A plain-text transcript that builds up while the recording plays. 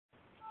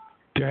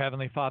Dear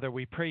Heavenly Father,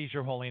 we praise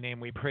your holy name.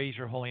 We praise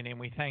your holy name.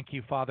 We thank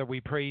you, Father.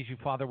 We praise you,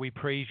 Father. We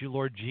praise you,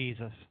 Lord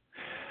Jesus.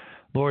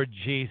 Lord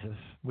Jesus,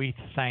 we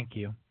thank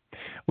you.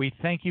 We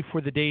thank you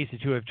for the days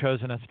that you have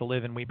chosen us to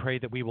live, and we pray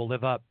that we will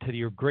live up to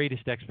your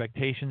greatest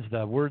expectations,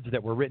 the words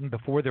that were written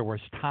before there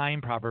was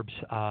time, Proverbs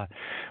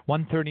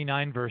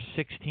 139, verse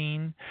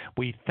 16.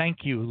 We thank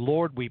you,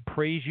 Lord. We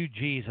praise you,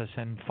 Jesus.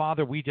 And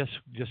Father, we just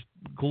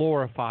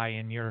glorify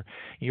in your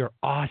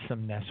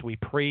awesomeness. We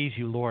praise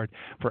you, Lord,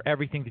 for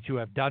everything that you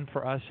have done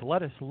for us.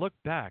 Let us look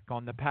back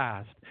on the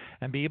past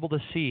and be able to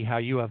see how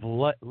you have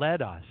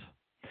led us.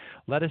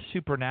 Led us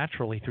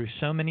supernaturally through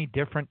so many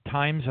different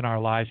times in our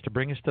lives to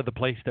bring us to the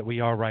place that we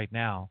are right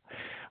now.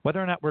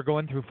 Whether or not we're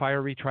going through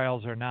fiery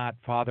trials or not,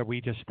 Father, we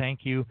just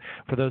thank you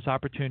for those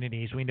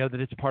opportunities. We know that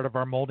it's part of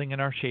our molding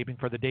and our shaping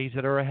for the days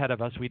that are ahead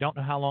of us. We don't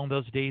know how long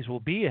those days will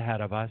be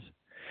ahead of us.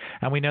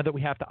 And we know that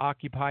we have to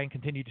occupy and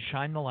continue to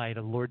shine the light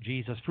of the Lord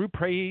Jesus through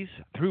praise,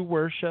 through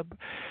worship,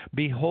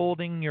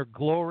 beholding your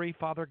glory,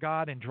 Father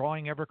God, and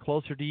drawing ever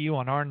closer to you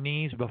on our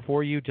knees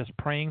before you, just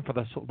praying for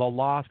the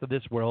lost of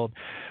this world,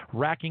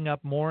 racking up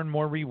more and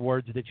more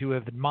rewards that you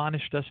have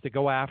admonished us to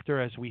go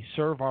after as we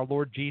serve our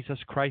Lord Jesus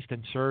Christ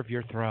and serve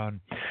your throne.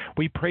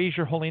 We praise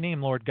your holy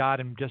name, Lord God,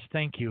 and just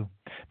thank you.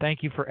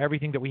 Thank you for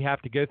everything that we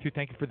have to go through.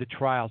 Thank you for the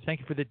trials. Thank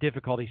you for the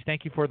difficulties.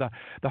 Thank you for the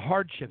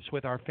hardships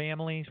with our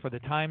families, for the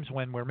times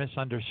when we're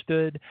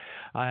misunderstood,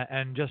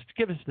 and just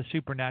give us the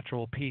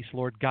supernatural peace,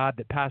 Lord God,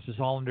 that passes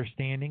all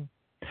understanding.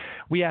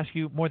 We ask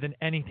you more than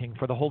anything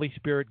for the Holy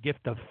Spirit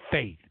gift of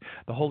faith,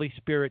 the Holy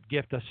Spirit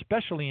gift,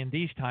 especially in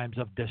these times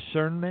of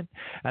discernment,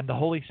 and the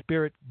Holy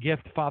Spirit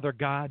gift, Father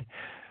God,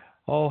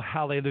 oh,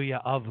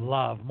 hallelujah, of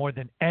love. More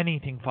than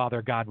anything,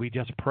 Father God, we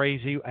just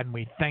praise you and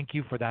we thank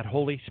you for that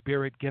Holy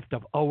Spirit gift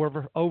of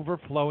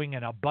overflowing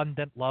and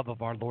abundant love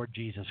of our Lord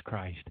Jesus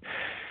Christ.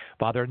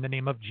 Father, in the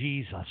name of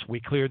Jesus,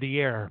 we clear the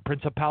air.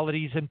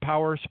 Principalities and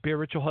powers,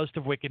 spiritual host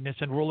of wickedness,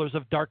 and rulers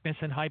of darkness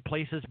in high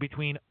places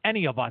between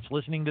any of us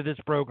listening to this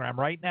program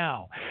right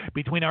now,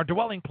 between our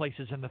dwelling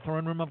places and the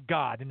throne room of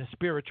God in the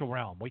spiritual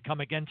realm. We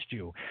come against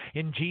you.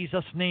 In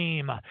Jesus'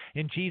 name,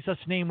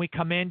 we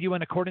command you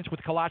in accordance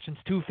with Colossians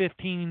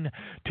 2:15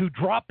 to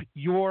drop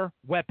your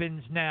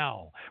weapons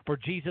now. For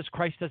Jesus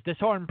Christ has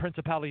disarmed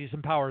principalities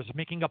and powers,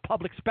 making a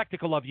public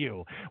spectacle of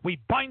you. We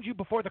bind you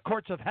before the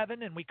courts of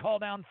heaven, and we call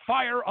down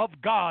fire of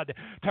God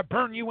to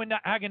burn you into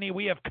agony.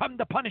 We have come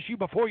to punish you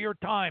before your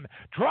time.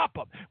 Drop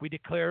them. We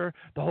declare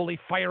the holy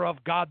fire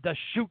of God to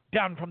shoot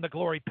down from the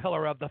glory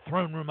pillar of the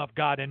throne room of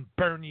God and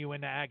burn you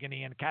into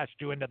agony and cast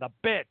you into the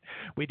pit.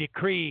 We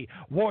decree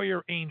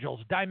warrior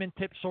angels,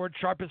 diamond-tipped sword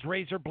sharp as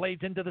razor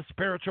blades into the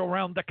spiritual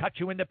realm to cut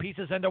you into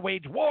pieces and to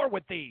wage war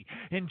with thee.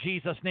 In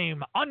Jesus'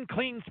 name,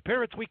 unclean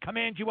spirits, we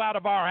command you out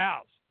of our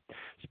house.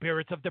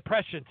 Spirits of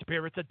depression,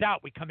 spirits of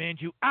doubt, we command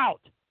you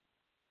out.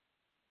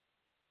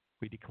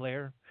 We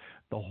declare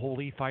the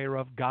holy fire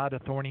of God, a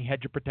thorny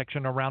hedge of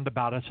protection around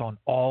about us on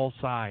all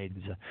sides.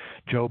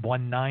 Job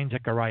 1:9,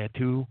 Zechariah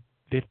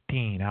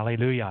 2:15.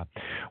 Hallelujah.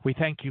 We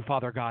thank you,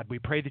 Father God. We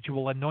pray that you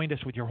will anoint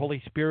us with your Holy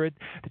Spirit,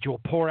 that you will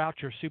pour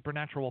out your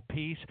supernatural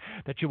peace,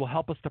 that you will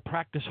help us to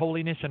practice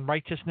holiness and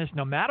righteousness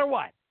no matter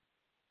what.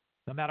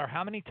 No matter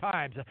how many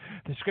times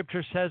the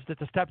Scripture says that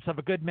the steps of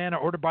a good man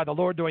are ordered by the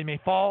Lord, though he may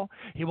fall,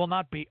 he will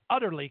not be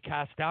utterly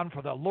cast down.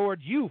 For the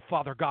Lord, you,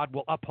 Father God,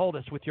 will uphold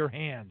us with your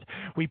hands.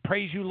 We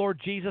praise you, Lord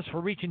Jesus,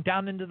 for reaching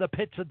down into the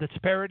pits of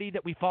disparity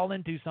that we fall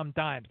into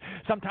sometimes.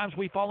 Sometimes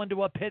we fall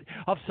into a pit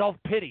of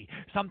self-pity.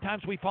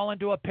 Sometimes we fall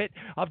into a pit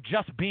of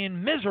just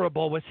being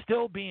miserable with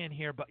still being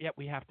here, but yet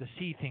we have to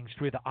see things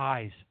through the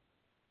eyes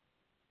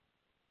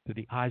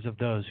of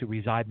those who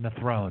reside in the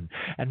throne,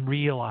 and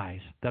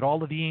realize that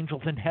all of the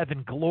angels in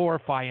heaven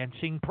glorify and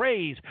sing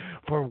praise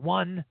for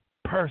one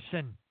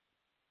person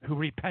who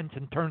repents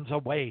and turns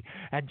away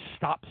and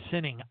stops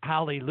sinning.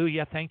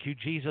 Hallelujah. Thank you,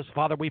 Jesus.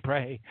 Father, we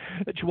pray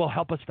that you will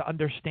help us to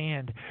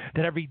understand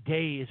that every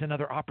day is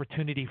another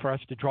opportunity for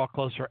us to draw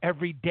closer.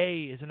 Every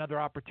day is another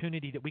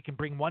opportunity that we can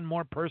bring one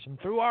more person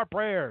through our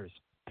prayers,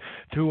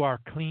 through our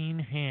clean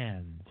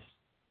hands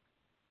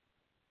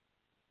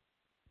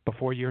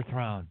before your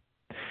throne.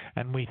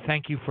 And we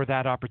thank you for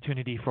that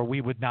opportunity, for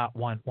we would not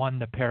want one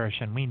to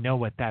perish, and we know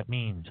what that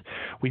means.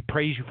 We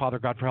praise you, Father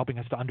God, for helping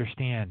us to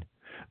understand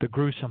the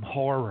gruesome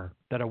horror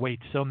that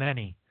awaits so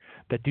many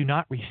that do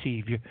not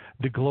receive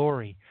the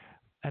glory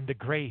and the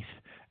grace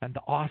and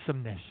the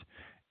awesomeness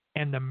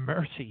and the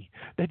mercy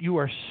that you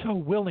are so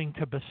willing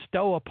to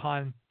bestow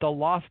upon the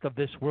lost of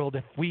this world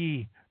if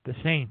we, the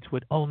saints,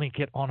 would only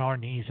get on our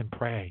knees and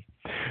pray.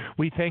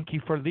 We thank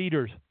you for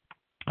leaders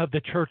of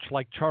the church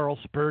like Charles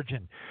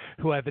Spurgeon,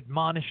 who have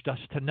admonished us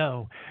to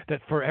know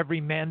that for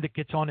every man that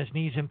gets on his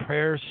knees in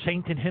prayer,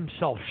 Satan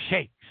himself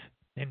shakes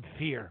in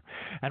fear.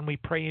 And we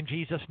pray in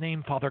Jesus'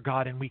 name, Father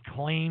God, and we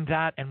claim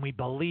that, and we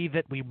believe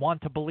it. We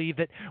want to believe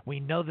it. We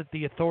know that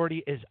the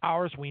authority is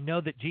ours. We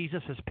know that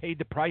Jesus has paid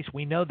the price.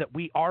 We know that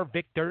we are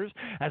victors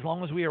as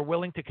long as we are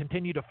willing to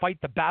continue to fight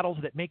the battles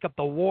that make up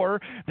the war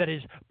that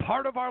is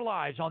part of our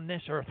lives on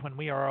this earth, when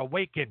we are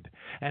awakened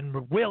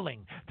and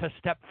willing to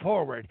step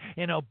forward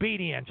in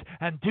obedience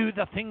and do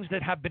the things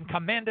that have been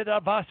commanded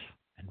of us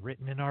and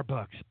written in our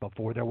books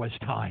before there was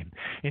time.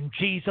 In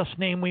Jesus'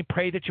 name, we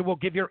pray that you will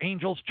give your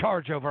angels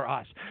charge over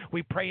us.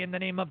 We pray in the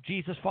name of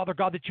Jesus, Father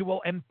God, that you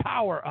will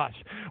empower us.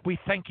 We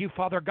thank you,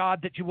 Father God,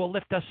 that you will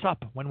lift us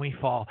up when we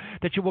fall,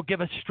 that you will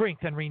give us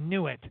strength and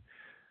renew it.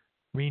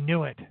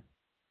 Renew it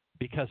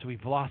because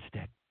we've lost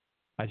it.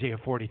 Isaiah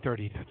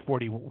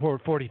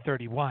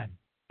 40:31.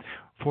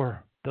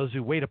 For those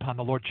who wait upon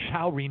the Lord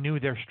shall renew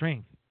their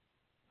strength.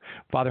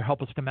 Father,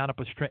 help us to mount up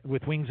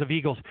with wings of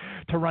eagles,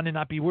 to run and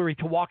not be weary,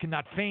 to walk and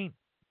not faint.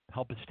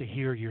 Help us to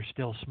hear your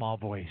still small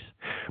voice.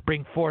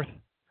 Bring forth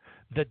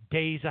the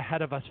days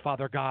ahead of us,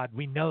 Father God.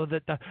 We know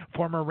that the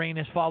former rain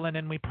has fallen,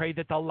 and we pray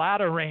that the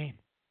latter rain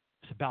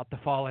is about to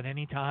fall at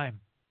any time.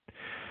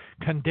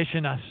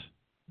 Condition us.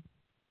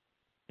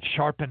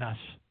 Sharpen us.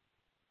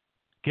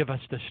 Give us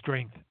the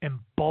strength.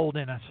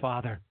 Embolden us,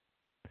 Father,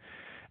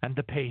 and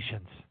the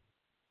patience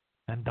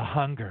and the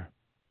hunger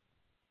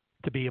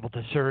to be able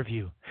to serve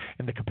you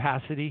in the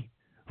capacity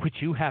which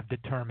you have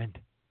determined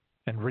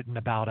and written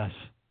about us.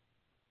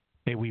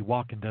 May we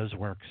walk in those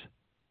works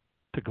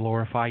to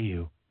glorify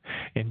you.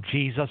 In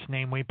Jesus'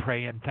 name we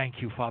pray and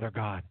thank you, Father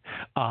God.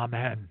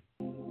 Amen.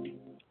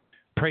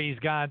 Praise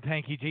God.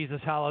 Thank you, Jesus.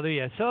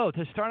 Hallelujah. So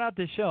to start out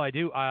this show,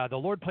 the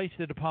Lord placed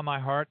it upon my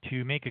heart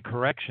to make a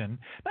correction.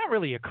 Not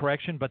really a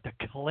correction, but to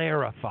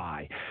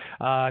clarify.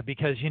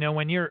 Because,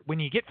 when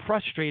you get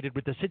frustrated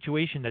with the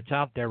situation that's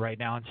out there right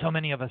now, and so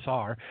many of us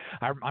are,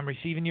 I'm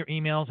receiving your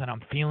emails and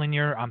I'm feeling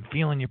your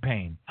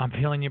pain. I'm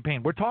feeling your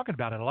pain. We're talking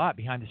about it a lot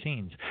behind the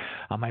scenes.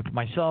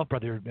 Myself,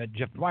 Brother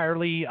Jeff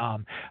Wyerly,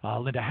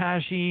 Linda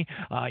Hashi,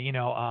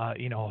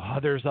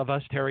 others of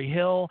us, Terry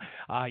Hill,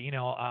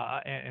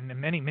 and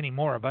many, many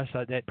more of us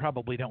that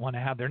probably don't want to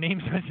have their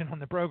names mentioned on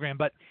the program,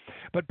 but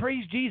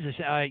praise Jesus,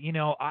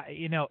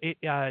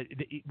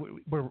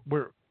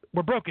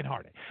 we're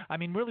brokenhearted. I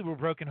mean, really, we're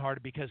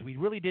brokenhearted because we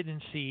really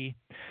didn't see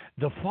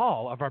the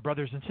fall of our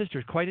brothers and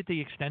sisters quite at the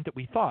extent that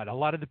we thought. A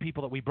lot of the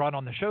people that we brought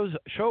on the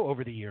show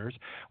over the years,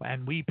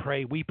 and we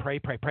pray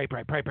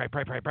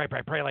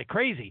like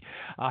crazy.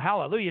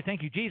 Hallelujah.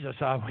 Thank you, Jesus.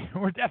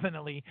 We're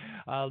definitely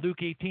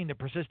Luke 18, the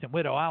persistent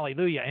widow.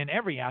 Hallelujah. In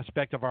every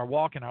aspect of our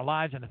walk and our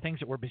lives and the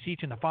things that we're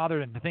beseeching the Father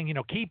and the thing,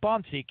 keep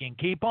on seeking,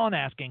 keep on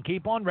asking,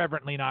 keep on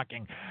reverently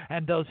knocking,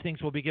 and those things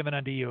will be given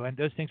unto you, and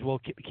those things will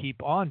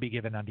keep on be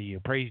given unto you.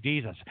 Praise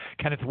Jesus.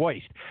 Kenneth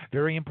Weist.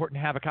 Very important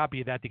to have a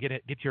copy of that to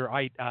get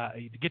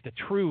the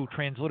true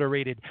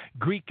transliterated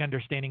Greek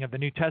understanding of the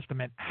New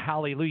Testament.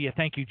 Hallelujah.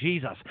 Thank you,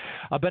 Jesus.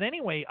 But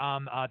anyway,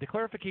 the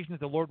clarification that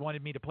the Lord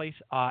wanted me to place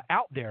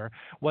out there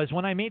was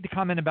when I made the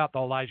comment about the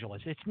Elijah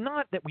list. It's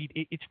not that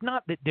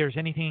there's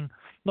anything.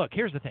 Look,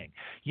 here's the thing.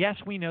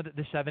 Yes, we know that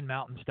the seven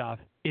mountain stuff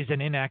is an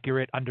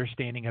inaccurate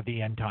understanding of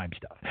the end time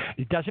stuff.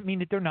 It doesn't mean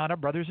that they're not our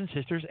brothers and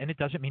sisters, and it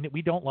doesn't mean that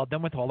we don't love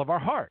them with all of our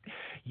heart.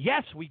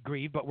 Yes, we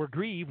grieve, but we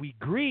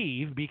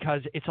grieve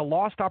because it's a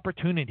lost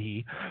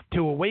opportunity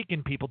to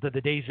awaken people to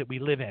the days that we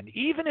live in.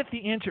 Even if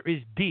the answer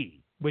is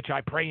D, which I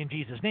pray in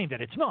Jesus' name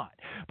that it's not.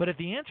 But if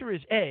the answer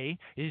is A,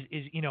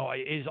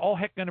 is all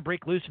heck going to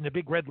break loose and the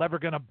big red lever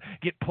going to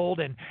get pulled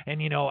and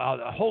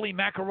a holy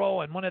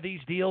mackerel and one of these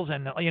deals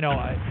and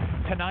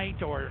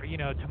tonight or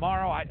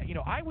tomorrow,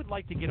 I would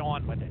like to get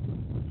on with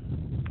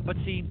it. But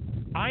see,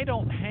 I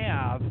don't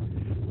have.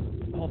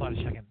 Hold on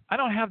a second. I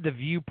don't have the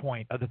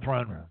viewpoint of the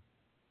throne room.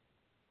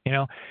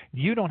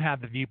 You don't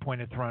have the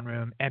viewpoint of the throne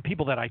room, and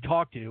people that I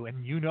talk to,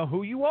 and you know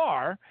who you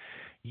are,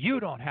 you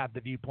don't have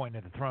the viewpoint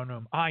of the throne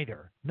room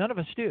either. None of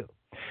us do.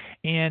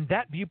 And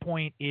that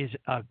viewpoint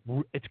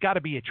it's got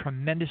to be a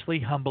tremendously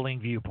humbling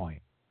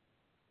viewpoint.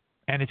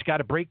 And it's got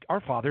to break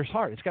our Father's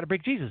heart. It's got to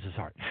break Jesus'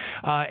 heart.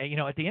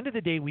 At the end of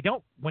the day,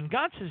 when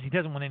God says he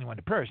doesn't want anyone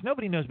to perish,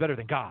 nobody knows better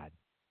than God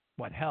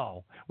what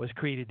hell was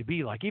created to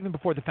be like, even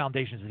before the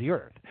foundations of the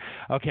earth.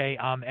 Okay,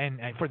 and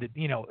for the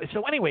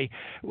So anyway,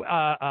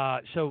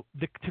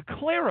 to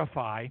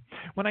clarify,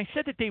 when I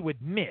said that they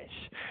would miss,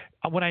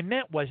 what I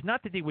meant was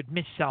not that they would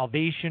miss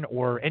salvation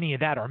or any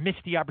of that, or miss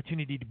the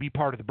opportunity to be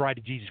part of the bride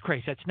of Jesus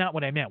Christ. That's not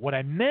what I meant. What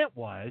I meant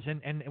was,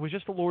 and it was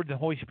just the Lord and the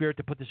Holy Spirit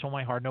to put this on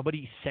my heart.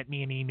 Nobody sent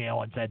me an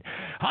email and said,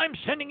 "I'm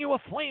sending you a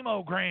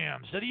flamogram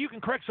so that you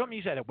can correct something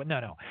you said."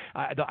 No.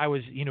 I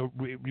was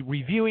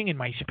reviewing in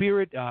my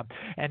spirit,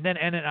 and then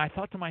I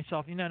thought to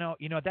myself,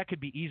 that could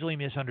be easily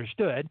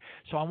misunderstood.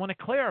 So I want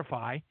to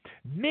clarify,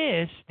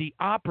 miss the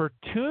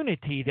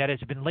opportunity that has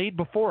been laid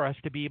before us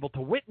to be able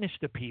to witness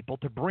to people,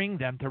 to bring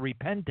them to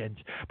repentance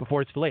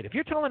before it's too late. If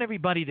you're telling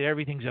everybody that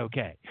everything's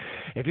okay,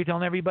 if you're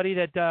telling everybody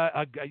that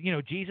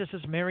Jesus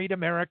has married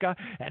America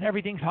and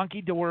everything's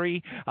hunky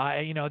dory,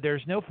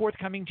 there's no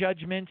forthcoming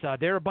judgments,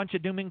 they're a bunch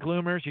of doom and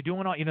gloomers. You're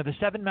doing all, the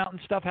Seven Mountain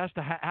stuff has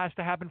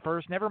to happen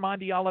first. Never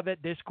mind the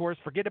Olivet Discourse.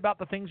 Forget about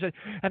the things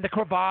and the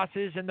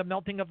crevasses and the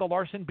melting of the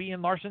Larsen B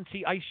and Larsen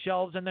C ice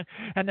shelves and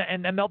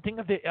the melting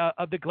of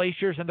the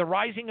glaciers and the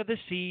rising of the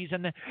seas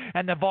and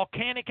the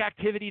volcanic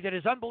activity that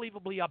is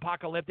unbelievably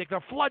apocalyptic.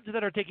 The floods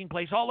that are taking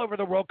place all over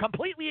the world.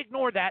 Completely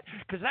ignore that,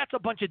 because that's a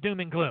bunch of doom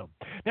and gloom.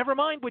 Never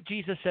mind what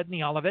Jesus said in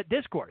the Olivet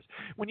Discourse.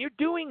 When you're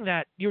doing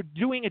that, you're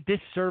doing a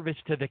disservice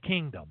to the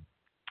kingdom.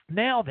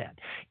 Now then,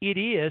 it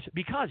is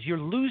because you're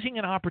losing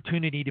an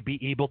opportunity to be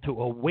able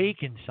to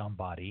awaken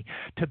somebody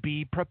to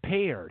be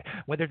prepared,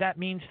 whether that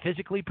means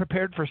physically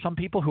prepared for some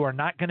people who are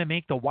not going to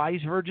make the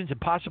wise virgins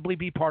and possibly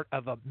be part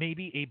of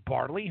maybe a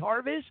barley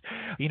harvest.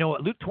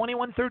 Luke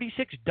 21:36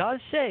 does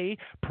say,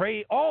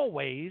 pray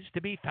always to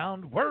be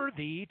found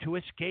worthy to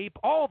escape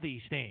all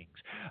these things.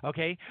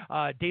 Okay,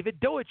 David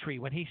Doetry,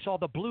 when he saw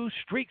the blue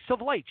streaks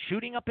of light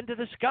shooting up into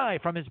the sky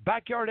from his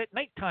backyard at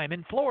nighttime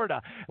in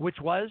Florida, which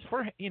was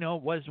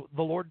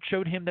the Lord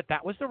showed him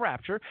that was the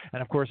rapture.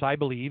 And of course, I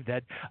believe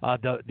that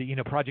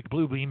the Project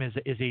Bluebeam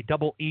is a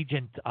double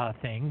agent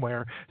thing,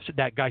 where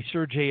that guy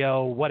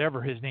Sergio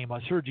whatever his name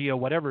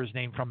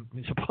from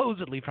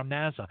supposedly from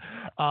NASA.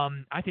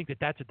 I think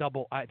that's a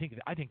double. I think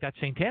that's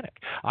satanic.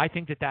 I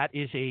think that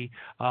is a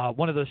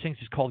one of those things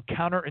is called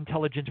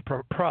counterintelligence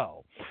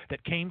pro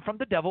that came from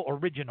the devil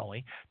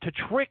originally to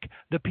trick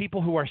the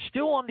people who are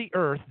still on the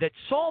earth that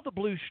saw the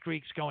blue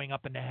streaks going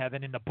up into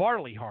heaven in the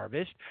barley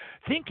harvest,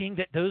 thinking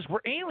that those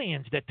were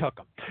aliens that took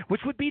them,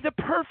 which would be the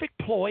perfect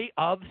ploy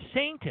of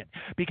Satan,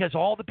 because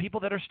all the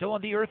people that are still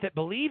on the earth that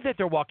believe that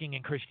they're walking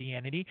in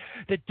Christianity,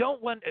 that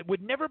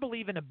would never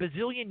believe in a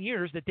bazillion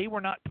years that they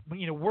were not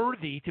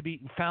worthy to be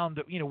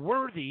found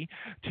worthy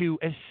to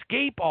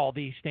escape all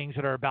these things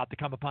that are about to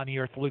come upon the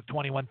earth, Luke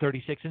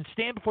 21:36, and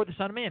stand before the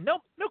Son of Man. No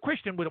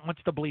Christian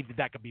wants to believe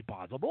that could be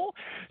possible.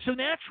 So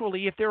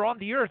naturally, if they're on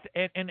the earth,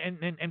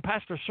 and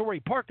Pastor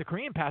Sori Park, the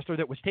Korean pastor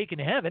that was taken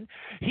to heaven,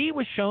 he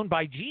was shown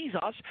by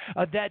Jesus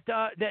that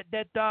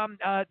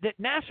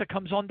NASA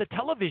comes on the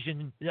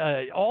television,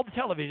 all the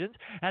televisions,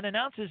 and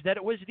announces that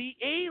it was the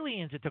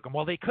aliens that took them.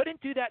 Well, they couldn't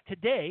do that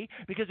today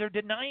because they're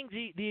denying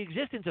the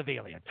existence of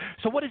aliens.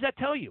 So what does that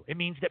tell you? It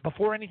means that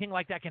before anything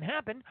like that can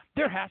happen,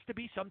 there has to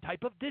be some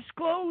type of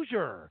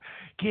disclosure.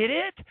 Get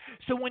it?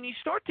 So when you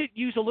start to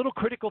use a little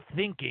critical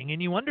thinking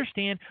and you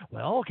understand,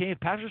 well, okay, if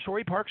Pastor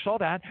Sori Park saw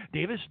that,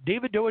 David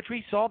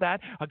Doetry saw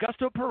that,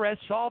 Augusto Perez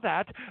saw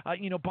that,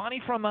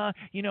 Bonnie from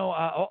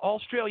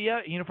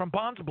Australia, from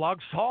Bond's blog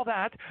saw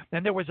that,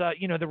 and there was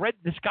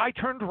the sky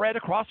turned red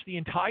across the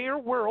entire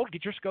world.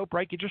 Get your scope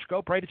right.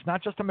 It's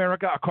not just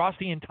America, across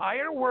the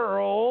entire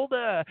world,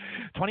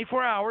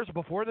 24 hours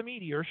before the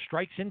meteor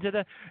strikes into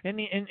the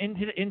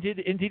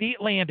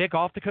Atlantic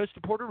off the coast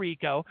of Puerto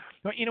Rico.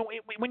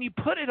 When you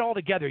put it all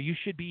together, you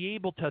should be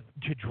able to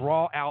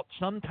draw out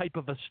some type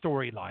of a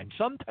storyline,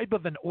 some type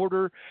of an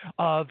order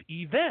of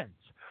events.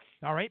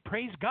 All right,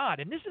 praise God.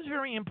 And this is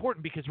very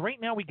important because right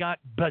now we got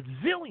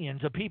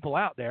bazillions of people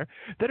out there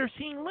that are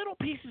seeing little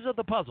pieces of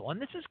the puzzle. And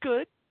this is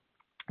good,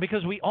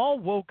 because we all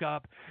woke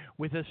up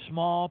with a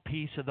small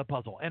piece of the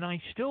puzzle. And I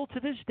still, to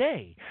this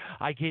day,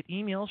 I get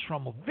emails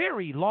from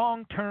very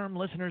long-term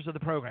listeners of the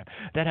program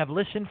that have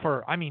listened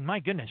for, my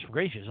goodness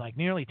gracious, like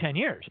nearly 10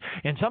 years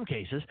in some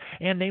cases.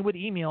 And they would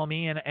email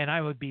me, and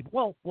I would be,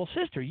 well,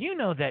 sister,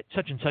 that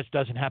such and such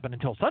doesn't happen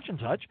until such and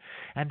such.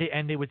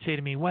 And they would say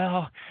to me,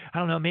 well, I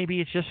don't know, maybe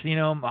it's just,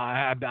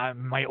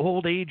 my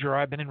old age, or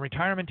I've been in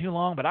retirement too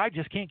long, but I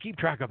just can't keep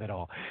track of it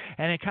all.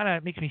 And it kind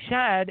of makes me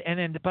sad,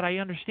 but I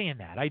understand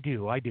that. I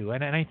do.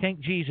 And I thank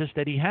Jesus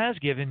that he has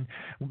given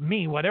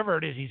me whatever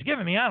it is he's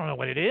given me. I don't know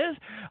what it is.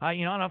 I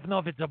don't know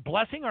if it's a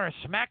blessing or a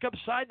smack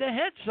upside the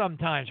head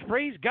sometimes.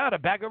 Praise God. A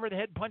back over the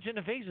head punch in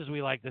the face, as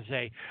we like to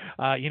say,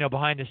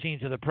 behind the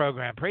scenes of the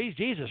program. Praise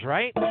Jesus,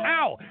 right?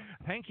 Ow!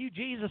 Thank you,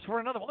 Jesus, for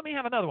another one. Let me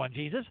have another one,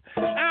 Jesus.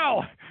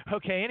 Ow!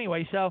 Okay,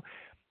 anyway, so...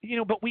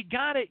 but we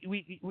got it.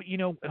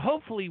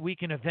 Hopefully we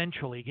can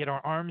eventually get our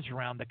arms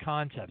around the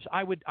concepts.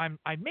 I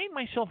made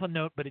myself a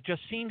note, but it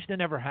just seems to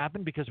never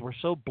happen because we're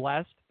so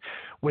blessed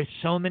with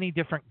so many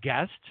different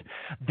guests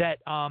that,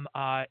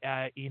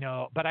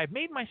 but I've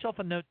made myself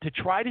a note to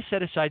try to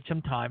set aside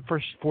some time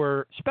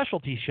for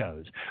specialty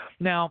shows.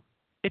 Now,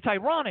 it's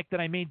ironic that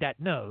I made that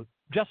note,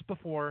 just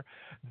before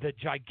the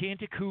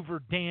gigantic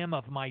Hoover Dam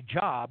of my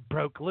job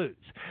broke loose.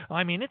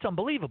 I mean, it's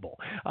unbelievable.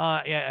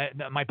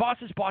 My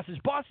boss's boss,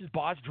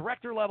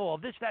 director level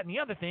of this, that, and the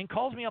other thing,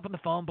 calls me up on the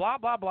phone, blah,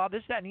 blah, blah,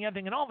 this, that, and the other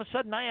thing, and all of a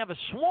sudden I have a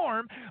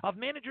swarm of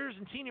managers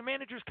and senior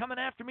managers coming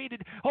after me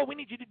we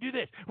need you to do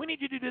this, we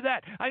need you to do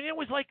that. I mean, it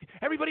was like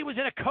everybody was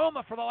in a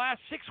coma for the last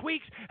 6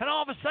 weeks, and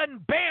all of a sudden,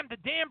 bam, the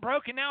dam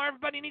broke, and now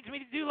everybody needs me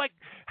to do like,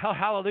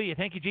 hallelujah,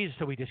 thank you, Jesus.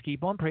 So we just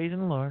keep on praising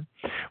the Lord.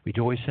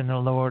 Rejoice in the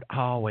Lord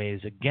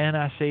always. Again,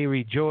 I say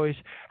rejoice.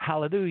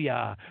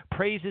 Hallelujah.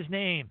 Praise his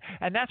name.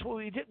 And that's what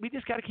we did. We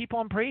just got to keep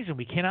on praising.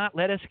 We cannot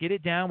let us get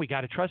it down. We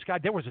got to trust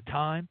God. There was a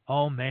time,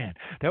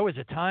 there was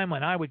a time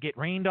when I would get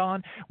rained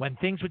on, when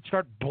things would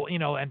start,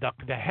 and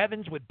the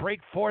heavens would break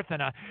forth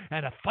and a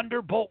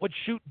thunderbolt would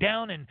shoot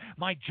down and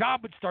my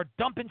job would start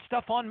dumping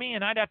stuff on me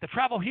and I'd have to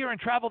travel here and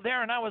travel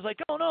there. And I was like,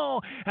 oh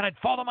no. And I'd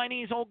fall on my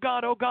knees. Oh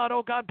God, oh God,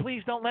 oh God,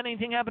 please don't let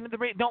anything happen to the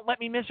radio. Don't let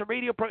me miss a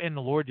radio program. And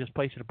the Lord just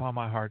placed it upon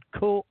my heart.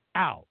 Cool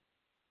out.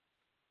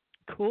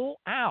 Cool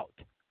out.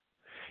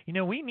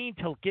 We need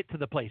to get to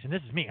the place, and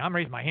this is me. I'm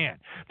raising my hand.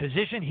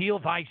 Physician, heal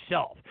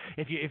thyself.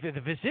 If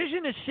the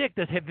physician is sick,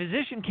 the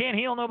physician can't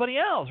heal nobody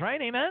else,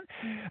 right? Amen?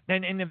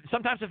 And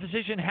sometimes the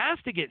physician has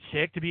to get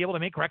sick to be able to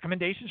make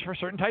recommendations for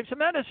certain types of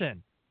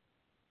medicine.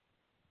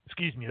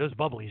 Excuse me, those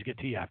bubblies get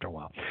to you after a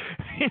while.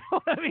 You know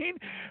what I mean?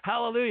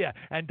 Hallelujah.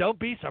 And don't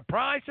be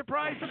surprised.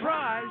 Surprise,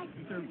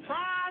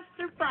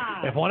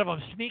 if one of them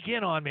sneak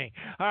in on me.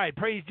 All right,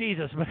 praise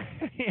Jesus. But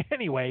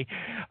anyway,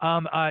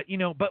 I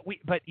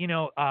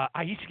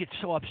used to get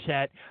so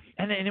upset.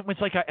 And then it was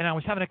like, and I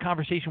was having a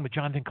conversation with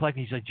Jonathan Kleck, and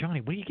he's like,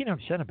 Johnny, what are you getting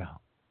upset about?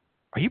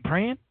 Are you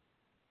praying?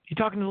 You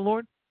talking to the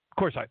Lord? Of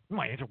course,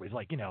 my answer was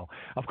like,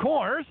 of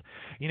course,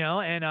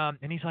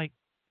 and he's like,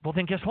 well,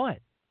 then guess what?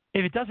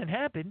 If it doesn't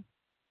happen,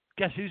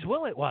 guess whose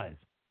will it was?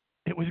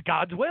 It was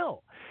God's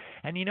will.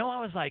 And,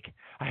 I was like,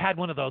 I had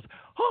one of those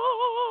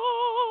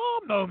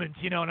moments,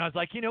 and I was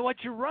like, you know what?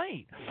 You're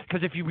right.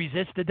 Because if you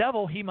resist the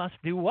devil, he must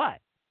do what?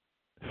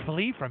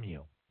 Flee from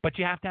you. But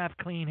you have to have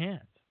clean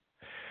hands.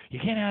 You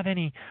can't have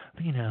any,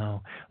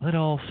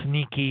 little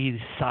sneaky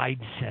side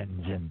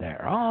sins in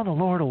there. Oh, the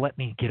Lord will let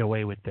me get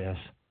away with this.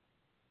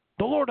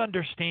 The Lord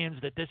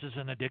understands that this is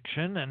an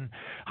addiction and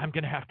I'm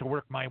going to have to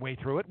work my way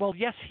through it. Well,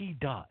 yes, he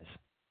does.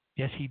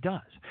 Yes, he does.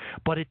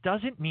 But it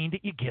doesn't mean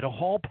that you get a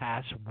hall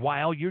pass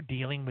while you're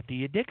dealing with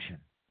the addiction.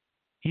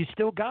 You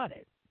still got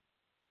it.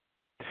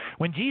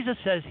 When Jesus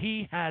says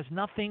he has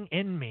nothing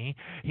in me,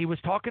 he was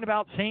talking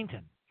about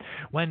Satan.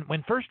 When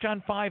 1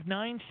 John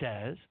 5:9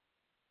 says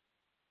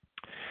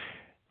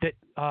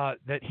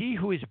that he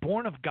who is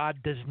born of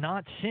God does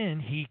not sin,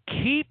 he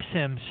keeps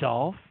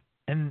himself.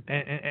 And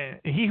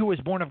he who is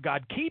born of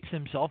God keeps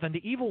himself, and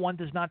the evil one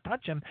does not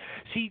touch him.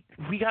 See,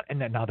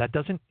 now that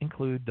doesn't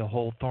include the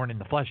whole thorn in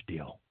the flesh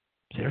deal.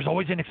 See, there's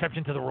always an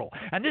exception to the rule.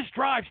 And this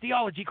drives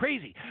theology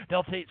crazy.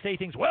 They'll say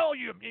things, well,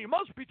 you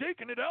must be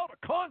taking it out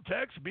of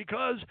context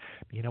because,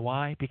 you know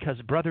why? Because,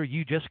 brother,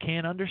 you just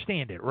can't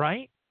understand it,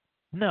 right?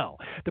 No.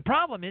 The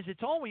problem is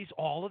it's always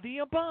all of the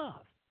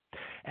above.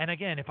 And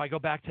again, if I go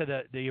back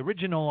to the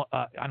original,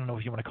 I don't know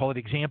if you want to call it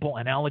example,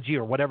 analogy,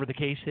 or whatever the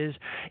case is,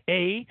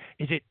 is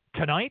it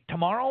tonight,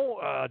 tomorrow,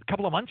 a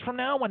couple of months from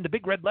now when the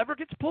big red lever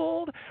gets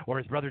pulled? Or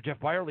as Brother Jeff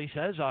Byerly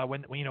says,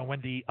 when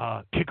the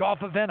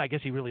kickoff event, I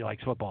guess he really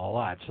likes football a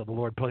lot, so the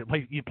Lord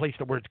placed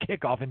the words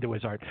kickoff into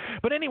his heart.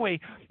 But anyway,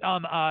 but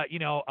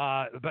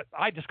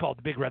I just call it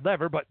the big red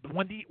lever. But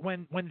when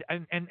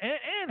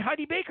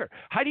Heidi Baker,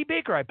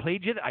 I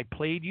played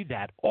you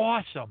that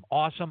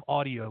awesome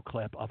audio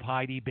clip of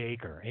Heidi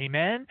Baker.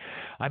 Amen.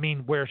 I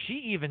mean, where she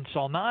even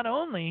saw not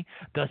only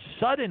the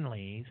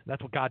suddenlies,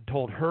 that's what God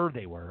told her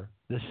they were,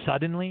 the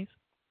suddenlies.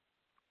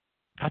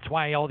 That's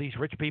why all these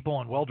rich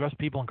people and well-dressed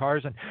people in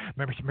cars and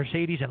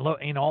Mercedes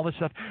and all this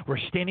stuff were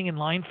standing in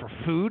line for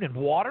food and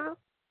water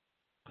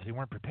because they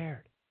weren't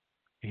prepared.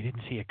 They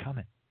didn't see it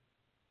coming.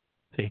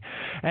 See,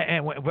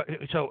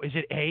 so is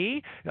it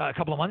A, a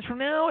couple of months from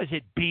now? Is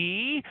it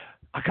B,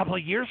 a couple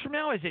of years from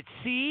now? Is it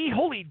C?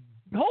 Holy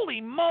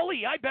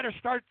moly, I better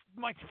start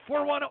my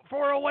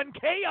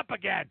 401k up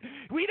again.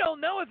 We don't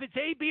know if it's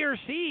A, B, or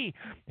C,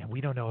 and we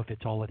don't know if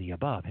it's all of the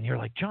above. And you're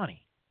like,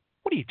 Johnny,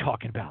 what are you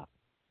talking about?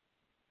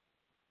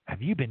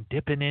 Have you been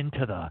dipping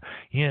into the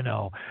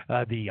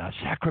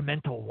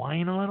sacramental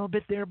wine a little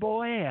bit there,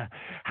 boy?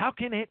 How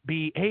can it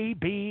be A,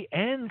 B,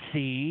 and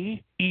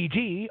C,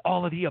 e.g.,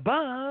 all of the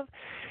above,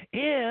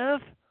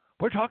 if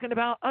we're talking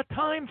about a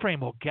time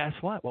frame? Well, guess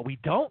what? What we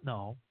don't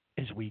know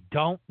is we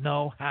don't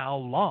know how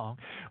long.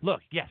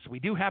 Look, yes, we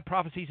do have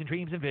prophecies and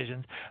dreams and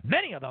visions,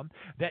 many of them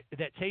that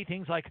say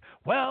things like,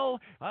 well,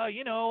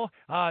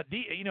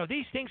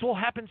 these things will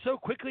happen so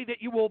quickly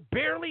that you will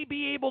barely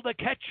be able to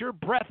catch your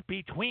breath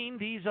between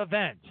these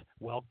events.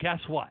 Well, guess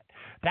what?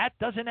 That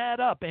doesn't add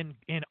up in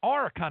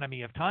our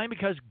economy of time,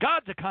 because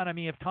God's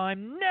economy of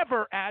time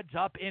never adds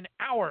up in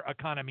our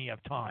economy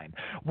of time.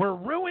 We're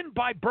ruined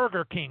by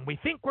Burger King. We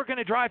think we're going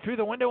to drive through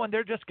the window and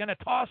they're just going to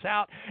toss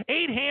out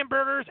 8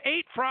 hamburgers,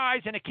 8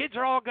 fries, and the kids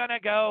are all going to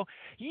go,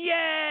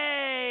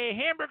 yay,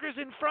 hamburgers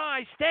and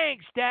fries,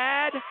 thanks,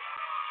 Dad.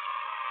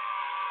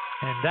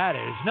 And that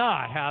is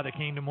not how the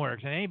kingdom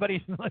works. And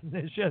anybody who's listened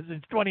to this show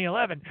since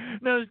 2011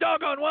 knows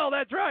doggone well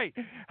that's right.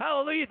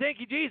 Hallelujah. Thank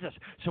you, Jesus.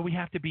 So we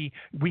have to be,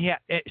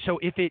 so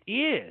if it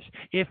is,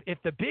 if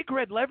the big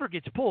red lever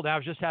gets pulled, I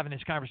was just having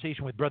this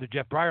conversation with Brother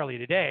Jeff Brierly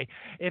today.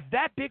 If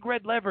that big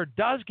red lever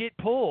does get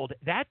pulled,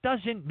 that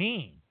doesn't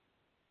mean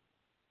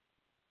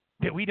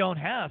that we don't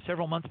have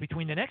several months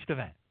between the next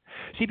event.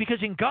 See, because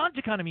in God's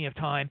economy of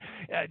time,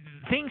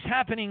 things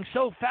happening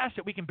so fast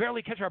that we can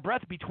barely catch our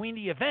breath between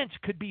the events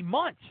could be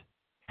months.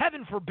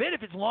 Heaven forbid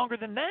if it's longer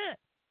than that.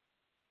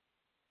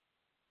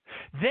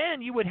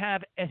 Then you would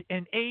have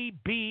an A,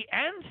 B,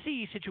 and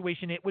C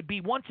situation. It would be,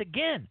 once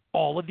again,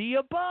 all of the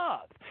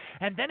above.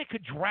 And then it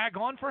could drag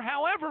on for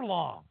however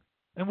long.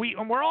 And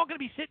we're all going to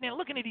be sitting there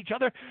looking at each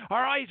other,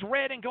 our eyes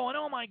red and going,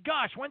 oh my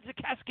gosh, when's the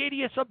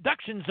Cascadia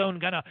subduction zone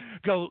going to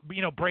go,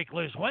 break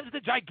loose? When's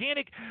the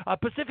gigantic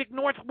Pacific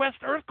Northwest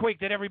earthquake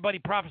that everybody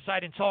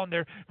prophesied and saw in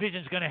their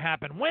visions going to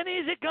happen? When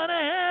is it going to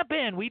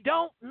happen? We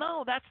don't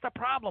know. That's the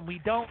problem.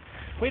 We don't.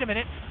 Wait a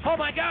minute. Oh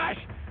my gosh.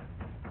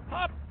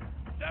 Up.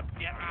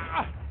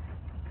 Yeah.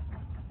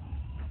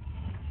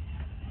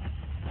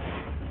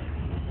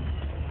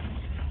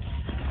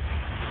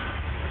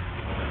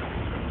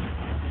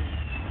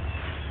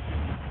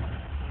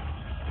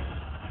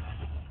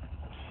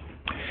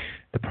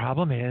 The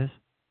problem is,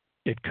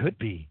 it could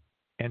be,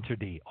 answer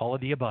D, all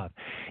of the above.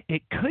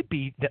 It could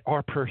be that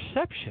our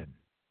perception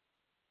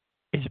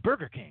is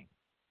Burger King.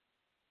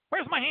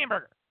 Where's my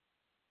hamburger?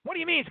 What do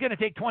you mean it's going to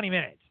take 20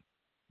 minutes?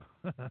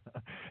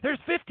 There's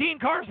 15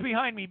 cars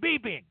behind me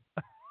beeping.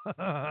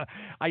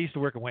 I used to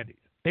work at Wendy's.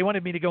 They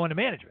wanted me to go into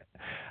management.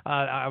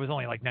 I was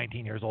only like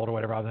 19 years old or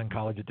whatever. I was in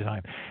college at the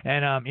time.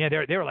 And,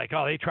 they were like,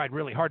 oh, they tried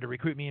really hard to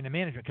recruit me into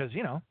management because,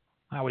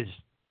 I was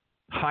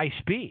high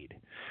speed.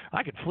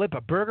 I could flip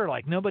a burger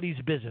like nobody's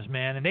business,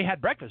 man. And they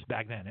had breakfast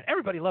back then, and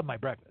everybody loved my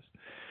breakfast.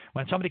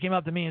 When somebody came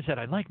up to me and said,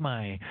 I'd like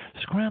my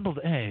scrambled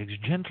eggs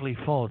gently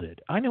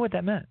folded, I knew what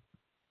that meant.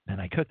 And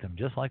I cooked them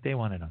just like they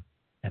wanted them.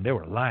 And there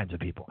were lines of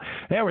people.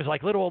 There was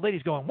like little old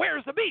ladies going,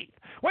 where's the beef?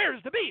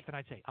 Where's the beef? And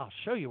I'd say, I'll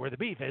show you where the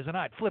beef is. And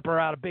I'd flip her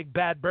out a big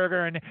bad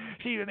burger. And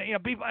she,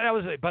 beef. That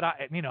was, but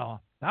I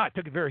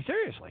took it very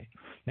seriously.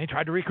 They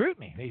tried to recruit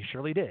me. They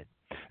surely did.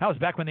 That was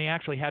back when they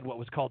actually had what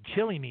was called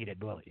chili meat at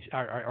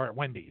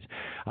Wendy's.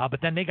 But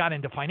then they got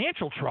into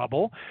financial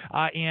trouble.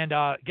 And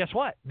guess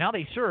what? Now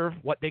they serve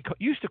what they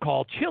used to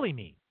call chili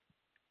meat.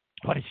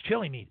 What is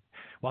chili meat?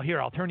 Well,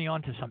 here, I'll turn you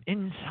on to some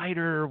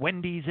insider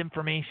Wendy's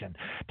information.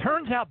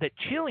 Turns out that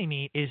chili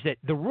meat is that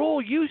the rule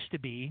used to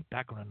be,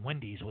 back when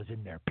Wendy's was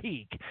in their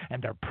peak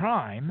and their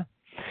prime,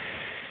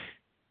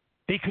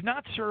 they could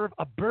not serve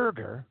a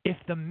burger if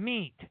the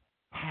meat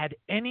had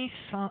any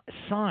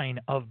sign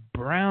of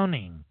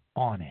browning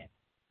on it.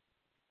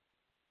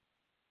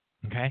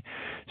 Okay,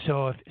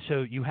 so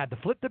you had to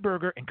flip the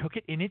burger and cook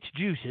it in its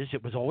juices.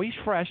 It was always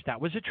fresh. That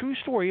was a true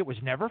story. It was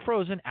never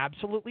frozen.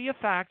 Absolutely a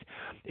fact.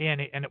 And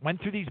it went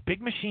through these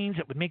big machines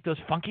that would make those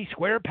funky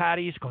square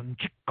patties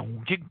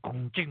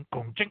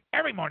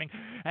every morning.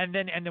 And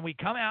then we'd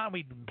come out and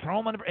we'd throw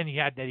them on and you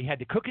had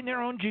to cook in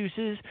their own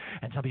juices.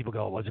 And some people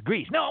go, was it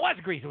grease? No, it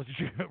wasn't grease. It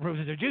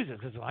was their juices,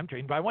 because I'm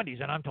trained by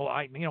Wendy's and I'm told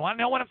I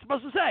know what I'm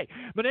supposed to say.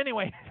 But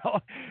anyway,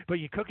 but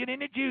you cook it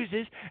in the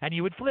juices and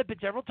you would flip it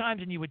several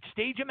times and you would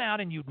stage them out.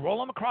 And you'd roll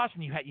them across,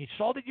 and you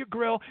salted your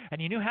grill, and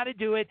you knew how to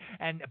do it.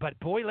 But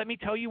boy, let me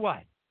tell you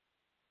what,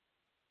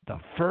 the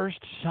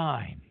first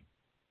sign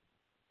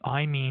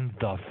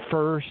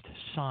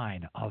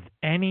of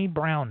any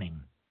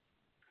browning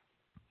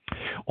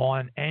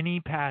on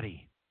any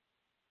patty,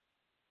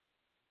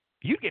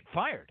 you'd get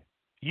fired.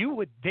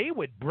 They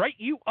would write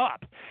you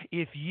up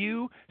if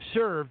you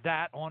served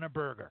that on a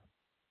burger.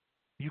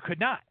 You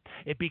could not.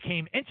 It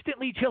became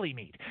instantly chili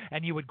meat.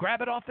 And you would grab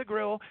it off the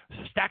grill,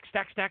 stack,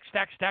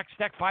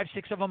 5,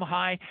 6 of them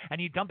high, and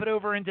you dump it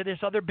over into this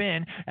other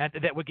bin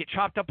that would get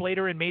chopped up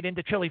later and made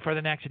into chili for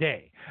the next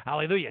day.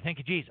 Hallelujah. Thank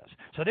you, Jesus.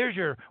 So there's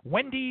your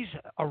Wendy's,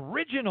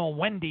 original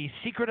Wendy's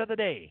secret of the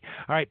day.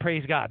 All right,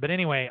 praise God. But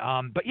anyway,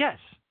 but yes,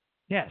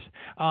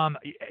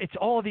 it's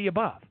all of the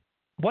above.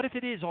 What if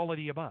it is all of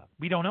the above?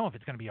 We don't know if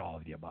it's going to be all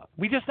of the above.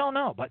 We just don't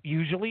know. But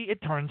usually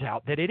it turns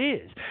out that it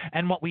is.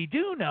 And what we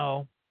do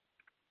know,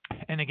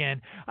 and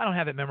again, I don't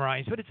have it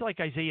memorized, but it's like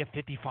Isaiah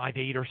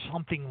 55:8 or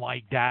something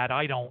like that.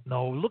 I don't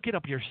know. Look it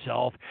up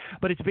yourself.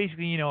 But it's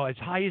basically, as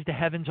high as the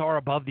heavens are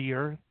above the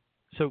earth.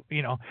 So,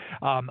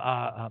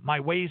 my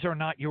ways are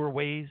not your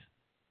ways,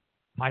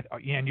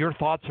 and your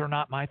thoughts are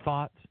not my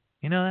thoughts.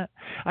 You know that?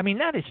 I mean,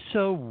 that is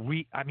so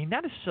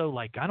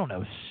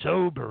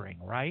sobering,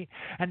 right?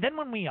 And then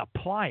when we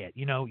apply it,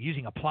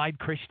 using applied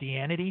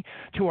Christianity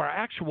to our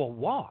actual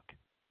walk,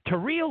 to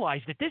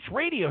realize that this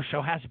radio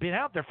show has been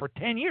out there for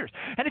 10 years.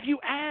 And if you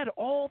add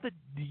all the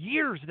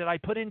years that I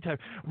put into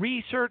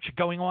research,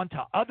 going on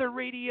to other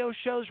radio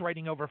shows,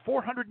 writing over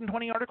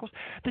 420 articles,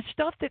 the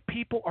stuff that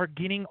people are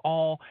getting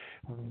all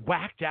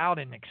whacked out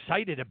and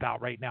excited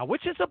about right now,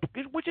 which is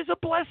a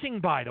blessing,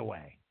 by the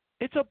way.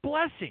 It's a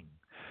blessing.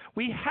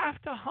 We have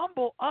to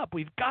humble up.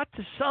 We've got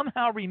to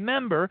somehow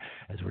remember,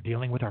 as we're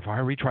dealing with our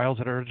fiery trials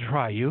that are to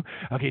try you.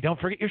 Okay, don't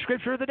forget your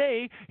scripture of the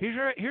day.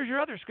 Here's your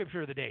other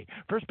scripture of the day.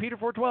 1 Peter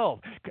 4:12.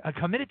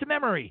 Commit it to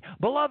memory.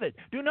 Beloved,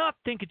 do not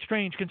think it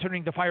strange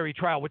concerning the fiery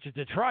trial which is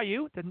to try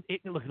you.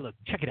 Look,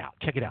 check it out.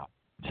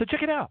 So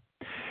check it out.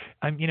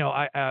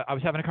 I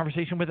was having a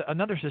conversation with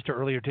another sister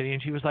earlier today,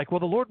 and she was like,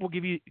 "Well, the Lord will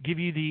give you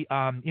the,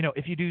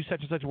 if you do such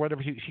and such or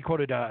whatever." She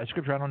quoted a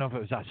scripture. I don't know if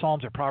it was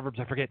Psalms or Proverbs,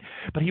 I forget,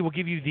 but He will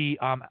give you the,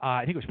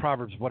 I think it was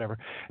Proverbs, whatever,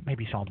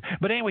 maybe Psalms.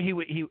 But anyway,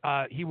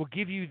 He will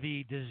give you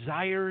the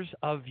desires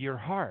of your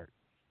heart.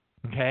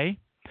 Okay,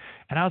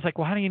 and I was like,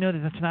 "Well, how do you know that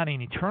that's not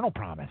an eternal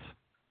promise?"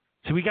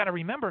 So we got to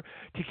remember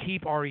to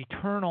keep our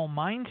eternal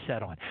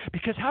mindset on,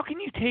 because how can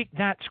you take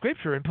that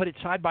scripture and put it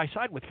side by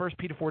side with 1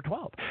 Peter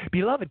 4:12?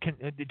 Beloved,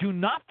 do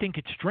not think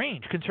it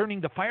strange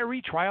concerning the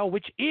fiery trial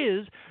which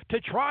is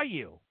to try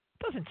you.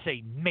 It doesn't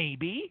say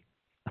maybe.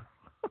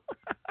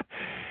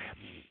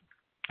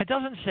 It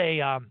doesn't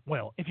say,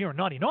 well, if you're a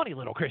naughty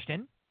little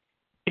Christian,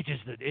 it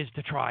just is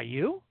to try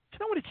you. That's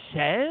not what it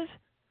says.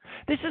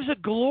 This is a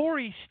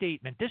glory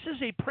statement. This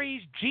is a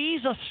praise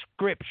Jesus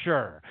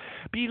scripture.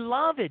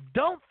 Beloved,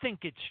 don't think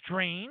it's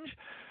strange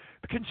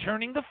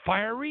concerning the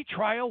fiery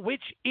trial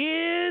which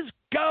is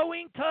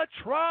going to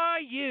try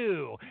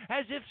you,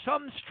 as if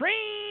some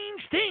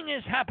strange thing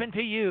has happened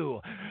to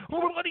you.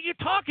 Well, what are you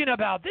talking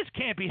about? This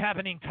can't be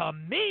happening to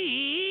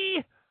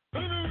me.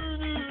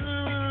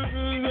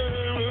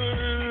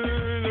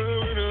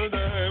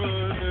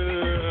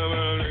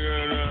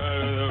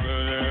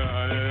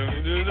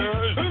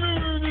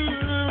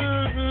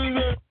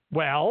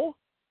 Well,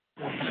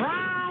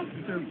 surprise.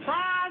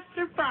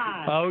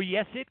 Oh,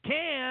 yes, it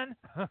can.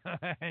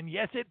 And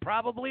yes, it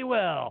probably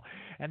will.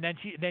 And then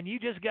you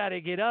just got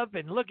to get up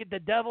and look at the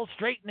devil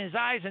straight in his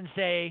eyes and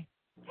say,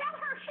 "Tell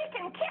her she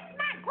can kiss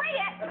my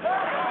grits."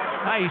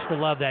 I used to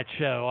love that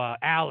show,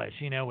 Alice,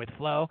 with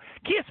Flo.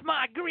 Kiss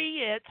my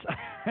grits.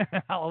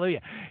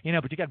 Hallelujah.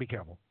 But you got to be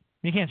careful.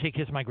 You can't say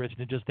kiss my grits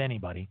to just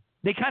anybody.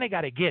 They kind of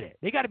got to get it.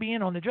 They got to be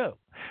in on the joke.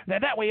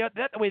 That way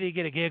they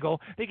get a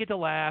giggle. They get to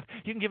laugh.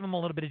 You can give them a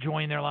little bit of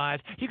joy in their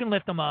lives. You can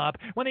lift them up.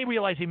 When they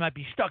realize they might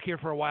be stuck here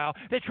for a while,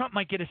 that Trump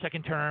might get a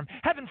second term.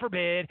 Heaven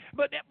forbid.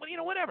 But,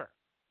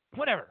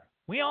 whatever.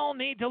 We all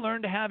need to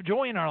learn to have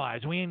joy in our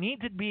lives. We need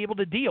to be able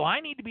to deal.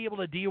 I need to be able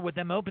to deal with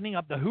them opening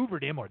up the Hoover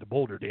Dam or the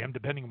Boulder Dam,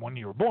 depending on when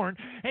you were born,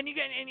 and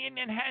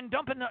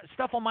dumping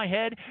stuff on my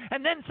head,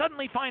 and then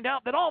suddenly find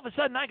out that all of a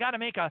sudden I got to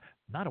make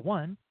not a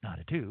 1, not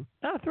a 2,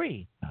 not a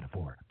 3, not a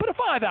 4, but a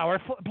 5-hour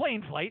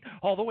plane flight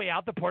all the way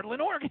out to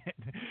Portland, Oregon.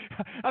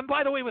 And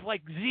by the way, with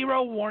like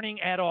zero warning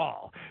at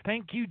all.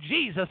 Thank you,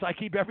 Jesus. I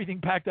keep everything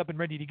packed up and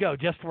ready to go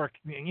just for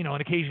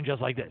an occasion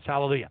just like this.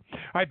 Hallelujah. All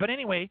right, but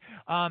anyway,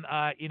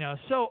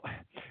 so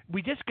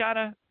we just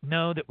gotta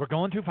know that we're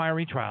going through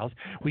fiery trials.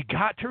 We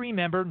got to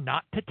remember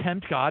not to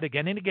tempt God.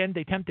 Again and again,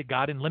 they tempted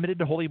God and limited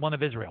the Holy One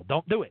of Israel.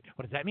 Don't do it.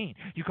 What does that mean?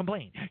 You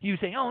complain. You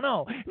say, "Oh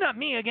no, not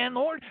me again,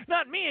 Lord.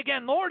 Not me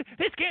again, Lord.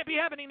 This can't be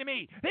happening to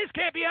me. This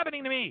can't be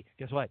happening to me."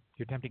 Guess what?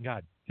 You're tempting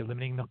God. You're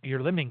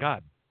limiting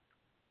God.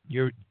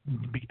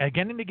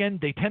 Again and again,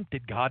 they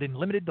tempted God and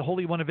limited the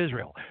Holy One of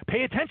Israel.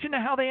 Pay attention to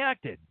how they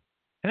acted.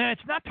 And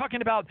it's not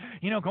talking about,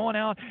 going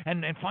out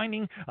and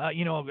finding,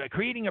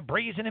 creating a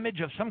brazen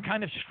image of some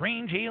kind of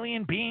strange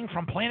alien being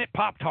from planet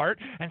Pop-Tart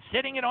and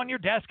setting it on your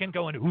desk and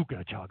going,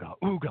 "Ooga jaga,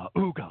 ooga,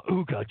 ooga,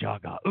 ooga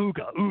jaga,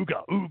 ooga,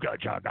 ooga,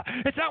 ooga jaga."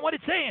 It's not what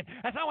it's saying.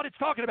 That's not what it's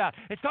talking about.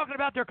 It's talking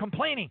about their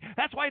complaining.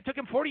 That's why it took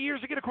them 40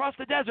 years to get across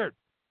the desert.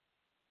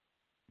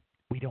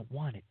 We don't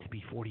want it to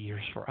be 40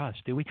 years for us,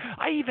 do we?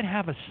 I even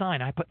have a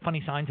sign. I put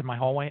funny signs in my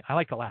hallway. I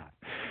like to laugh.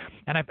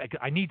 And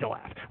I need to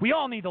laugh. We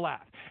all need to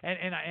laugh.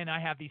 And I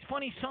have these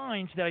funny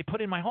signs that I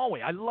put in my hallway.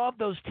 I love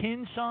those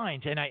tin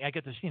signs. And I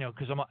get this,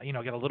 because I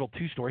got a little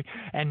 2-story,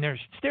 and there's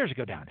stairs that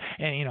go down.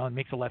 And, it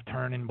makes a left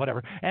turn and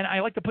whatever. And I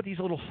like to put these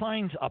little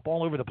signs up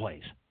all over the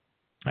place.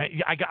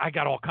 I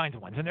got all kinds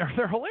of ones, and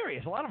they're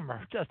hilarious. A lot of them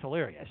are just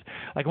hilarious.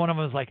 Like one of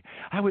them was like,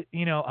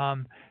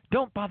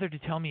 don't bother to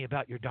tell me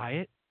about your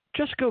diet.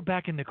 Just go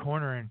back in the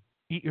corner and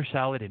eat your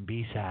salad and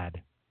be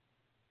sad.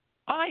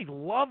 I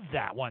love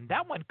that one.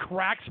 That one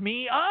cracks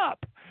me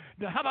up.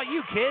 How about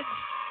you, kids?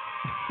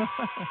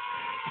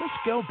 Just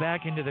go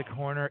back into the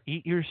corner,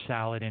 eat your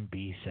salad, and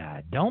be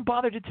sad. Don't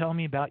bother to tell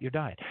me about your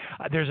diet.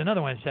 There's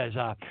another one that says,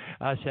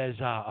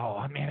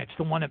 oh man, it's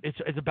the one.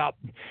 It's about,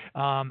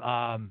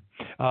 that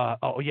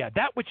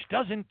which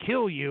doesn't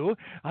kill you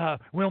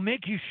will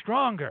make you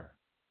stronger.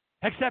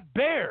 Except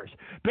bears.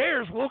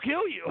 Bears will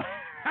kill you.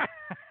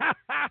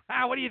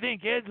 What do you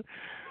think, kids?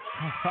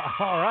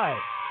 All right.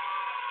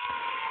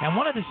 And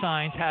one of the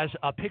signs has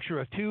a picture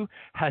of two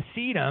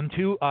Hasidim,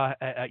 two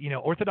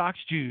Orthodox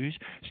Jews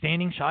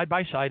standing side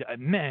by side,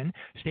 men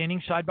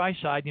standing side by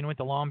side, with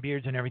the long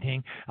beards and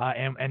everything.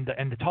 And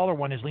the taller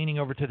one is leaning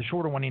over to the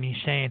shorter one, and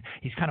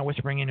he's kind of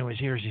whispering into his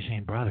ears. He's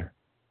saying, brother,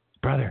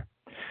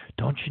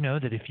 don't you know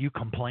that if you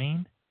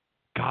complain,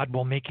 God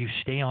will make you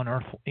stay on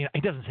earth?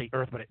 He doesn't say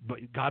earth,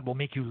 but God will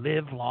make you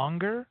live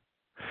longer.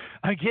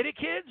 I get it,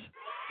 kids.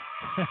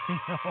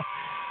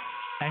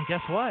 And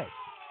guess what?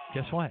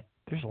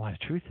 There's a lot of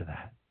truth to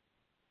that.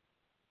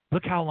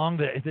 Look how long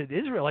the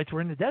Israelites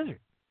were in the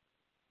desert.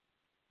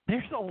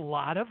 There's a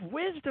lot of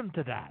wisdom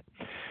to that.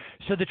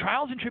 So the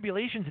trials and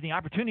tribulations and the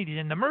opportunities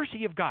and the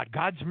mercy of God,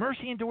 God's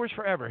mercy endures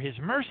forever. His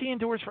mercy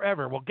endures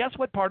forever. Well, guess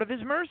what part of his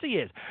mercy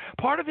is?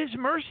 Part of his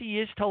mercy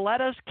is to let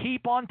us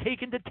keep on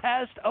taking the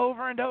test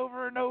over and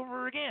over and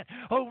over again,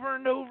 over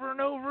and over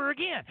and over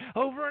again,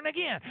 over and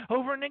again,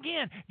 over and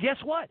again. Guess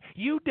what?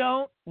 You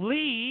don't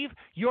leave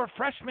your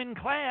freshman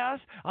class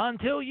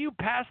until you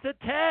pass the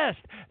test.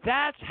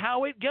 That's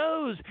how it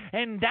goes.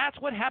 And that's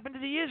what happened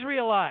to the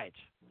Israelites.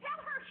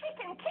 Tell her she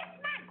can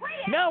kiss my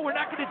grits. No, we're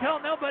not going to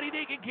tell nobody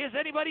they can kiss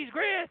anybody's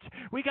grits.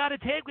 We got to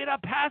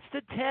pass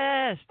the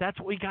test. That's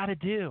what we got to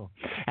do.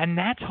 And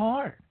that's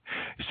hard.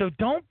 So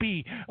don't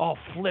be all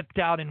flipped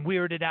out and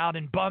weirded out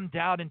and bummed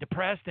out and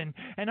depressed and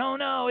oh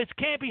no, it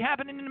can't be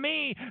happening to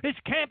me. This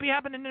can't be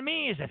happening to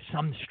me, as if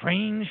some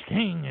strange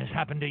thing has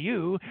happened to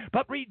you.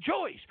 But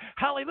rejoice.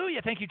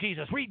 Hallelujah. Thank you,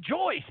 Jesus.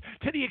 Rejoice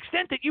to the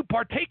extent that you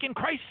partake in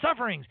Christ's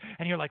sufferings.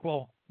 And you're like,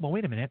 well,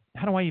 wait a minute.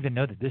 How do I even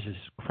know that this is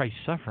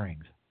Christ's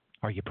sufferings?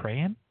 Are you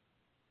praying?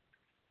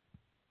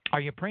 Are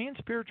you praying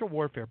spiritual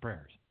warfare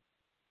prayers?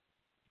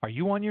 Are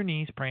you on your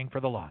knees praying for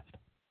the lost?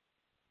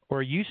 Or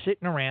are you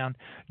sitting around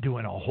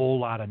doing a whole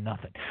lot of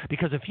nothing?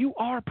 Because if you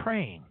are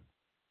praying,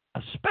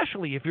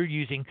 especially if you're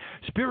using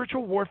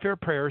spiritual warfare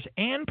prayers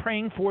and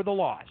praying for the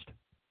lost,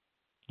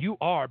 you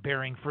are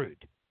bearing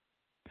fruit.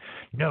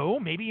 No,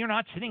 maybe you're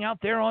not sitting out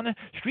there on the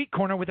street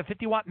corner with a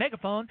 50-watt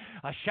megaphone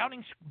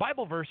shouting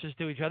Bible verses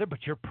to each other,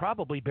 but you're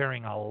probably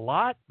bearing a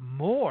lot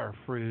more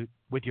fruit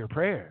with your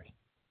prayers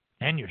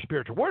and your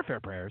spiritual warfare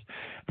prayers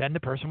than the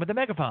person with the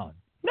megaphone.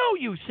 No,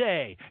 you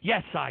say.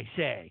 Yes, I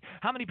say.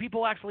 How many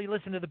people actually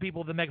listen to the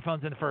people with the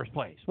megaphones in the first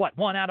place? What,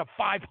 1 out of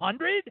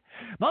 500?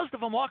 Most of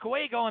them walk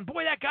away going,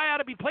 boy, that guy ought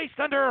to be placed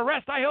under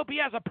arrest. I hope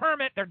he has a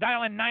permit. They're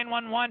dialing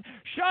 911.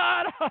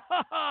 Shut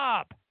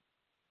up!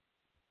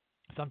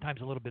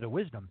 Sometimes a little bit of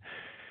wisdom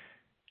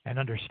and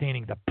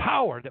understanding the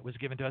power that was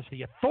given to us,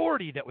 the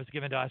authority that was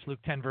given to us, Luke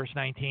 10, verse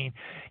 19,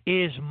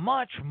 is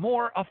much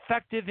more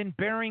effective in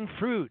bearing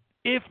fruit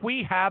if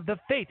we have the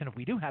faith. And if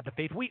we do have the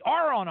faith, we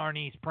are on our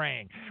knees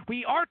praying.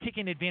 We are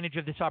taking advantage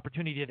of this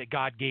opportunity that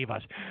God gave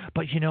us.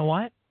 But you know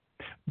what?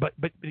 But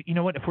you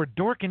know what? If we're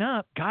dorking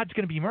up, God's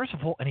going to be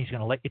merciful, and he's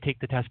going to let you take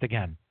the test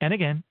again and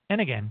again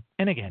and again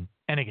and again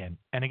and again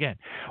and again.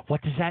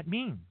 What does that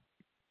mean?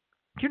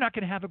 You're not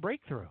going to have a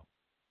breakthrough.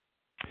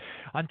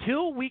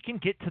 Until we can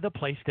get to the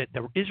place that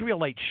the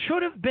Israelites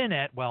should have been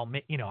at, well,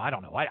 I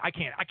don't know. I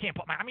can't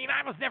put I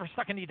was never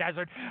stuck in the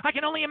desert. I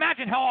can only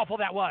imagine how awful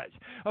that was.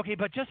 Okay,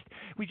 but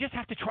we just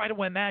have to try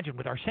to imagine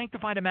with our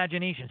sanctified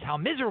imaginations how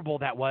miserable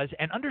that was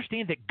and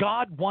understand that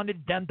God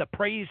wanted them to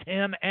praise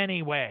him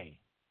anyway.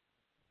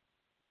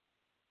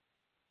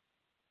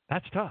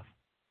 That's tough.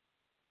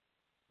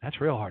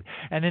 That's real hard.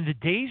 And in the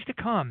days to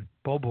come,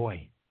 oh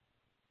boy.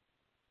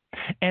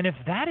 And if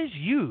that is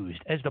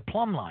used as the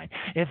plumb line,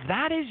 if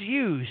that is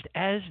used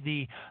as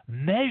the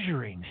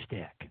measuring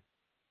stick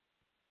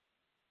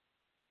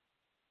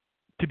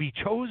to be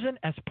chosen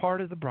as part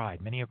of the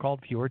bride, many are called,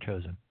 few are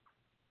chosen.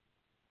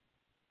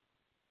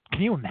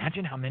 Can you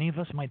imagine how many of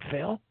us might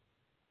fail?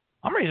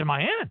 I'm raising my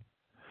hand.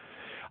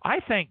 I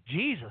thank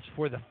Jesus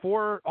for the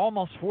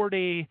almost 4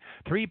 day,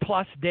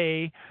 3+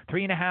 day,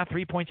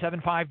 3.5,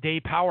 3.75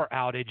 day power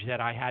outage that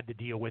I had to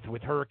deal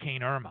with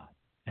Hurricane Irma.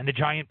 And the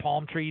giant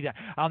palm tree.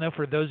 I don't know,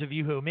 for those of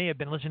you who may have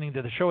been listening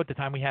to the show at the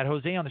time, we had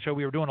Jose on the show.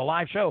 We were doing a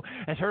live show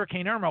as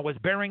Hurricane Irma was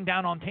bearing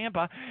down on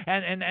Tampa.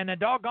 And a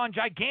doggone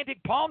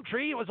gigantic palm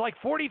tree, it was like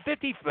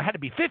 50, had to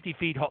be 50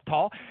 feet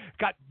tall,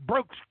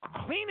 broke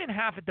clean in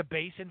half at the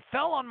base and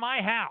fell on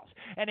my house.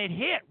 And it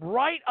hit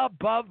right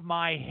above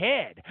my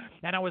head.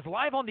 And I was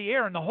live on the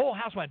air, and the whole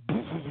house went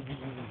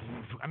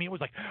it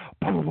was like,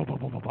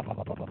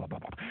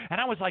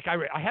 and I was like,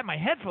 I had my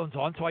headphones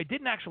on, so I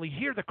didn't actually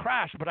hear the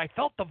crash, but I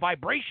felt the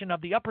vibration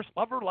of the upper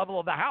level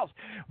of the house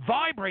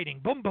vibrating,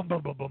 boom, boom,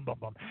 boom, boom, boom, boom,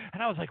 boom.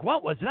 And I was like,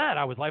 what was that?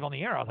 I was live on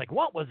the air. I was like,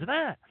 what was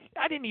that?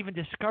 I didn't even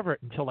discover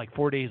it until like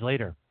 4 days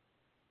later.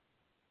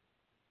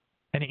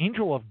 An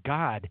angel of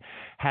God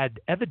had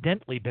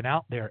evidently been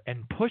out there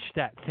and pushed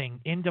that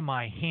thing into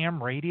my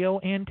ham radio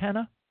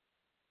antenna,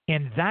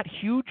 and that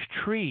huge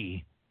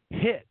tree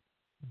hit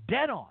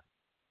dead on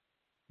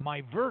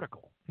my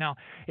vertical. Now,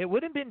 it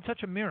would have been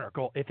such a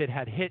miracle if it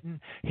had hit,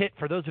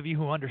 for those of you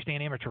who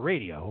understand amateur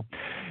radio,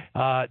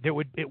 it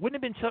wouldn't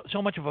have been so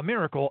much of a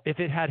miracle if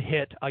it had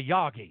hit a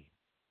Yagi.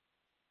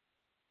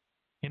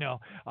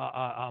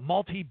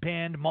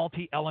 multi-band,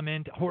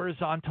 multi-element,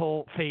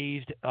 horizontal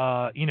phased,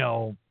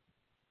 Yagi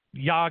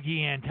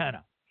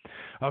antenna.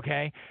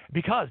 Okay,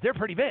 because they're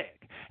pretty big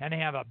and they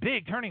have a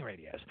big turning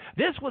radius.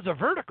 This was a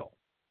vertical.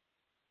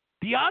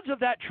 The odds of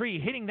that tree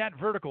hitting that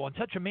vertical in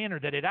such a manner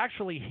that it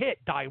actually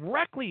hit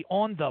directly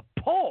on the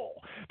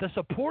pole, the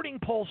supporting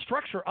pole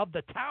structure of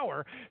the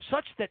tower,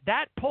 such that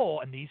that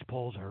pole, and these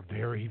poles are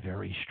very,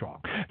 very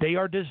strong. They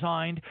are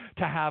designed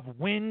to have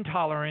wind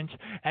tolerance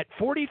at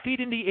 40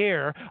 feet in the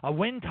air. A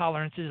wind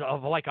tolerance is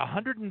of like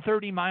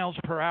 130 miles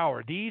per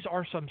hour. These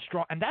are some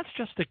strong, and that's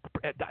just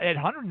at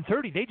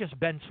 130. They just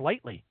bend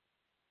slightly.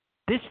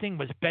 This thing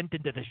was bent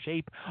into the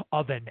shape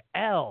of an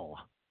L.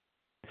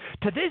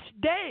 To this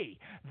day,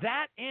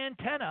 that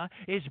antenna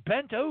is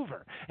bent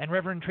over. And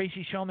Reverend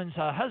Tracy Shulman's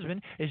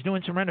husband is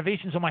doing some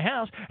renovations on my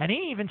house, and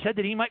he even said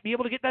that he might be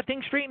able to get that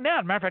thing straightened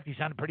out. Matter of fact, he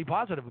sounded pretty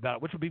positive about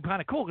it, which would be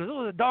kind of cool because it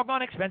was a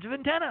doggone expensive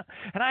antenna.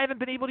 And I haven't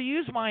been able to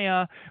use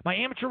my my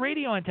amateur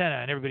radio antenna.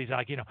 And everybody's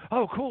like,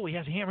 oh, cool, he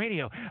has a ham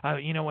radio.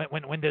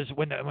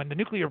 When the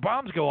nuclear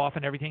bombs go off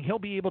and everything, he'll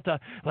be able to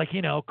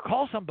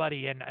call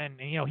somebody and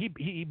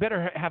he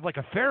better have like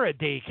a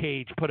Faraday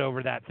cage put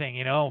over that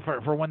thing,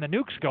 for when the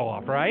nukes go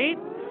off, right?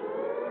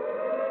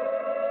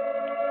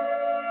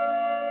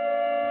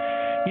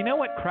 You know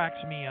what cracks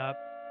me up?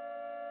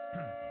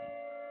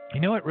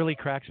 You know what really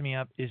cracks me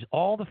up is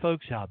all the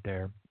folks out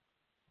there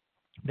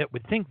that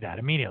would think that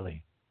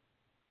immediately.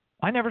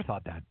 I never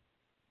thought that.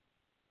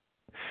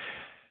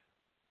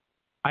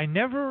 I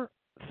never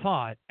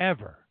thought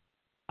ever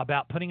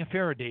about putting a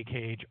Faraday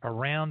cage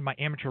around my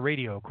amateur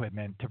radio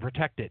equipment to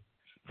protect it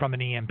from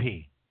an EMP.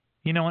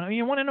 You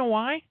want to know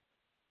why?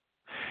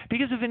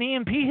 Because if an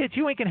EMP hits,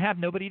 you ain't going to have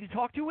nobody to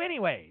talk to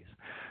anyways.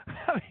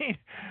 I mean,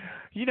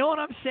 you know what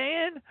I'm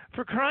saying?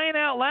 For crying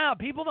out loud,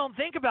 people don't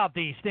think about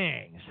these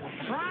things.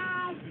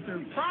 Surprise,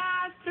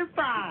 surprise,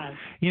 surprise.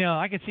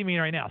 I can see me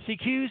right now.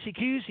 CQ,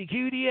 CQ,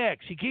 CQDX,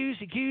 CQ,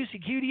 CQ,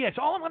 CQDX.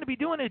 All I'm going to be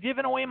doing is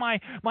giving away my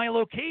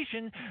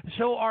location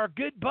so our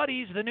good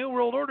buddies, the New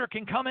World Order,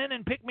 can come in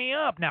and pick me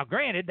up. Now,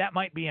 granted, that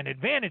might be an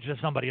advantage to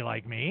somebody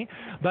like me,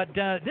 but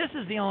this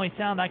is the only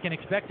sound I can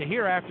expect to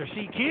hear after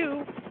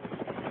CQ.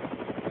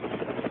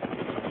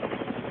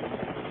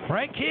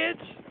 Right, kids?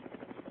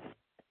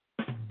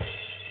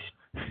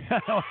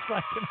 For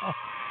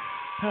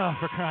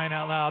crying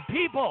out loud.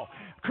 People,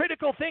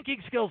 critical thinking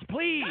skills,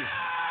 please.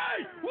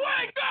 Hey,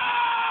 wake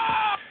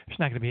up! There's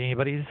not going to be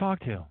anybody to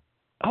talk to.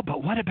 Oh,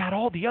 but what about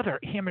all the other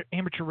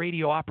amateur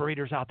radio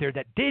operators out there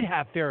that did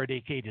have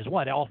Faraday cages?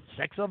 What, all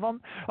 6 of them?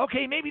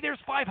 Okay, maybe there's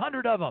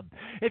 500 of them.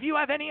 If you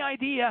have any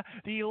idea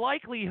the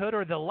likelihood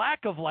or the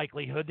lack of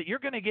likelihood that you're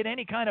going to get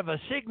any kind of a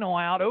signal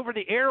out over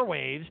the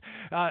airwaves,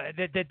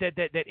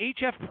 that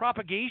HF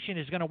propagation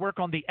is going to work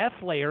on the F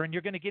layer and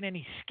you're going to get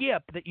any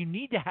skip that you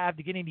need to have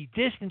to get any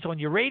distance on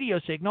your radio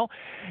signal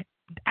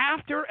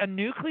after a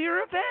nuclear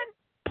event,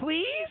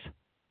 please?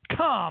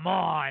 Come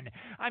on.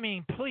 I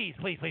mean, please.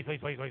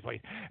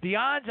 The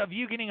odds of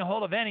you getting a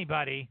hold of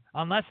anybody,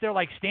 unless they're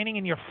like standing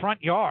in your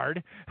front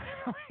yard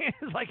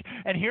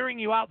and hearing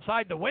you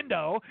outside the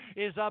window,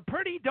 is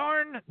pretty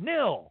darn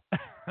nil.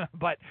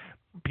 But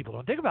people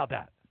don't think about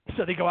that.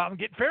 So they go out and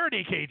get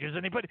Faraday cages,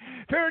 and they put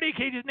Faraday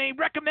cages, and they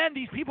recommend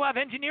these people have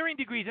engineering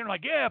degrees. And they're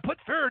like, yeah, put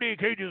Faraday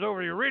cages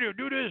over your radio,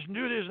 do this and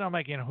do this. And I'm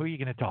like, who are you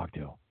going to talk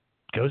to?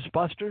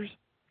 Ghostbusters?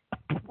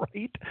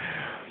 Right?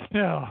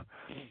 Yeah.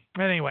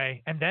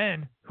 Anyway, and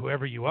then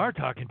whoever you are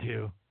talking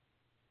to,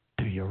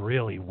 do you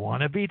really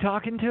want to be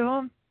talking to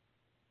them?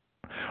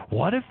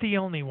 What if the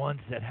only ones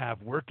that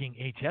have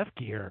working HF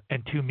gear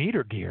and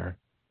 2-meter gear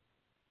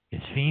is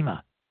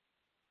FEMA?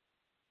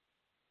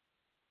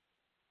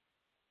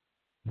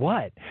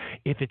 What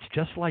if it's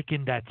just like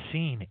in that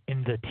scene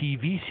in the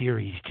TV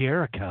series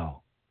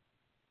Jericho,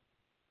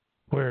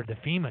 where the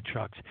FEMA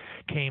trucks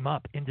came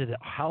up into the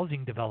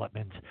housing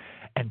developments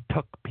and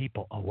took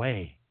people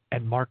away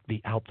and marked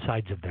the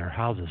outsides of their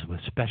houses with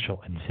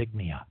special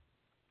insignia?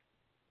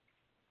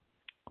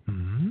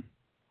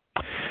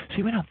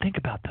 See, we don't think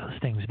about those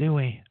things, do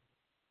we?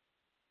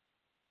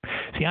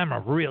 See, I'm a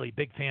really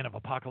big fan of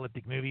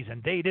apocalyptic movies,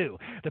 and they do.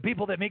 The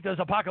people that make those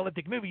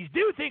apocalyptic movies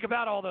do think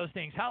about all those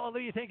things.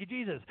 Hallelujah, thank you,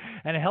 Jesus.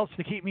 And it helps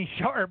to keep me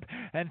sharp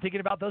and thinking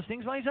about those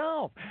things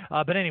myself.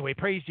 But anyway,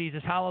 praise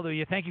Jesus.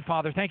 Hallelujah. Thank you,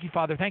 Father. Thank you,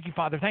 Father. Thank you,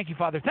 Father. Thank you,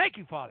 Father. Thank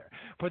you, Father,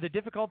 for the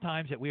difficult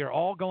times that we are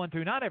all going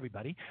through. Not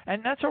everybody,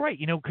 and that's all right,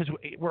 because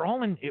we're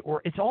all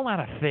it's all out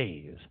of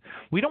phase.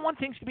 We don't want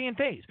things to be in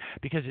phase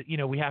because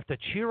we have to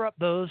cheer up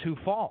those who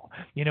fall.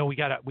 We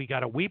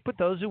gotta weep with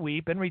those who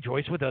weep and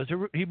rejoice with those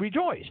who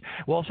rejoice.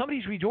 Well,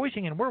 somebody's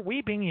rejoicing and we're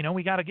weeping.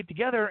 We got to get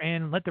together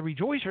and let the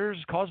rejoicers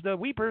cause the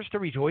weepers to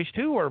rejoice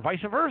too, or vice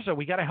versa.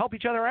 We got to help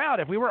each other out.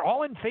 If we were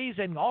all in phase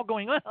and all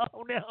going,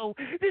 oh no,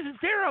 this is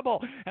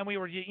terrible, and we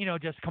were,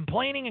 just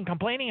complaining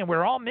and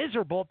we're all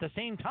miserable at the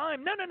same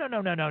time.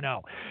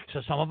 No.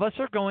 So some of us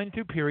are going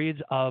through periods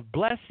of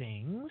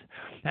blessings,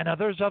 and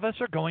others of us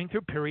are going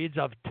through periods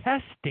of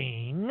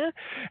testing.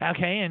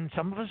 Okay, and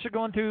some of us are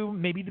going through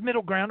maybe the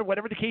middle ground or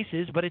whatever the case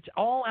is, but it's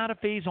all out of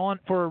phase on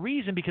for a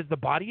reason, because the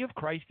body of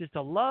Christ is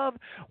to love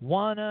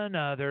one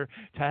another,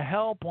 to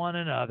help one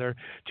another,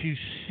 to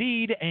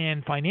seed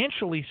and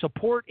financially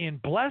support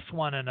and bless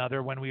one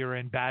another when we are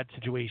in bad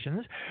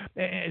situations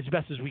as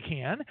best as we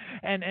can,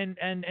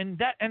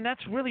 and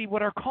that's really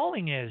what our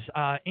calling is,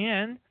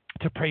 and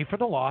to pray for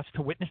the lost,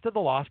 to witness to the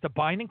lost, to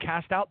bind and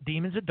cast out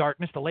demons of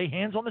darkness, to lay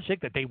hands on the sick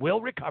that they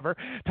will recover,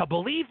 to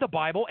believe the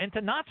Bible, and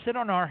to not sit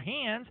on our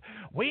hands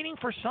waiting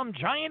for some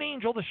giant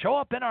angel to show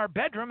up in our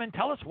bedroom and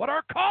tell us what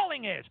our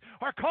calling is.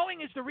 Our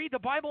calling is to read the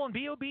Bible and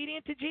be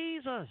obedient to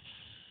Jesus.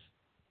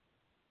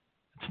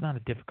 It's not a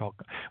difficult,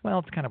 well,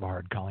 it's kind of a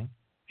hard calling.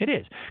 It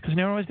is, because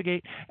narrow is the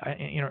gate,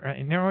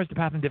 narrow is the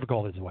path and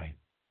difficult is the way.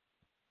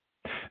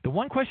 The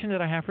one question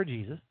that I have for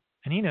Jesus,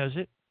 and he knows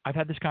it, I've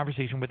had this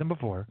conversation with him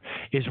before,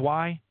 is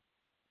why.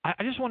 I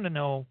just want to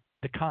know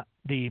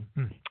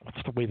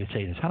what's the way to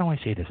say this? How do I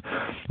say this?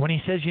 When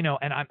he says,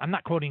 and I'm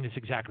not quoting this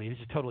exactly. This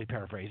is totally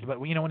paraphrased,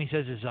 but when he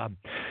says is, come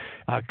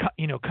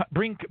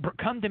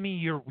to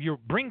me,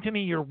 bring to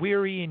me your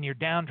weary and your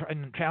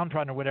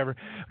downtrodden or whatever,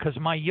 because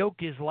my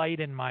yoke is light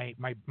and my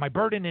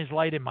burden is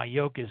light and my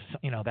yoke is,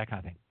 that kind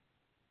of thing.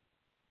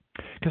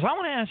 Because I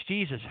want to ask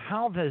Jesus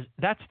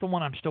that's the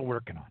one I'm still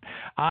working on.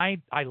 I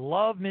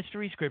love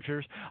mystery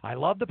scriptures. I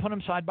love to put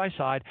them side by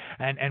side.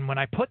 And when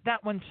I put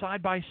that one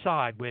side by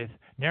side with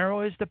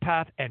narrow is the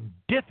path and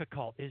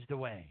difficult is the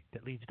way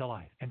that leads to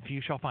life, and few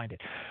shall find it.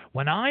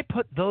 When I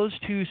put those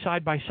two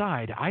side by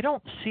side, I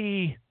don't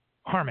see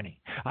harmony.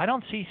 I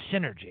don't see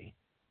synergy.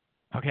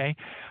 Okay?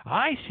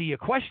 I see a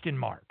question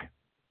mark.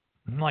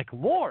 I'm like,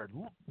 Lord,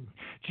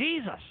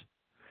 Jesus,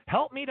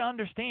 help me to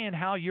understand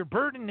how your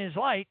burden is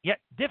light, yet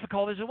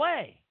difficult is the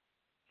way.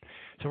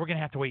 So we're going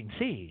to have to wait and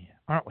see,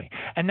 aren't we?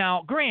 And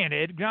now,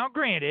 granted,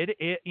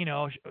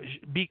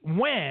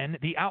 when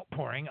the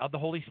outpouring of the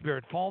Holy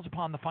Spirit falls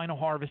upon the final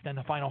harvest and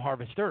the final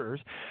harvesters,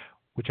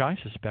 which I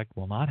suspect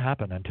will not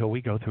happen until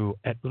we go through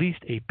at least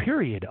a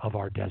period of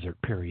our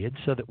desert period,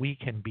 so that we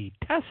can be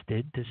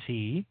tested to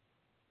see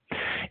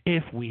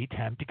if we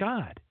tempt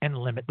God and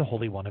limit the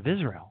Holy One of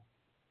Israel.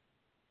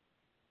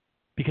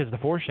 Because the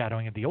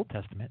foreshadowing of the Old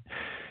Testament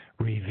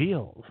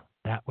reveals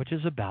that which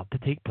is about to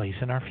take place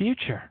in our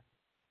future.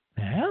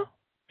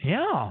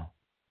 Yeah.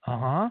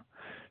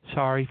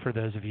 Sorry for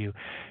those of you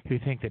who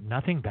think that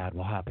nothing bad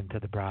will happen to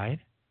the bride.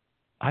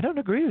 I don't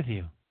agree with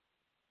you.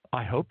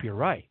 I hope you're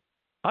right.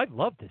 I'd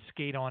love to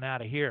skate on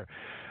out of here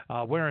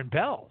wearing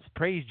bells.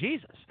 Praise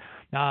Jesus.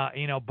 But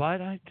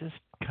I just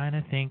kind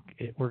of think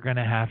we're going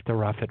to have to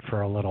rough it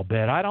for a little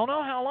bit. I don't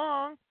know how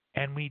long.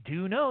 And we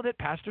do know that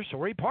Pastor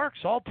Sory Park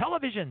saw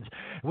televisions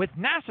with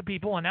NASA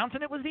people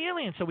announcing it was the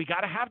aliens. So we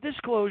got to have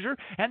disclosure,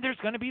 and there's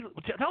going to be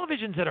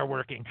televisions that are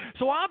working.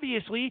 So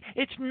obviously,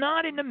 it's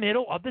not in the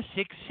middle of the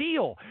sixth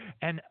seal.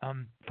 And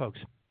folks,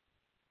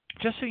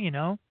 just so you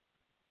know,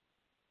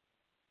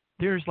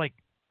 there's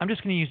I'm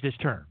just going to use this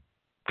term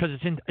because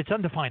it's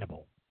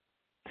undefinable.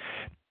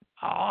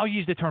 I'll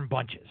use the term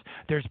bunches.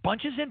 There's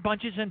bunches and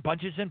bunches and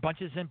bunches and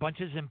bunches and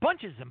bunches and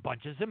bunches and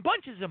bunches and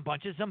bunches and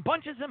bunches and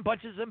bunches and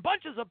bunches and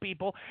bunches of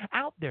people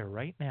out there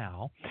right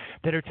now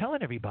that are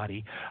telling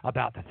everybody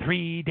about the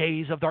 3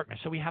 days of darkness.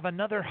 So we have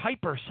another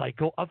hyper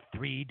cycle of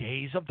 3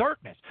 days of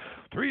darkness.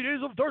 3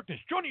 days of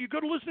darkness. Johnny, you got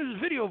to listen to this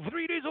video of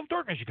 3 days of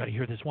darkness. You got to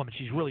hear this woman.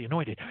 She's really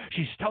anointed.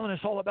 She's telling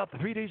us all about the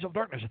 3 days of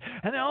darkness.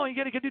 And then you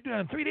got to do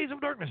 3 days of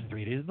darkness and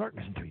 3 days of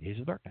darkness and 3 days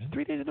of darkness and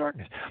 3 days of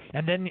darkness.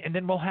 And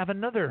then we'll have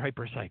another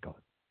hyper cycle.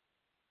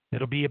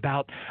 It'll be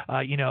about,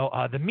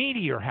 the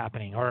meteor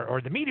happening,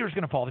 or the meteor's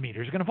going to fall. The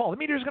meteor's going to fall. The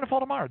meteor's going to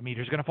fall tomorrow. The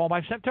meteor's going to fall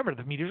by September.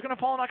 The meteor's going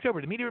to fall in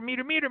October. The meteor.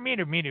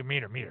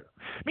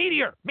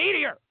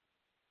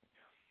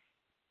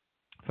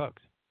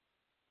 Folks,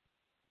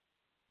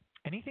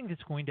 anything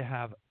that's going to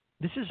have,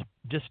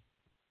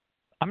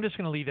 I'm just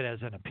going to leave it as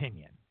an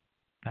opinion.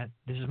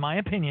 This is my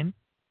opinion,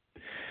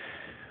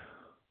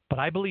 but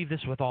I believe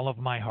this with all of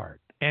my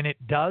heart. And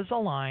it does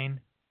align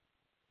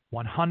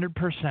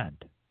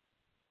 100%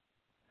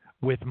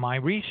 with my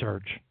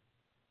research,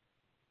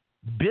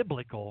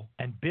 biblical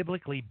and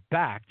biblically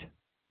backed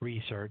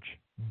research,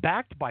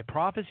 backed by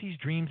prophecies,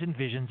 dreams, and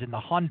visions in the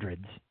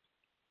hundreds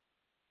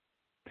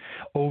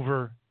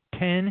over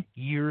 10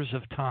 years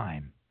of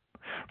time,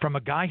 from a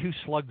guy who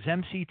slugs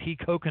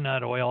MCT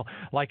coconut oil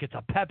like it's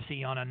a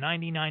Pepsi on a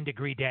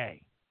 99-degree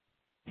day.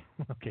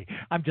 Okay,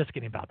 I'm just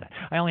kidding about that.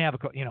 I only have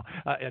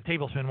a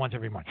tablespoon once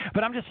every morning.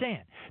 But I'm just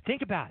saying,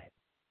 think about it.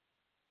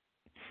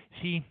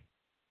 See,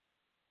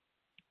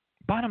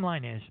 bottom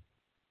line is,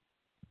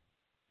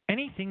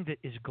 anything that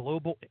is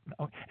global,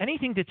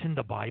 anything that's in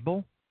the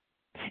Bible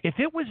If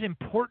it was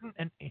important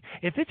and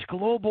if it's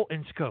global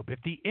in scope, if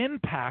the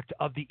impact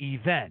of the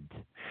event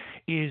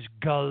is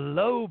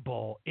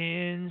global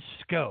in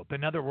scope,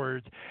 in other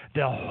words,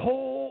 the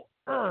whole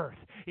earth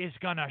is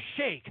going to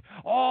shake.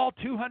 All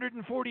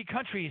 240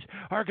 countries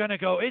are going to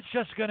go. It's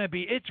just going to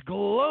be, it's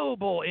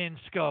global in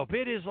scope.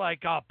 It is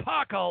like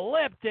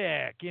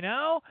apocalyptic, you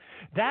know?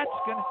 That's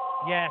going to,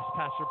 yes,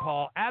 Pastor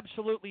Paul,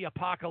 absolutely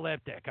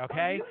apocalyptic, okay?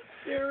 Are you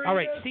serious? All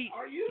right, see,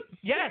 Are you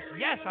yes,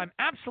 serious? I'm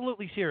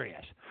absolutely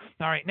serious.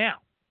 All right, now,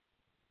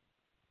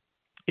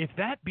 if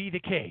that be the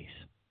case,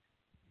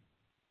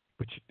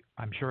 which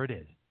I'm sure it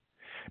is,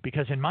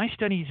 because in my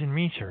studies and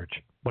research,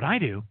 what I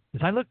do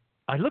is I look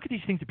at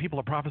these things that people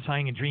are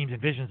prophesying in dreams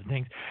and visions and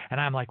things, and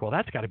I'm like, well,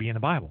 that's got to be in the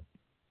Bible.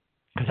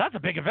 Because that's a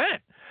big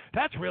event.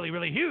 That's really,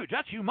 really huge.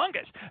 That's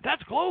humongous.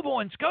 That's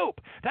global in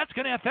scope. That's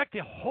going to affect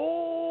the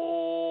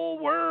whole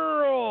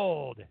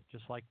world,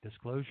 just like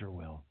disclosure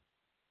will.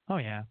 Oh,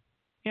 yeah.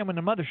 Yeah, when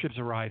the motherships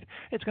arrive,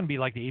 it's going to be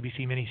like the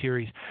ABC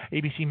miniseries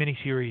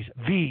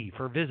V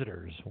for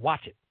Visitors.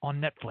 Watch it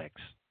on Netflix.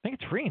 I think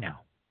it's free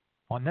now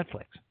on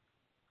Netflix.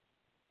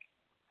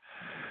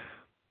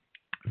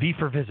 V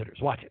for Visitors.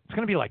 Watch it. It's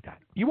going to be like that.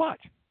 You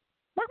watch.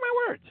 Mark my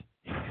words.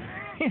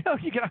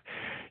 You can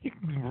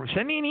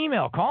send me an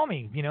email. Call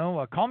me.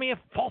 Call me a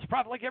false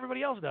prophet like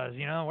everybody else does.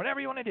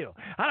 Whatever you want to do.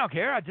 I don't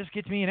care. It just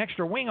gets me an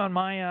extra wing on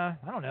my,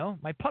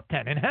 my pup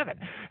tent in heaven.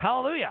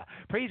 Hallelujah.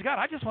 Praise God.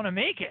 I just want to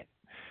make it.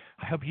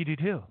 I hope you do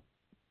too.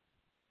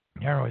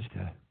 Narrow is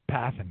the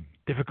path and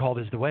difficult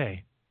is the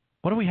way.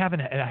 What do we have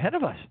ahead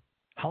of us?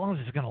 How long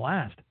is this going to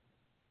last?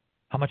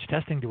 How much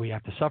testing do we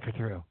have to suffer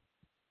through?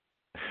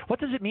 What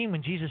does it mean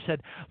when Jesus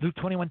said, Luke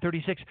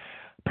 21:36,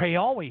 pray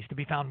always to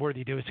be found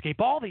worthy to escape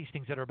all these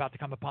things that are about to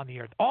come upon the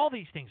earth. All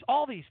these things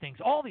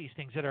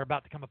that are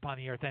about to come upon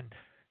the earth. And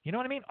you know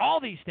what I mean? All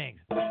these things.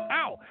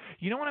 Ow!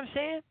 You know what I'm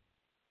saying?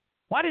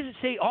 Why does it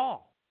say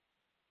all?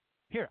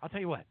 Here, I'll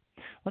tell you what.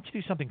 Let's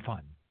do something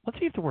fun. Let's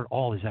see if the word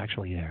all is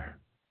actually there.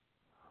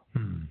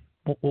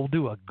 We'll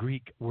do a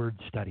Greek word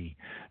study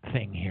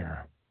thing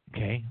here.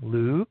 Okay,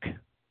 Luke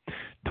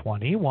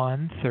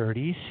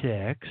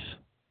 21:36.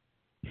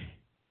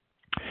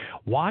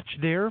 Watch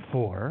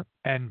therefore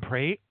and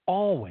pray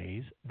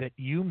always that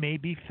you may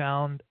be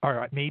found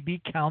or may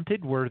be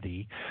counted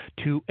worthy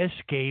to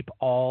escape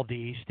all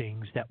these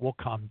things that will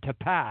come to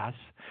pass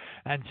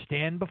and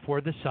stand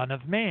before the Son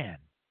of Man.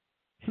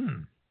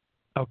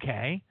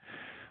 Okay.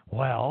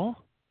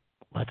 Well,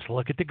 let's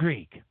look at the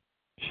Greek,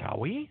 shall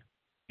we?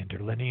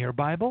 Interlinear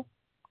Bible,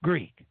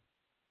 Greek.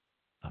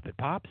 Up it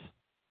pops.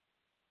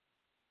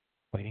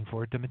 Waiting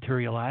for it to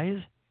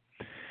materialize.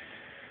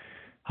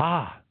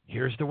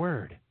 Here's the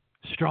word.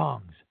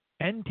 Strong's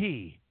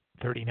NT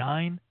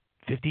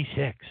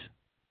 3956.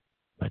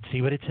 Let's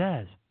see what it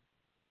says.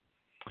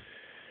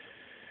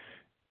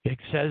 It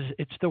says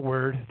it's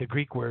the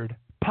Greek word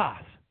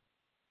pas.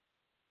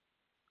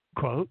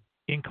 Quote,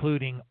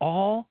 including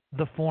all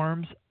the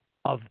forms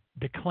of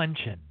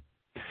declension.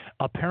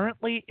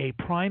 Apparently a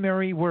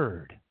primary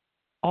word.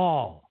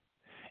 All,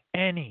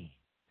 any,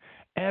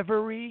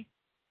 every,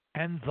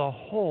 and the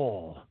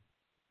whole.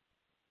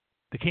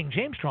 The King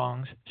James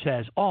Strong's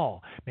says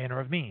all manner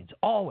of means,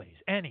 always,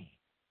 any,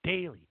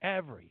 daily,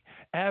 every,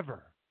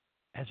 ever,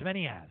 as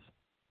many as,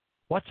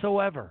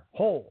 whatsoever,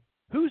 whole,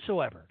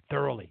 whosoever,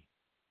 thoroughly.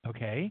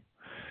 Okay,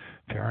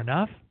 fair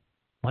enough.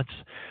 Let's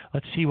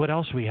see what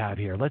else we have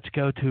here. Let's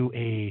go to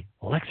a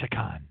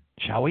lexicon,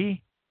 shall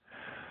we?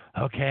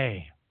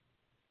 Okay.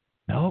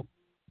 Nope.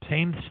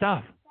 Same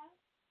stuff.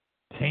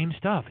 Same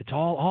stuff. It's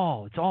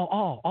all. It's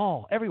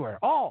all, everywhere.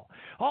 All.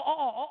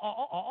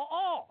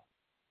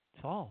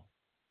 It's all.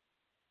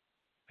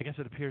 I guess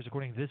it appears,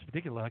 according to this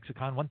particular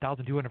lexicon,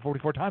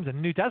 1,244 times in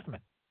the New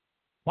Testament.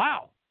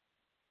 Wow.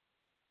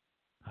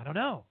 I don't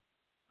know.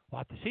 We'll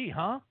have to see,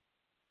 huh?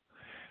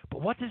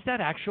 But what does that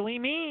actually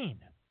mean?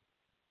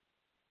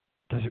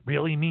 Does it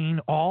really mean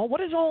all?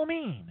 What does all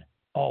mean?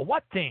 All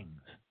what things?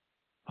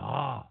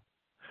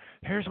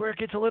 Here's where it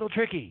gets a little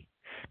tricky,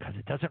 because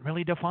it doesn't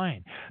really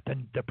define.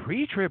 The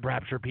pre-trib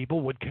rapture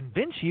people would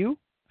convince you.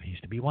 I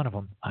used to be one of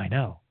them, I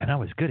know, and I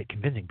was good at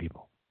convincing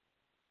people.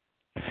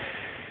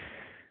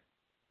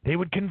 They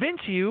would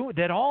convince you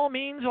that all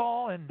means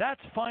all, and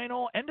that's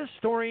final, end of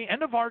story,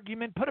 end of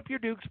argument, put up your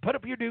dukes, put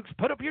up your dukes,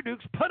 put up your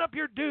dukes, put up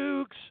your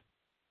dukes.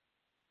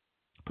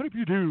 Put up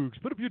your dukes,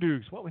 put up your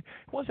dukes. What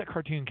was that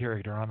cartoon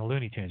character on the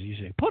Looney Tunes? You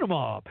say, put them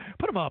up,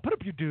 put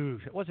up your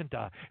dukes. It wasn't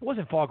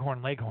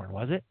Foghorn Leghorn,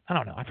 was it? I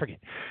don't know, I forget.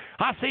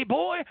 I say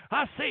boy,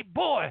 I say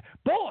boy,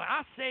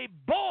 I say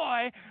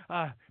boy.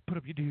 Put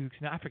up your dukes.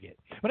 No, I forget.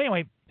 But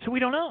anyway, so we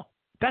don't know.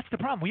 That's the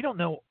problem. We don't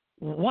know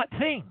what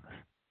things.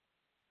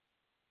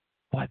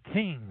 What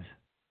things?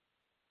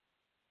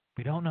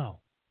 We don't know.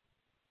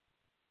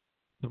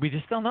 We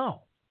just don't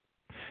know.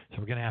 So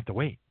we're going to have to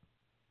wait.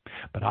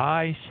 But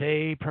I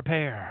say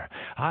prepare.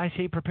 I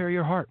say prepare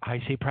your heart. I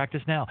say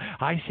practice now.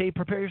 I say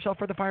prepare yourself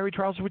for the fiery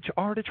trials which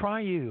are to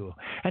try you.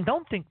 And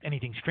don't think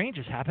anything strange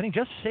is happening.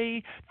 Just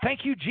say,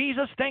 thank you,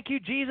 Jesus. Thank you,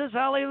 Jesus.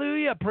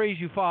 Hallelujah. Praise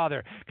you,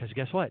 Father. Because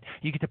guess what?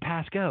 You get to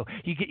pass go.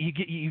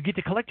 You get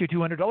to collect your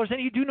 $200,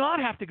 and you do not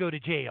have to go to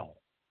jail.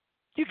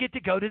 You get to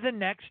go to the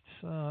next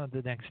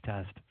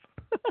test.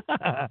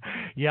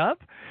 Yep.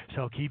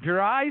 So keep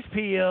your eyes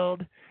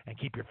peeled and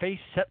keep your face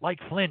set like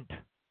flint.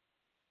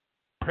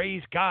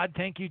 Praise God.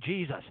 Thank you,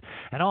 Jesus.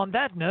 And on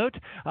that note,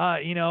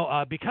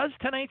 because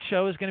tonight's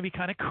show is going to be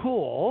kind of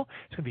cool,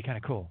 it's going to be kind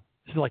of cool.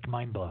 It's like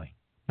mind-blowing.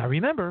 Now,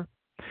 remember,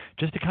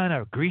 just to kind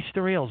of grease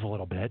the rails a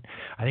little bit,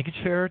 I think it's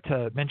fair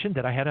to mention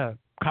that I had a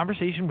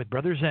conversation with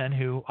Brother Zen,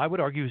 who I would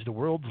argue is the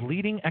world's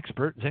leading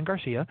expert, Zen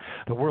Garcia,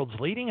 the world's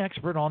leading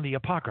expert on the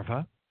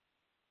Apocrypha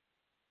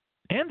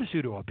and the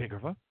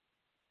Pseudo-Apocrypha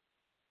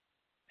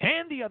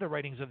and the other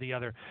writings of the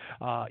other,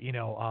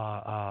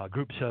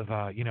 groups of,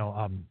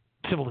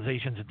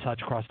 civilizations and such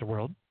across the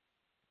world.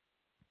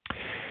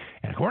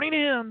 And according to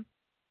him,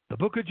 the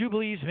Book of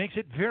Jubilees makes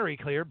it very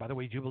clear. By the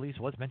way, Jubilees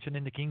was mentioned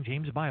in the King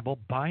James Bible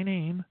by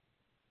name,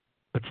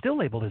 but still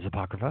labeled as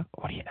Apocrypha.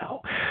 What do you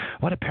know?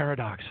 What a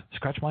paradox.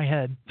 Scratch my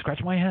head.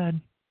 Scratch my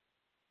head.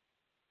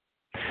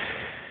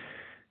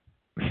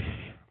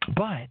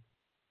 But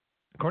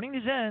according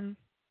to Zen,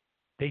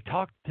 they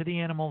talked to the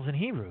animals in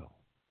Hebrew.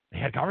 They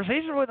had a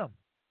conversation with them.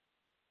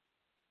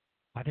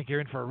 I think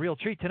you're in for a real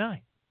treat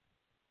tonight.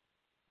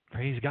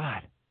 Praise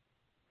God.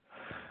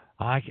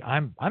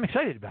 I'm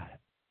excited about it.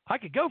 I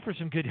could go for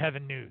some good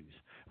heaven news.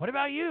 What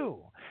about you?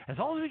 As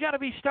long as we got to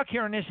be stuck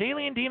here on this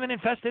alien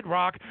demon-infested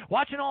rock,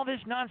 watching all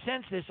this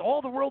nonsense,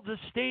 all the world's a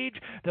stage,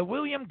 the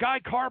William Guy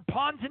Carr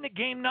pawns in the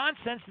game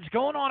nonsense that's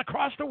going on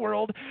across the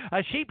world,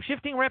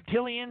 shape-shifting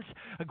reptilians,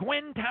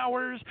 Gwen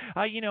Towers,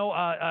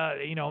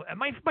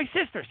 my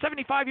sister,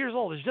 75 years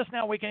old, is just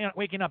now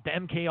waking up to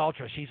MK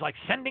Ultra. She's like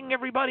sending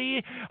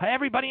everybody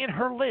in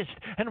her list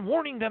and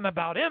warning them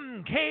about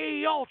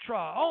MK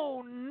Ultra.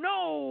 Oh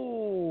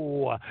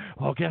no!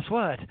 Well, guess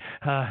what?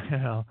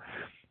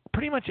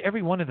 Pretty much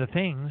every one of the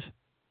things,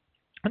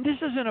 and this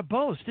isn't a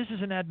boast, this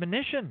is an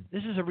admonition,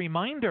 this is a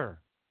reminder.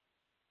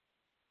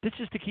 This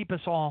is to keep us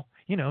all,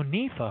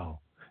 nepho.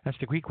 That's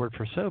the Greek word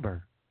for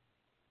sober,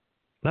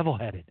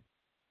 level-headed,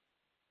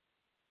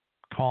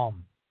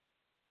 calm,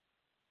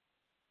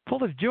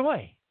 full of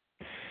joy.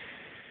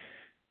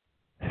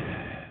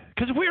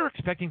 Because we're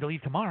expecting to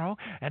leave tomorrow,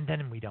 and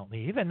then we don't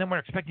leave, and then we're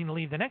expecting to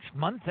leave the next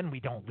month, and we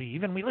don't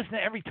leave, and we listen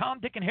to every Tom,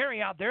 Dick, and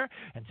Harry out there,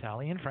 and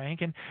Sally, and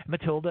Frank, and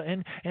Matilda,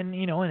 and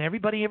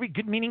everybody, every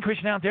good-meaning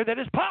Christian out there that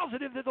is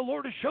positive that the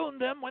Lord has shown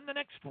them when the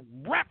next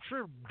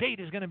rapture date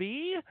is going to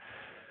be.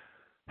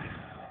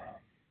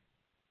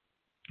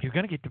 You're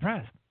going to get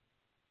depressed.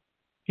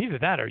 Either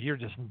that or you're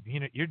just,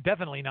 you're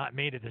definitely not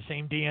made of the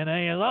same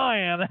DNA as I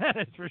am. That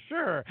is for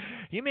sure.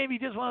 You may be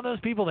just one of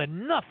those people that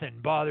nothing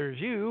bothers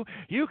you.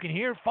 You can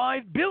hear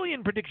 5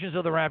 billion predictions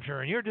of the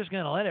rapture, and you're just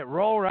going to let it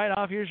roll right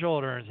off your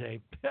shoulder and say,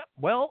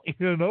 well, it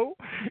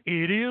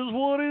is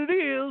what it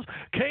is.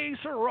 Que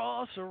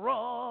sera,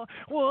 sera.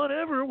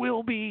 Whatever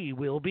will be,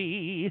 will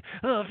be.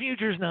 The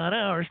future's not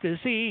ours to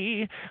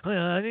see.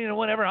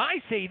 Whatever.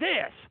 I say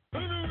this.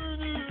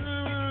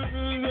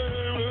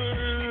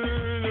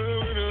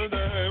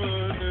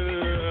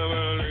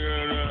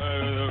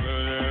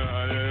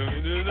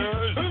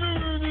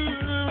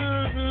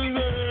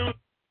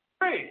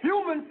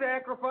 Human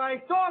sacrifice,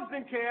 dogs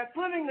and cats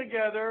living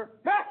together,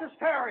 mass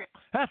hysteria.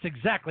 That's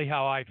exactly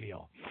how I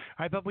feel. All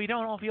right, but we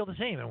don't all feel the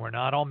same, and we're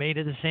not all made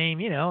of the same,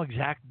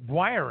 exact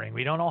wiring.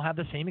 We don't all have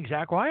the same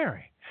exact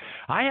wiring.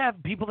 I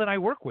have people that I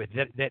work with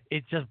that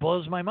it just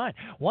blows my mind.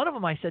 One of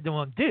them, I said to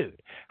him,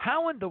 dude,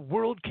 how in the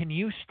world can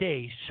you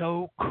stay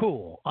so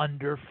cool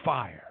under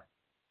fire?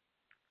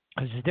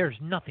 Because there's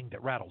nothing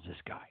that rattles this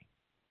guy.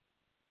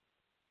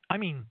 I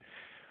mean,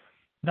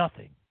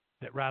 nothing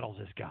that rattles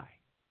this guy.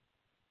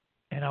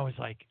 And I was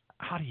like,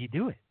 how do you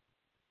do it?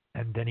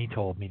 And then he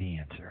told me the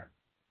answer.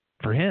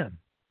 For him,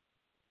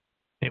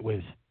 it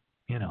was,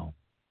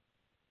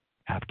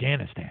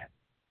 Afghanistan.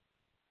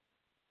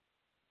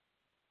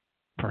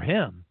 For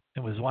him, it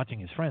was watching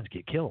his friends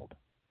get killed.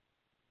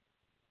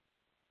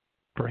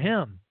 For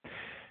him,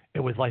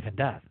 it was life and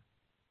death.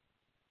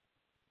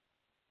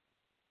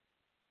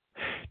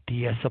 Do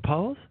you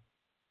suppose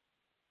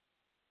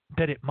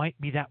that it might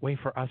be that way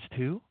for us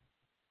too?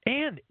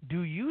 And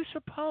do you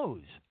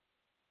suppose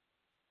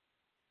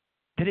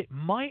that it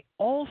might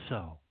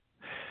also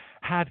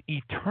have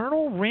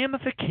eternal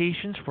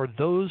ramifications for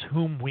those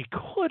whom we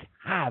could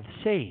have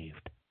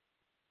saved?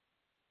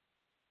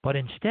 But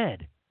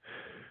instead,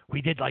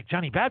 we did like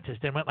Johnny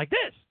Baptist and went like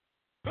this.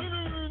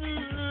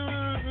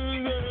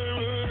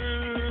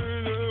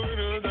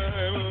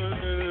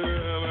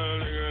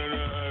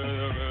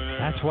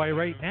 That's why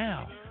right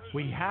now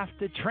we have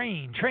to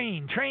train.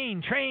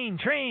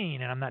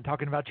 And I'm not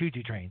talking about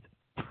choo-choo trains.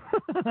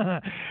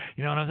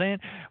 You know what I'm saying?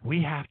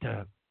 We have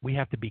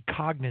to be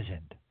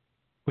cognizant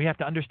We have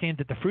to understand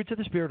that the fruits of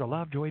the Spirit are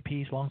love, joy,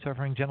 peace,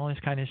 long-suffering, gentleness,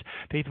 kindness,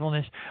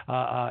 faithfulness,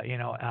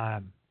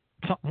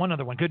 one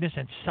other one, goodness,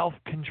 and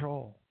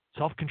self-control.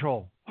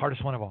 Self-control,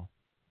 hardest one of all,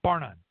 bar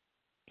none.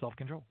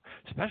 Self-control,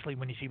 especially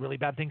when you see really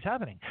bad things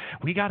happening.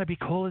 We got to be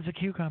cool as a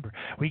cucumber.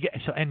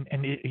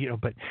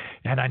 But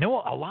I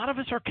know a lot of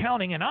us are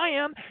counting, and I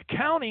am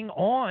counting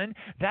on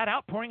that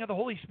outpouring of the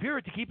Holy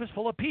Spirit to keep us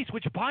full of peace,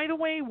 which, by the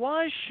way,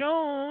 was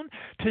shown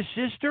to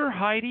Sister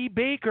Heidi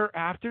Baker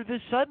after the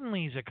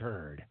suddenlies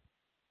occurred.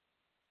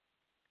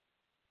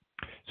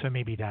 So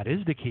maybe that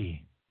is the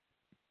key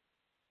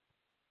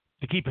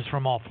to keep us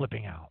from all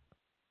flipping out.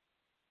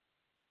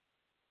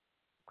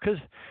 Because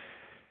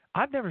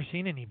I've never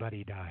seen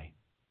anybody die.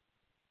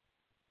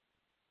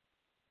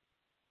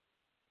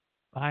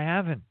 I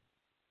haven't.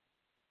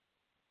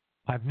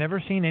 I've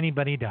never seen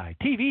anybody die.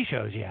 TV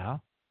shows, yeah.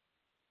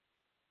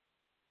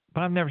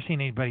 But I've never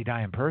seen anybody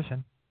die in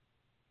person.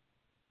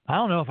 I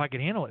don't know if I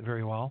could handle it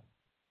very well.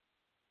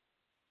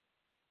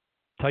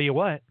 Tell you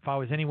what, if I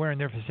was anywhere in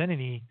their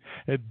vicinity,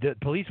 the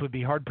police would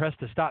be hard-pressed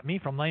to stop me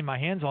from laying my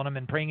hands on them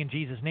and praying in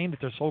Jesus' name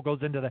that their soul goes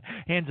into the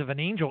hands of an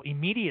angel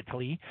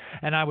immediately,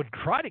 and I would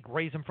try to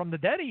raise them from the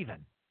dead even.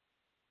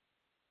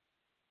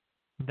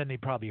 And then they'd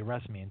probably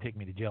arrest me and take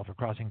me to jail for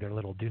crossing their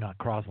little do not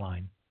cross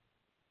line.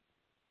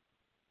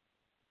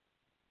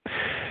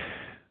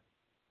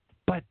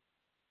 But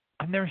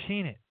I've never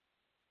seen it.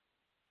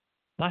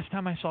 Last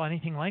time I saw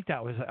anything like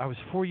that was I was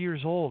 4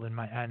 years old, and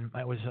my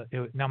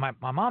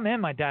mom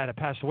and my dad had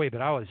passed away, but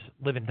I was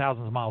living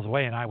thousands of miles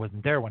away, and I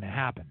wasn't there when it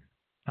happened.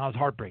 It was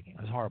heartbreaking.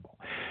 It was horrible.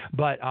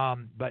 But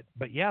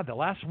yeah, the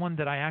last one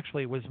that I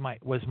actually was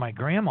my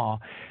grandma,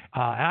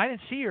 and I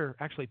didn't see her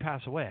actually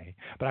pass away.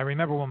 But I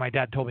remember when my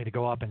dad told me to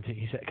go up and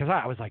he said, because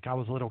I was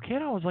a little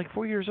kid. I was like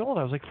 4 years old.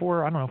 I was like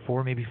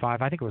 4, maybe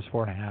 5. I think it was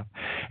 4.5.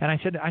 And I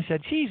said,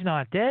 she's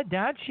not dead,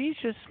 Dad. She's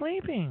just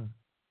sleeping.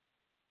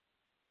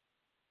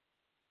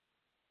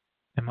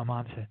 And my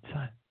mom said,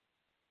 son,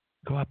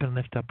 go up and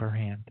lift up her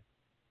hand.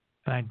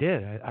 And I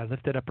did. I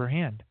lifted up her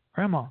hand.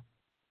 Grandma.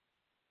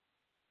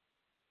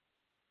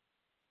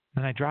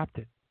 And I dropped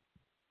it.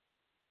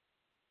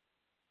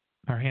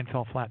 Her hand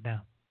fell flat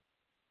down.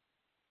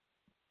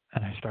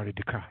 And I started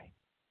to cry.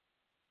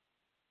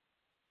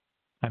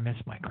 I miss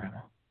my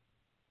grandma.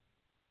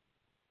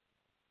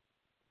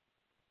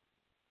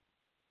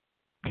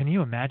 Can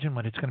you imagine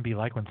what it's going to be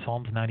like when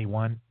Psalms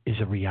 91 is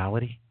a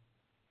reality?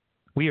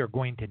 We are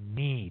going to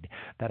need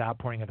that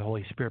outpouring of the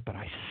Holy Spirit, but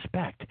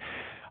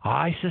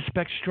I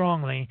suspect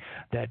strongly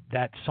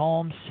that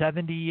Psalm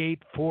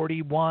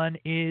 78:41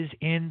 is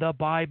in the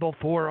Bible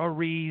for a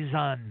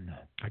reason.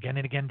 Again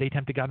and again, they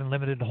tempted God and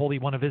limited the Holy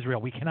One of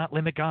Israel. We cannot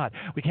limit God.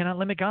 We cannot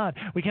limit God.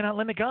 We cannot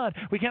limit God.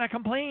 We cannot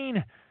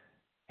complain.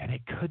 And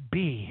it could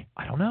be,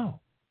 I don't know,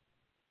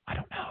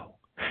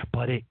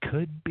 but it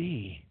could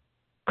be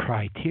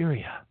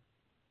criteria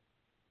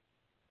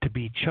to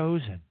be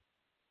chosen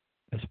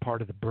as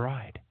part of the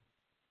bride.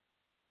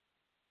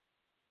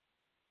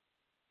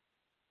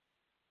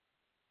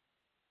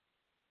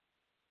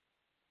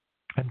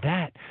 And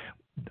that,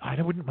 I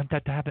wouldn't want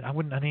that to happen.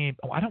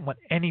 I don't want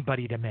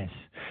anybody to miss.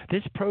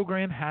 This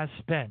program has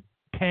spent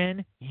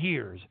 10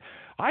 years.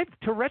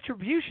 To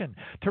retribution,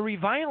 to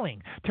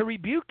reviling, to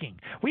rebuking.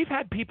 We've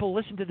had people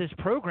listen to this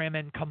program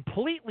and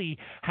completely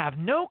have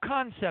no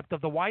concept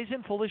of the wise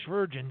and foolish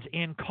virgins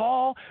and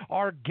call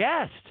our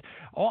guests,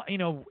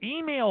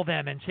 email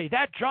them and say,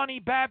 that Johnny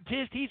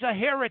Baptist, he's a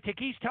heretic.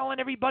 He's telling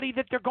everybody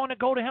that they're going to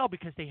go to hell,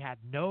 because they had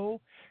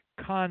no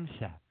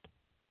concept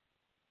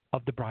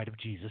of the bride of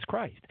Jesus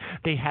Christ.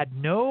 They had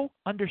no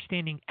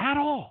understanding at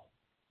all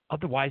of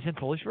the wise and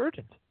foolish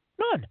virgins.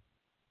 None.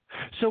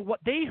 So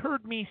what they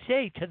heard me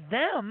say to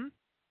them,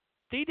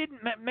 they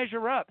didn't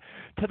measure up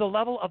to the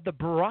level of the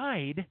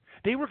bride.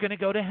 They were going to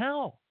go to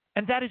hell.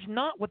 And that is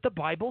not what the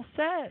Bible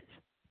says.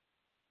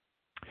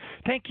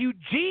 Thank you,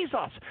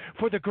 Jesus,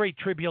 for the great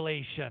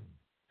tribulation.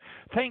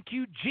 Thank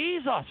you,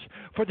 Jesus,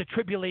 for the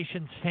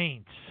tribulation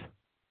saints.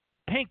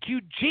 Thank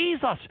you,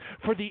 Jesus,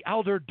 for the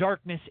outer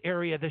darkness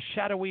area, the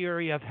shadowy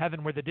area of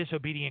heaven where the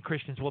disobedient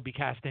Christians will be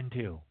cast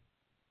into.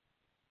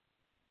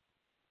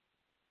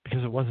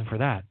 Because if it wasn't for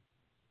that,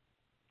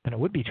 then it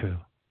would be true.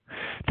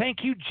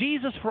 Thank you,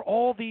 Jesus, for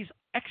all these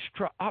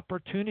extra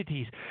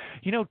opportunities.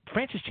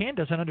 Francis Chan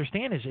doesn't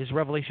understand his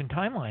Revelation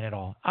timeline at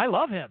all. I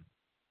love him,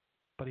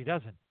 but he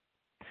doesn't.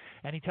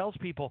 And he tells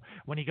people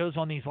when he goes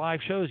on these live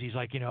shows, he's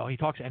like, he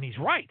talks, and he's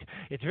right.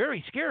 It's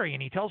very scary.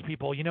 And he tells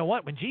people, you know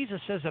what? When Jesus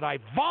says that I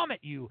vomit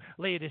you,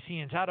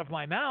 Laodiceans, out of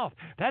my mouth,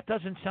 that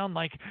doesn't sound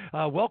like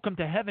welcome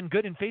to heaven,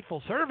 good and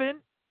faithful servant.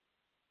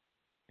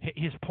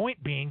 His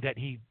point being that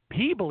he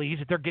believes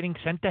that they're getting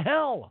sent to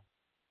hell.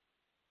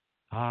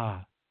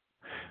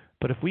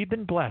 But if we've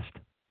been blessed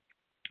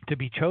to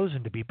be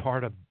chosen to be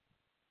part of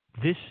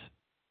this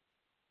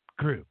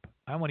group,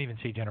 I won't even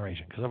say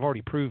generation, because I've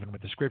already proven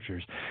with the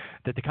scriptures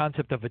that the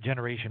concept of a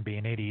generation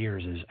being 80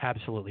 years is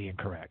absolutely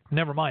incorrect.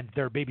 Never mind,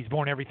 there are babies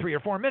born every 3 or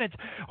 4 minutes,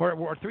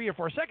 or 3 or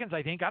 4 seconds,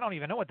 I think. I don't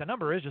even know what the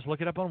number is. Just look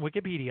it up on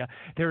Wikipedia.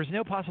 There is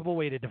no possible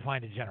way to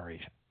define a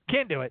generation.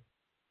 Can't do it.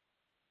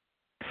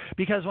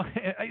 because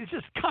it's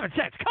just common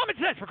sense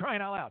for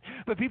crying out loud.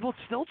 But people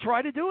still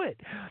try to do it.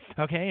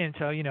 Okay, and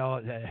so,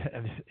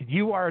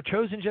 you are a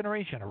chosen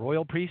generation, a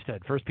royal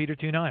priesthood, 1 Peter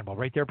 2:9. Well,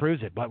 right there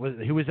proves it. But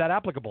who was that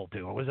applicable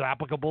to? It was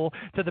applicable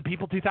to the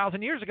people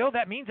 2,000 years ago.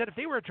 That means that if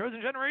they were a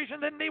chosen generation,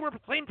 then they were the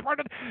same part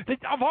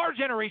of our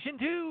generation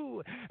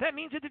too. That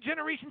means that the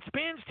generation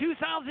spans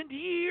 2,000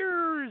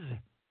 years.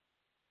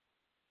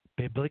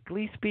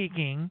 Biblically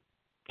speaking,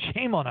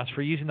 shame on us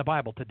for using the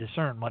Bible to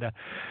discern what a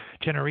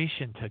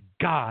generation to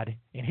God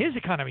in his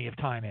economy of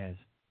time is.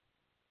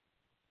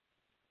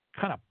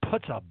 Kind of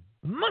puts a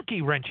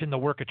monkey wrench in the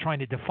work of trying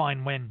to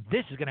define when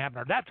this is going to happen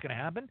or that's going to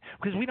happen,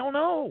 because we don't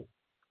know.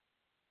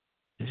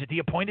 Is it the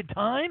appointed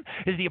time?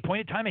 Is the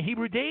appointed time a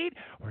Hebrew date?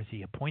 Or is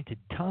the appointed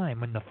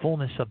time when the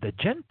fullness of the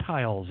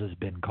Gentiles has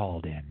been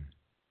called in?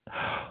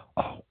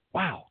 Oh,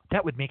 wow.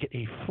 That would make it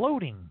a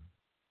floating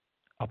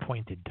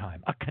appointed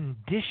time, a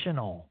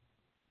conditional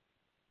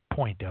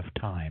point of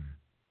time.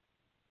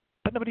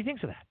 But nobody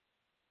thinks of that.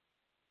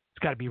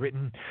 It's got to be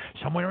written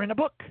somewhere in a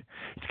book.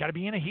 It's got to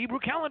be in a Hebrew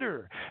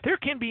calendar. There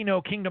can be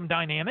no kingdom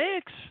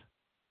dynamics.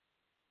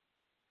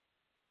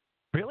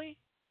 Really?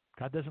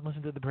 God doesn't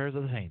listen to the prayers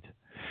of the saints.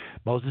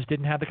 Moses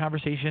didn't have the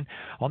conversation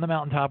on the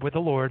mountaintop with the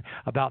Lord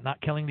about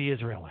not killing the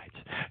Israelites.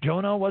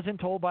 Jonah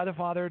wasn't told by the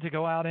Father to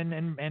go out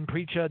and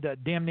preach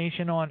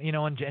damnation on,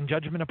 and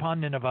judgment upon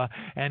Nineveh,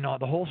 and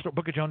the whole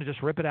book of Jonah,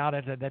 just rip it out.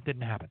 That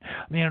didn't happen.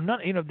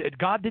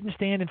 God didn't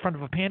stand in front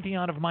of a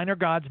pantheon of minor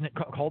gods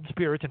called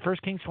spirits in 1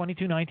 Kings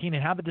 22:19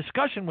 and have a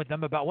discussion with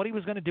them about what he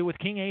was going to do with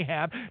King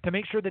Ahab to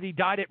make sure that he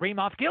died at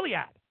Ramoth Gilead.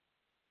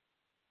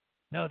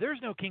 No,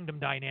 there's no kingdom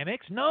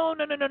dynamics. No.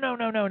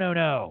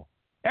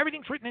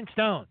 Everything's written in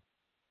stone.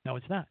 No,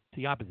 it's not. It's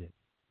the opposite.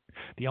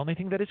 The only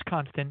thing that is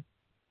constant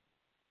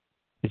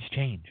is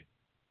change.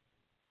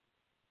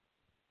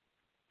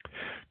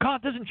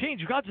 God doesn't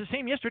change. God's the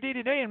same yesterday,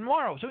 today, and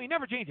tomorrow, so he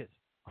never changes.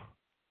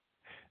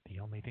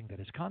 The only thing that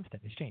is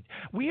constant is change.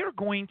 We are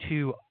going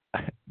to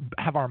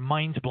have our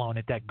minds blown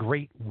at that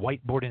great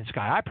whiteboard in the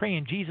sky. I pray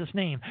in Jesus'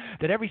 name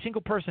that every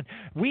single person,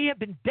 we have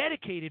been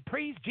dedicated,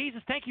 praise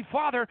Jesus, thank you,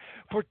 Father,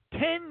 for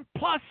 10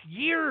 plus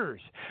years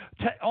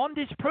on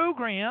this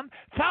program,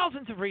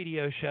 thousands of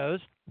radio shows,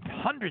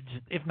 hundreds,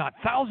 if not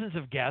thousands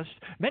of guests,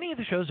 many of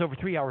the shows over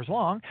 3 hours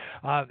long.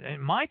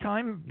 In my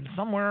time,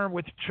 somewhere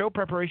with show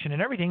preparation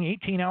and everything,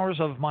 18 hours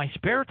of my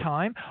spare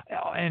time.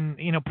 And,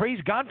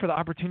 praise God for the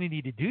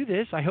opportunity to do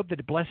this. I hope that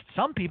it blessed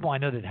some people. I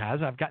know that it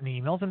has. I've gotten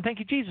emails, and thank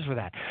you, Jesus, for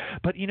that.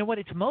 But you know what?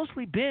 It's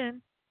mostly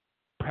been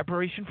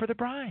preparation for the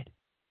bride.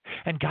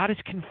 And God has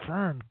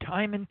confirmed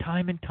time and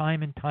time and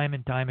time and time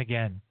and time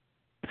again,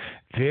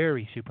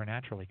 very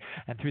supernaturally,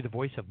 and through the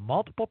voice of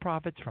multiple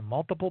prophets from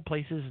multiple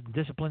places,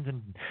 disciplines,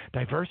 and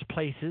diverse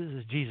places,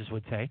 as Jesus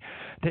would say,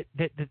 that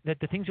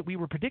the things that we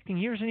were predicting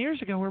years and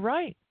years ago were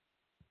right.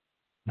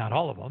 Not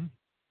all of them.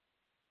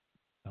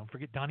 Don't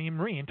forget Donnie and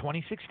Marie in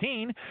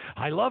 2016.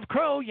 I love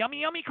crow,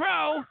 yummy, yummy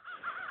crow.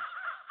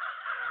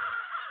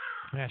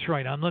 That's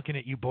right. I'm looking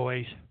at you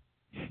boys.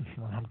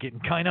 I'm getting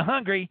kind of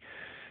hungry.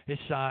 This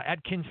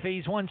Atkins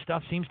Phase 1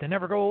 stuff seems to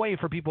never go away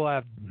for people who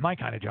have my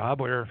kind of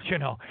job where,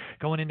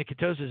 going into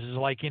ketosis is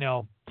like,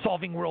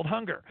 solving world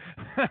hunger.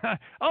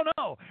 Oh,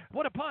 no.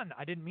 What a pun.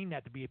 I didn't mean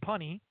that to be a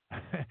punny.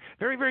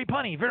 Very, very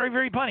punny. Very,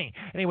 very punny.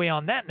 Anyway,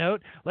 on that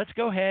note, let's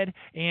go ahead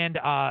and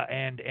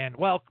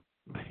well,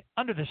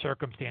 under the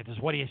circumstances,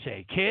 what do you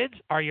say? Kids,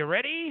 are you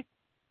ready?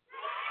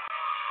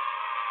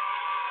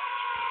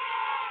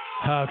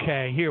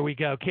 Okay, here we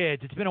go.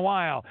 Kids, it's been a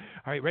while.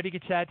 All right, ready,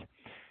 get set.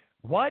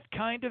 What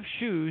kind of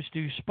shoes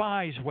do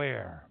spies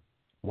wear?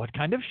 What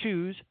kind of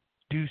shoes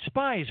do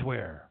spies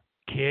wear?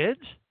 Kids?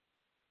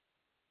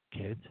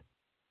 Kids?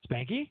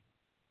 Spanky?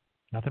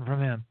 Nothing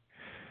from him.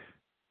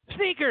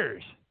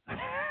 Sneakers!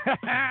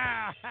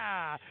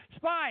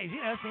 Spies,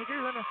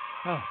 sneakers.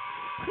 Oh,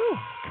 whew,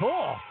 cool.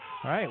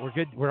 All right, we're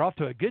good. We're off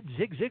to a good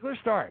Zig Ziglar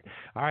start.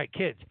 All right,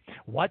 kids.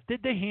 What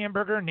did the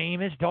hamburger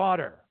name his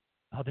daughter?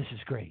 Oh, this is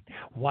great.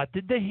 What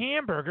did the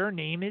hamburger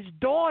name his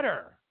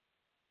daughter?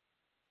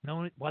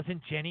 No, it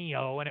wasn't Jenny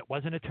O, and it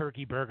wasn't a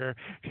turkey burger.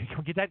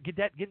 Get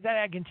that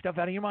egg and stuff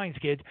out of your minds,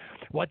 kids.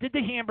 What did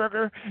the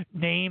hamburger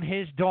name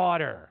his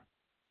daughter?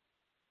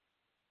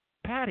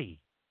 Patty.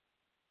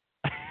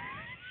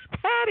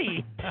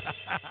 Patty.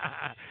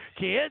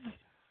 Kids?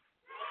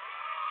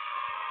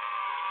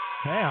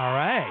 Hey, all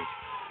right.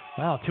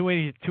 Well,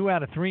 2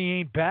 out of 3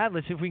 ain't bad.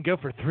 Let's see if we can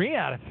go for 3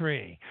 out of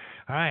 3.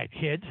 All right,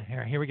 kids.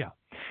 Here we go.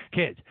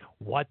 Kids,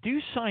 what do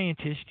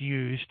scientists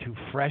use to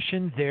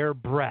freshen their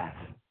breath?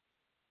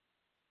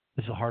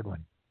 This is a hard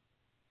one.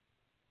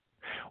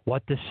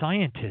 What do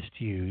scientists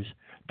use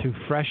to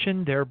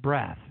freshen their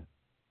breath?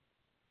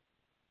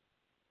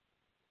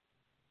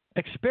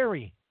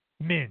 Experiments.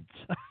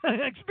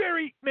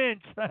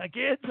 Experiments.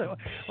 Kids,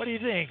 what do you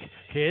think?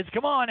 Kids,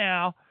 come on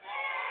now.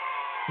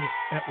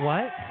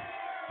 What?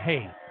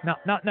 Hey, no,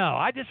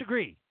 I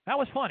disagree. That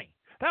was funny.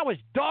 That was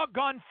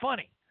doggone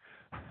funny.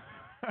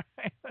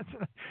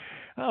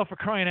 Oh, for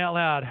crying out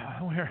loud.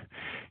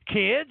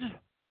 Kids?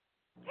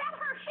 Tell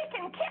her she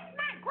can kiss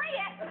my grits.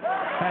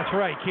 That's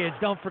right, kids.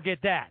 Don't forget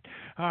that.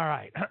 All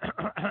right.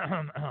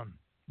 All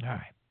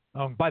right.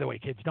 Oh, by the way,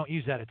 kids, don't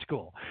use that at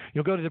school.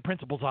 You'll go to the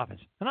principal's office,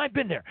 and I've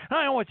been there, and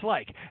I know what it's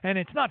like, and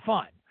it's not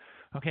fun.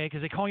 Okay,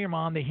 because they call your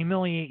mom, they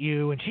humiliate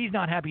you, and she's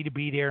not happy to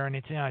be there, and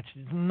it's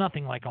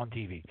nothing like on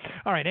TV.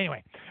 All right,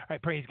 anyway, all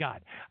right, praise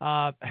God.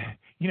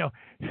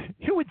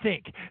 Who would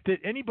think that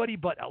anybody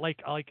but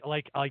like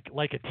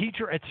a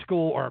teacher at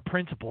school or a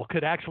principal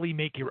could actually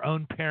make your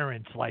own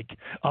parents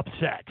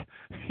upset?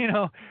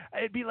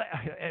 It'd be like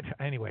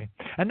anyway.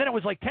 And then it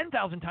was like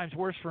 10,000 times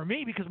worse for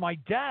me because my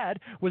dad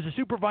was a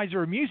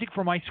supervisor of music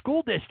for my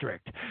school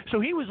district, so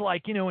he was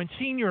in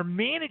senior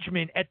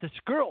management at the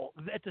school.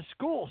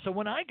 So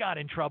when I got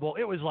in trouble,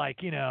 it was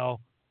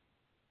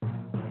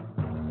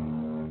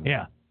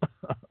yeah,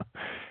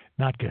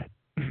 not good.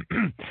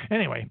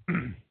 Anyway,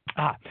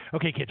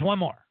 okay, kids, one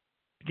more.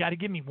 You got to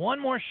give me one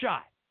more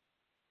shot.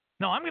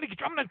 No, I'm gonna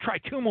try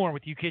two more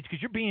with you kids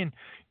because you're being,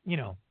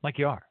 like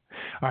you are.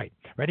 All right,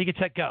 ready, get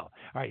set, go. All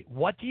right,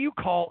 what do you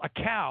call a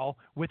cow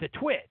with a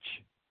twitch?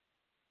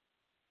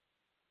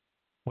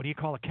 What do you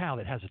call a cow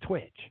that has a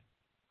twitch?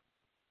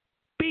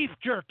 Beef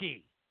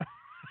jerky.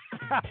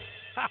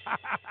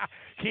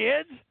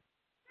 Kids?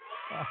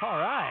 All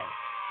right.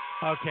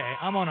 Okay,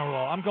 I'm on a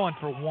roll. I'm going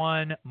for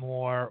one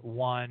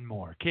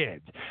more.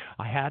 Kids,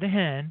 I had a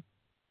hen,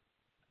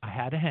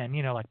 like a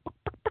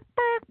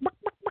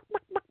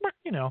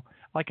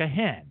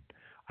hen.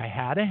 I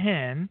had a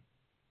hen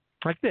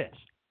like this.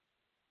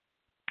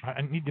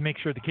 I need to make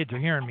sure the kids are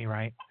hearing me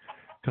right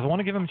because I want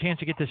to give them a chance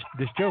to get this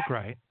joke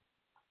right.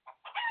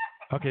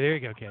 Okay, there you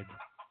go, kids.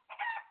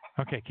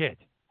 Okay, kids.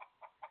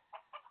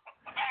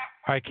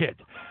 All right, kids.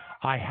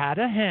 I had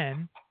a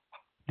hen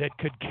that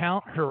could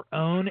count her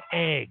own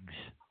eggs.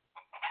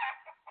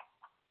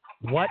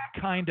 What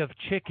kind of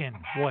chicken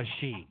was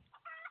she?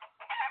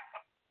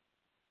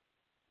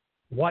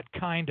 What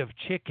kind of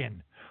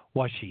chicken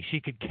was she? She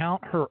could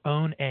count her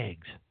own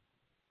eggs.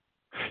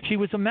 She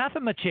was a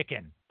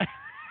mathema-chicken.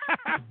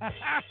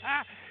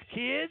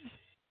 Kids?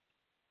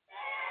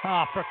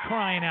 Ah, for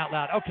crying out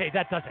loud. Okay,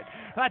 that does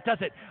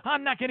it.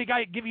 I'm not going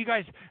to give you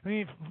guys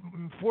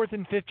fourth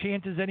and fifth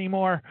chances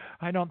anymore,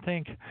 I don't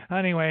think.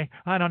 Anyway,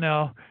 I don't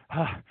know.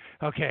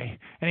 Okay.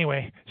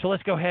 Anyway, so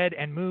let's go ahead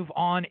and move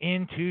on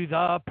into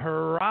the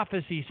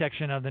prophecy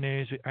section of the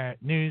news.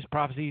 News,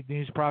 prophecy,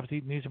 news,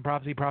 prophecy, news and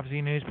prophecy,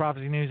 prophecy, news,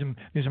 prophecy, news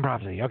and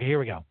prophecy. Okay, here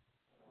we go.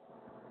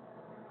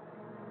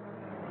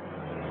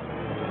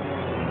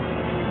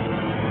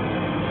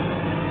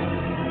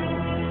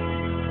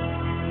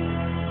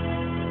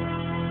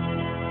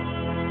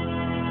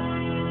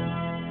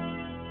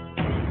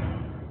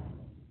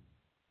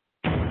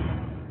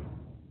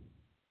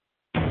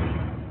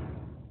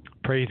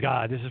 Praise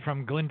God. This is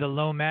from Glinda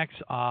Lomax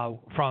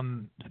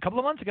from a couple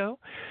of months ago,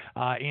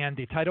 and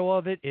the title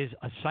of it is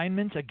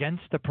Assignments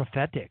Against the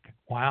Prophetic.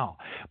 Wow.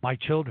 My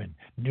children,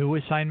 new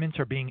assignments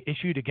are being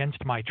issued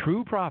against my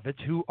true prophets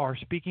who are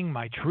speaking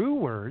my true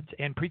words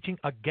and preaching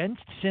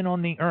against sin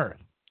on the earth.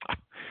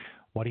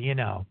 What do you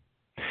know?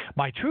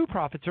 My true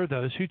prophets are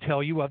those who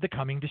tell you of the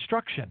coming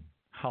destruction.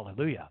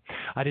 Hallelujah.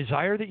 I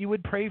desire that you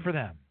would pray for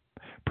them.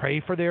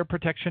 Pray for their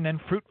protection and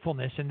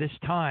fruitfulness in this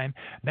time.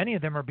 Many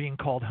of them are being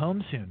called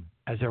home soon,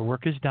 as their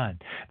work is done.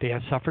 They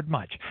have suffered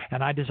much,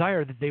 and I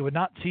desire that they would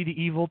not see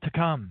the evil to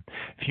come.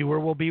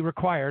 Fewer will be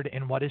required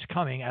in what is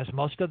coming, as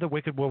most of the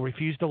wicked will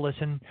refuse to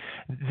listen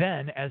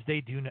then as they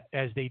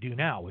do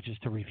now, which is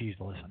to refuse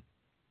to listen.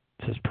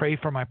 It says, pray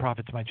for my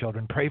prophets, my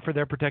children. Pray for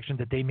their protection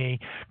that they may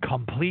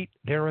complete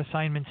their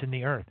assignments in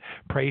the earth.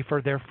 Pray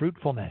for their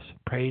fruitfulness.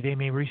 Pray they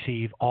may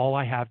receive all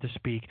I have to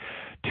speak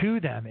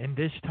to them in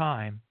this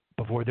time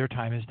before their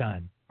time is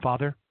done.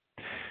 Father,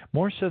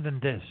 more so than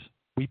this,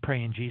 we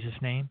pray in Jesus'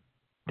 name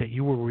that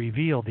you will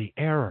reveal the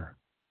error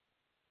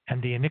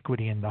and the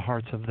iniquity in the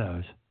hearts of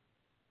those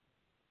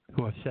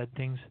who have said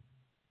things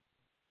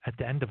at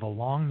the end of a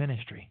long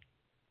ministry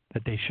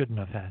that they shouldn't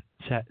have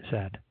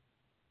said,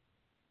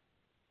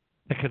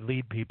 that could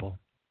lead people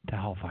to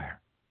hellfire.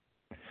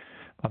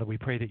 Father, we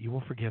pray that you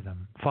will forgive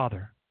them.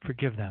 Father,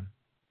 forgive them.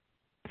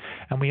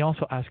 And we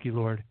also ask you,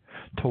 Lord,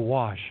 to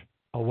wash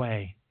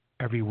away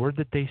every word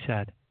that they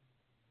said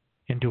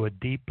into a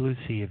deep blue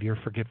sea of your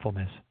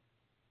forgetfulness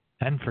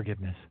and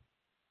forgiveness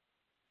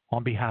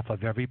on behalf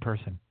of every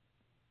person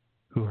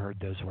who heard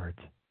those words.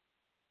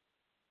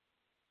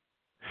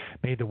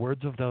 May the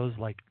words of those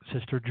like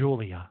Sister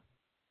Julia,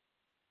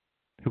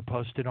 who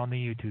posted on the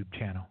YouTube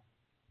channel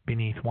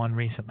beneath one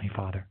recently,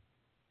 Father,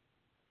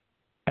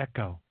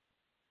 echo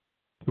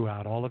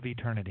throughout all of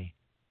eternity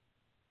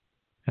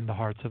in the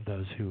hearts of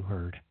those who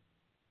heard.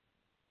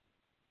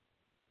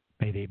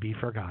 May they be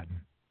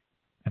forgotten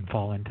and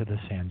fall into the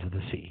sands of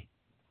the sea.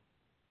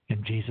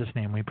 In Jesus'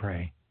 name we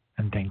pray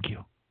and thank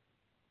you.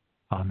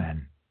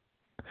 Amen.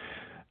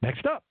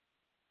 Next up.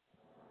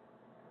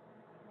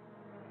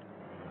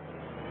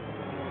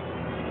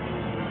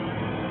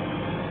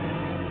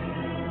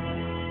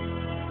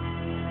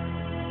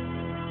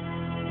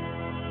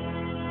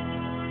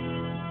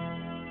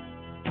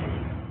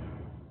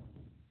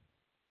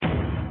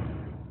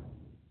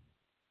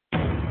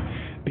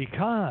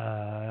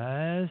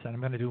 because, and I'm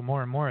going to do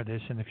more and more of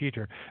this in the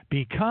future,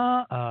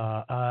 because,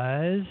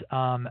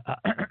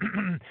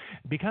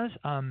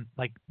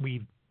 like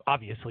we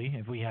obviously,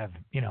 if we have,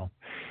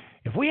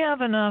 if we have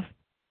enough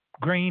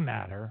gray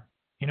matter,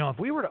 if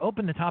we were to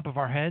open the top of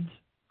our heads,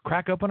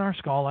 crack open our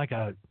skull like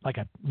a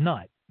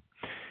nut,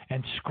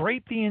 and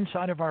scrape the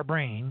inside of our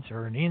brains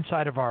or the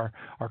inside of our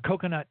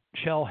coconut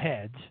shell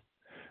heads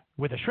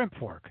with a shrimp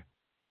fork,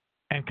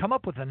 and come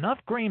up with enough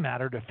gray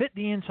matter to fit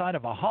the inside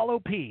of a hollow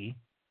pea,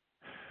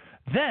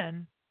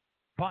 then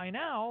by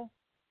now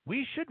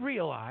we should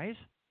realize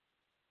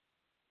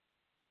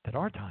that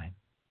our time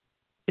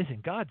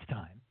isn't God's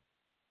time.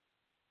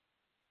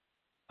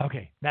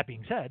 Okay, that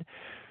being said,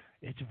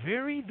 it's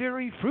very,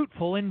 very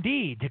fruitful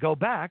indeed to go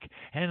back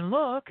and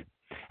look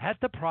at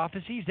the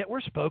prophecies that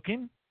were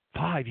spoken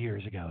 5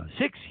 years ago,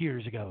 6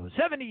 years ago,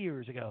 70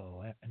 years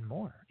ago, and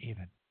more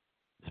even,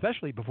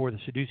 especially before the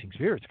seducing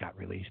spirits got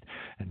released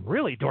and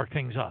really dorked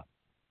things up.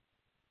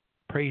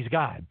 Praise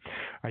God.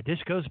 All right, this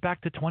goes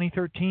back to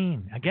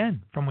 2013,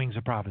 again, from Wings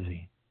of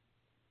Prophecy.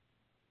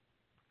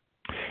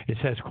 It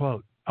says,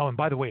 quote, oh, and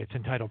by the way, it's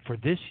entitled, For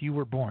This You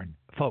Were Born.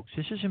 Folks,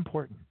 this is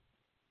important.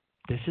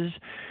 This is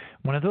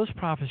one of those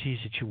prophecies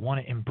that you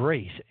want to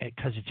embrace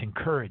because it's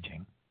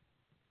encouraging.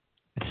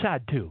 It's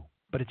sad too,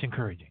 but it's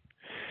encouraging.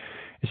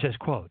 It says,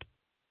 quote,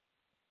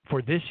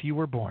 For this you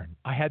were born.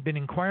 I had been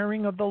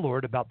inquiring of the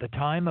Lord about the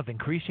time of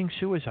increasing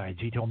suicides.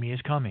 He told me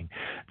is coming.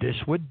 This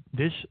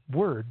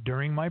word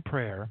during my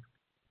prayer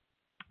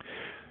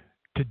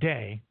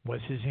today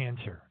was his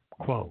answer.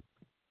 Quote,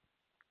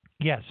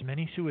 Yes,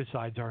 many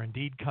suicides are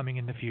indeed coming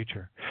in the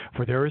future,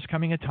 for there is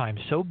coming a time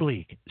so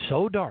bleak,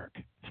 so dark.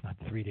 It's not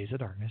 3 days of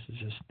darkness. It's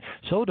just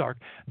so dark.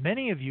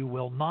 Many of you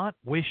will not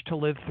wish to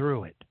live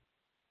through it.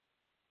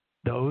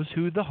 Those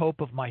who the hope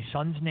of my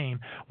son's name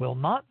will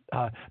not,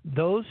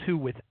 those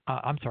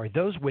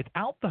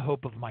without the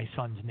hope of my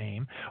son's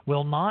name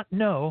will not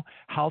know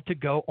how to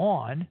go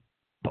on,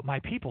 but my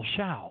people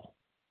shall.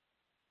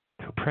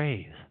 Through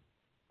praise.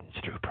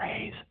 It's through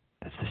praise.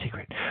 That's the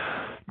secret.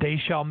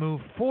 They shall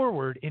move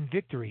forward in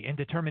victory and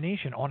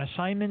determination on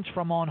assignments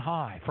from on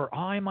high, for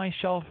I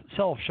myself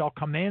shall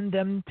command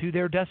them to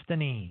their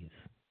destinies.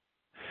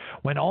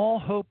 When all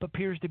hope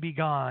appears to be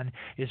gone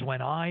is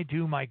when I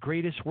do my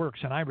greatest works,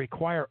 and I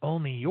require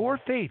only your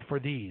faith for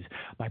these,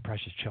 my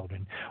precious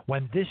children.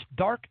 When this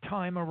dark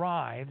time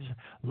arrives,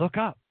 look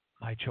up,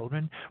 my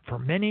children, for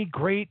many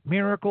great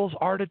miracles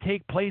are to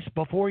take place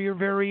before your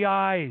very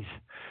eyes.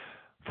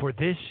 For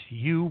this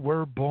you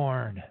were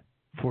born.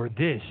 For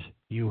this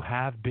you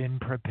have been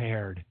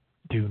prepared.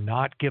 Do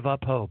not give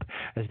up hope,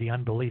 as the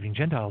unbelieving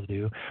Gentiles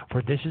do,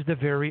 for this is the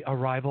very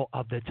arrival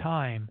of the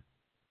time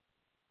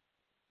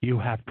you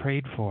have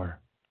prayed for.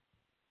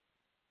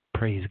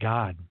 Praise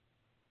God.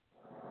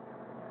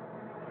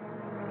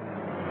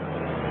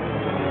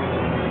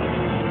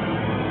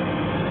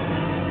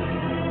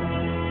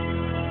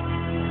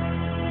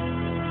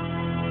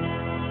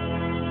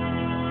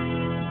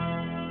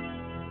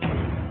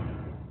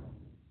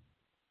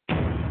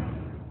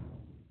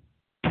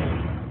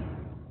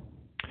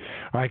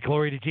 All right,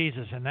 glory to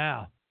Jesus. And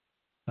now,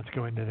 let's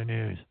go into the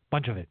news.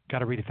 Bunch of it. Got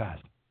to read it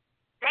fast.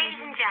 Ladies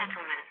and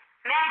gentlemen,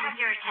 may I have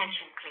your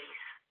attention,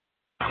 please?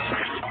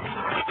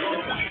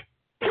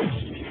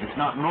 It's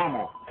not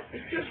normal.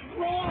 It's just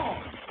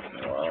wrong.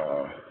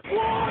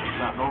 It's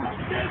not normal.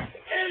 This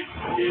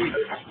is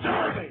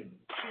disturbing.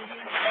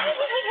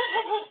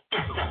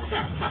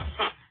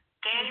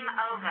 Game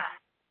over.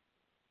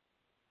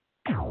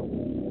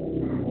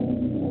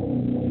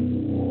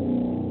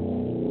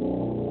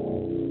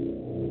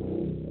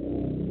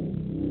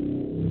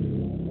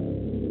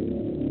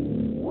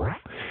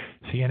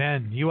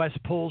 CNN, U.S.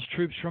 pulls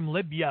troops from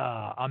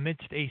Libya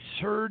amidst a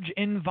surge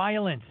in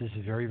violence. This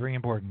is very, very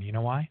important. You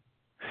know why?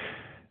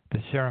 The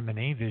Sarah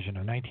Monet vision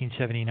of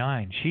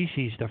 1979. She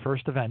sees the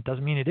first event.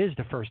 Doesn't mean it is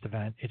the first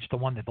event. It's the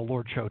one that the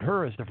Lord showed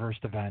her as the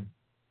first event.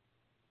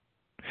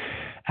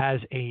 As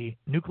a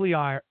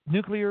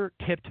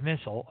nuclear-tipped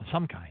missile of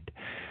some kind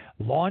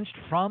launched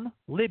from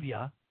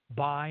Libya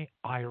by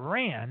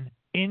Iran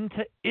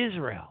into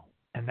Israel.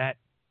 And that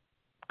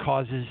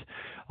causes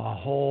a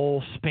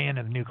whole span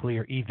of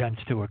nuclear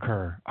events to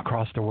occur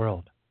across the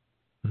world.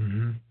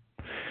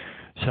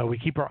 So we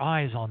keep our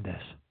eyes on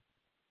this.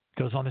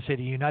 Goes on to say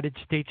the United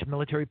States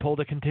military pulled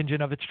a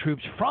contingent of its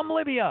troops from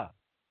Libya.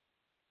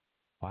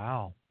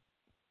 Wow.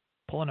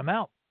 Pulling them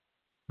out.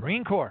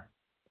 Marine Corps.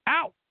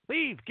 Out.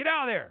 Leave. Get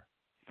out of there.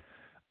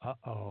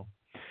 Uh-oh.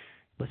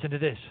 Listen to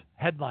this.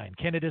 Headline,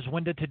 Canada's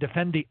window to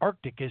defend the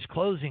Arctic is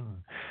closing.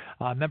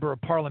 Member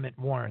of Parliament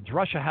warns.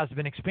 Russia has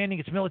been expanding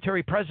its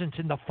military presence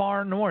in the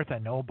far north.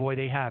 And oh boy,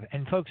 they have.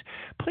 And folks,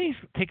 please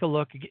take a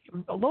look.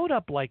 Load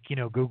up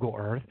Google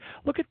Earth.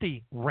 Look at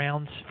the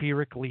round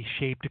spherically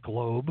shaped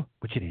globe,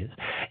 which it is,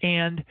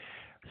 and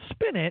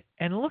spin it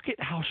and look at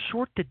how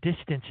short the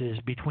distance is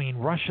between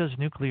Russia's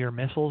nuclear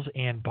missiles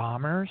and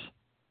bombers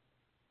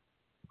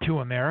to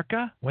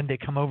America when they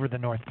come over the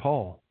North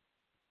Pole.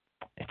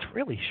 It's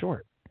really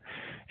short.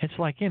 It's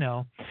like,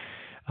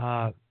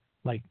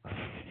 like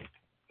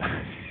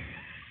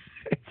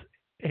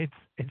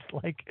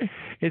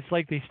it's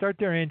like they start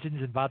their engines,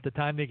 and about the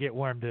time they get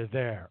warm, they're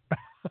there.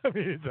 I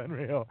mean, it's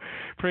unreal.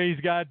 Praise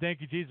God.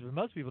 Thank you, Jesus. But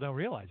most people don't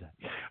realize that.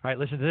 All right,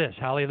 listen to this.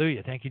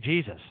 Hallelujah. Thank you,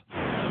 Jesus.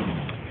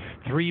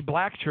 3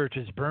 black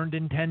churches burned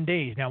in 10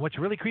 days. Now, what's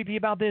really creepy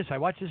about this, I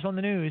watched this on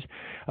the news,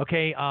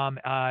 okay,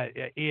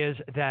 is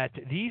that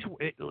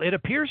it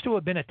appears to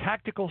have been a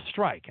tactical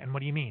strike. And what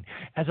do you mean?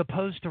 As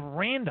opposed to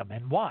random.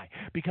 And why?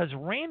 Because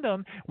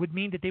random would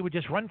mean that they would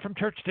just run from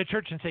church to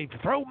church and say,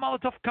 throw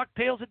Molotov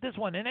cocktails at this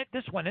one, and at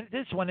this one, and at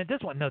this one, and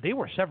this one. No, they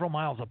were several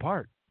miles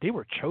apart. They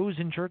were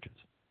chosen churches.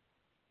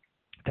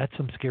 That's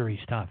some scary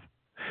stuff.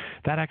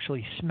 That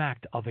actually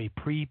smacked of a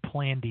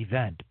pre-planned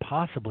event,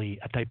 possibly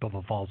a type of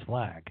a false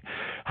flag.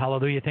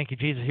 Hallelujah. Thank you,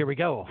 Jesus. Here we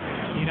go.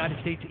 The United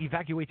States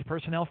evacuates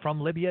personnel from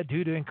Libya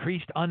due to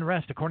increased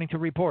unrest, according to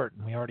report.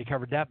 We already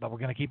covered that, but we're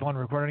going to keep on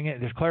recording it.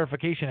 There's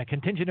clarification. A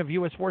contingent of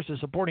U.S. forces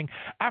supporting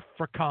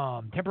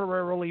AFRICOM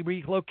temporarily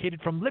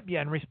relocated from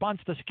Libya in response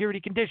to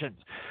security conditions.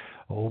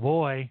 Oh,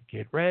 boy.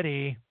 Get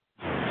ready.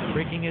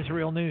 Breaking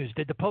Israel news.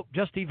 Did the Pope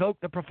just evoke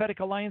the prophetic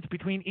alliance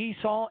between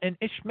Esau and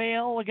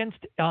Ishmael against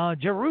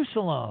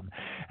Jerusalem?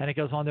 And it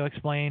goes on to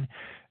explain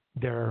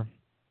their,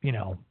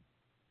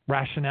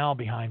 rationale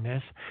behind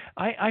this.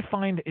 I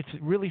find it's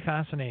really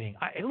fascinating.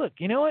 Look,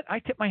 you know what? I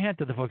tip my hat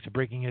to the folks at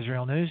Breaking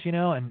Israel News,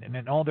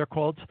 and all their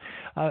quotes,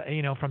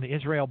 from the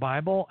Israel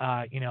Bible,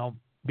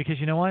 because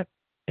you know what?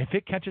 If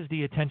it catches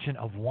the attention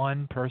of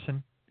one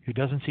person who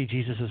doesn't see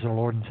Jesus as their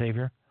Lord and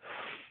Savior,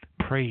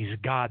 praise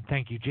God.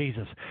 Thank you,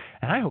 Jesus.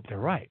 And I hope they're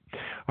right.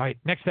 All right,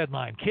 next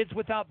headline. Kids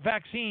without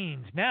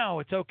vaccines. Now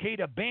it's okay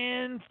to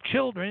ban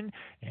children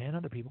and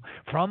other people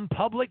from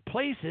public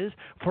places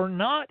for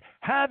not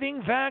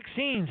having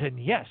vaccines.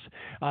 And yes,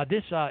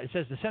 it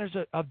says the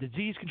Centers of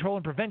Disease Control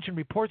and Prevention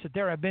reports that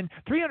there have been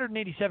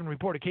 387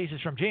 reported cases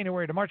from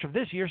January to March of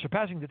this year,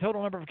 surpassing the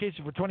total number of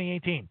cases for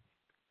 2018.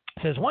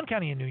 Says one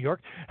county in New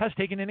York has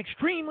taken an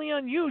extremely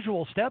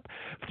unusual step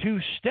to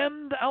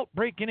stem the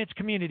outbreak in its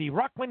community.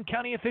 Rockland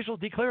County officials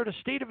declared a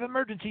state of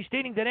emergency,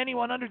 stating that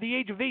anyone under the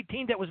age of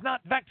 18 that was not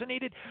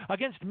vaccinated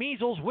against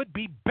measles would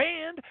be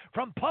banned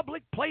from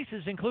public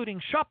places,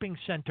 including shopping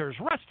centers,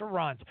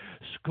 restaurants,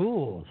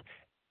 schools,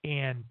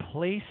 and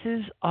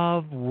places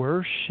of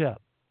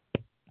worship.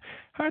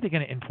 How are they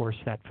going to enforce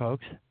that,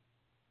 folks?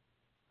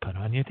 Put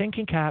on your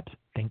thinking caps.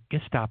 Think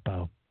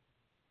Gestapo.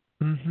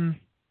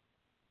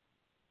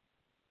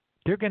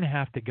 They're going to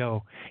have to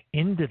go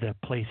into the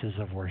places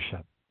of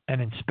worship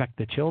and inspect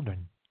the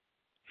children.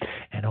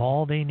 And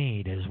all they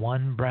need is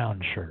one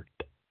brown shirt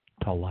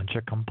to launch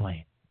a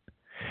complaint.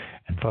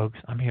 And folks,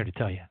 I'm here to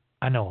tell you,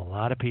 I know a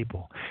lot of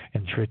people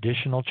in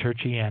traditional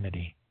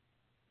churchianity,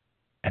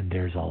 and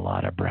there's a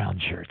lot of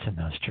brown shirts in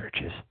those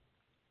churches.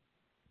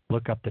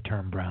 Look up the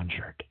term brown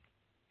shirt.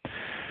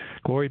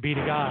 Glory be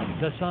to God.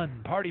 The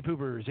Sun, party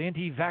poopers,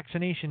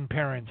 anti-vaccination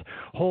parents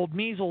hold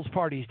measles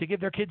parties to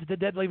give their kids the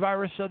deadly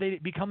virus so they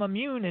become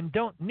immune and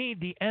don't need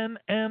the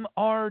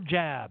MMR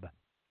jab.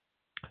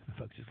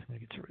 Folks, it's going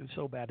to get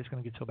so bad. It's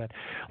going to get so bad.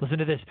 Listen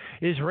to this.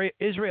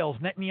 Israel's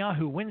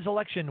Netanyahu wins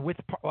election with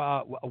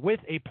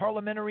a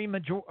parliamentary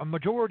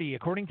majority,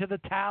 according to the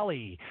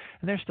tally.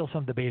 And there's still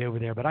some debate over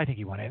there, but I think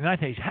he won it. And I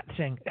think he's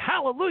saying,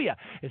 hallelujah.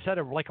 It set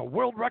a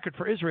world record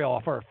for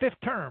Israel for a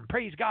 5th term.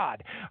 Praise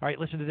God. All right,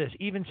 listen to this.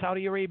 Even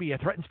Saudi Arabia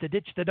threatens to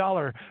ditch the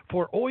dollar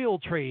for oil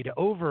trade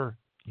over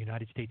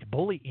United States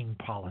bullying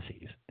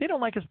policies. They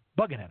don't like us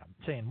bugging at them,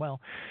 saying, well,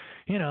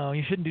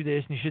 you shouldn't do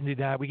this and you shouldn't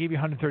do that. We gave you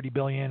 $130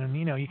 billion, and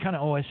you kind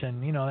of owe us,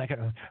 and that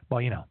kind of. Well,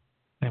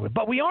 anyway.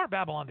 But we are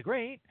Babylon the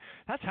Great.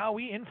 That's how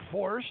we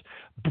enforce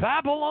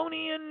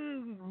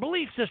Babylonian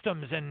belief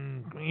systems,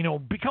 and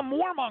become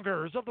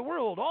warmongers of the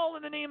world, all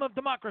in the name of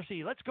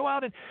democracy. Let's go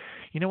out and,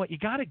 what you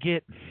got to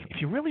get,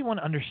 if you really want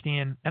to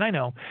understand. And I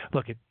know,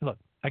 look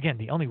again,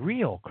 the only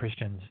real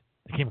Christians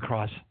that came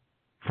across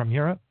from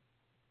Europe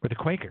were the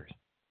Quakers,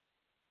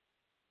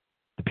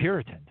 the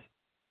Puritans.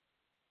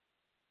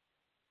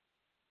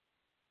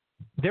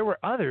 There were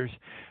others,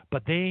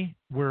 but they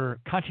were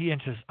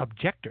conscientious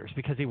objectors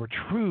because they were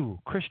true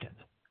Christians.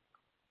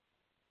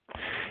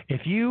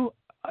 If you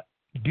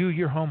do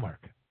your homework,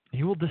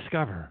 you will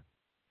discover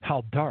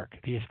how dark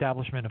the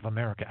establishment of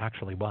America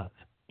actually was.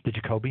 The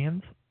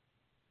Jacobians,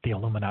 the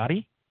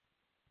Illuminati,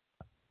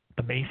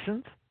 the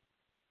Masons,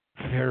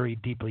 very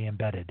deeply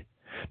embedded.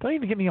 Don't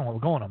even get me on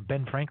going on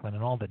Ben Franklin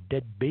and all the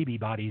dead baby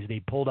bodies they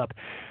pulled up.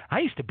 I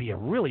used to be a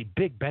really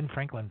big Ben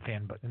Franklin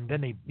fan, and then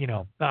they,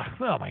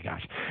 oh my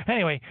gosh.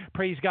 Anyway,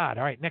 praise God.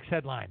 All right, next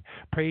headline.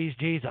 Praise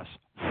Jesus.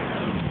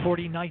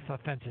 40 knife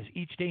offenses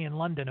each day in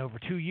London over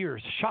 2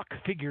 years. Shock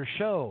figures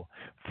show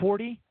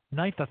 40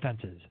 knife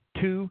offenses,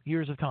 2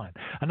 years of time.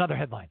 Another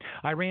headline: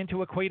 Iran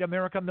to equate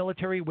America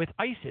military with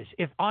ISIS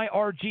if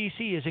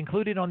IRGC is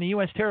included on the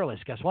U.S. terror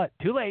list. Guess what?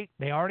 Too late.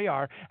 They already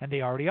are, and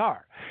they already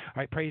are. All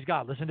right, praise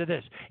God. Listen to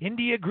this.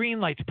 India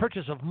greenlights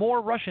purchase of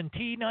more Russian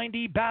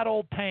T-90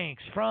 battle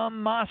tanks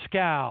from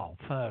Moscow.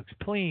 Folks,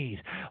 please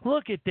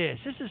look at this.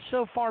 This is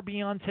so far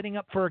beyond setting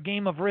up for a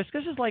game of Risk.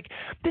 This is like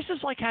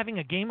having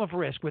a game of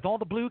Risk with all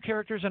the blue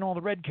characters and all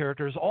the red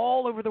characters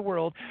all over the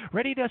world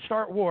ready to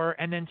start war,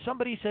 and then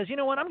somebody says, you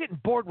know what, I'm getting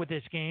bored with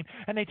this game,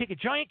 and they take a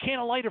giant can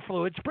of lighter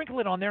fluid, sprinkle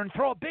it on there, and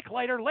throw a big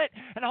lighter lit,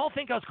 and the whole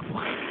thing goes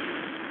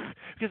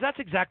because that's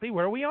exactly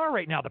where we are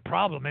right now. The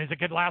problem is it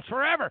could last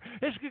forever.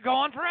 This could go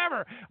on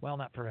forever. Well,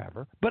 not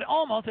forever, but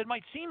almost. It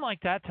might seem like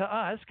that to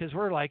us because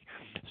we're like,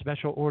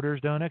 special orders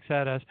don't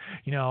upset us.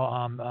 You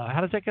know,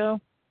 how does that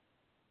go?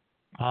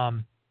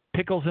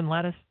 Pickles and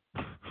lettuce,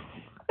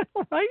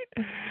 right?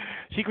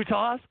 Secret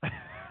sauce.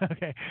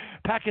 Okay.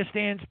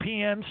 Pakistan's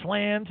PM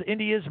slams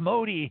India's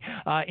Modi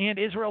and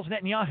Israel's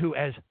Netanyahu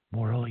as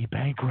morally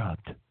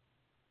bankrupt.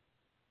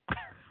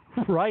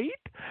 Right?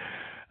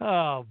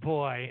 Oh,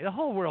 boy. The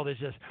whole world is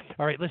just...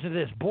 All right, listen to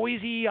this.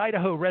 Boise,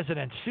 Idaho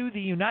residents sue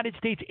the United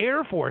States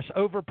Air Force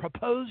over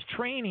proposed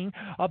training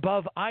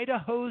above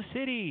Idaho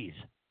cities.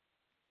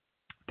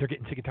 They're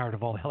getting sick and tired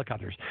of all the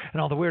helicopters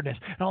and all the weirdness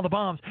and all the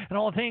bombs and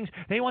all the things.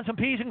 They want some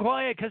peace and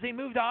quiet because they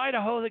moved to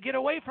Idaho to get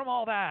away from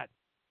all that.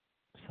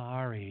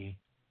 Sorry.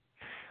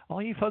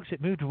 All you folks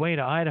that moved away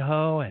to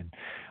Idaho and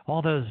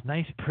all those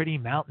nice, pretty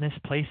mountainous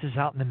places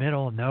out in the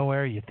middle of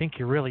nowhere, you think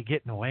you're really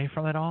getting away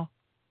from it all?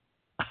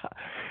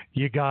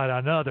 You got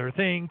another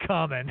thing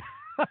coming.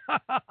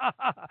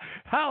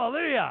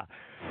 Hallelujah.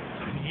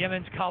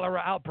 Yemen's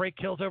cholera outbreak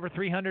kills over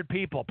 300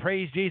 people.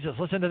 Praise Jesus.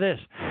 Listen to this.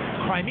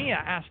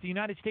 Crimea asked the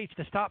United States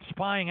to stop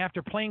spying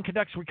after plane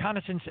conducts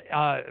reconnaissance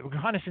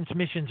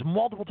missions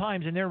multiple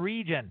times in their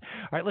region.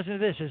 All right, listen to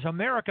this. Is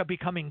America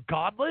becoming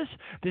godless?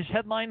 This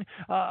headline,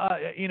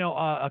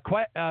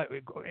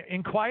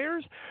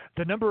 inquires.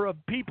 The number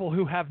of people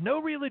who have no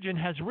religion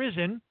has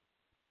risen.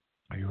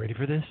 Are you ready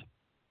for this?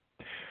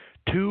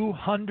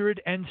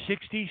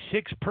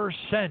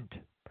 266%.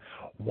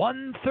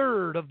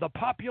 1/3 of the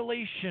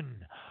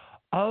population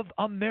of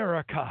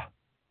America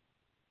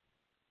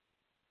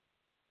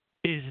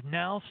is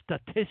now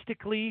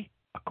statistically,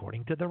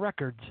 according to the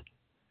records,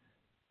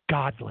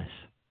 godless.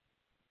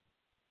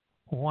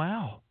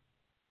 Wow.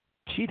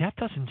 Gee, that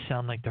doesn't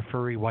sound like the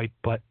furry white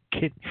butt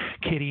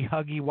kitty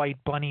huggy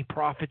white bunny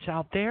prophets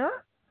out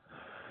there.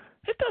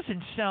 It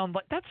doesn't sound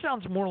like that.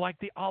 Sounds more like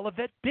the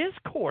Olivet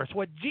Discourse,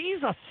 what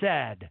Jesus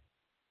said.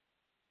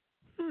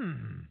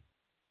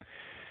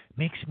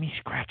 Makes me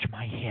scratch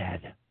my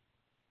head.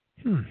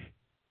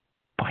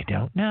 I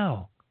don't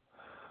know.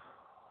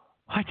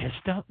 I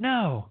just don't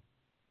know.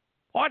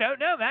 I don't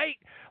know, mate.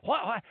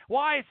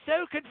 Why it's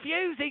so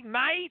confusing,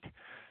 mate?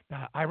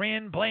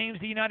 Iran blames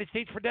the United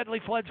States for deadly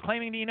floods,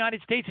 claiming the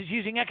United States is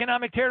using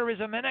economic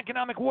terrorism and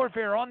economic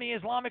warfare on the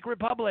Islamic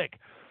Republic.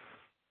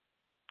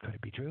 Could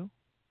it be true?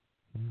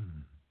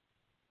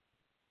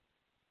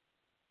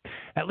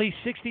 At least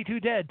 62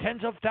 dead,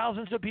 tens of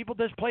thousands of people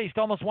displaced,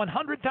 almost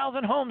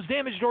 100,000 homes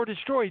damaged or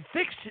destroyed,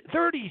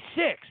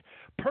 36%.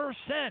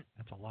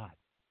 That's a lot.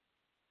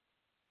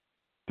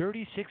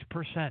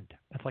 36%.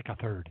 That's like a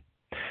third.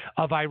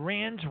 Of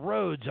Iran's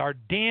roads are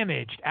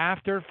damaged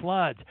after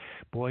floods.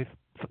 Boy,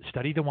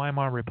 study the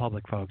Weimar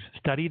Republic, folks.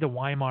 Study the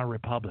Weimar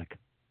Republic.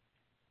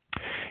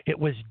 It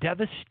was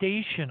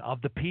devastation of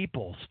the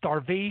people,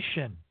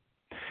 starvation.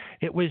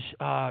 It was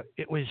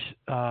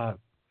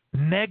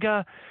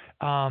mega,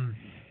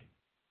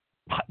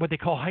 what they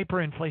call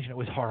hyperinflation. It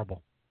was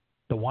horrible.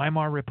 The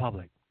Weimar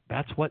Republic.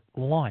 That's what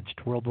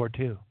launched World War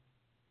II.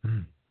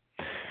 A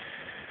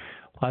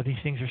lot of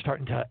these things are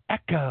starting to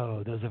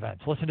echo those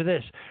events. Listen to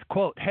this.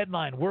 Quote,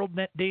 headline,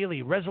 WorldNet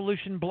Daily,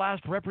 resolution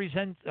blast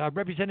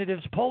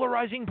representatives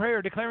polarizing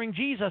prayer declaring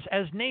Jesus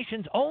as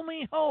nation's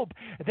only hope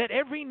that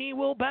every knee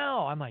will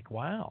bow. I'm like,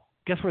 wow.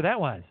 Guess where that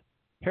was?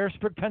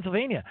 Harrisburg,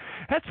 Pennsylvania.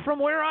 That's from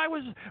where I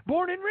was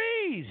born and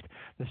raised.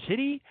 The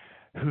city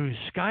whose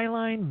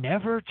skyline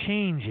never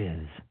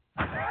changes.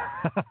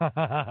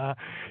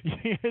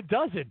 It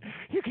doesn't.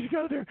 You could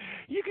go there.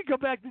 You could go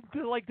back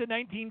to like the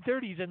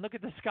 1930s and look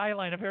at the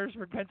skyline of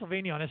Harrisburg,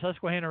 Pennsylvania on the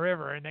Susquehanna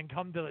River, and then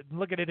come to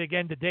look at it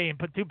again today and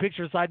put two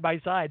pictures side by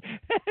side.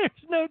 There's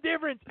no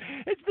difference.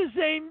 It's the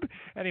same.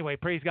 Anyway,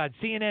 praise God.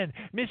 CNN,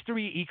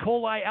 mystery E.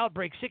 coli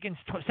outbreak sickens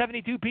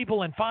 72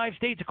 people in 5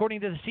 states,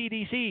 according to the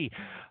CDC.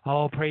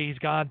 Oh, praise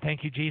God.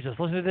 Thank you, Jesus.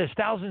 Listen to this.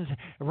 Thousands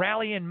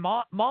rally in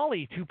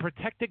Mali to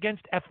protect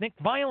against ethnic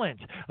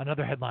violence.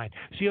 Another headline.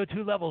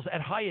 CO2 levels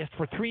at highest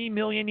for 3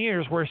 million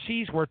years, where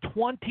seas were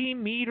 20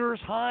 meters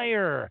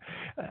higher.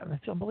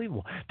 That's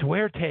unbelievable.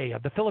 Duarte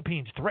of the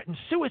Philippines threatens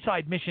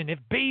suicide mission if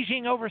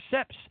Beijing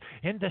oversteps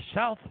in the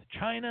South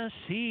China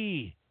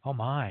Sea. Oh,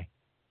 my.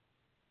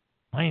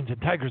 Lions and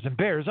tigers and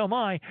bears. Oh,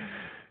 my.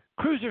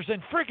 Cruisers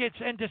and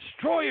frigates and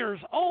destroyers.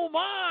 Oh,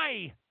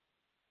 my.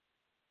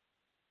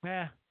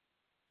 Nah.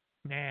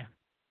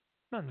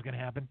 Nothing's going to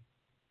happen.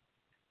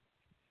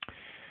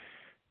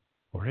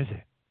 Or is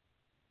it?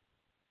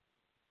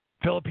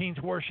 Philippines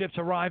warships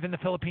arrive in the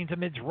Philippines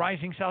amidst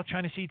rising South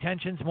China Sea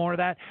tensions. More of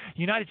that.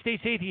 United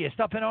States atheists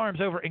up in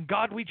arms over "In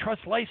God We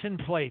Trust"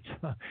 license plates.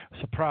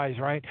 Surprise,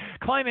 right?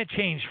 Climate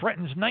change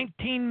threatens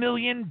 19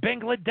 million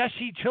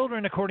Bangladeshi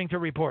children, according to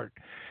report.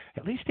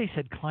 At least they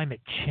said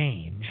climate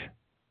change.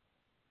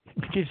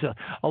 It gives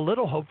a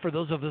little hope for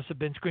those of us who have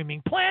been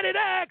screaming, "Planet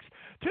X!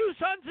 2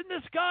 suns in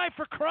the sky,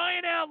 for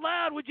crying out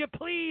loud! Would you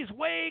please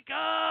wake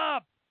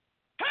up?"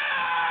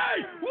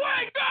 Hey!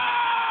 Wake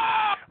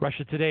up!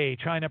 Russia Today.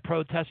 China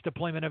protests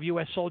deployment of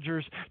U.S.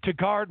 soldiers to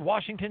guard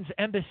Washington's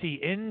embassy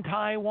in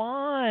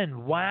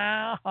Taiwan.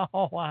 Wow.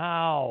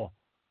 Wow.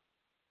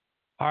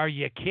 Are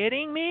you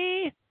kidding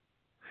me?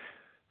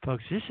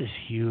 Folks, this is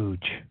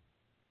huge.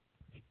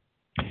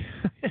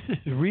 This is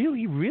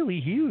really, really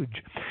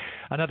huge.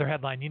 Another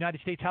headline: United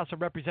States House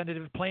of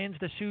Representatives plans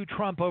to sue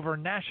Trump over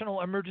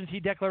national emergency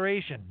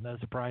declaration. No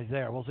surprise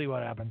there. We'll see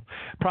what happens.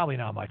 Probably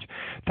not much.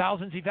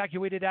 Thousands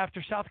evacuated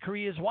after South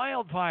Korea's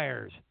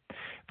wildfires.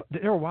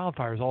 There are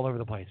wildfires all over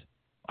the place.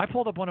 I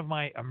pulled up one of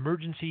my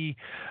emergency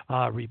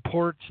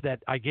reports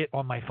that I get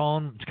on my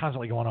phone. It's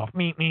constantly going off.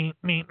 Me.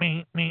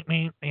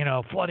 You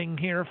know, flooding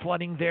here,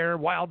 flooding there,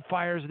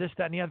 wildfires, this,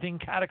 that, and the other thing,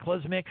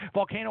 cataclysmic,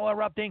 volcano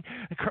erupting,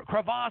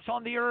 crevasse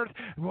on the earth,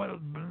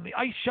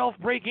 ice shelf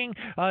breaking,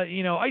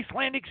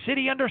 Icelandic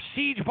city under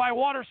siege by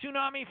water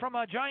tsunami from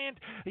a giant,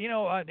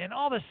 and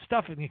all this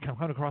stuff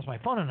coming across my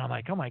phone. And I'm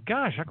like, oh my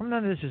gosh, how come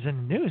none of this is in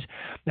the news?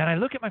 And I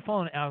look at my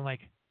phone and I'm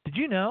like, did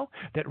you know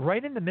that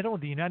right in the middle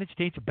of the United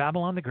States of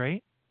Babylon the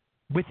Great,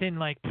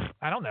 within an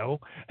hour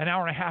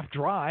and a half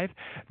drive,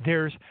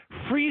 there's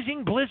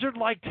freezing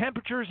blizzard-like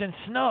temperatures and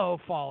snow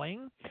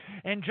falling,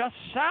 and just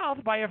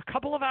south by a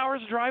couple of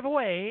hours drive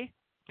away,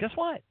 guess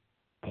what?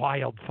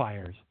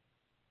 Wildfires.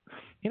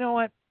 You know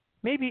what?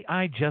 Maybe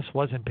I just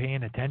wasn't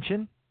paying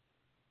attention,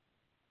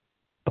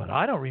 but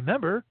I don't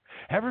remember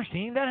ever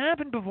seeing that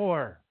happen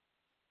before.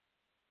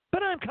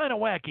 But I'm kind of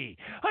wacky.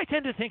 I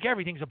tend to think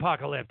everything's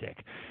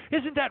apocalyptic.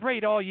 Isn't that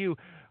right, all you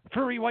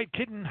furry white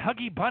kitten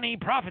huggy bunny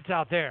prophets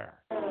out there?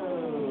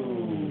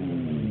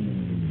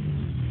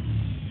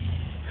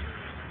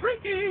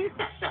 Freaky!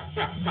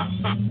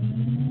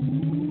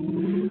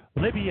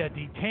 Libya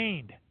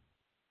detained.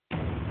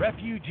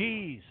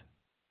 Refugees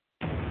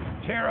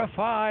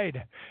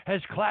terrified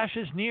as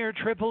clashes near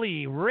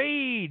Tripoli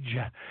rage.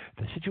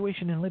 The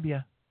situation in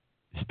Libya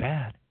is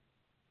bad.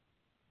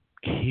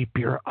 Keep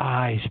your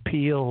eyes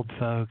peeled,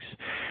 folks.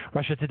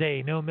 Russia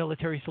Today, no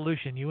military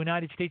solution.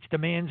 United States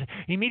demands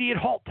immediate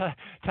halt to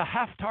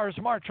Haftar's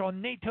march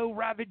on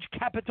NATO-ravaged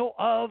capital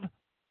of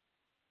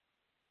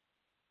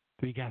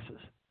 3 guesses.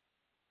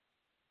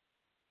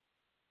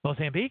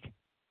 Mozambique?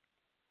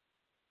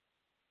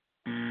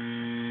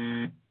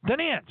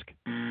 Donetsk?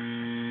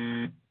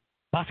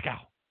 Moscow?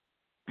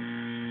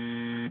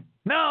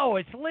 No,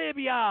 it's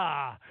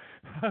Libya.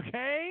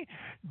 Okay?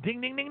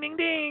 Ding, ding, ding, ding,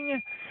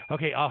 ding.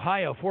 Okay,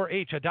 Ohio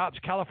 4-H adopts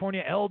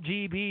California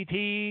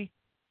LGBT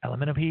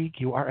element of P,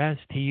 QRS,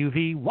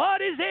 TUV.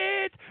 What is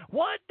it?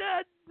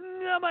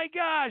 Oh my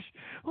gosh.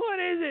 What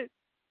is it?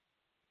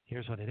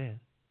 Here's what it is.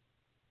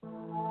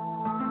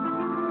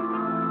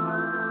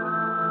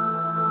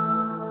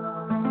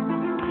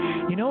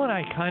 You know what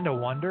I kind of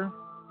wonder?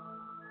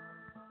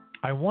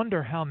 I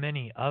wonder how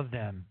many of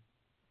them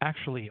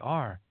actually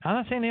are. I'm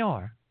not saying they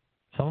are.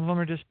 Some of them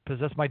are just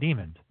possessed by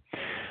demons.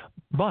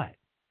 But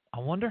I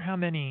wonder how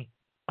many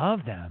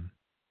of them,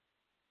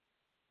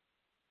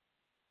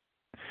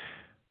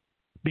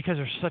 because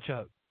there's such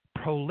a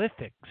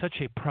prolific, such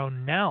a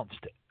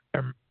pronounced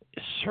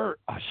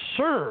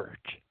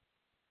surge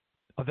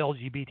of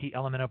LGBT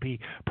LMNOP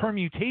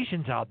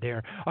permutations out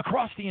there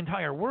across the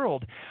entire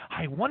world,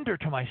 I wonder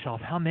to myself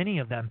how many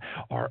of them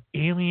are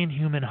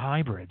alien-human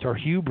hybrids or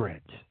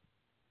hybrids.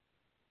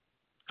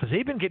 Because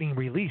they've been getting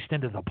released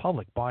into the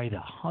public by the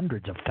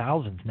hundreds of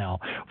thousands now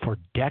for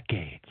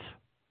decades.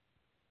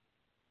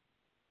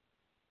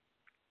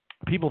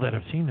 People that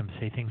have seen them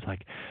say things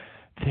like,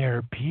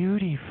 they're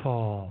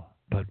beautiful,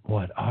 but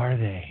what are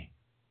they?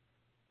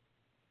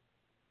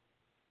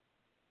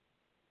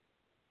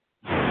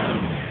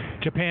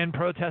 Japan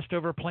protest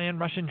over planned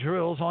Russian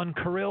drills on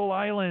Kuril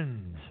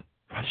Islands.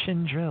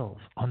 Russian drills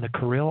on the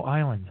Kuril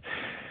Islands.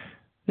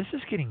 This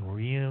is getting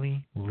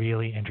really,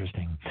 really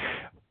interesting.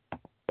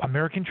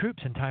 American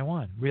troops in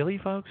Taiwan. Really,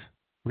 folks?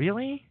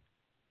 Really?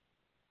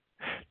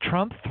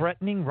 Trump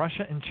threatening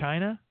Russia and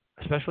China,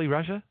 especially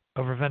Russia,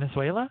 over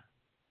Venezuela?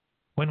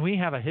 When we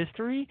have a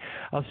history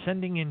of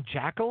sending in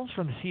jackals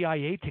from the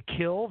CIA to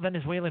kill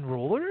Venezuelan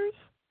rulers?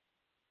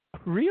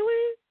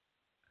 Really?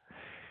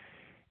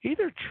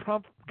 Either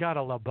Trump got a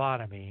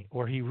lobotomy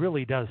or he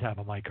really does have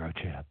a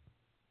microchip.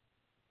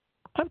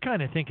 I'm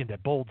kind of thinking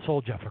that bold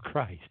soldier for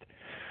Christ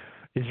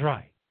is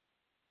right.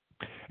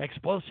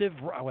 Explosive,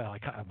 well,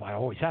 I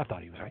always have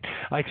thought he was right.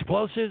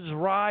 Explosives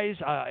rise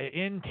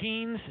in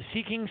teens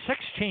seeking sex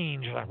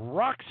change.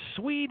 Rocks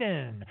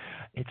Sweden.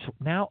 It's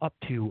now up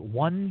to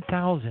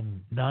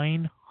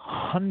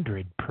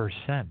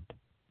 1,900%.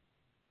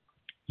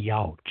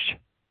 Youch.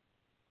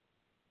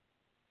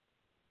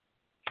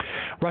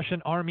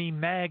 Russian Army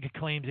MAG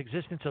claims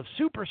existence of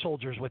super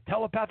soldiers with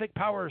telepathic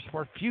powers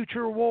for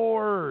future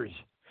wars.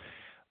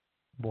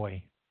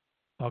 Boy,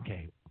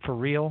 okay, for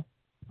real,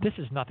 this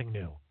is nothing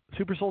new.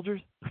 Super soldiers?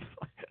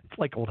 It's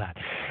like old hat.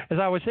 As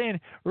I was saying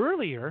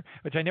earlier,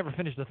 which I never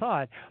finished the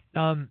thought,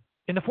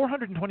 in the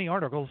 420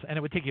 articles, and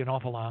it would take you an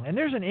awful long, and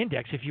there's an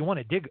index if you want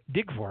to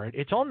dig for it.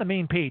 It's on the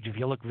main page if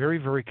you look very,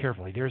 very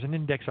carefully. There's an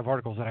index of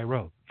articles that I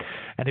wrote.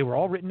 And they were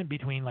all written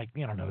between,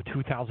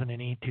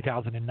 2008,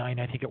 2009,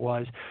 I think it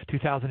was,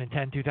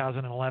 2010,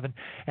 2011.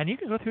 And you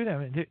can go through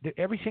them.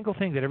 Every single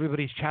thing that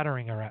everybody's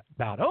chattering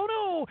about. Oh,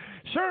 no,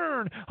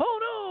 CERN.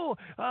 Oh,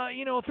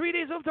 no, 3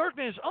 Days of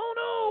Darkness.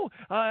 Oh,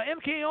 no,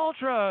 MK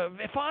Ultra,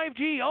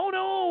 5G. Oh,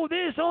 no,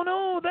 this. Oh,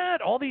 no,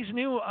 that. All these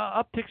new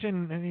upticks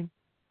in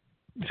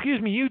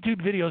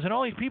YouTube videos and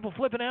all these people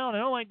flipping out.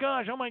 And oh, my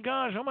gosh.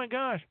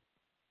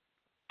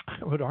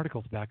 I wrote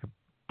articles back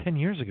 10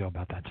 years ago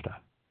about that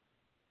stuff.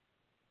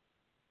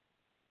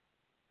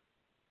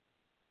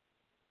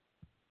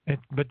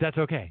 But that's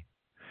okay.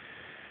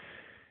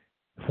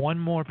 If one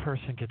more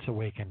person gets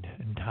awakened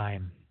in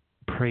time,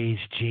 praise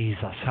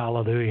Jesus.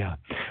 Hallelujah.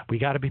 We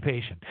got to be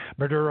patient.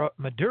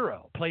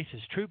 Maduro places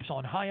troops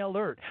on high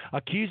alert,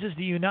 accuses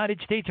the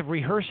United States of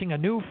rehearsing a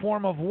new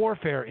form of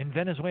warfare in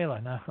Venezuela.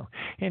 No,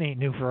 it ain't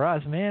new for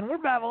us, man. We're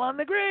Babylon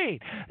the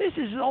Great. This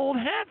is old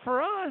hat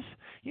for us.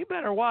 You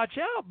better watch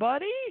out,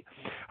 buddy.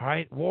 All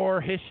right, war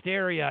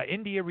hysteria.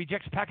 India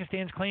rejects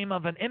Pakistan's claim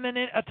of an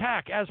imminent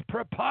attack as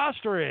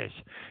preposterous.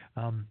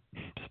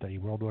 Study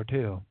World War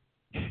II.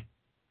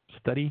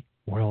 Study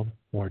World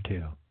War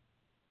II.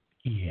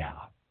 Yeah.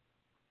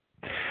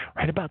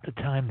 Right about the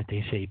time that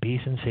they say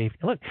peace and safety.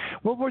 Look,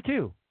 World War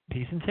II,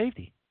 peace and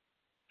safety.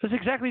 It was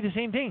exactly the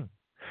same thing.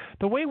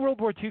 The way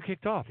World War II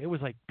kicked off, it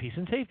was like peace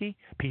and safety,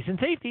 peace and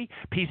safety,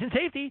 peace and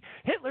safety.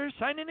 Hitler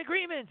signed an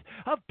agreement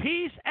of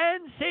peace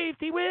and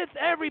safety with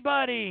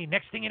everybody.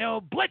 Next thing you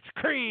know,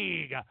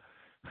 blitzkrieg.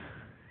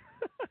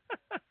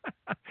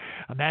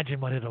 Imagine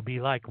what it'll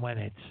be like when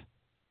it's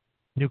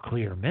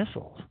nuclear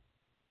missiles.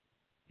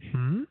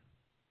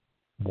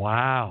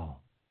 Wow.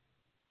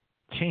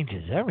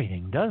 Changes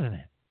everything, doesn't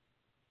it?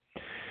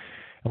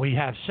 And we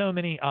have so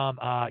many, I'm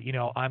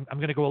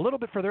going to go a little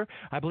bit further.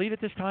 I believe at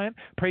this time,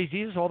 praise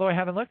Jesus, although I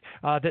haven't looked,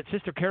 that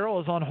Sister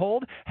Carol is on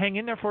hold. Hang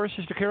in there for us,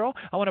 Sister Carol.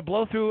 I want to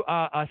blow through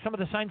some of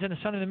the signs in the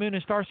sun and the moon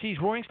and star seas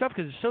roaring stuff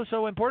because it's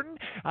so important.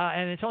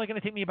 And it's only going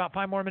to take me about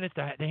 5 more minutes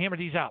to hammer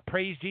these out.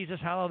 Praise Jesus.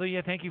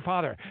 Hallelujah. Thank you,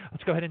 Father.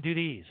 Let's go ahead and do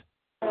these.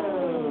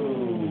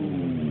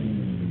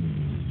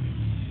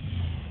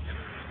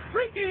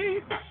 Freaky!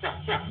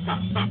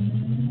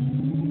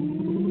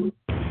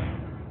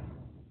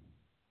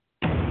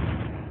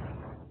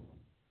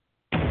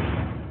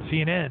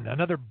 CNN,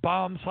 another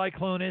bomb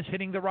cyclone is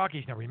hitting the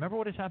Rockies. Now, remember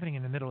what is happening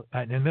in the middle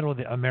of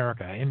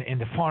America, in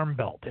the farm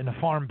belt,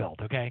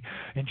 okay?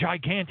 In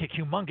gigantic,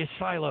 humongous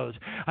silos.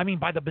 I mean,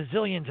 by the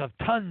bazillions of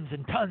tons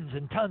and tons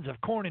and tons of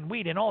corn and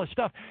wheat and all this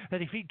stuff that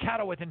they feed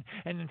cattle with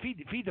and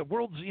feed the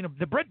world's,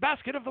 the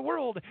breadbasket of the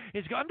world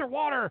is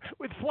underwater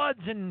with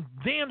floods and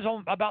dams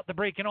about to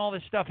break and all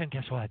this stuff. And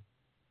guess what?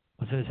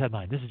 What's in this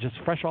headline? This is just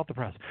fresh off the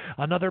press.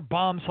 Another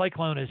bomb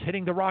cyclone is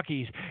hitting the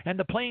Rockies and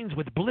the plains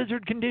with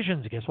blizzard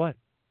conditions. Guess what?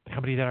 The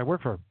company that I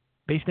work for,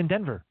 based in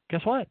Denver.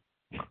 Guess what?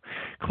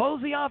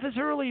 Close the office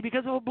early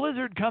because of a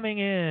blizzard coming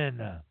in.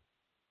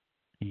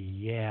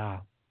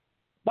 Yeah.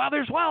 Wow,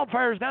 there's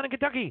wildfires down in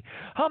Kentucky.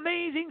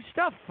 Amazing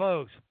stuff,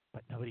 folks.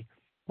 But nobody.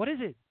 What is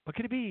it? What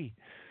could it be?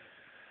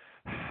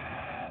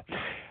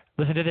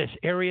 Listen to this.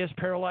 Areas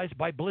paralyzed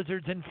by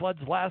blizzards and floods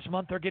last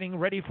month are getting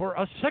ready for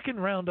a second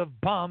round of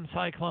bomb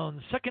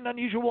cyclones. Second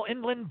unusual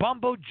inland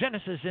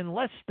bombogenesis in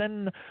less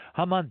than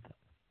a month.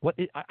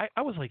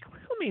 I was like,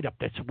 who made up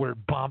this word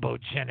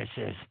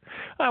bombogenesis?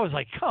 I was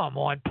like, come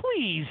on,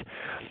 please.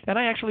 And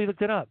I actually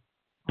looked it up.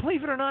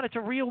 Believe it or not, it's a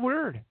real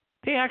word.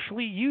 They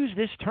actually use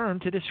this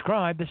term to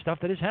describe the stuff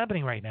that is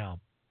happening right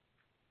now.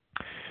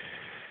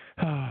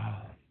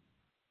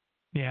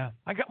 Yeah.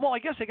 I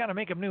guess they got to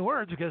make up new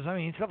words because,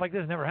 stuff like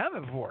this never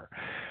happened before.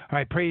 All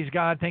right, praise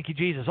God. Thank you,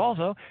 Jesus.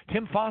 Also,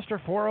 Tim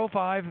Foster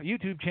 405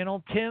 YouTube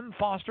channel, Tim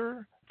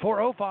Foster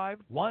 405,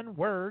 one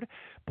word.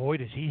 Boy,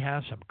 does he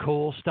have some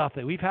cool stuff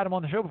that we've had him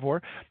on the show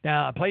before.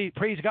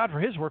 Praise God for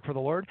his work for the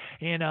Lord.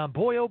 And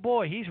boy, oh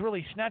boy, he's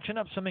really snatching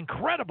up some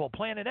incredible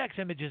Planet X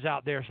images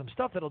out there, some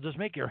stuff that'll just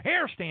make your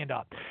hair stand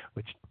up,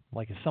 which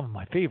is some of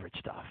my favorite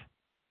stuff.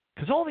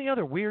 Because all the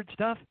other weird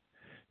stuff,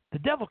 the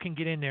devil can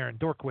get in there and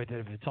dork with it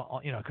if it's,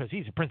 because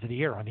he's the prince of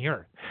the air on the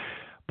earth.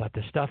 But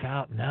the stuff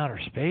out in outer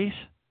space,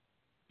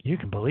 you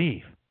can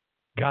believe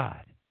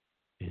God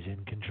is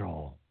in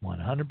control.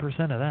 100%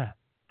 of that.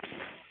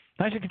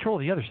 He's in control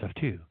of the other stuff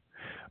too.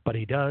 But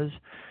he does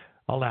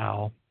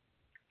allow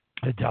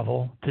the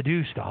devil to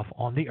do stuff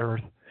on the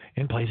earth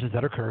in places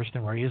that are cursed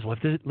and where he has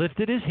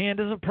lifted his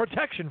hand as a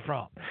protection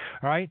from.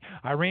 All right?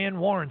 Iran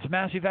warns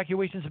mass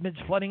evacuations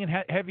amidst flooding and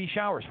heavy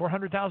showers.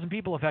 400,000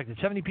 people affected.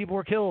 70 people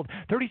were killed.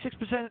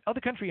 36% of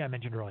the country I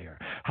mentioned earlier.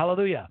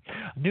 Hallelujah.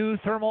 New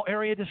thermal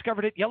area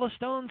discovered at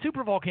Yellowstone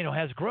supervolcano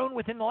has grown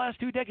within the last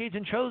 2 decades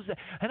and shows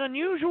an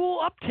unusual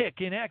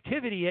uptick in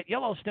activity at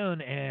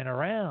Yellowstone and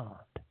around.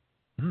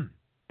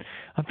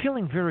 I'm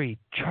feeling very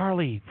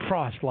Charlie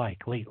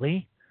Frost-like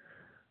lately.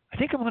 I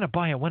think I'm going to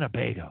buy a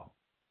Winnebago.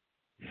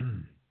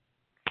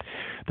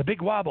 The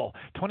big wobble.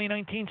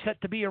 2019 set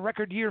to be a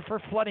record year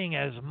for flooding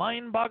as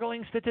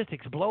mind-boggling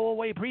statistics blow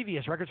away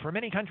previous records for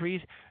many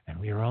countries, and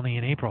we are only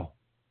in April.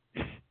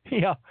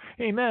 Yeah,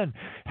 amen.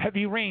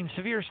 Heavy rain,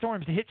 severe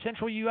storms to hit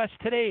central U.S.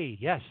 today.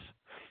 Yes.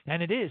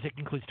 And it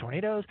includes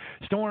tornadoes,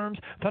 storms,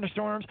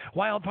 thunderstorms,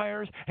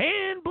 wildfires,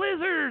 and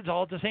blizzards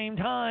all at the same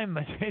time.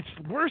 It's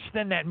worse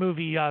than that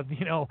movie,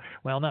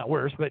 well, not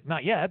worse, but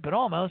not yet, but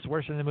almost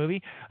worse than the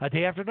movie, A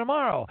Day After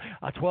Tomorrow.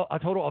 A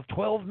total of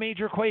 12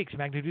 major quakes,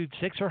 magnitude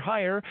 6 or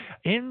higher,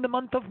 in the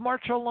month of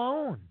March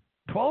alone.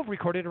 12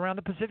 recorded around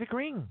the Pacific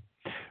Ring.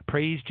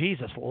 Praise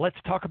Jesus. Let's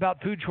talk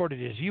about food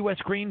shortages. U.S.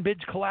 grain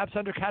bids collapse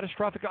under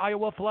catastrophic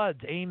Iowa floods.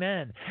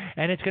 Amen.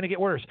 And it's going to get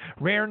worse.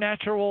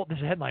 This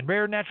is a headline.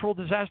 Rare natural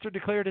disaster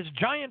declared as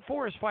giant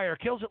forest fire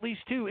kills at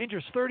least 2,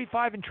 injures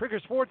 35, and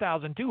triggers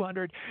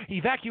 4,200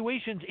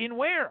 evacuations in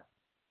where?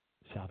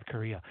 South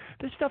Korea.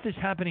 This stuff is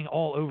happening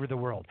all over the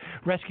world.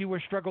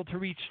 Rescuers struggle to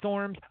reach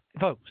storms.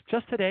 Folks,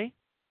 just today,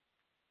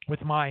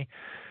 with my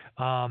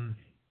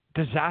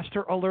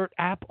disaster alert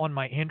app on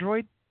my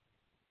Android,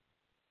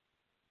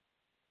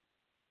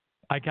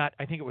 I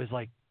think it was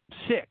like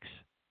 6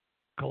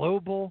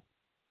 global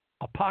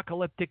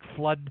apocalyptic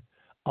flood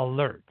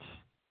alerts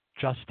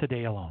just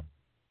today alone.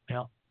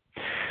 Yeah.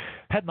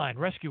 Headline,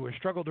 rescuers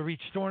struggle to reach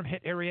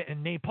storm-hit area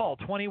in Nepal,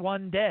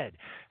 21 dead.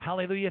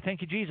 Hallelujah,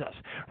 thank you, Jesus.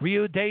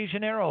 Rio de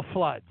Janeiro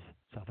floods.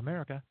 South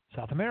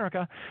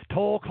America.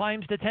 Toll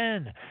climbs to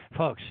 10.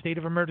 Folks, state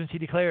of emergency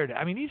declared.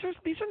 I mean, this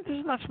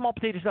is not small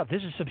potato stuff.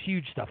 This is some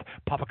huge stuff.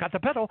 Papa got the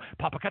pedal,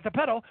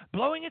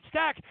 blowing its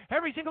stack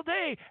every single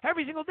day.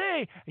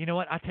 You know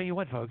what? I'll tell you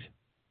what, folks.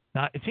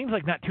 It seems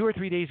like not 2 or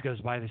 3 days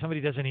goes by that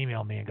somebody doesn't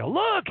email me and go,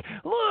 look,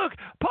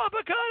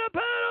 Papa got a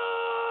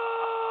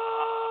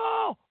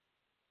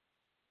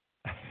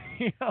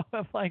pedal.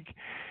 I'm like,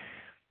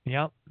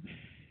 yep.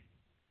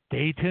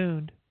 Stay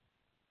tuned.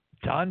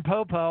 Don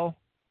Popo.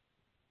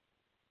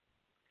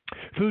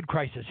 Food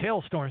crisis,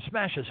 hailstorm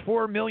smashes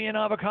 4 million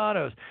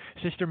avocados.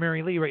 Sister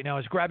Mary Lee right now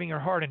is grabbing her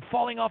heart and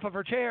falling off of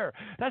her chair.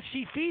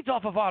 She feeds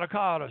off of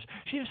avocados.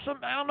 She's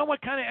I don't know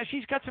what kind of,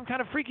 she's got some kind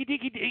of freaky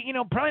deaky,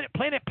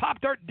 planet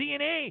Pop-Tart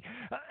DNA.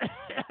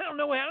 I don't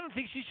know. I don't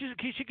think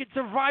she could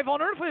survive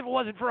on Earth if it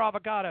wasn't for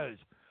avocados.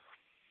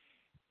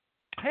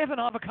 I have an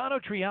avocado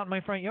tree out in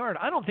my front yard.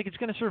 I don't think it's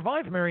going to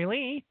survive, Mary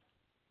Lee.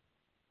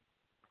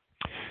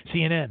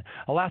 CNN,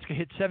 Alaska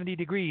hit 70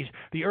 degrees,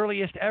 the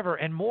earliest ever,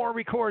 and more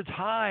record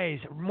highs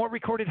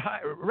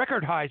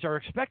are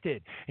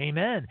expected.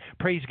 Amen.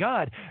 Praise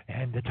God.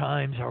 And the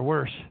times are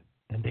worse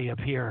than they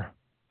appear,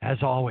 as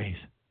always.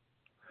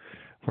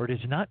 For it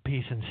is not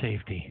peace and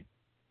safety.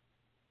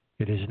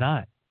 It is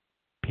not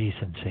peace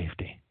and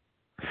safety.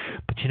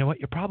 But you know what?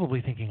 You're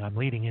probably thinking I'm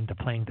leading into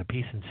playing the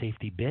peace and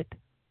safety bit.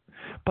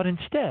 But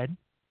instead,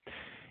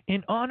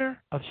 in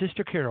honor of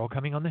Sister Carol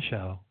coming on the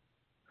show,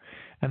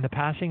 and the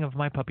passing of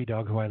my puppy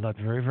dog, who I loved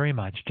very, very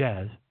much,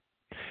 Jazz,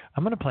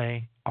 I'm going to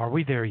play Are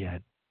We There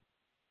Yet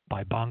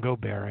by Bongo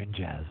Bear and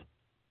Jazz.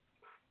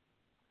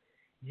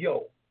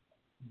 Yo,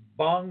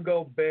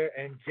 Bongo Bear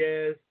and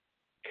Jazz,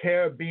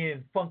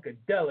 Caribbean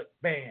Funkadelic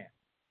Band.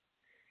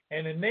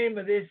 And the name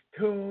of this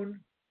tune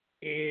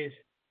is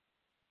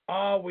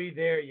Are We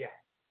There Yet?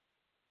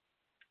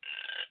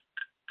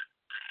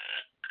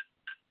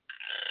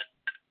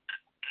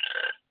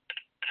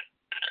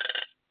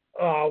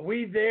 Are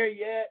we there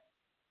yet?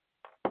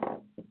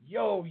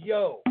 Yo,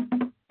 yo.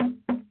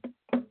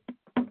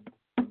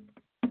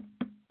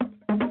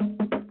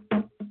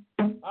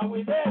 Are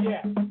we there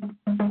yet?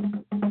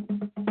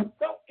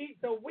 Don't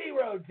eat the wee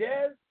road,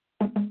 Jazz.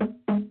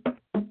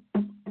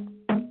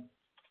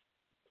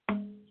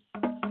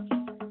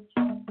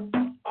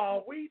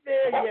 Are we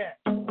there yet?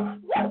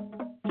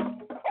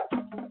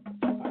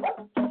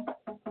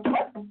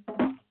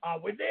 Are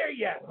we there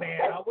yet,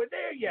 man? Are we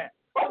there yet?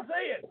 I'm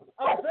saying,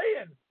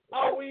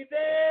 are we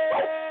there?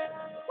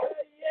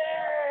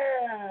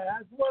 Yeah,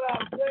 that's what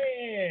I'm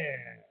saying.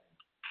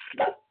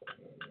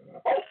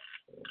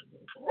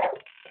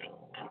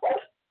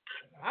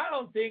 I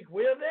don't think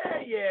we're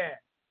there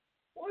yet.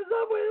 What's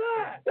up with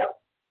that?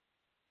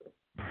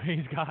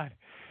 Praise God.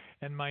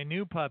 And my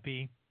new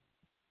puppy,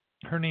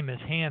 her name is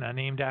Hannah,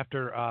 named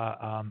after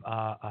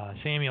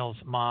Samuel's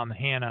mom,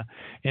 Hannah,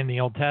 in the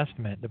Old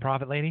Testament, the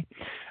prophet lady.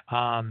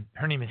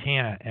 Her name is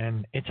Hannah,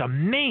 and it's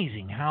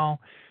amazing how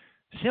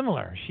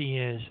similar she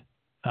is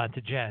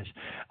to Jazz.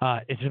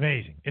 It's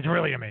amazing. It's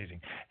really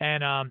amazing.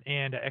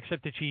 And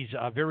except that she's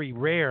a very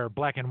rare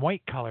black and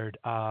white colored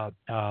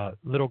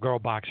little girl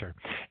boxer.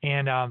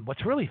 And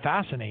what's really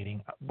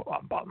fascinating,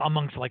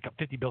 amongst like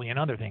 50 billion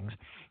other things,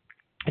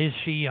 is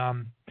she,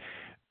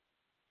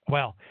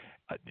 while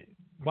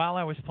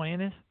I was playing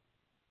this,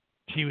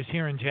 she was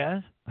hearing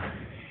Jazz.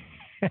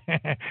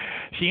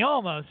 She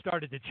almost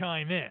started to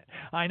chime in.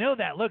 I know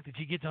that look that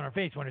she gets on her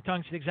face when her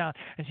tongue sticks out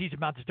and she's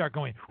about to start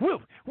going,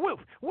 woof, woof,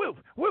 woof,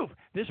 woof.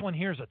 This one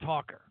here's a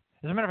talker.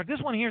 As a matter of fact,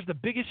 this one here's the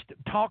biggest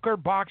talker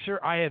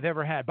boxer I have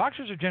ever had.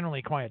 Boxers are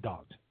generally quiet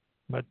dogs,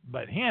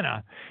 but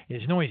Hannah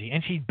is noisy,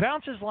 and she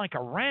bounces like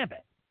a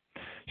rabbit.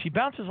 She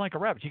bounces like a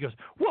rabbit. She goes,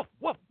 woof,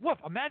 woof, woof.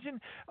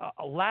 Imagine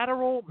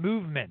lateral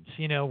movements,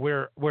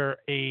 where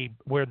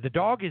the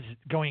dog is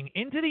going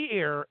into the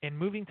air and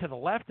moving to the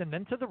left and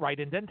then to the right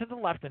and then to the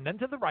left and then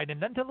to the right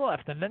and then to the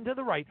left and then to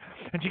the right.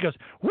 And she goes,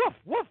 woof,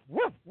 woof,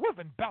 woof, woof,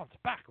 and bounce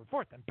back and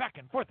forth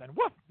and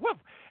woof, woof.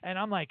 And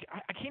I'm like,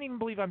 I can't even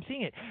believe I'm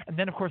seeing it. And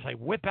then, of course, I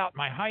whip out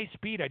my high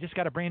speed. I just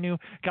got a brand new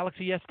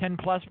Galaxy S10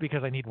 Plus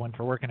because I need one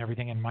for work and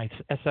everything. And my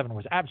S7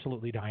 was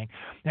absolutely dying.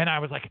 And I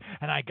was like,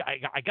 and I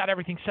got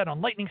everything set on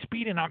lightning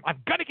speed, and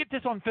I've got to get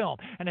this on film.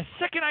 And the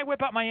second I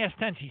whip out my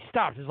S10, she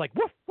stops. It's like,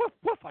 woof, woof,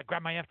 woof. I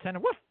grab my F10 and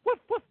woof, woof,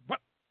 woof, woof.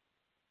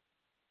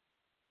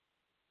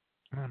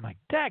 And I'm like,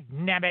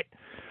 dag-nabbit.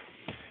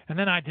 And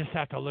then I just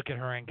have to look at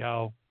her and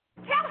go,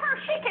 Tell her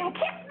she can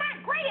kiss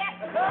my grits.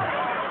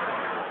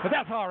 but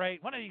that's all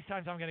right. One of these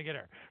times I'm going to get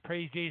her.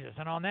 Praise Jesus.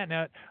 And on that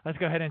note, let's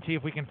go ahead and see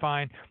if we can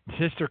find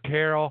Sister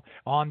Carol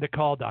on the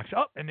call docs.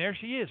 Oh, and there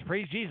she is.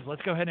 Praise Jesus.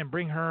 Let's go ahead and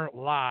bring her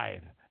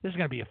live. This is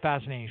going to be a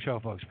fascinating show,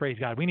 folks. Praise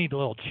God. We need a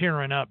little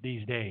cheering up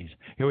these days.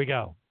 Here we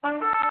go.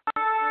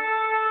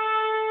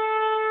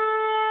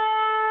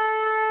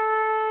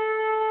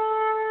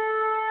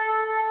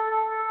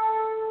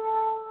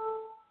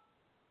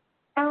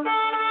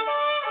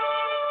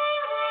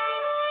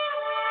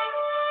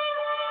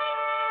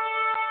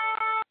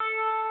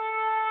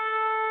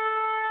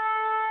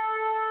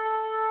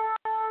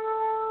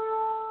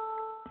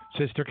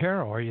 Sister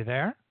Carol, are you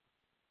there?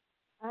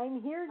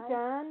 I'm here,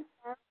 John.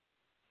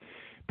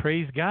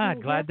 Praise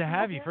God. Glad to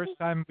have you. First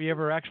time we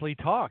ever actually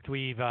talked.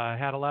 We've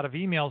had a lot of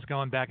emails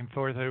going back and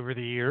forth over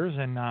the years,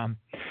 and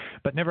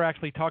but never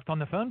actually talked on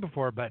the phone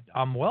before. But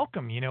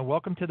welcome.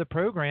 Welcome to the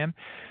program.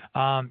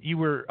 You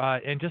were,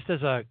 and just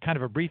as a kind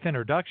of a brief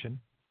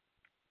introduction,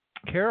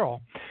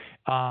 Carol,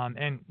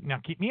 and now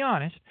keep me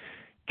honest,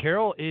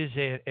 Carol is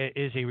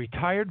a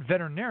retired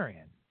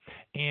veterinarian,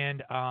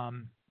 and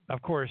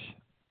of course,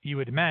 you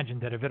would imagine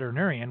that a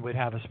veterinarian would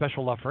have a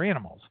special love for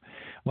animals.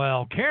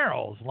 Well,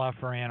 Carol's love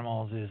for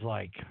animals is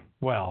like,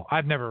 well,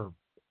 I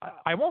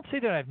won't say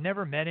that I've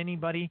never met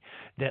anybody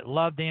that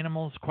loved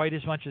animals quite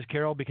as much as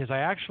Carol, because I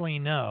actually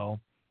know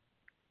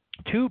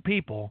two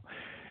people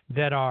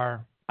that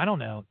are, I don't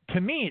know,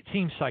 to me it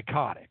seems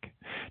psychotic.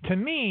 To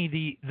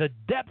me, the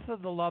depth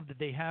of the love that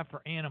they have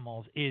for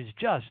animals is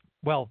just,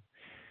 well,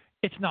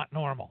 it's not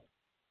normal.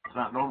 It's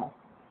not normal.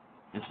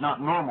 It's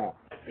not normal.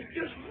 It's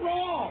just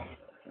wrong.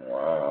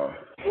 What?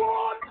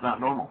 It's not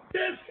normal.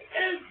 This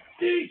is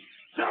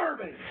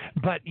disturbing.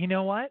 But you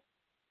know what?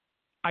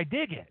 I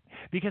dig it,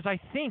 because I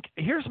think,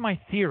 here's my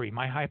theory,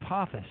 my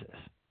hypothesis.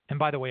 And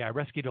by the way, I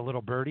rescued a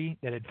little birdie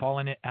that had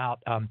fallen out.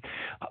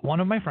 One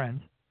of my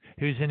friends,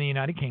 who's in the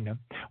United Kingdom,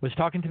 was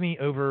talking to me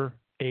over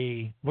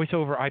a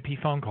voice-over IP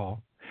phone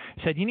call.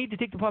 Said, you need to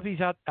take the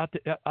puppies out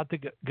to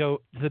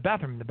go to the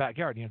bathroom in the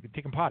backyard,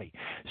 take them potty.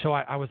 So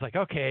I was like,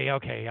 okay,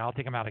 I'll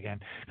take them out again,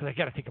 because I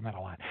got to take them out a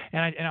lot.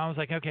 And I was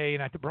like, okay,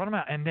 and I brought them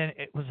out, and then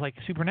it was like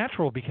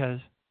supernatural, because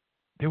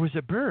there was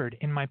a bird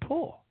in my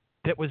pool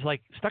that was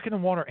like stuck in the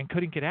water and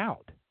couldn't get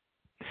out.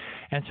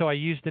 And so I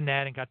used the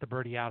net and got the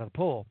birdie out of the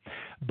pool.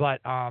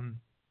 But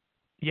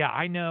yeah,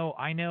 I know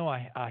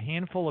a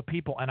handful of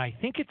people, and I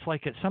think it's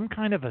like some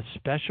kind of a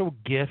special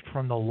gift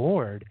from the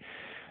Lord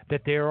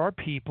that there are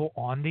people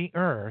on the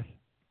earth,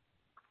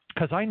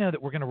 because I know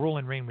that we're going to rule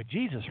and reign with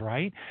Jesus,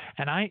 right?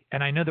 And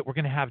I know that we're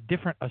going to have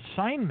different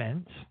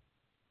assignments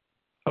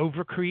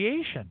over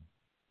creation,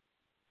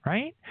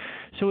 right?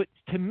 So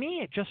to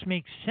me, it just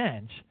makes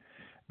sense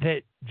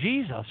that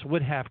Jesus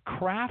would have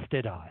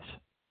crafted us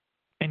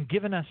and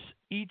given us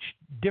each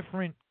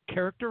different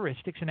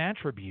characteristics and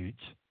attributes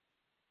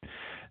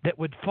that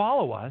would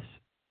follow us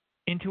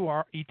into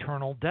our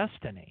eternal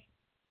destiny.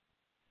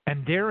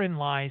 And therein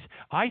lies,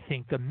 I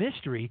think, the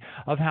mystery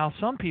of how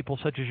some people,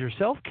 such as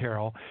yourself,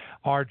 Carol,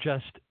 are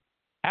just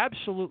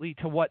absolutely,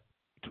 to what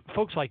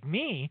folks like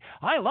me,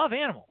 I love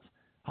animals.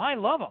 I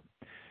love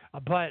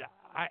them. But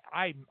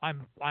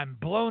I'm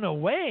blown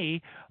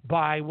away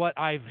by what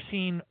I've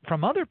seen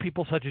from other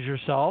people, such as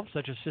yourself,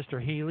 such as Sister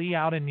Haley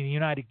out in the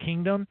United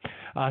Kingdom,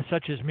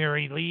 such as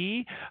Mary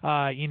Lee.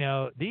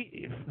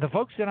 The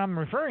folks that I'm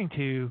referring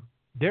to,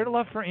 their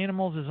love for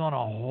animals is on a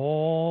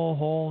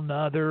whole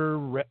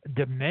nother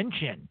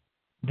dimension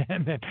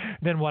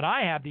than what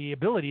I have the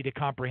ability to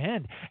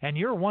comprehend. And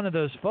you're one of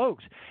those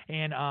folks.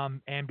 And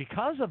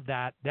because of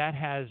that, that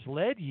has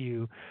led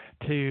you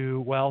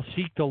to, well,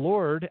 seek the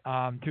Lord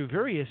through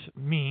various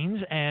means.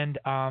 And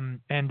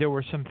there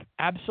were some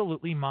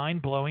absolutely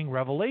mind-blowing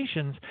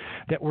revelations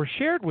that were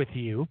shared with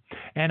you.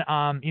 And,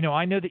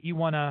 I know that you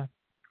want to,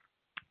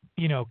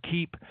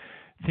 keep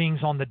things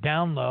on the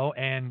down low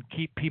and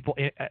keep people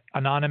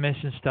anonymous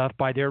and stuff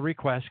by their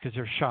request, because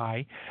they're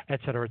shy, et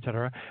cetera, et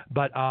cetera.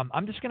 But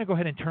I'm just going to go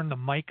ahead and turn the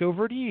mic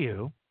over to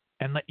you,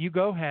 and let you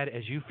go ahead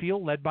as you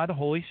feel led by the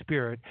Holy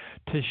Spirit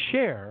to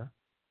share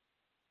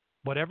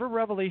whatever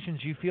revelations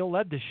you feel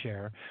led to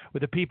share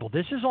with the people.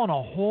 This is on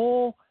a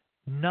whole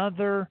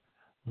nother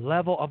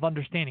level of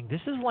understanding.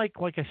 This is like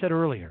I said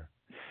earlier,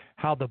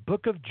 how the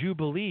book of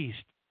Jubilees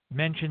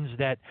mentions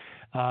that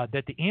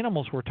that the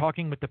animals were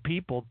talking with the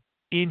people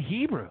in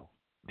Hebrew.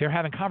 They're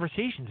having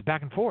conversations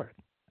back and forth.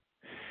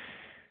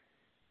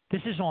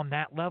 This is on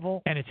that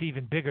level, and it's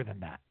even bigger than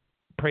that.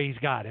 Praise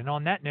God. And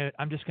on that note,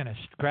 I'm just going to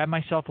grab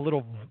myself a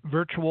little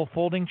virtual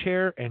folding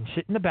chair and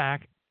sit in the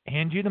back,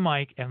 hand you the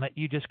mic, and let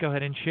you just go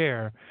ahead and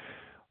share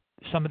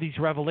some of these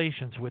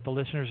revelations with the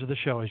listeners of the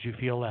show as you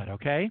feel led,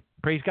 okay?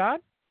 Praise God.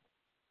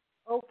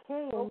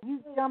 Okay, and you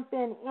jump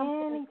in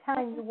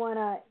anytime you want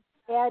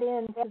to add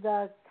in to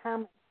the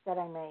comments that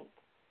I make.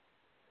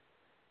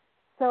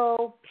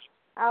 So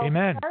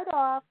Amen.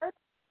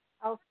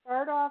 I'll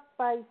start off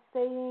by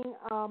saying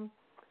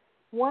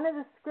one of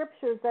the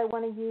scriptures I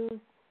want to use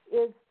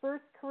is 1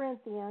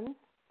 Corinthians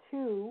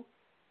 2,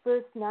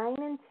 verse 9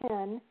 and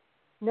 10.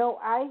 No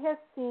eye has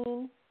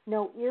seen,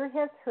 no ear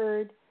has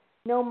heard,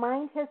 no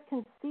mind has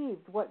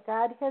conceived what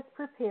God has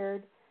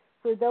prepared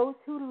for those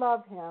who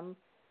love him,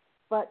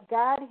 but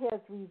God has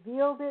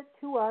revealed it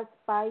to us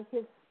by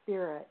his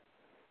Spirit.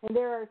 And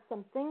there are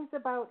some things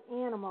about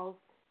animals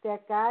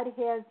that God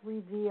has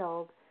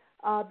revealed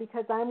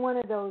because I'm one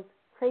of those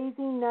crazy,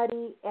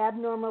 nutty,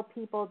 abnormal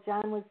people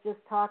John was just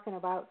talking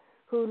about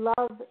who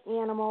love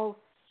animals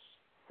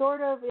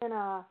sort of in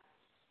a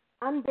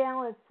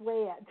unbalanced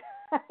way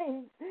at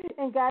times.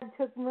 And God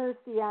took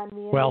mercy on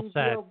me. And well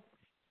said.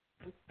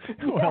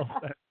 revealed... Well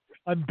said.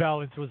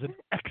 Unbalanced was an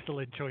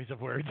excellent choice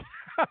of words.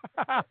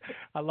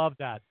 I love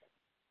that.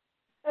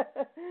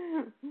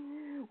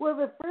 Well,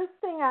 the first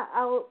thing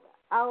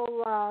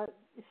I'll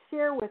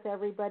share with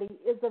everybody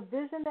is a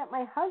vision that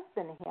my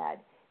husband had.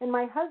 And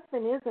my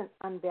husband isn't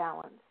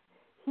unbalanced.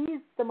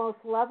 He's the most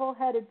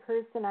level-headed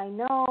person I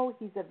know.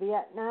 He's a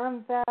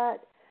Vietnam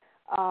vet,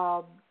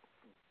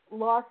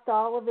 lost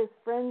all of his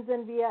friends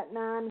in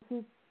Vietnam.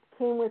 He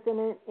came within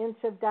an inch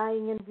of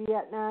dying in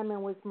Vietnam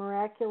and was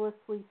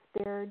miraculously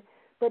spared.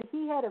 But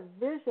he had a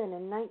vision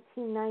in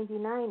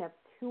 1999 of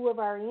two of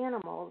our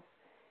animals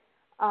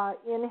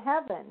in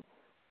heaven.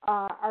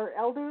 Our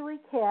elderly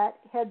cat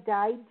had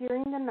died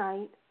during the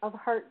night of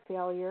heart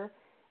failure,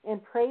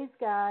 and praise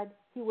God,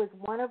 he was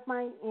one of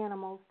my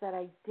animals that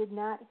I did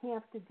not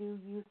have to do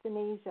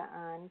euthanasia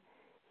on.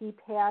 He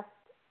passed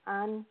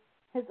on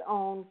his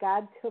own.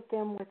 God took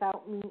him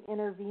without me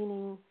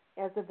intervening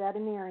as a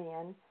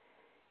veterinarian.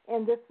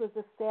 And this was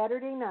a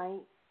Saturday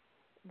night.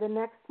 The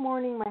next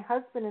morning, my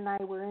husband and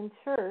I were in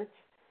church,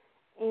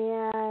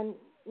 and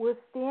we're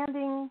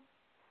standing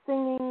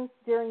singing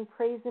during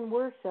praise and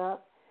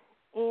worship.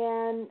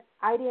 And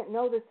I didn't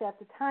know this at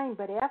the time,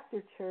 but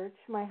after church,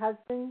 my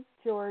husband,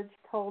 George,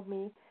 told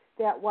me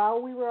that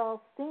while we were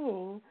all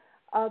singing,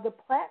 the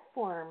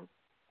platform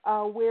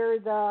where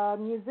the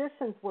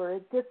musicians were,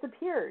 it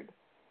disappeared.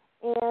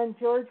 And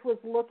George was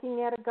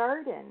looking at a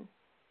garden.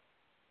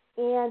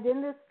 And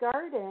in this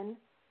garden,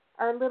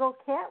 our little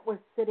cat was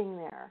sitting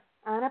there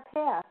on a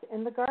path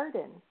in the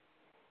garden.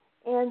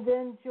 And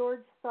then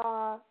George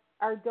saw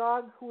our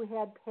dog who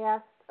had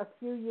passed a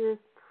few years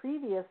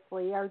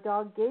previously, our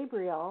dog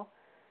Gabriel,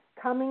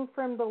 coming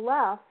from the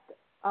left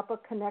up a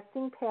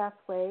connecting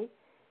pathway,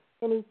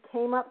 and he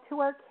came up to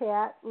our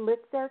cat,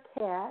 licked our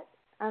cat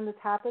on the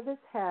top of his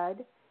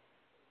head,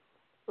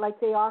 like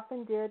they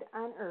often did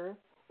on Earth,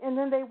 and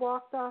then they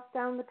walked off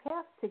down the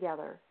path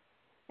together.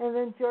 And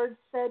then George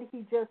said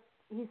he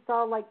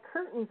saw like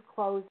curtains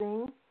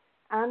closing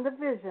on the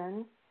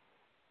vision,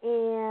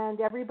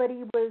 and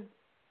everybody was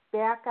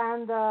back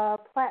on the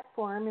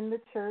platform in the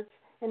church,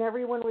 and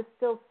everyone was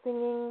still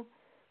singing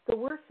the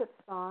worship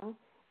song,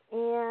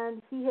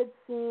 and he had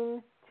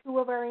seen two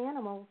of our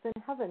animals in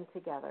heaven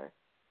together.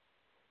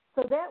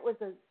 So that was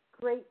a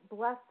great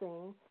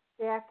blessing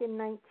back in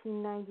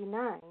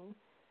 1999.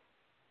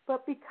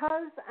 But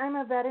because I'm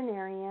a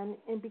veterinarian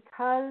and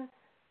because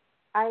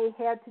I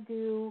had to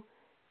do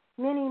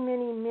many,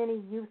 many,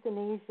 many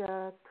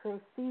euthanasia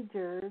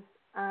procedures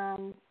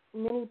on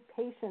many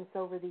patients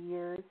over the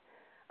years,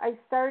 I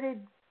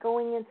started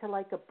going into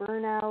like a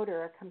burnout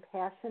or a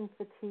compassion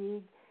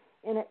fatigue,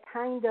 and it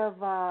kind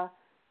of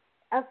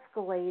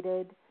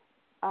escalated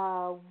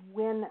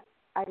when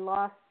I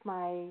lost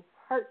my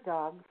heart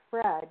dog,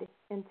 Fred,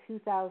 in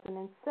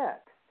 2006.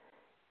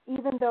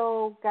 Even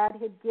though God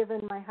had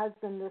given my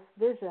husband this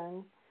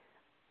vision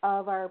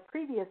of our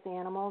previous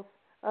animals,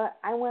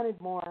 I wanted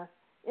more.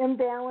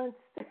 Imbalanced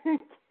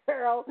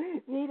Carol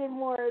needed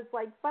more. It's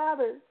like,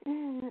 Father,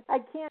 I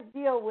can't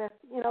deal with,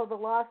 the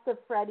loss of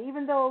Fred,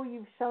 even though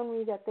you've shown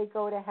me that they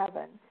go to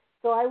heaven.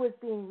 So I was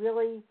being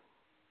really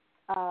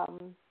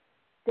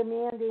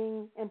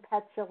demanding and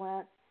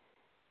petulant.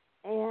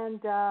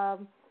 And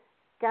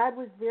God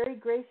was very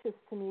gracious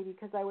to me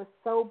because I was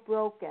so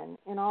broken.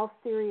 In all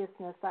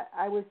seriousness,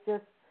 I was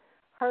just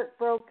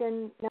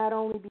heartbroken, not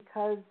only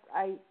because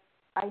I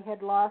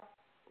had lost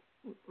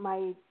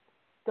my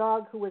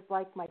dog who was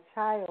like my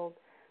child,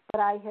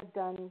 but I had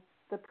done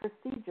the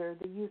procedure,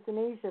 the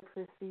euthanasia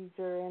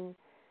procedure, and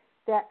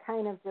that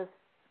kind of just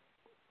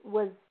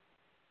was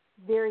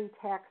very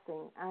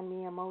taxing on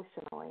me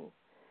emotionally.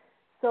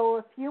 So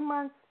a few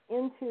months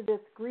into this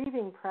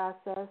grieving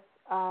process,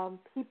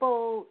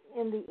 people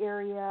in the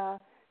area,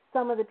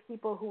 some of the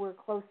people who were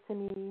close to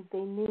me,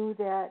 they knew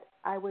that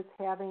I was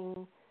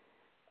having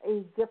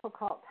a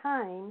difficult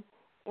time,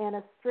 and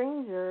a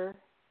stranger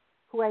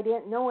who I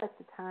didn't know at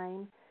the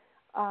time,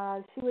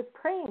 she was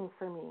praying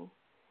for me.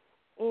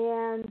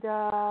 And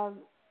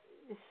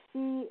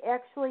she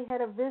actually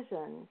had a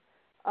vision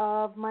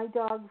of my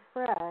dog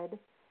Fred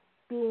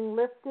being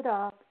lifted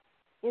up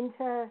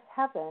into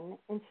heaven,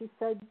 and she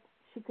said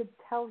she could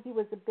tell he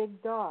was a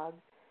big dog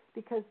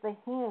because the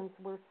hands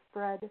were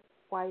spread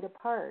wide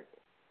apart.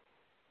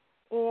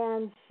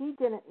 And she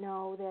didn't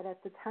know that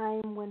at the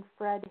time when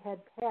Fred had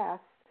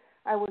passed,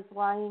 I was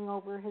lying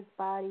over his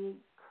body,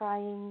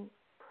 crying,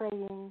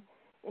 praying,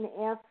 and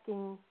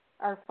asking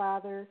our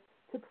Father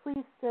to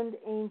please send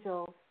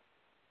angels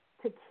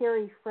to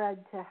carry Fred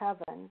to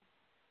heaven.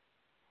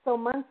 So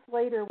months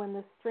later, when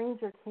the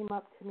stranger came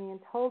up to me and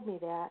told me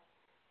that,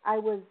 I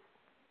was,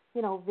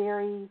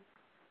 very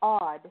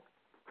awed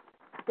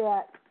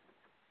that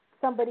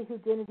somebody who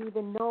didn't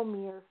even know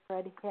me or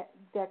Fred,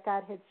 that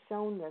God had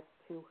shown this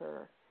to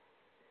her.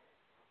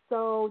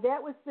 So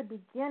that was the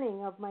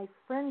beginning of my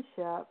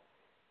friendship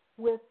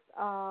with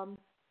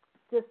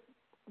this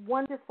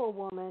wonderful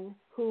woman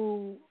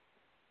who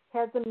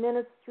has a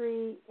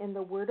ministry in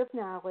the Word of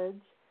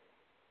Knowledge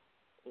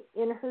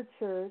in her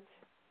church,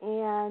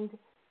 and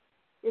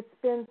it's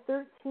been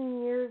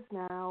 13 years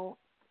now,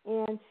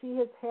 and she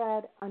has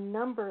had a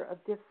number of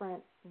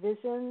different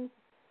visions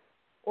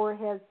or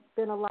has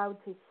been allowed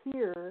to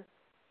hear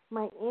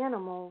my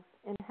animals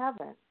in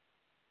heaven.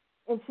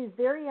 And she's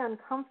very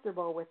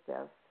uncomfortable with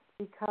this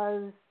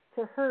because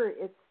to her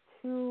it's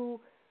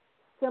too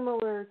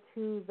similar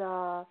to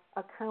the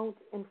account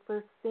in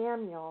 1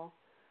 Samuel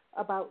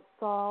about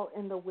Saul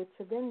and the witch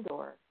of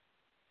Endor.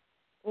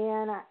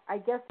 And I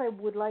guess I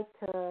would like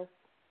to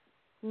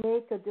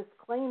make a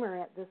disclaimer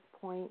at this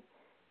point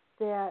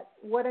that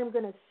what I'm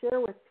going to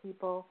share with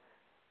people,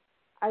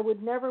 I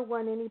would never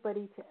want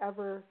anybody to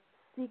ever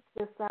seek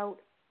this out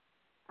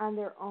on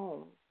their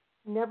own.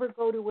 Never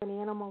go to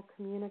an animal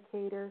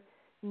communicator.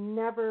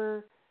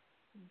 Never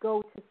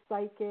go to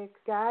psychics.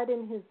 God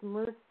in His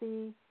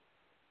mercy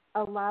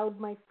allowed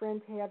my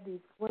friend to have these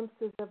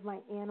glimpses of my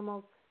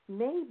animals,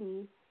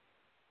 maybe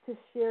to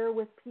share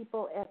with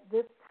people at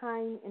this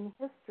time in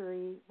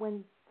history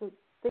when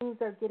things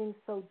are getting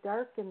so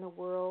dark in the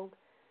world.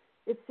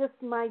 It's just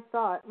my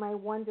thought, my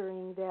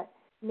wondering that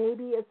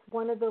maybe it's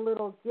one of the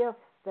little gifts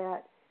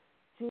that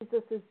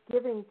Jesus is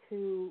giving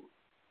to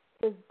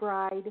His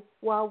bride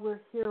while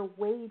we're here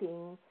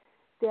waiting,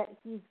 that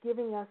He's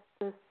giving us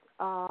this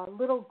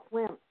little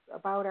glimpse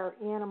about our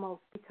animals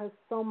because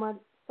so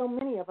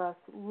many of us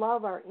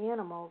love our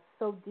animals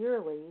so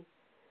dearly.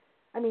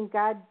 I mean,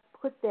 God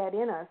put that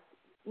in us,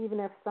 even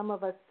if some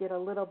of us get a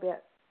little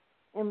bit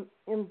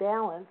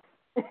imbalanced,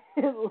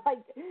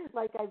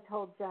 like I've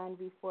told John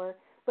before.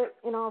 But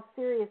in all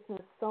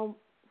seriousness, so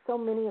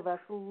many of us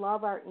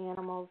love our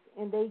animals,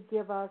 and they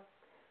give us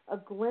a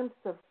glimpse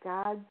of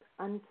God's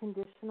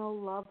unconditional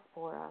love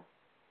for us.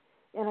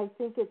 And I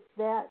think it's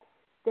that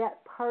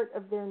part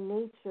of their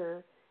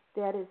nature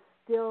that is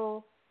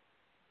still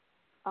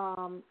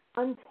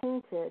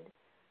untainted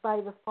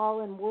by the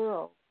fallen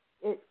world.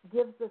 It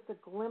gives us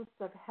a glimpse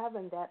of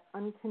heaven, that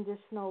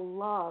unconditional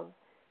love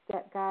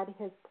that God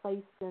has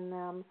placed in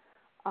them.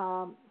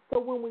 So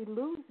when we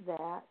lose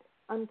that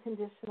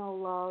unconditional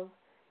love,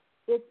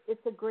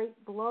 it's a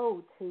great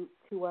blow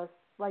to us,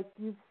 like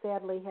you've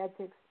sadly had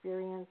to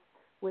experience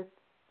with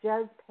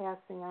Jez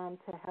passing on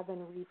to heaven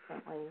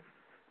recently.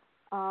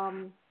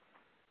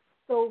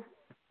 So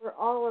for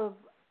all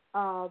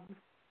of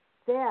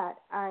that,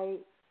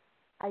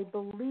 I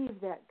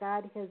believe that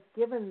God has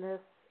given this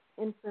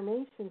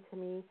information to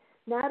me,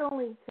 not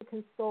only to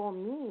console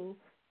me,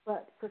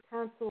 but for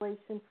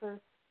consolation for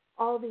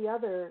all the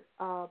other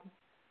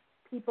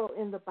people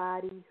in the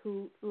body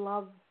who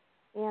love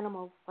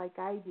animals like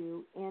I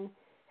do and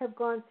have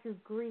gone through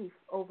grief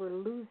over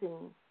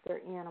losing their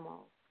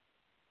animals.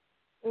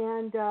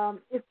 And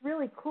it's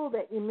really cool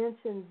that you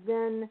mentioned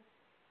Zen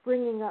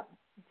bringing up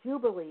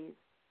Jubilees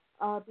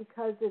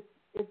because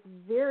it's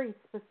very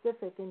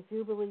specific in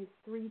Jubilees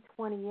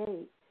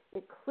 3:28.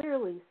 It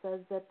clearly says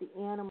that the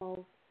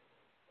animals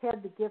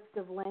had the gift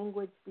of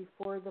language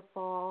before the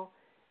fall,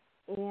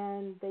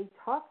 and they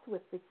talked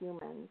with the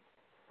humans.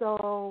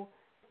 So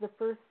the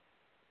first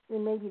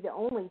and maybe the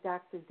only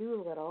Dr.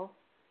 Dolittle,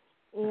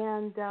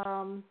 and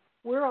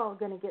we're all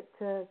going to get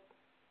to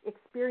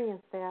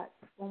experience that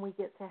when we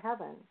get to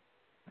heaven.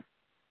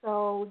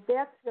 So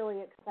that's really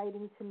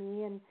exciting to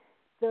me. And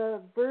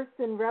the verse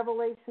in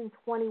Revelation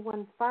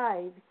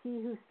 21:5, he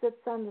who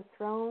sits on the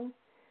throne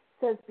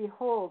says,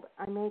 "Behold,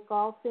 I make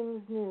all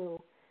things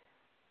new."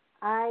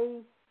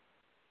 I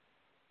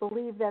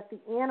believe that the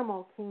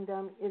animal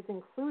kingdom is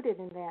included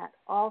in that.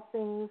 All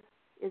things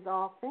is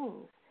all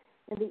things.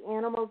 and the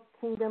animal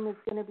kingdom is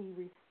going to be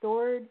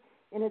restored,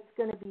 and it's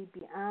going to be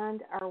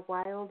beyond our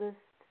wildest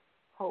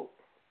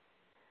hopes.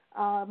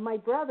 My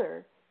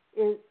brother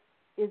is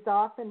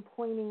often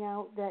pointing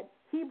out that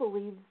he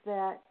believes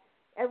that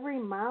every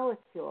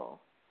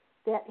molecule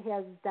that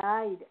has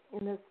died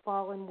in this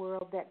fallen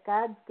world, that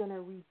God's going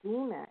to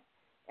redeem it.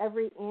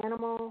 Every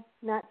animal,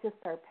 not just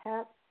our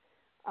pets,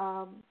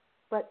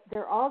 but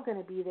they're all going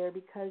to be there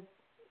because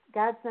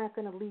God's not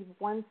going to leave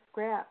one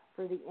scrap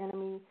for the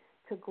enemy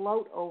to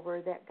gloat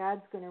over, that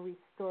God's going to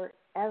restore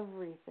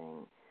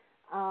everything.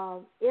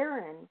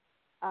 Erin,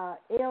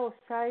 A.L.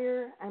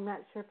 Shire, I'm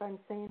not sure if I'm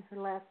saying her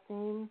last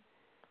name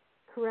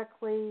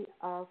correctly,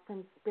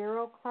 from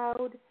Sparrow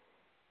Cloud,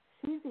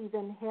 she's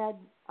even had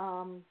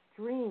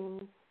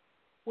dreams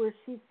where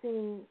she's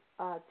seen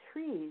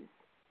trees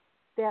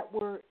that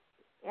were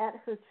at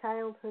her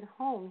childhood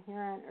home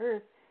here on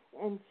earth,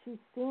 and she's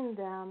seen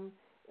them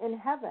in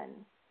heaven.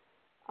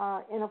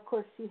 And of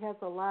course, she has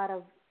a lot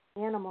of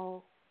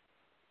animal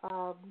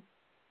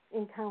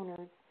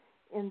encounters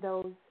in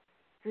those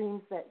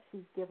dreams that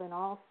she's given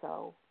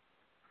also.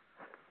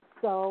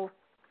 So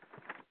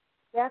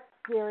that's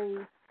very,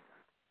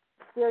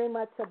 very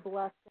much a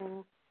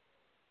blessing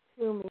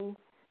to me.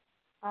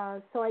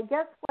 So I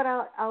guess what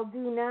I'll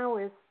do now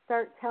is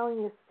start telling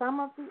you some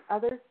of the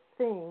other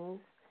things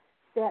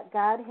that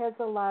God has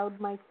allowed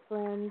my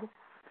friend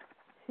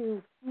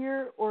to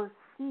hear or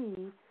see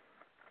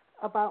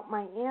about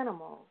my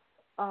animals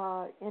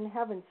in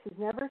heaven. She's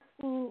never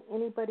seen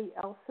anybody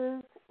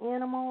else's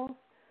animals.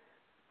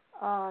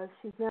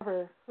 She's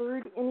never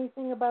heard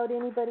anything about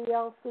anybody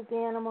else's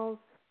animals.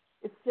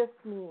 It's just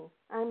me.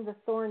 I'm the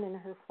thorn in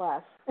her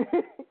flesh.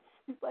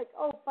 She's like,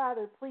 oh,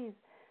 Father, please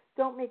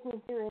don't make me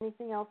hear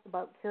anything else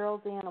about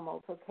Carol's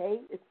animals,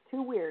 okay? It's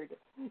too weird.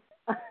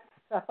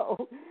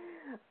 So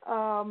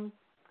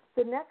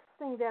the next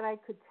thing that I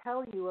could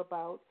tell you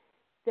about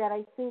that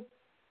I think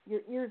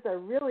your ears are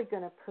really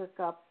going to perk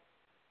up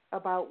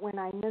about when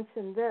I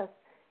mention this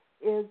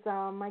is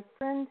my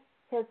friend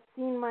has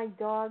seen my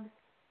dogs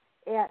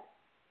at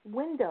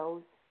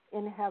windows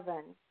in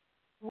heaven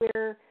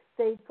where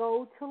they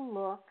go to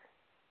look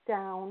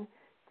down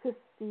to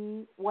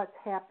see what's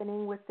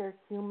happening with their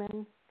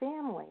human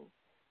family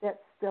that's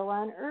still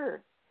on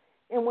earth.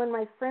 And when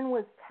my friend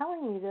was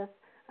telling me this,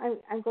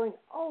 I'm going,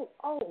 oh,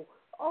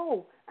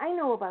 I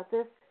know about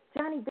this.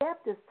 Johnny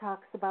Baptist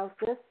talks about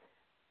this.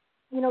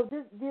 You know,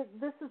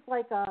 this is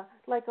like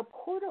a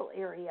portal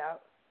area,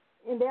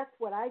 and that's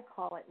what I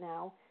call it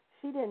now.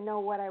 She didn't know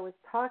what I was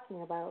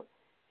talking about.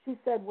 She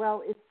said,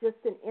 well, it's just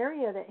an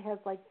area that has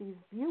like these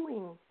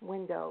viewing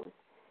windows,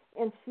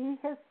 and she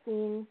has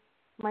seen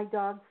my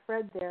dog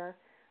Fred there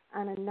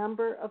on a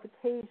number of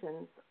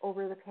occasions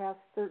over the past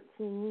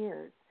 13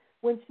 years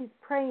when she's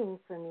praying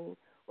for me,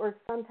 or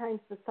sometimes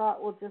the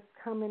thought will just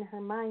come in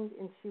her mind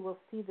and she will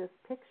see this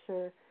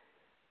picture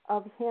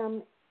of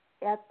him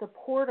at the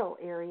portal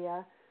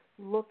area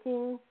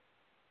looking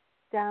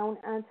down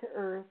onto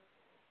earth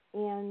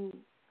and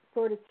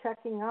sort of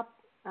checking up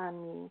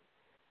on me.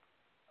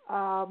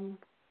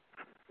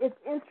 It's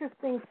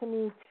interesting to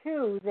me,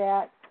 too,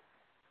 that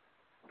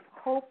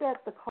Hope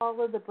at the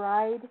Call of the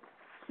Bride,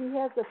 she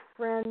has a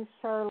friend,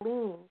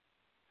 Charlene,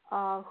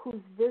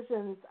 whose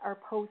visions are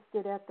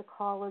posted at the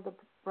Call of the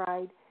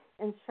Bride,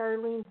 and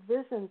Charlene's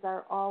visions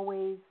are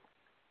always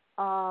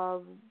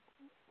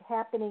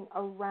happening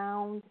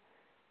around,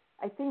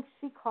 I think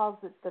she calls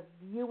it the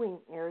viewing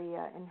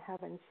area in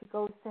heaven. She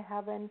goes to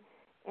heaven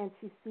and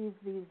she sees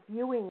these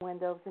viewing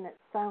windows, and it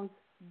sounds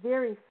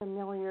very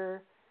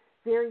familiar,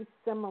 very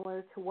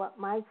similar to what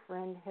my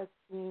friend has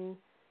seen,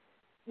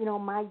 you know,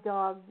 my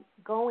dog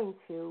going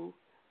to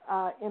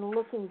and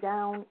looking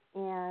down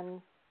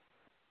and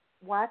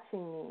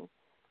watching me.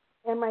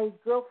 And my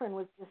girlfriend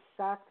was just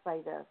shocked by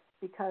this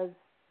because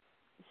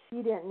she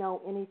didn't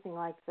know anything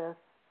like this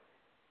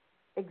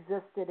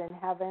existed in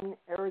heaven,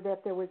 or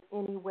that there was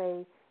any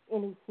way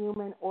any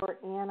human or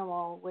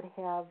animal would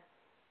have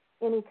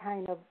any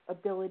kind of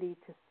ability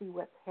to see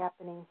what's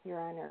happening here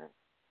on earth.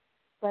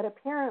 But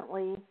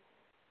apparently,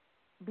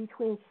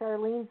 between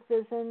Charlene's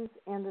visions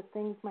and the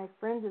things my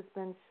friend has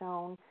been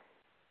shown,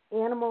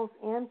 animals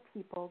and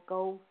people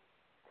go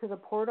to the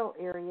portal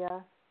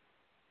area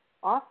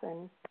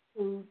often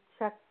to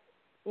check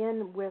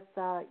in with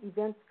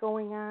events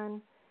going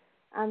on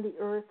the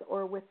earth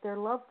or with their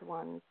loved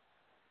ones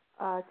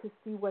to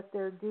see what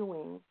they're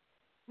doing.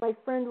 My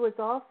friend was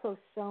also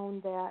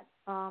shown that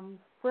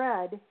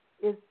Fred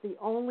is the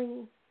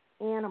only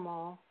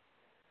animal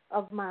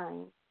of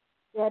mine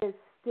that is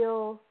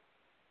still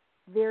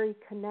very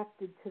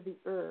connected to the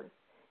earth,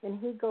 and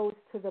he goes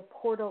to the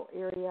portal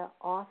area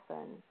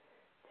often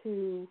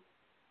to,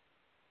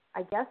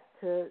 I guess,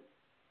 to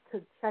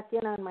check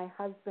in on my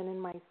husband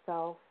and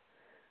myself,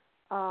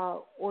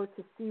 or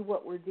to see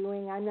what we're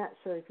doing. I'm not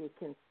sure if he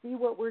can see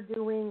what we're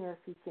doing or if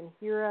he can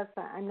hear us.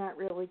 I'm not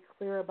really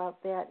clear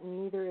about that,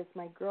 and neither is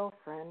my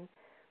girlfriend,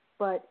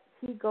 but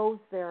he goes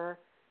there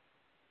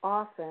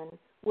often,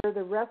 where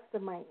the rest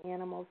of my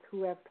animals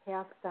who have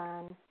passed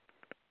on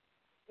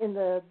in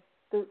the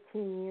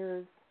 13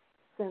 years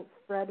since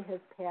Fred has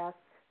passed,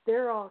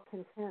 they're all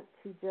content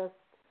to just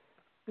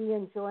be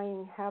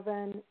enjoying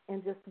heaven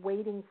and just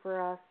waiting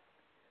for us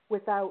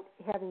without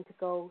having to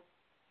go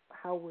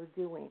how we're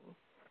doing.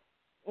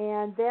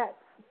 And that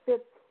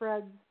fits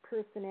Fred's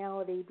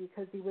personality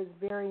because he was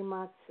very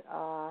much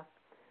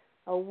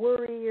a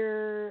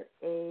worrier.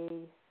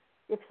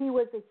 If he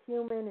was a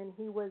human and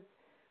he was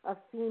a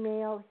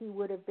female, he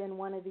would have been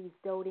one of these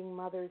doting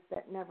mothers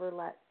that never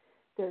let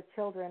their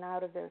children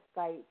out of their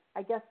sight.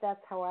 I guess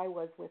that's how I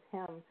was with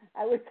him.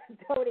 I was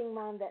a doting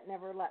mom that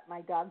never let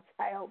my dog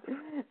child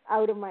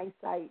out of my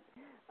sight.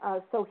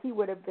 So he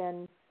would have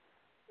been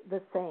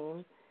the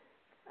same.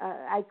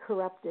 I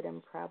corrupted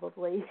him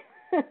probably.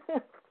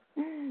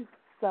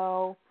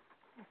 So,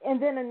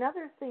 and then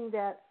another thing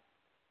that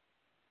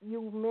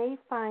you may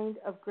find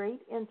of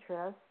great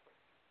interest,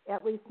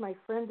 at least my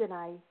friend and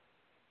I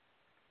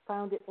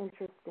found it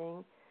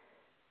interesting.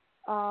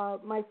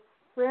 My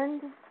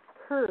friend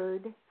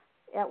heard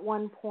at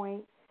one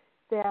point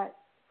that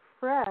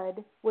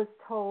Fred was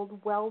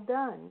told well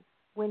done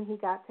when he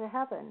got to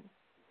heaven,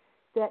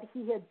 that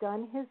he had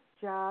done his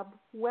job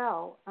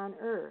well on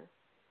earth.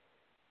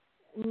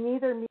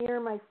 Neither me or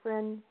my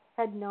friend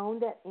had known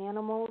that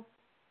animals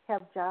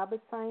have job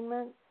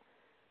assignments,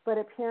 but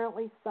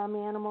apparently some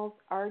animals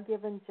are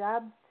given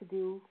jobs to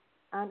do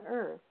on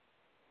earth.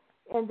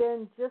 And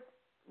then just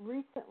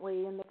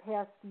recently, in the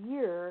past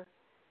year,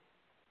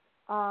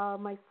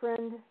 my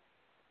friend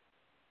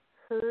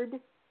heard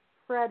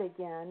Fred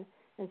again,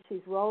 and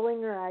she's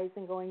rolling her eyes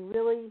and going,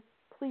 really?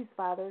 Please,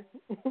 Father,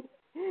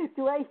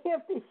 do I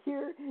have to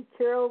hear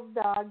Carol's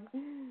dog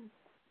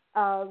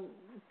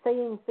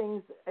saying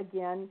things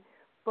again?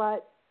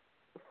 But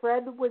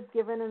Fred was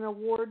given an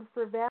award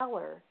for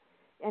valor,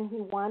 and he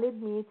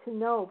wanted me to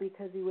know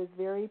because he was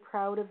very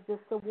proud of this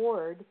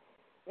award,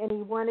 and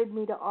he wanted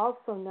me to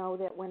also know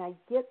that when I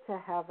get to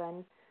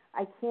heaven,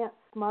 I can't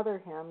smother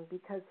him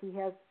because he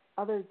has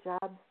other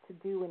jobs to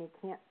do and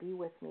he can't be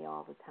with me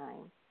all the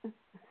time.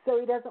 So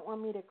he doesn't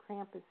want me to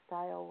cramp his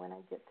style when I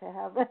get to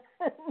heaven.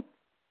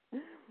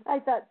 I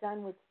thought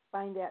Don would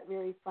find that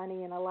very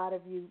funny, and a lot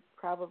of you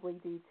probably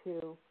do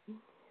too.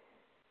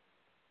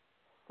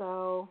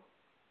 So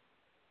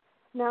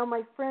now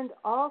my friend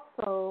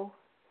also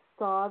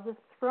saw the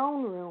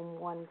throne room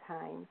one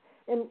time.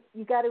 And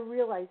you got to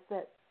realize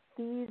that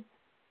these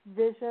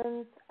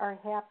visions are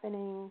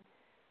happening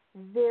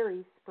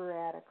very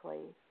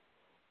sporadically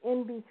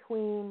in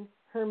between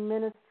her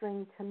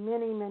ministering to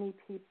many, many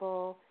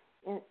people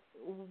and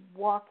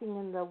walking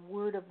in the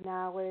word of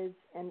knowledge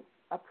and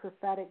a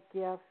prophetic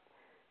gift.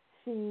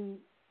 She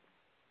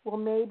will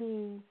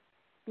maybe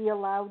be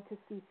allowed to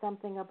see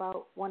something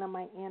about one of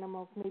my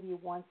animals maybe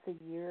once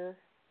a year.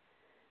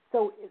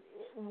 So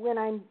when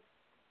I'm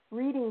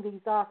reading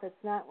these off,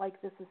 it's not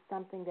like this is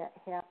something that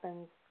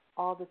happens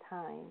all the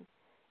time.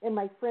 And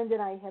my friend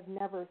and I have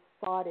never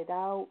sought it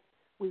out.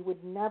 We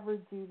would never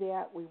do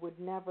that. We would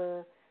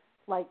never,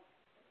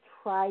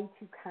 try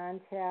to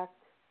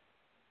contact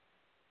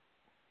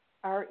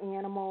our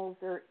animals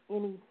or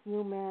any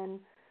human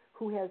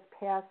who has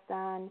passed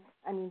on.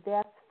 I mean,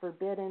 that's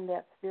forbidden.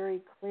 That's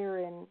very clear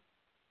in,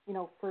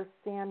 1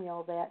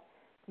 Samuel that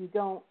you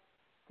don't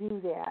do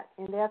that.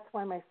 And that's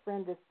why my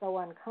friend is so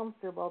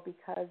uncomfortable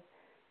because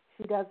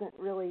she doesn't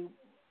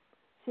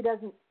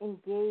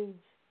engage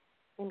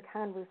in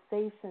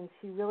conversation.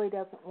 She really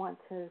doesn't want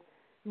to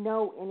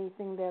know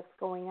anything that's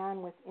going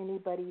on with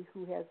anybody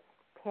who has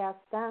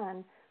passed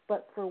on,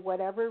 but for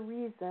whatever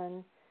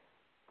reason,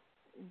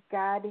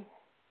 God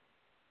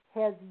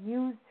has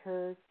used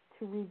her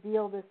to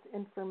reveal this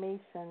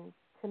information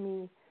to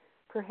me,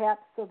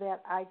 perhaps so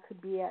that I could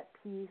be at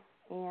peace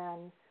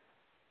and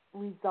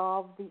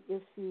resolve the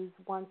issues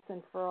once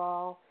and for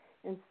all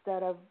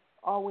instead of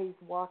always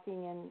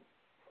walking in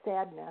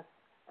sadness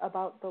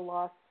about the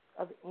loss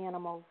of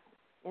animals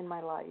in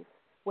my life,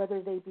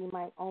 whether they be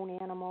my own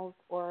animals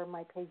or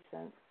my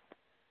patients.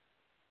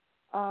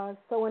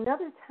 So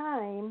another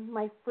time,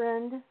 my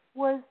friend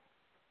was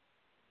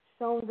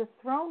shown the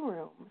throne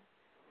room,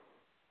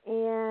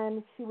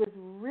 and she was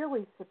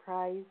really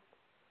surprised to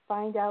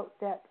find out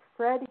that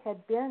Fred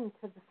had been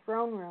to the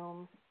throne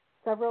room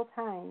several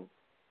times,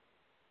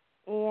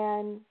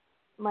 and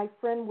my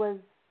friend was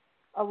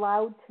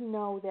allowed to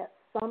know that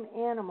some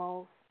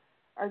animals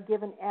are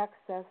given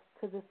access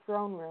to the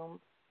throne room.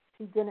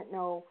 She didn't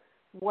know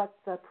what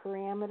the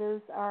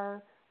parameters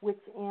are, which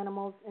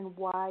animals and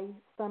why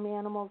some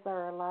animals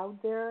are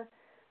allowed there,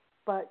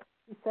 but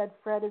she said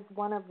Fred is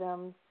one of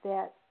them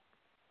that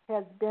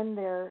has been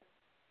there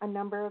a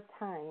number of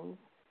times.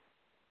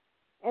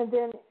 And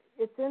then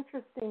it's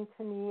interesting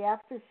to me,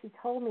 after she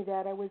told me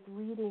that, I was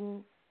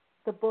reading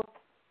the book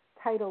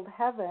titled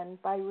Heaven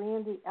by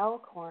Randy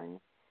Alcorn,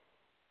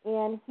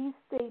 and he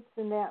states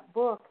in that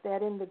book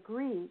that in the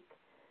Greek,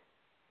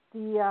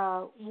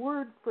 the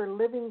word for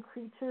living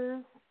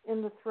creatures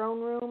in the throne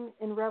room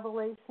in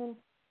Revelation,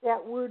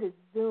 that word is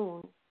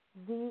zoon,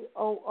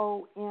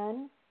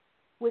 Z-O-O-N,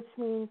 which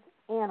means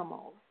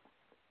animals.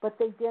 But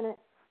they didn't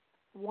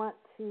want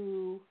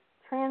to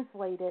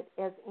translate it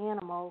as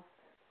animals,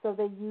 so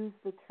they use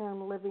the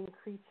term living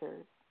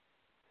creatures.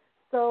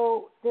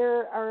 So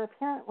there are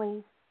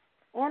apparently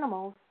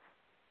animals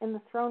in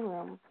the throne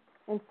room,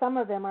 and some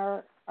of them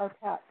are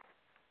pets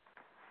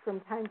from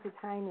time to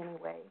time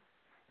anyway.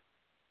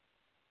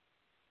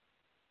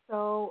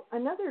 So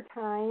another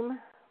time,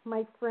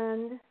 my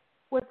friend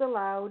was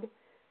allowed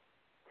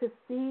to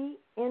see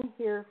and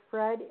hear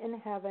Fred in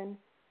heaven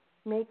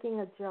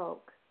making a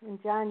joke.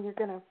 And John, you're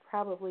going to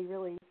probably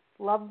really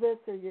love this,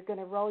 or you're going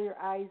to roll your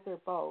eyes, or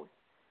both.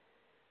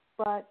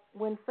 But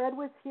when Fred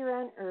was here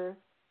on earth,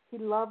 he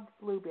loved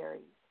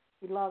blueberries.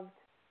 He loved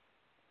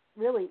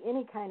really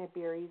any kind of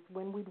berries.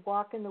 When we'd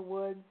walk in the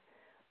woods,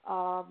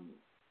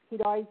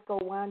 he'd always go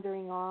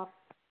wandering off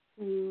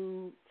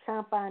to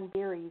chomp on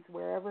berries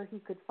wherever he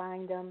could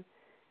find them.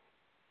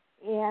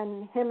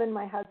 And him and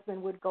my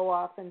husband would go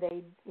off and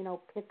they'd,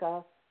 pick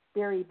a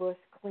berry bush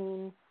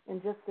clean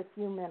in just a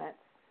few minutes.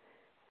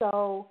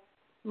 So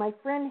my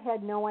friend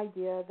had no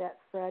idea that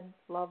Fred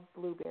loved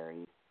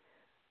blueberries.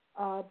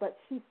 But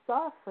she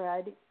saw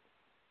Fred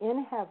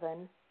in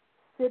heaven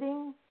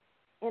sitting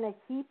in a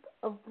heap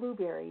of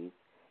blueberries,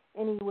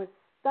 and he was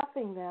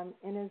stuffing them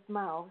in his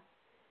mouth.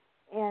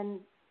 And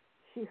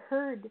she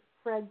heard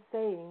Fred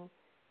saying,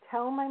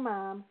 "Tell my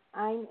mom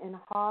I'm in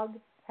hog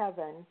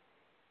heaven."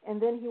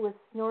 And then he was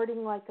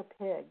snorting like a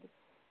pig.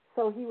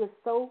 So he was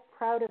so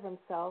proud of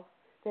himself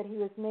that he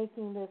was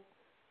making this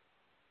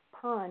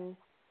pun.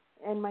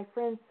 And my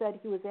friend said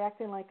he was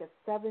acting like a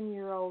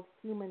 7-year-old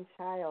human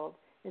child.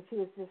 And she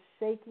was just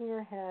shaking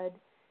her head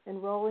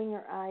and rolling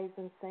her eyes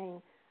and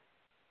saying,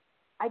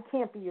 "I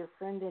can't be your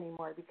friend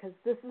anymore because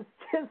this is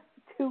just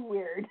too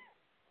weird."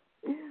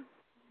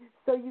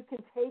 So you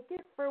can take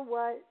it for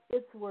what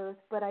it's worth,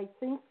 but I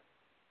think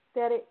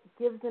that it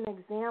gives an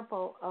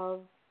example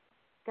of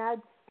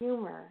God's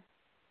humor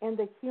and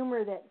the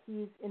humor that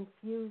he's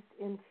infused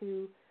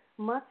into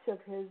much of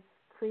his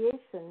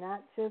creation,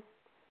 not just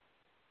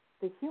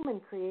the human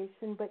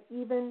creation, but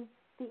even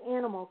the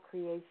animal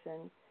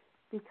creation,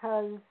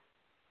 because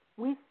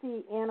we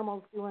see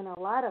animals doing a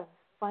lot of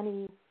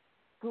funny,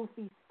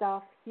 goofy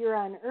stuff here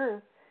on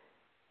earth,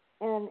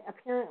 and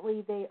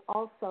apparently they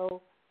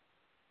also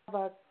have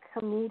a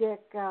comedic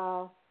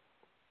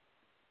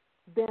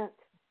bent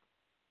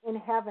in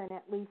heaven,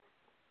 at least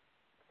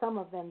some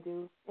of them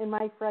do. And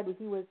my Fred,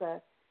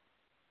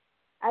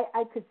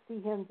 I could see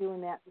him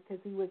doing that because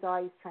he was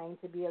always trying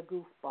to be a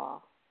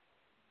goofball.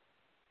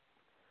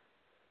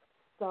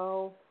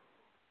 So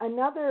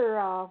another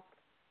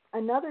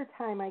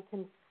time I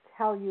can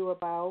tell you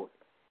about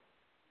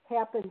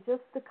happened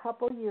just a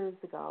couple years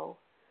ago.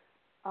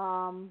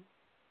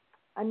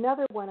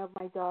 Another one of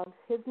my dogs,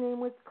 his name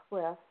was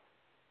Cliff.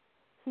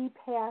 He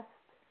passed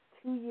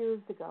 2 years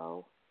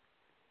ago,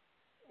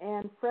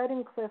 and Fred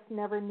and Cliff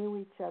never knew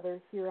each other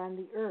here on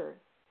the earth.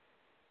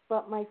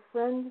 But my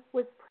friend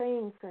was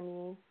praying for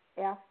me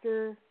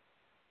after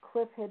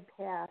Cliff had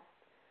passed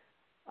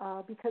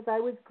because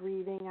I was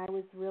grieving. I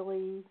was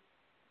really,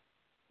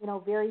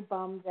 very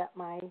bummed that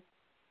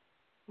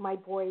my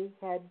boy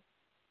had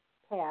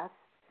passed.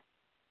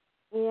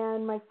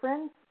 And my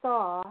friend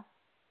saw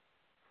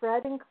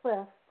Fred and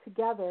Cliff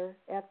together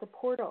at the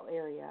portal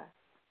area.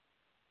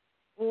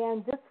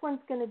 And this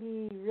one's going to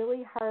be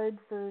really hard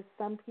for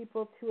some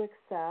people to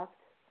accept,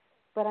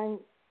 but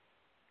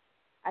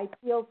I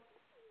feel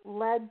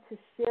led to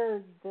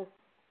share this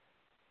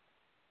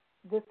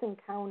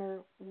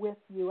encounter with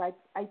you. I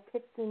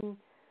picked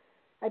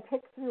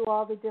through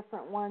all the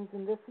different ones,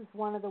 and this is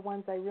one of the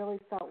ones I really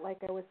felt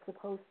like I was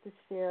supposed to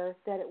share,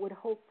 that it would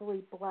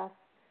hopefully bless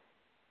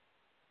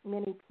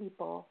many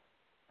people,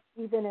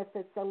 even if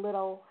it's a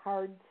little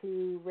hard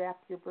to wrap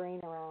your brain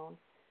around.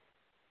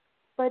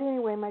 But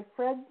anyway, my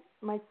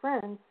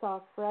friend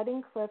saw Fred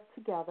and Cliff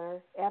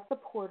together at the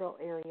portal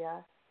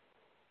area,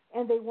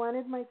 and they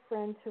wanted my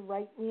friend to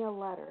write me a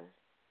letter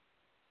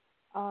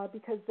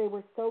because they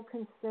were so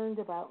concerned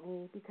about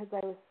me, because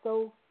I was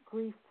so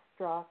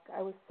grief-struck.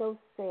 I was so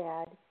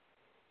sad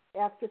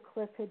after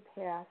Cliff had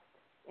passed.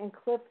 And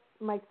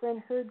my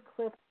friend heard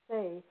Cliff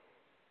say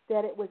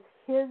that it was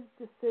his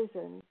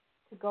decision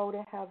to go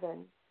to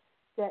heaven,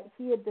 that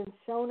he had been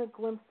shown a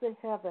glimpse of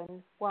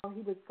heaven while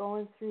he was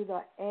going through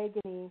the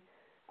agony.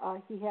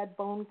 He had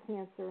bone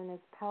cancer in his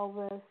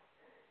pelvis.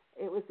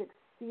 It was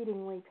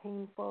exceedingly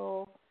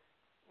painful,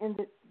 and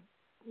that,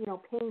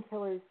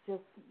 painkillers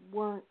just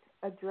weren't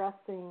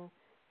addressing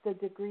the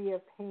degree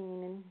of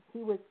pain, and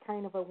he was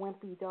kind of a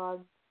wimpy dog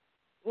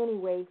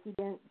anyway. He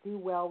didn't do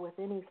well with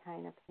any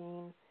kind of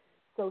pain,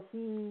 so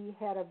he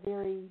had a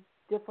very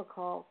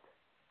difficult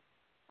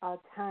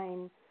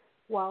time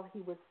while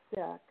he was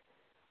sick.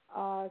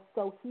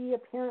 So he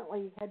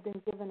apparently had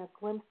been given a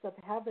glimpse of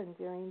heaven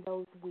during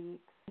those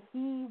weeks.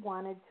 He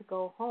wanted to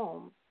go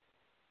home.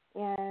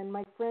 And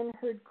my friend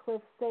heard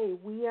Cliff say,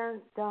 "We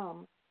aren't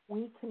dumb.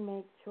 We can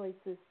make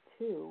choices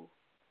too."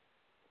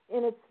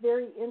 And it's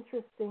very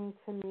interesting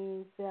to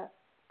me that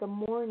the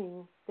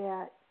morning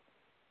that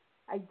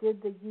I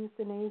did the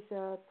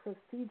euthanasia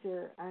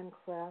procedure on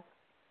Cliff,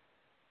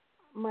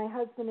 my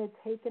husband had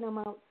taken him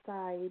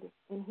outside,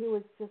 and he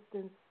was just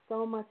in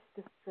so much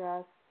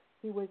distress.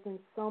 He was in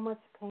so much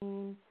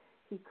pain.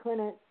 He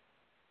couldn't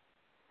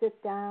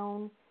sit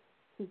down.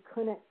 He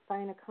couldn't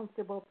find a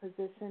comfortable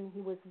position.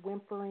 He was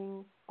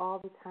whimpering all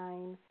the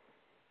time.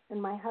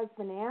 And my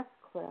husband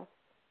asked Cliff,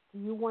 "Do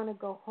you want to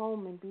go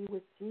home and be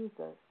with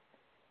Jesus?"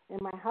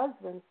 And my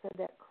husband said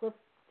that Cliff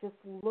just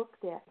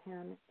looked at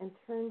him and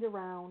turned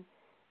around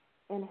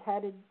and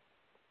headed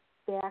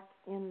back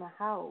in the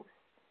house.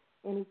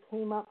 And he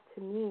came up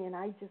to me, and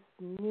I just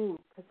knew,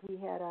 because we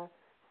had a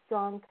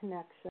strong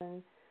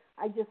connection,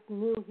 I just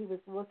knew he was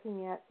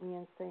looking at me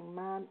and saying,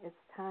 "Mom,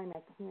 it's time.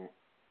 I can't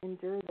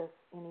endure this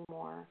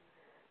anymore."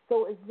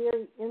 So it was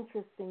very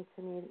interesting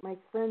to me. My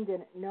friend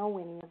didn't know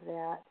any of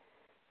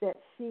that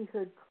she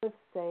heard Cliff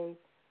say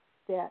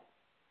that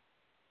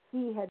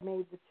he had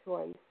made the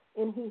choice,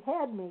 and he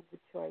had made the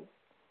choice.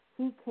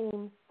 He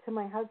came to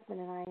my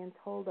husband and I and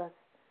told us,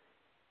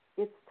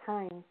 "It's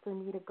time for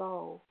me to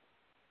go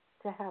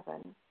to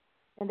heaven."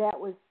 And that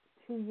was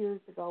 2 years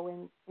ago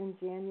in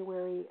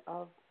January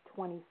of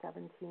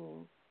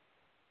 2017.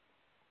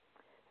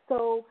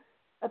 So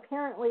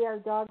apparently our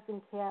dogs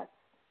and cats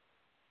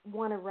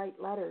want to write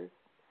letters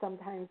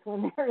sometimes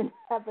when they're in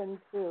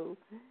heaven too.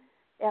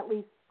 At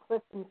least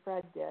Cliff and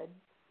Fred did.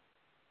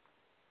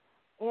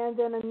 And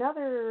then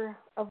another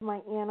of my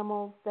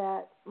animals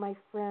that my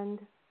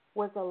friend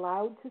was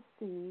allowed to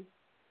see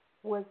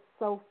was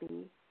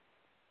Sophie.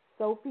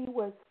 Sophie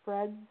was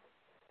Fred's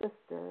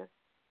sister.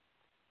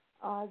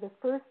 The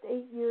first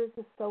 8 years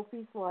of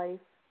Sophie's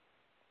life,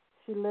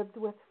 she lived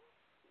with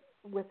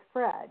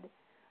Fred.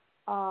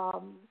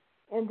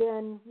 And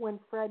then when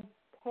Fred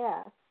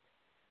passed,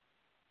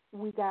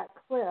 we got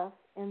Cliff,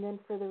 and then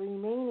for the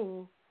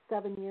remaining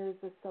 7 years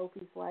of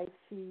Sophie's life,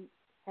 she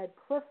had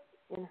Cliff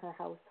in her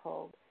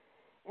household.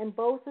 And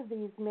both of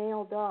these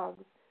male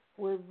dogs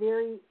were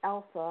very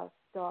alpha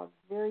dogs,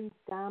 very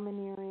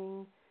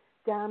domineering,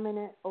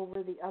 dominant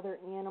over the other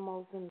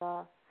animals in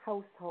the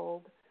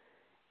household.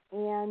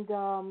 And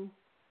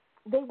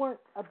they weren't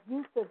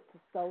abusive to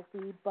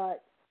Sophie,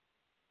 but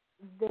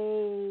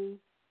they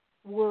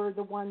were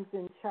the ones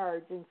in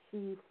charge, and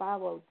she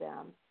followed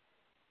them.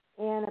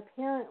 And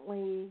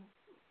apparently,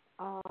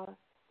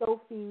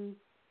 Sophie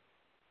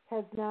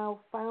has now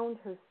found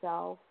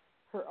herself,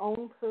 her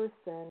own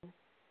person,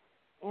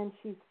 and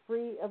she's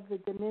free of the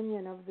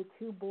dominion of the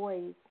two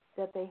boys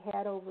that they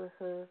had over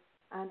her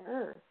on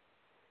Earth.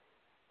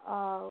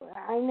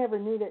 I never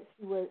knew that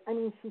she was,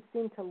 she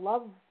seemed to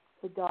love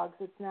the dogs.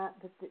 It's not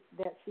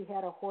that she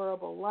had a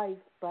horrible life,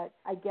 but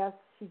I guess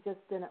she just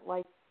didn't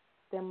like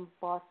them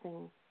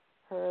bossing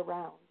her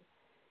around.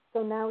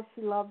 So now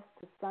she loves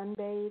to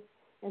sunbathe,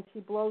 and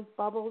she blows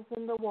bubbles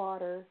in the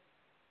water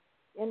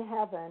in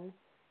heaven.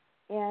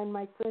 And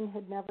my friend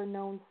had never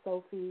known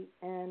Sophie,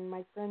 and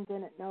my friend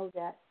didn't know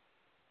that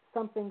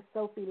something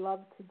Sophie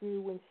loved to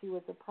do when she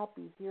was a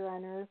puppy here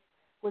on Earth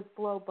was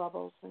blow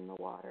bubbles in the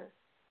water.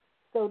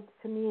 So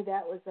to me,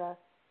 that was a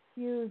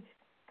huge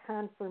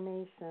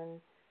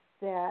confirmation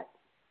that,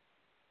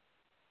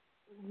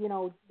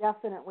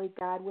 definitely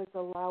God was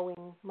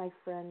allowing my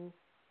friends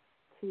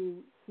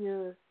to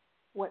hear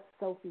what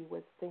Sophie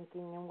was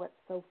thinking and what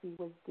Sophie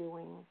was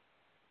doing.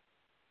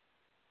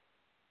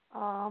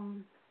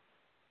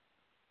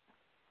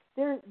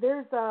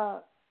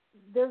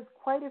 There's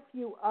quite a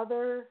few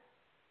other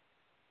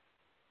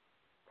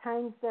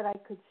times that I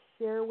could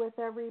share with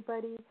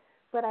everybody,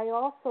 but I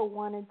also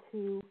wanted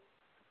to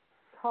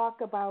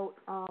talk about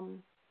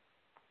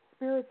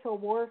spiritual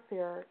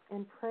warfare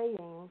and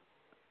praying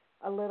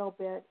a little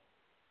bit,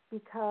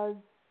 because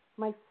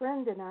my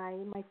friend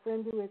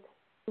who has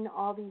seen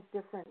all these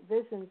different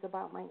visions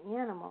about my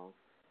animals,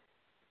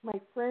 my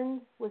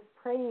friend was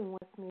praying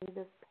with me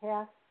this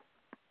past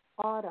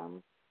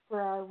autumn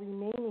for our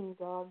remaining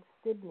dog,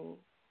 Sydney.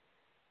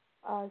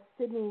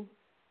 Sydney's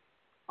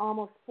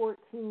almost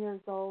 14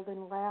 years old,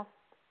 and last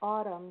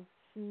autumn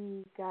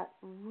she got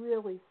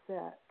really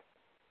sick.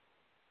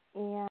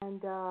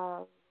 And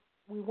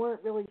we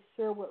weren't really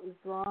sure what was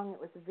wrong.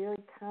 It was a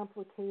very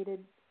complicated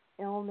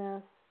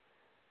illness.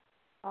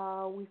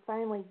 We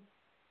finally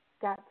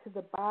got to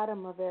the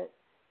bottom of it,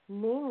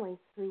 mainly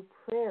through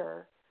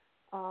prayer.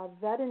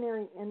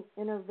 Veterinary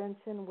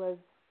intervention was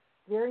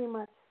very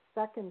much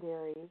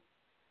secondary.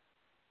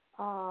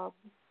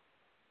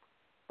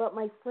 But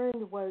my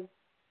friend was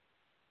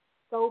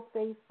so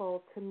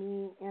faithful to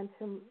me and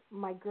to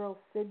my girl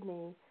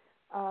Sydney,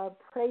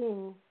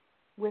 praying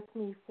with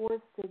me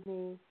for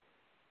Sydney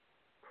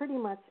pretty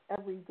much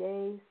every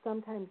day,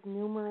 sometimes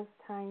numerous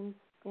times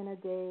in a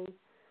day.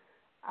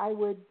 I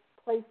would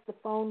place the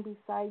phone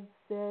beside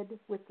Sid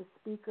with the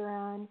speaker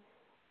on,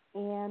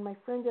 and my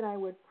friend and I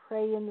would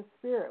pray in the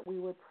Spirit. We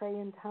would pray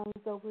in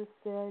tongues over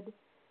Sid,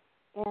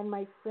 and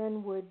my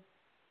friend would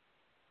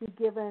be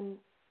given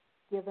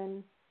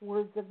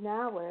words of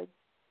knowledge,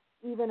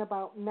 even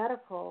about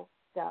medical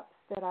steps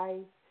that I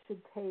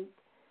should take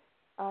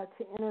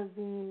to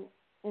intervene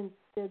in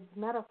Sid's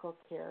medical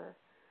care.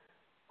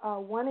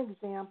 One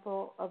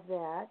example of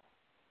that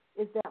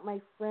is that my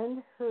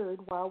friend heard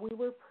while we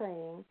were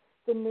praying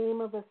the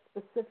name of a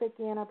specific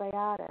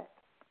antibiotic.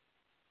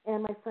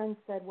 And my friend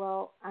said,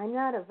 well, I'm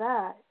not a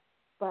vet,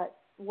 but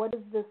what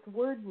does this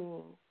word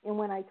mean? And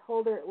when I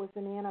told her it was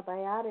an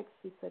antibiotic,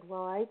 she said,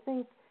 well, I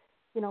think,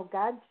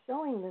 God's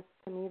showing this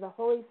to me. The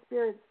Holy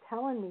Spirit's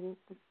telling me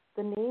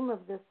the name of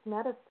this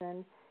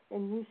medicine,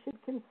 and you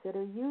should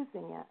consider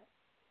using it.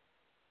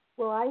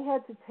 Well, I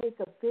had to take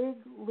a big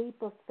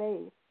leap of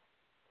faith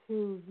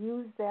to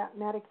use that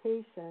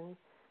medication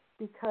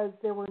because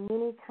there were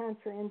many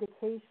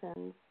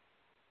contraindications.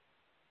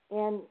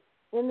 And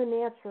in the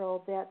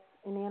natural, that's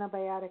an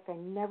antibiotic I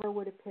never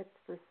would have picked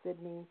for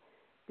Sydney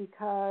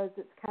because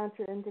it's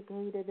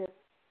contraindicated if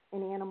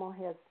an animal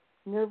has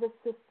nervous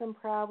system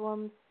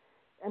problems,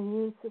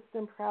 immune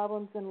system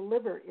problems, and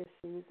liver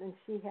issues, and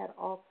she had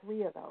all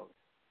three of those.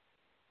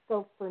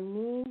 So for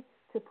me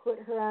to put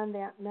her on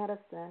that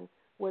medicine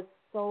was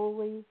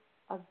solely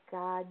a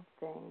God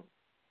thing,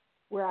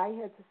 where I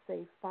had to say,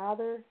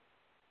 Father,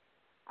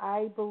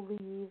 I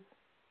believe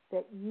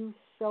that you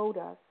showed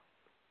us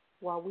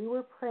while we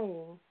were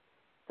praying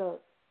the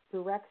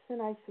direction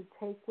I should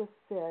take with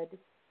Sid,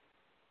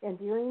 and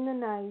during the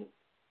night,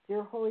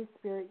 dear Holy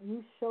Spirit,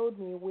 you showed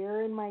me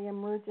where in my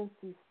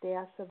emergency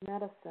stash of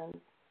medicines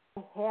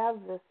I have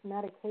this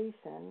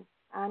medication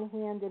on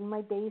hand in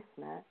my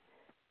basement,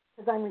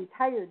 because I'm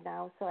retired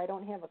now, so I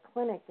don't have a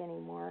clinic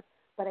anymore,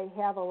 but I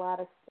have a lot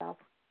of stuff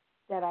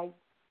that I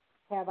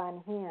have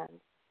on hand.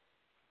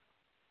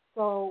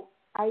 So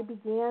I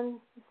began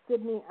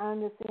Sydney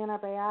on this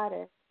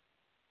antibiotic,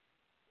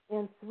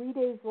 and 3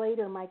 days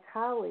later my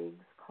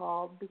colleagues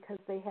called because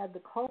they had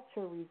the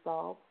culture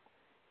results,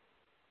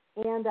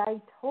 and I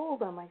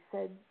told them, I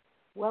said,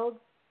 well,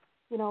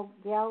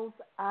 gals,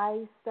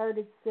 I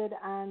started Sid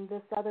on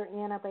this other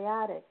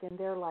antibiotic, and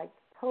they're like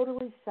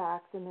totally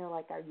shocked, and they're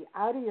like, are you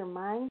out of your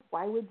mind?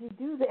 Why would you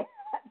do that?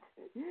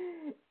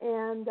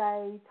 And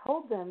I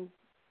told them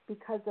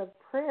because of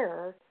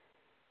prayer,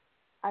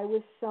 I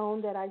was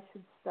shown that I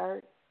should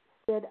start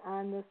Sid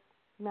on this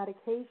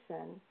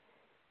medication,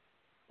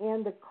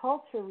 and the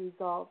culture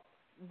results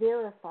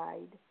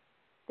verified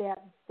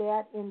that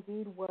that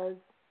indeed was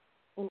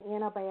an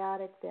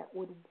antibiotic that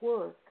would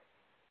work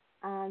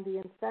on the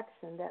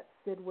infection that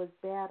Sid was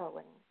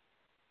battling.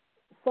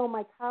 So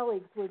my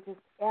colleagues were just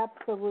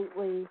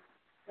absolutely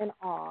in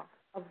awe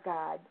of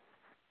God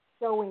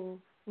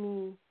showing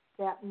me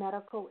that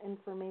medical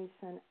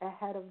information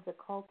ahead of the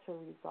culture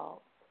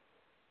results.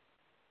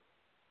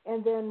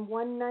 And then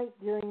one night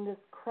during this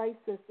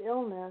crisis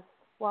illness,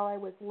 while I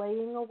was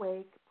laying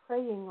awake,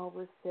 praying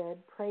over Sid,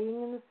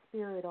 praying in the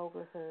Spirit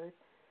over her,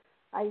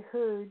 I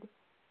heard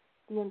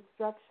the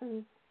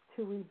instructions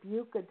to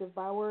rebuke a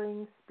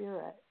devouring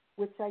spirit,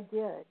 which I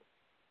did.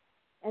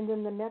 And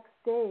then the next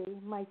day,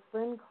 my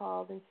friend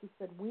called and she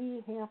said,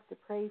 we have to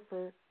pray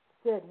for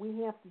Sid.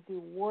 We have to do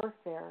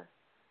warfare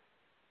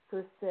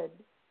for Sid.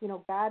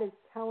 God is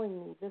telling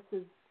me this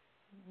is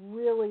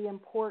really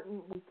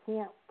important. We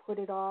can't put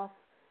it off.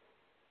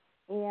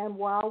 And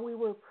while we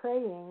were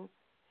praying,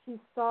 she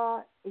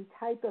saw a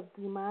type of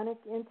demonic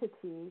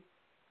entity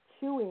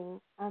chewing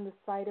on the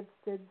side of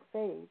Sid's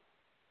face.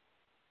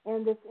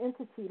 And this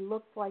entity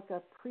looked like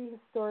a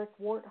prehistoric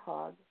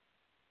warthog.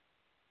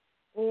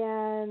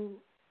 And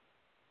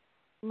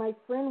my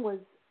friend was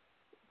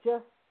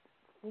just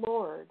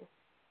floored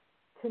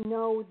to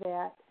know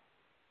that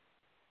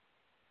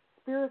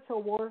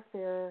spiritual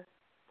warfare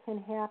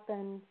can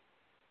happen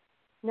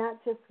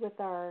not just with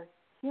our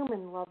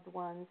human loved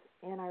ones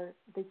and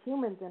the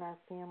humans in our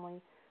family,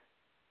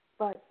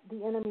 but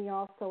the enemy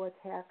also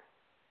attacks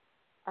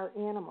our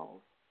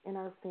animals in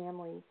our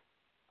family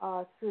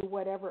through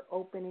whatever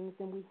openings,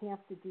 and we have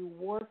to do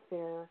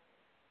warfare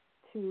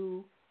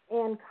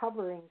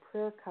and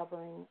prayer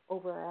covering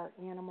over our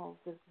animals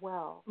as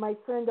well. My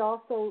friend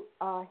also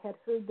had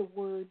heard the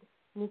word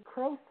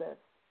necrosis,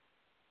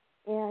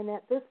 and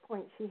at this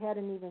point she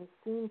hadn't even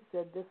seen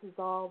Sid. This is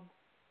all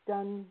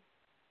done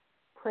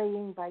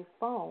praying by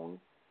phone.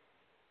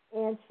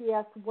 And she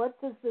asked, what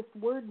does this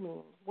word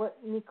mean? What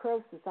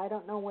necrosis? I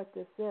don't know what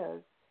this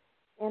is.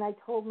 And I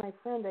told my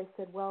friend, I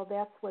said, well,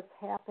 that's what's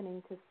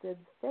happening to Sid's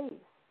face.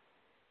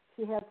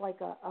 She has like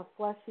a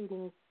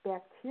flesh-eating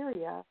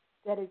bacteria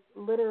that is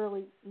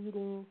literally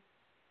eating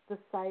the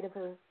side of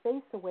her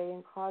face away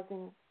and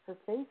causing her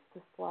face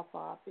to slough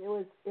off. It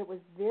was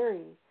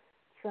very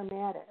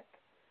traumatic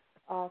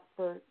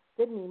for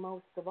Sydney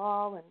most of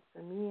all, and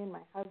for me and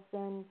my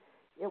husband.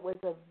 It was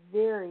a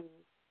very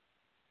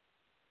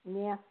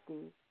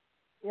nasty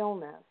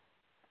illness.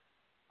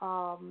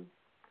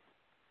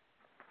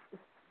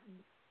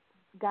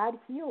 God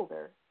healed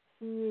her.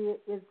 She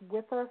is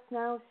with us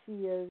now.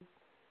 She is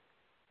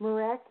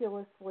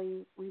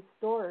miraculously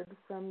restored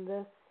from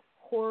this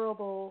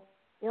horrible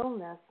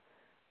illness.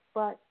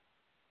 But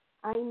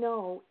I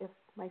know if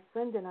my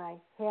friend and I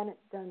hadn't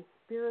done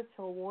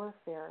spiritual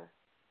warfare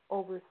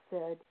over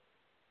Sid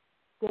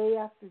day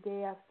after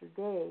day after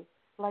day,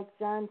 like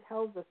John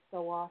tells us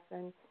so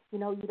often, you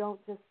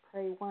don't just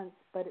pray once,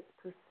 but it's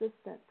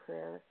persistent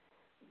prayer.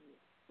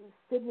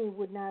 Sydney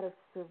would not have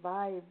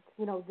survived,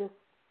 this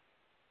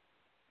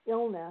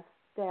illness,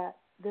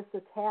 this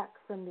attack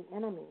from the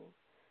enemy.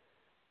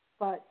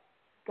 But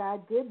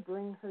God did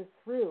bring her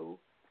through,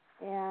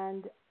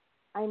 and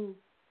I'm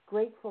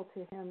grateful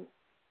to him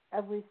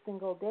every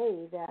single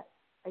day that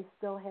I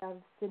still have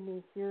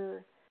Sydney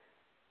here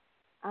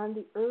on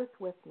the earth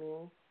with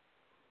me.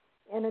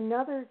 And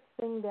another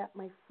thing that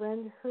my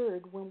friend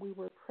heard when we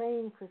were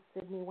praying for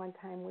Sydney one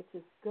time, which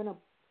is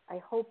I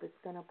hope it's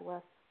going to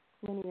bless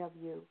many of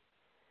you.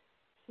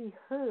 She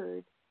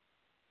heard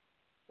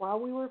while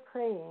we were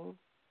praying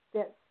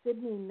that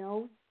Sydney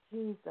knows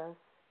Jesus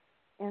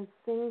and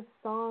sings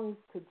songs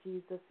to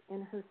Jesus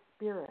in her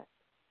spirit.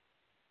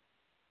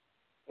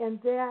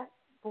 And that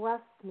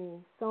blessed me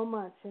so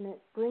much, and it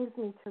brings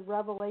me to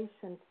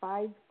Revelation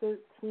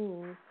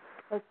 5:13.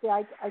 Let's see,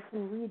 I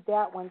can read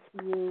that one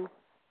to you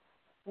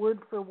word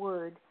for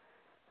word.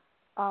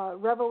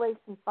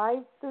 Revelation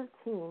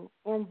 5:13,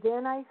 and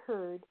then I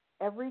heard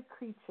every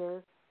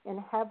creature in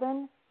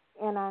heaven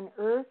and on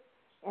earth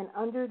and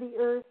under the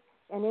earth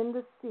and in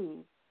the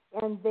sea,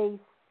 and they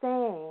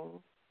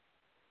sang,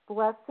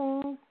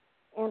 blessings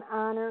and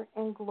honor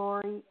and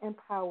glory and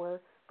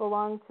power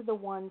belong to the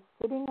one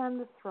sitting on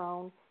the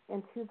throne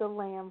and to the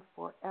Lamb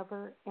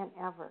forever and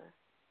ever.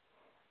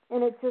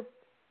 And it just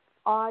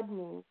awed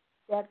me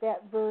that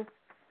verse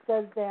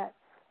says that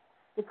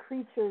the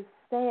creatures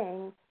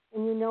sang,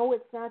 and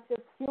it's not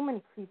just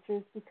human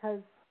creatures,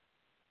 because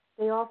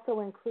they also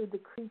include the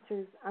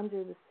creatures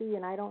under the sea,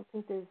 and I don't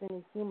think there's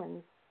any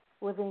humans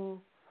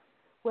living.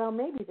 Well,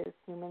 maybe there's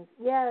humans.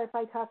 Yeah, if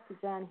I talk to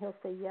John, he'll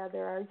say, yeah,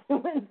 there are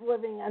humans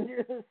living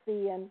under the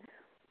sea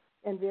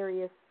and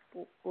various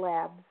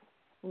labs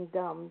and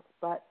domes.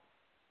 But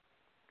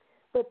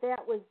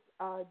that was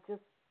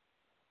just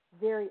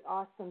very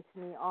awesome to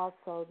me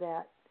also,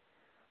 that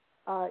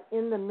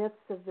in the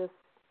midst of this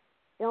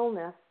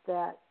illness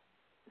that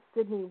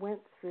Sydney went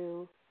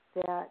through,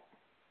 that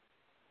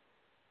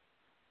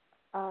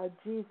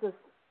Jesus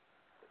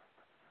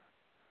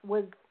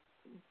was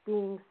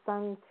being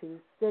sung to.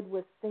 Sid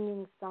was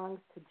singing songs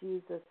to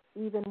Jesus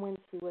even when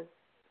she was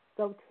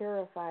so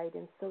terrified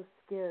and so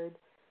scared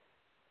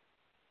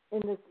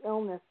in this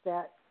illness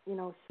that,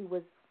 she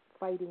was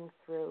fighting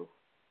through.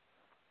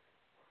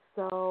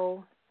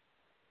 So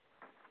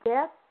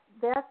that's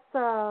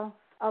a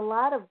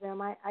lot of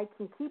them. I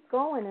can keep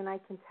going and I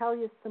can tell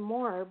you some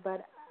more,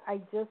 but I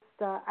just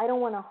I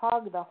don't want to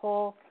hog the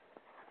whole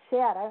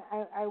chat.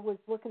 I was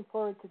looking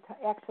forward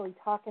to actually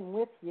talking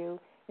with you,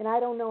 and I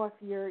don't know if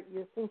you're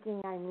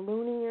thinking I'm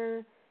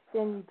loonier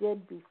than you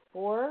did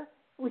before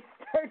we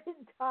started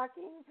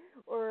talking,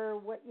 or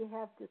what you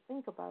have to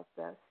think about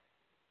this.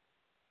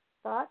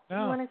 Thoughts you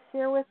want to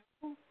share with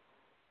me?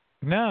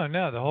 No.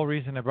 The whole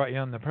reason I brought you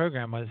on the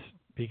program was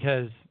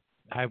because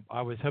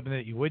I was hoping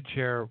that you would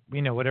share,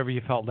 whatever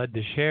you felt led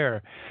to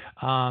share.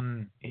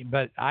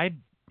 But I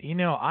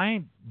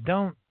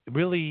don't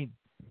really.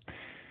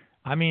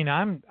 I mean,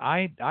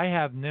 I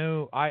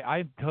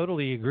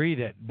totally agree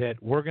that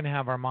we're going to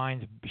have our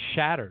minds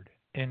shattered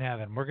in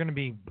heaven. We're going to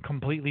be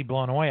completely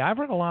blown away. I've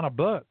read a lot of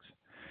books.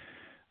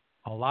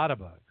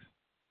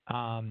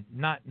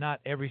 Not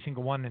every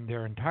single one in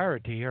their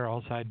entirety, or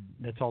else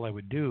that's all I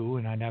would do,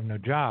 and I'd have no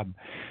job.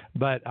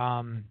 But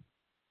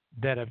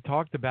that have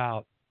talked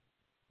about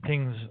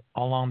things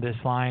along this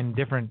line,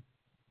 different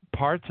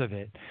parts of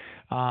it,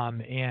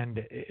 and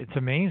it's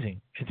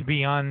amazing. It's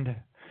beyond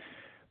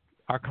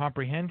our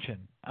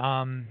comprehension.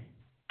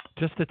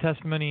 Just the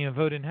testimony of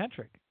Odin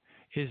Hetrick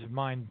is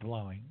mind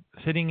blowing.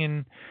 Sitting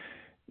in,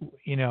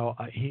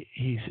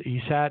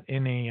 he sat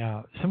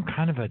in some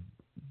kind of a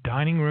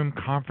dining room,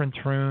 conference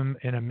room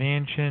in a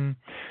mansion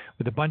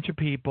with a bunch of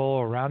people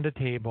around a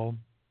table.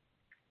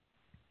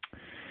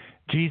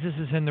 Jesus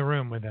is in the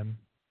room with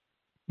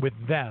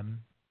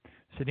them,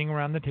 sitting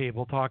around the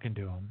table talking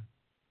to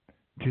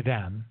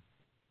them,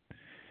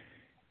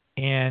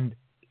 and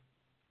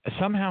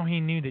somehow he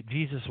knew that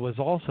Jesus was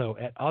also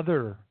at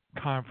other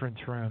conference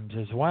rooms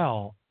as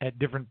well, at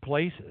different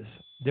places,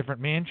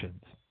 different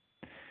mansions.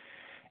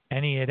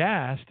 And he had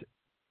asked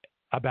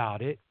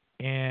about it,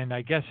 and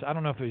I guess, I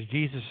don't know if it was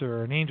Jesus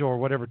or an angel or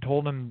whatever,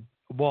 told him,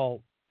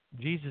 well,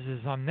 Jesus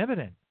is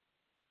omnipotent.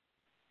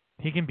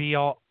 He can be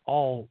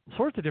all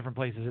sorts of different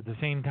places at the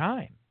same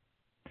time.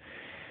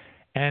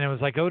 And it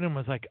was like Odin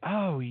was like,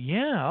 oh,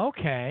 yeah,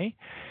 okay.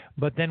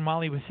 But then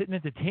while he was sitting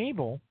at the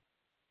table,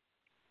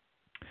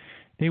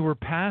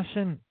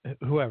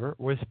 whoever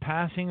was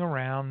passing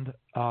around,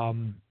 I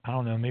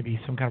don't know, maybe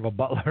some kind of a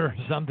butler or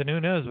something, who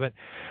knows, but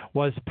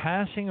was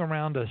passing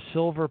around a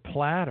silver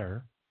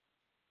platter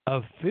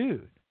of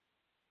food.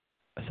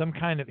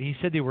 He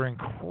said they were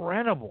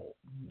incredible,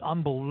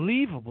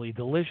 unbelievably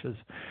delicious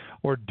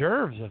hors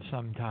d'oeuvres of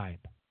some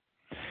type.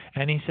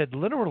 And he said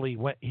literally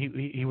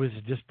he was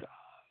just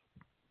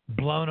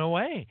blown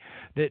away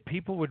that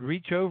people would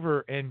reach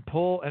over and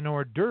pull an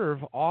hors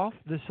d'oeuvre off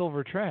the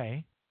silver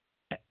tray,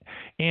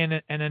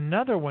 and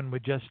another one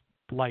would just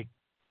like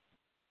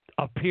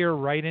appear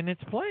right in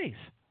its place.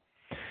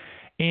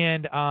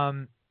 And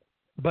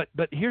But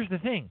here's the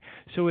thing.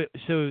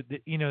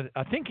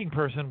 A thinking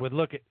person would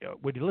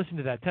listen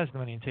to that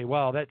testimony and say,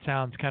 well, that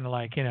sounds kind of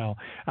like,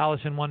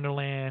 Alice in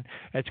Wonderland.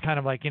 It's kind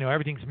of like,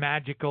 everything's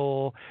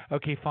magical.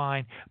 Okay,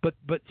 fine. But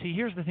see,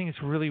 here's the thing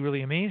that's really,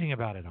 really amazing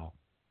about it all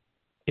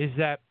is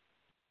that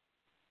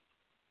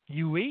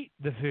you eat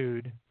the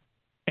food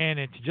and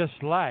it's just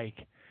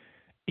like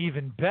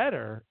even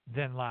better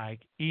than like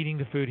eating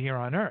the food here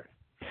on earth.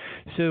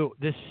 So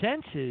the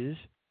senses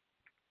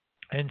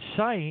and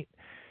sight,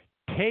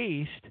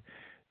 taste,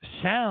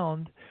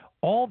 sound,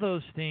 all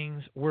those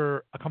things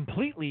were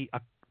completely,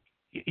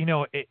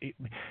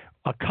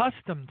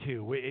 accustomed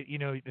to.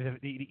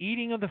 The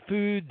eating of the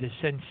food, the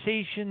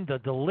sensation, the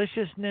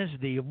deliciousness,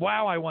 the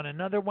wow, I want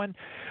another one.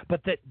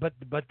 But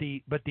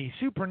the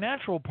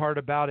supernatural part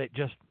about it,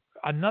 just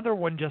another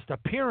one just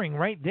appearing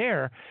right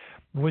there,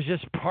 was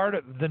just part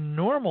of the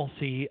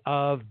normalcy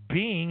of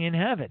being in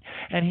heaven.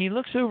 And he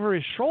looks over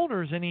his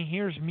shoulders and he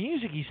hears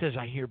music. He says,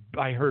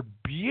 I heard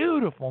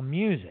beautiful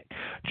music.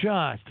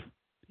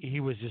 He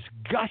was just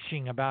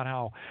gushing about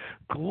how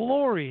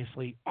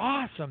gloriously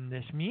awesome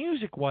this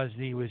music was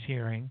that he was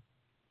hearing.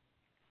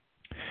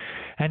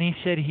 And he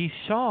said he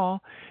saw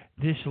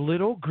this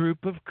little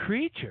group of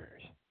creatures.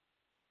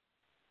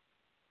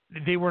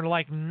 They were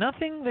like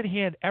nothing that he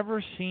had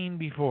ever seen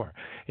before.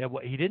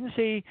 He didn't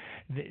say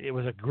it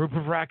was a group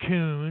of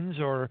raccoons,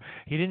 or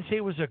he didn't say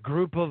it was a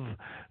group of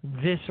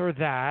this or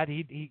that.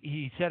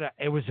 He said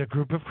it was a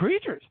group of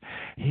creatures.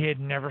 He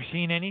had never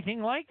seen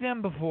anything like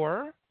them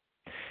before,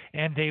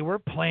 and they were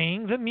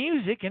playing the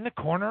music in the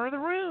corner of the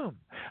room.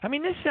 I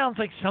mean, this sounds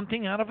like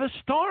something out of a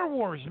Star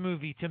Wars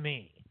movie to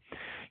me,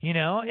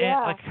 Yeah.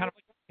 And like kind of,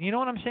 you know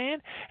what I'm saying?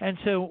 And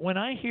so when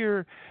I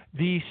hear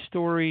these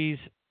stories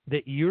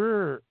that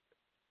you're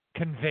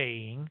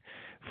conveying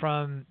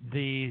from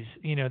these,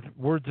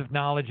 words of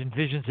knowledge and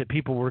visions that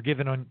people were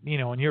given on,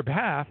 on your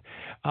behalf,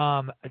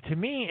 to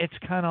me, it's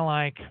kind of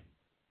like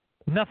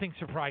nothing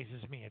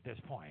surprises me at this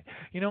point.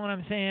 You know what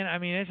I'm saying? I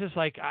mean, it's just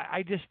like,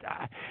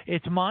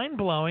 it's mind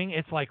blowing.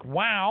 It's like,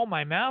 wow,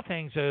 my mouth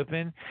hangs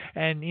open.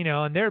 And,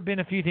 and there have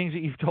been a few things that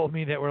you've told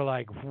me that were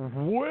like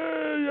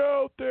way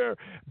out there.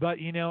 But,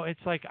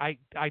 it's like, I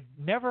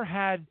never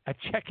had a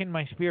check in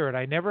my spirit.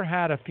 I never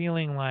had a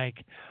feeling like,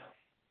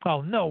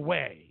 oh, no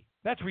way.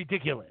 That's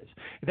ridiculous.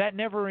 That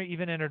never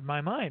even entered my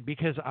mind,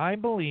 because I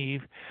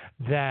believe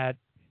that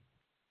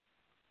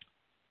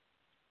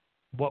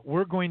what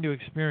we're going to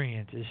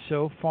experience is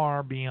so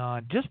far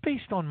beyond, just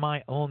based on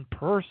my own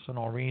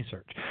personal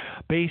research,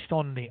 based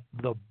on the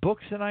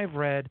books that I've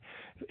read.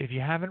 If you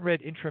haven't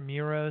read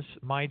Intramuros,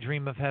 My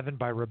Dream of Heaven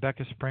by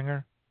Rebecca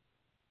Springer,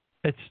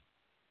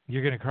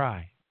 you're going to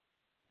cry.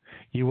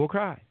 You will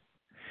cry.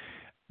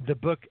 The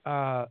book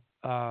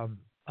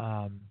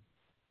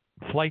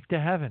Flight to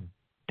Heaven,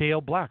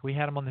 Dale Black. We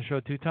had him on the show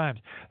 2 times.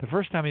 The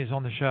first time he was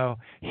on the show,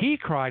 he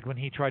cried when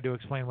he tried to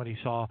explain what he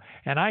saw,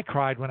 and I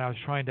cried when I was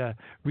trying to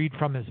read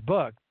from his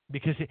book.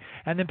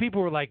 And then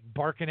people were like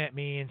barking at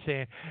me and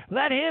saying,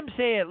 let him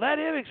say it, let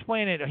him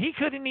explain it. He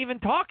couldn't even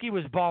talk. He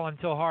was bawling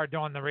so hard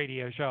on the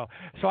radio show.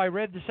 So I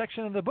read the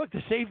section of the book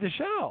to save the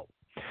show.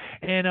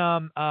 And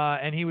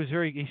he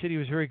said he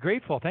was very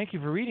grateful. Thank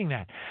you for reading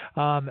that.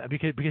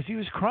 Because he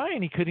was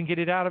crying. He couldn't get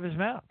it out of his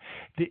mouth.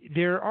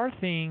 There are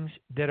things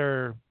that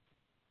are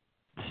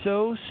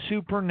so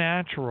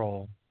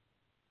supernatural,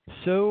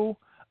 so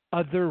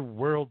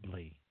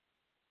otherworldly,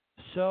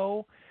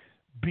 so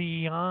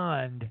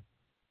beyond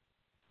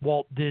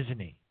Walt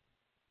Disney.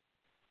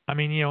 I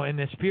mean, in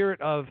the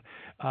spirit of,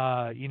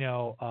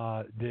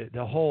 the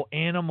whole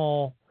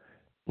animal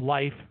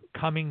life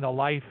coming to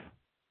life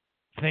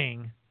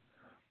thing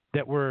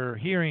that we're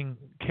hearing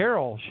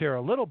Carol share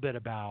a little bit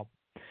about,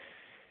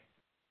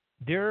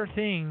 there are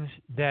things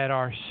that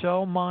are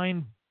so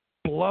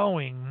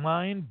mind-blowing,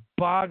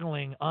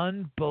 mind-boggling,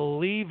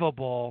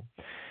 unbelievable,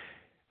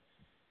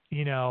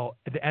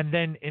 and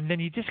then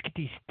you just get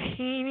these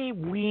teeny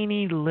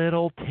weeny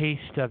little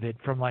taste of it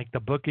from like the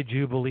Book of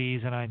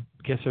Jubilees, and I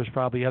guess there's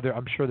probably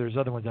I'm sure there's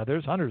other ones out there.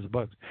 There's hundreds of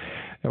books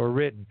that were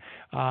written,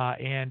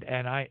 and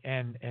I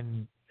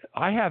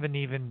haven't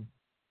even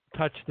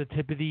touched the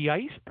tip of the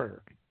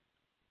iceberg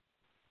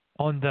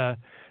on the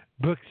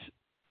books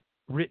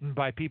written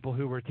by people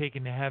who were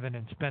taken to heaven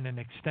and spent an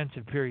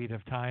extensive period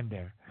of time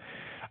there.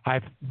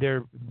 There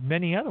are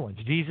many other ones.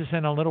 Jesus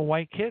and a Little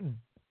White Kitten.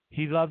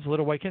 He loves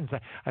little white kittens.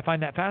 I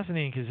find that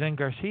fascinating because Zen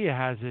Garcia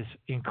has this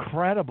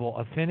incredible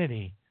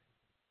affinity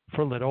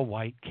for little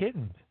white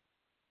kittens.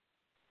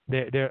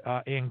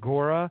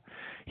 Angora,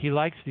 he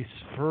likes this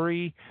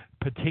furry,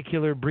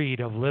 particular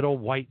breed of little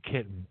white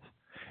kittens,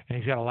 and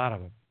he's got a lot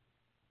of them.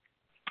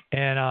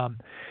 And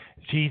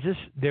Jesus,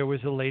 there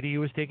was a lady who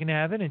was taken to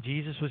heaven, and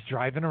Jesus was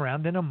driving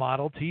around in a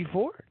Model T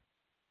Ford.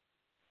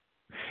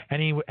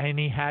 And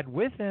he had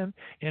with him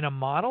in a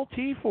Model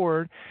T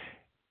Ford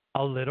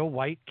a little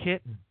white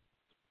kitten.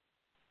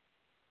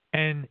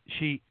 And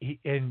she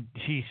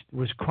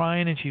was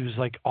crying, and she was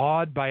like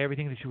awed by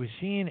everything that she was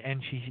seeing.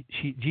 And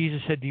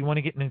Jesus said, "Do you want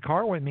to get in the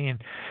car with me?"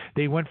 And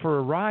they went for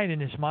a ride in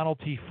this Model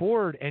T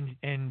Ford, and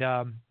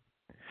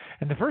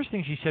And the first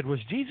thing she said was,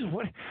 Jesus,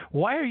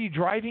 why are you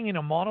driving in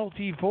a Model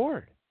T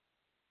Ford?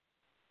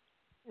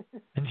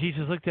 And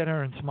Jesus looked at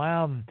her and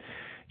smiled and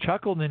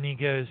chuckled, and he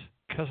goes,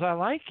 because I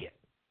like it.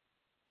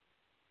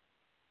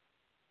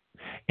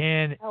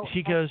 And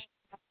she goes,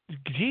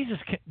 Jesus,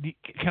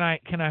 can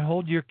I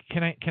hold your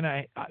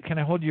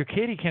hold your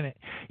kitty?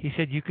 He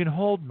said, you can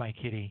hold my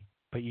kitty,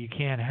 but you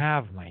can't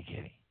have my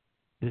kitty.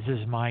 This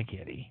is my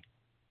kitty.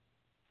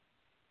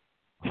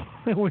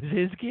 It was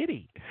his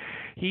kitty.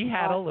 He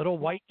had a little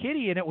white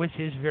kitty, and it was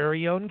his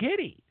very own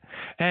kitty.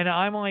 And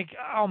I'm like,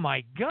 oh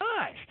my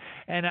gosh!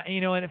 And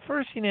and at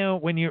first,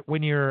 when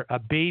you're a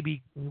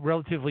baby,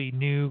 relatively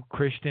new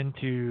Christian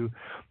to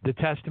the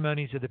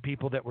testimonies of the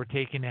people that were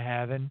taken to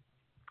heaven,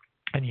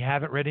 and you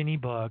haven't read any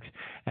books,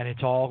 and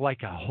it's all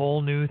like a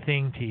whole new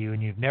thing to you,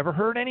 and you've never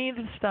heard any of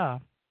the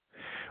stuff.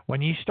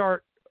 When you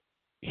start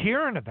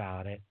hearing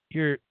about it,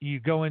 you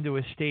go into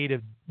a state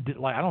of,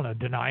 like, I don't know,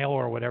 denial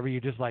or whatever.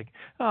 You're just like,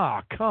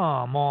 oh,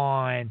 come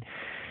on.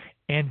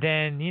 And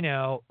then,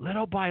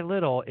 little by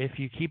little, if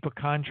you keep a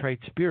contrite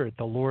spirit,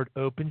 the Lord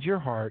opens your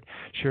heart,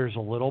 shares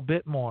a little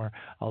bit more,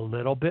 a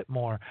little bit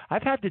more.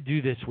 I've had to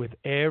do this with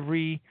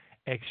every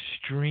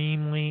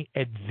extremely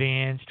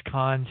advanced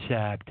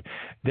concept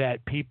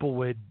that people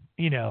would,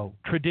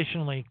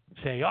 traditionally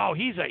say, oh,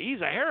 he's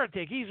a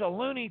heretic, he's a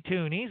Looney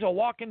Tune, he's a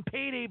walking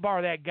payday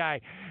bar, that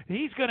guy.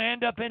 He's going to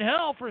end up in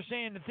hell for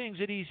saying the things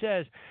that he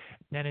says.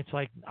 And it's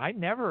like, I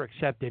never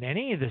accepted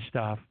any of the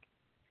stuff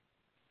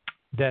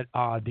that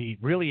the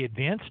really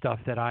advanced stuff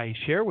that I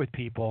share with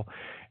people.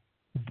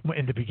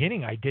 In the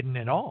beginning, I didn't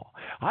at all.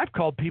 I've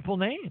called people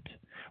names.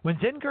 When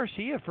Zen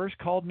Garcia first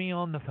called me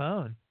on the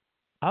phone,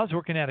 I was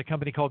working at a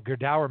company called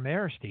Gerdauer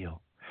Maristeel.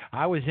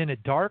 I was in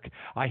it dark.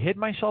 I hid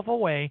myself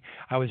away.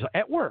 I was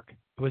at work.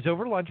 It was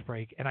over lunch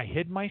break, and I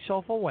hid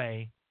myself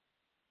away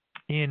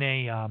in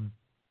a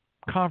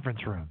conference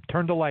room.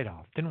 Turned the light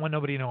off. Didn't want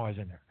nobody to know I was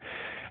in there.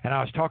 And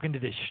I was talking to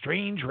this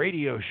strange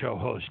radio show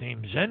host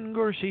named Zen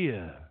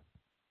Garcia.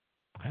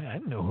 I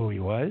didn't know who he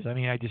was. I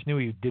mean, I just knew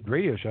he did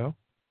radio show.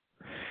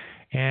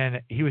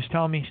 And he was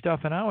telling me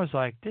stuff, and I was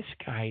like, this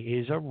guy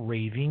is a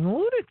raving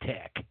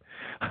lunatic.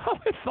 I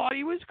thought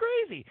he was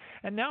crazy.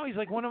 And now he's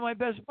like one of my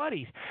best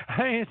buddies.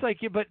 I mean, it's like,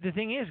 yeah, but the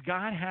thing is,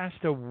 God has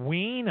to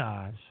wean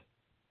us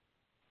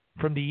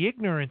from the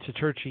ignorance of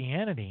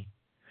churchianity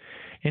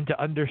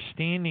into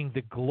understanding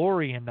the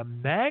glory and the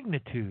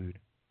magnitude.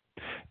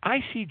 I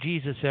see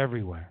Jesus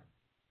everywhere.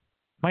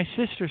 My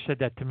sister said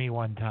that to me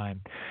one time.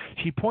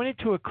 She pointed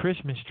to a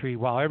Christmas tree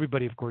while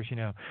everybody, of course,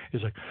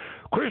 is like,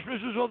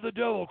 Christmas is of the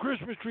devil,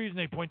 Christmas trees. And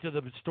they point to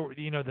the story,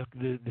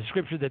 the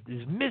scripture that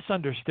is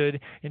misunderstood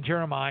in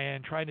Jeremiah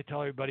and trying to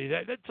tell everybody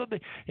that's something.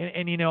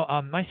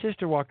 And my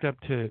sister walked up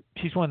to,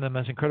 she's one of the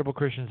most incredible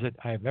Christians that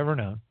I have ever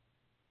known,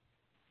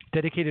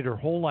 dedicated her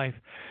whole life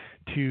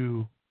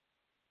to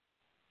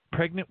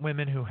pregnant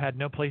women who had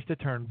no place to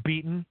turn,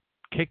 beaten,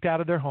 kicked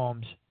out of their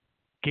homes.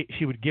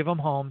 She would give them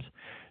homes,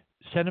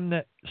 send them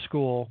to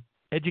school,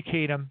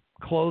 educate them,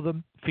 clothe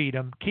them, feed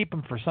them, keep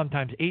them for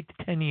sometimes 8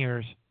 to 10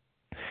 years,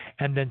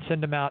 and then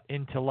send them out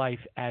into life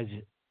as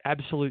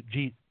absolute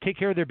Jesus. Take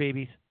care of their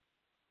babies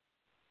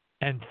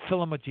and fill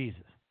them with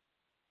Jesus.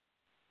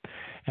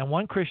 And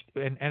one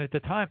Christian, and at the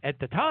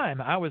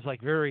time, I was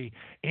like very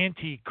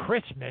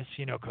anti-Christmas,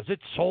 because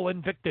it's Sol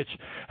Invictus,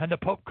 and the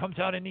Pope comes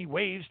out and he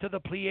waves to the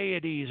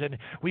Pleiades, and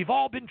we've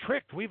all been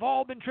tricked.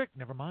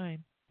 Never mind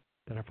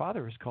that our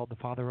Father is called the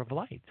Father of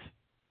Lights.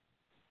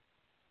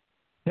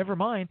 Never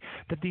mind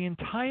that the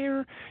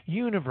entire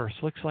universe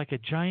looks like a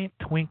giant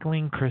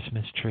twinkling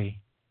Christmas tree.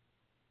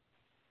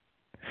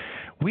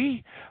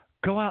 We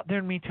go out there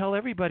and we tell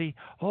everybody,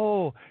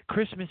 oh,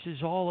 Christmas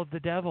is all of the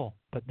devil.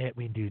 But yet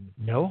we do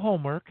no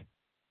homework.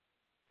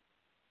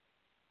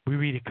 We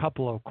read a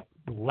couple of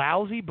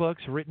lousy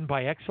books written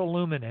by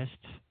ex-illuminists,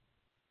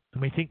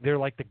 and we think they're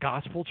like the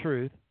gospel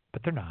truth,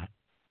 but they're not.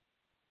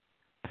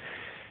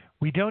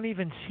 We don't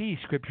even see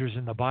scriptures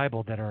in the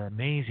Bible that are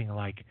amazing,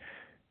 like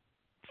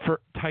for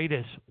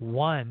Titus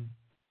 1,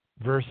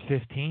 verse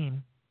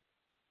 15.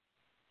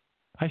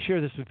 I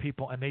share this with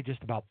people, and they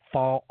just about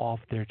fall off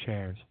their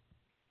chairs.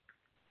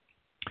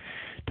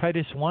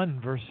 Titus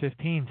 1, verse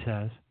 15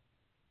 says,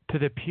 to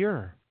the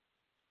pure,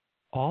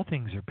 all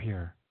things are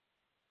pure.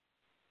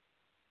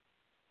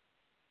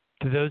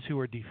 To those who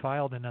are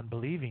defiled and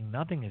unbelieving,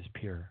 nothing is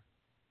pure.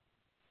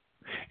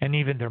 And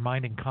even their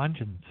mind and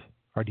conscience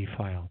are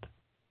defiled.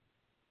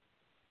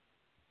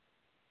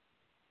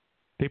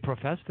 They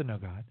profess to know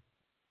God,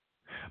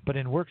 but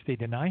in works they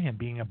deny him,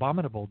 being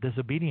abominable,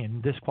 disobedient,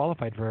 and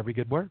disqualified for every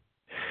good work.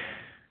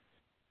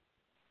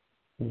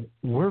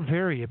 We're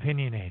very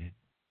opinionated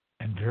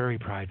and very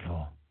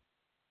prideful.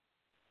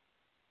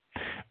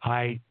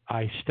 I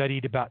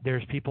studied about,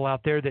 there's people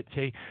out there that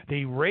say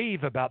they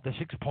rave about the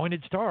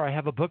six-pointed star. I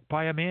have a book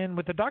by a man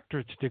with a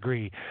doctorate's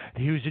degree.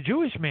 He was a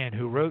Jewish man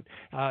who wrote,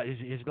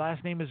 his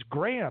last name is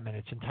Graham, and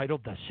it's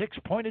entitled The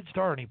Six-Pointed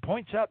Star. And he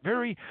points out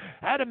very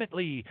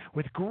adamantly,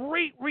 with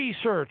great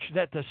research,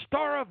 that the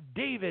Star of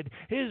David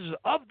is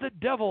of the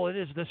devil. It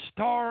is the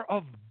Star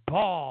of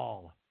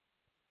Baal.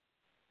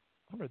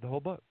 I read the whole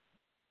book.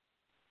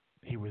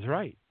 He was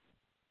right.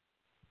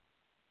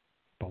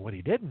 But what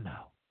he didn't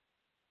know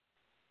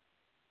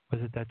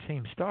was that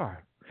same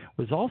star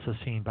was also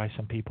seen by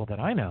some people that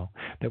I know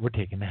that were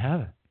taken to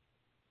heaven.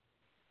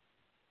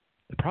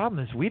 The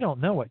problem is we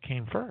don't know what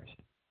came first.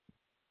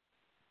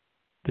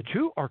 The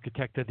true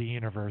architect of the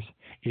universe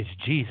is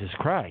Jesus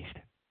Christ.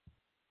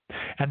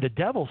 And the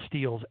devil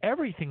steals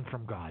everything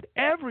from God,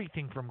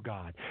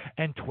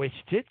 and twists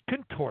it,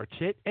 contorts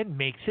it, and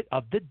makes it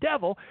of the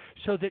devil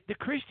so that the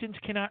Christians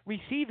cannot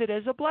receive it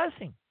as a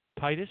blessing.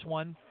 Titus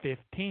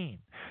 1:15.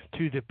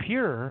 To the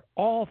pure,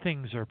 all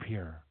things are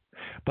pure.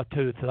 But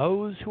to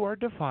those who are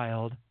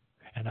defiled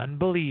and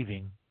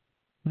unbelieving,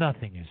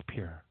 nothing is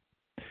pure.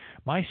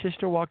 My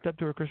sister walked up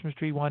to her Christmas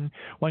tree one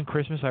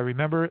Christmas. I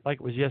remember it like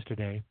it was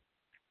yesterday.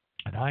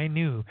 And I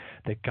knew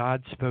that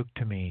God spoke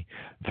to me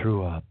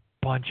through a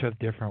bunch of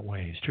different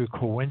ways, through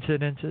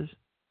coincidences,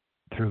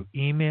 through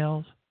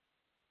emails,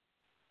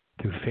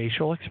 through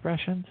facial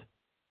expressions,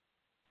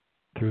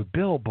 through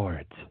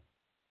billboards,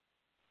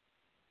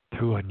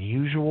 through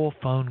unusual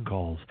phone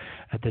calls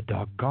at the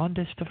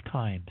doggonedest of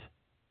times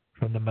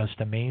from the most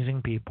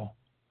amazing people.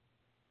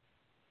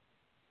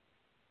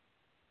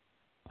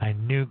 I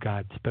knew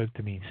God spoke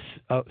to me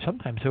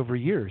sometimes over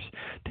years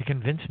to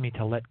convince me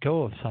to let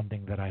go of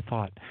something that I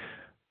thought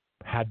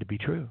had to be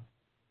true,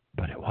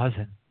 but it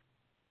wasn't.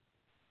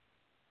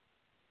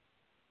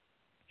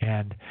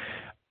 And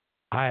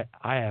I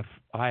have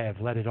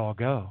let it all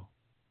go.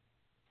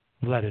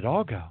 Let it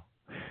all go.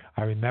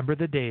 I remember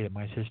the day that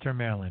my sister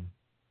Marilyn,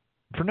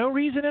 for no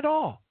reason at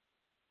all,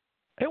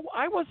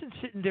 I wasn't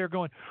sitting there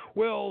going,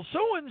 well,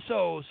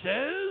 so-and-so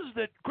says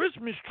that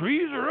Christmas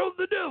trees are of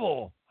the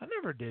devil. I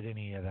never did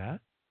any of that.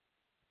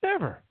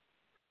 Never.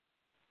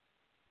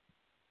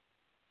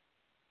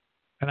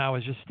 And I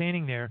was just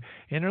standing there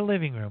in her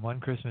living room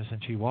one Christmas,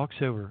 and she walks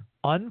over,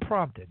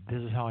 unprompted.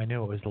 This is how I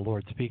knew it was the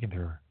Lord speaking to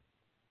her.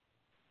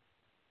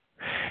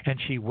 And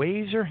she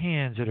waves her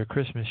hands at her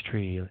Christmas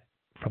tree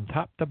from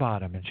top to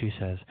bottom, and she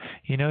says,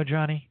 you know,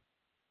 Johnny,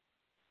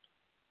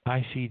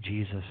 I see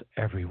Jesus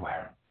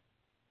everywhere.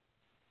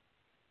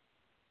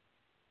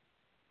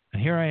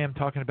 And here I am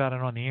talking about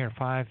it on the air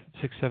 5,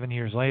 6, 7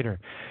 years later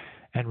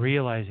and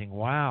realizing,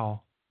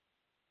 wow,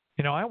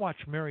 you know, I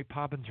watched Mary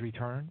Poppins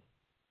Return.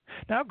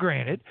 Now,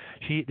 granted,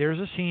 there's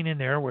a scene in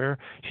there where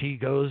she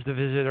goes to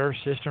visit her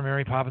sister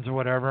Mary Poppins or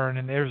whatever,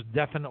 and there's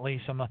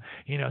definitely some,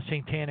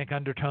 satanic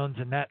undertones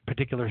in that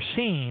particular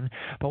scene.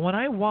 But when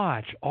I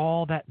watch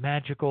all that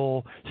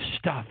magical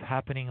stuff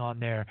happening on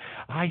there,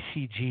 I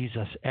see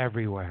Jesus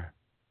everywhere.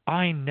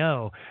 I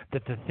know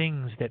that the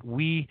things that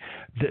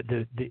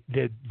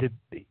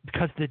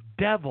because the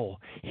devil,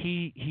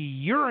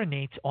 he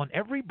urinates on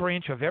every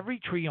branch of every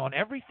tree, on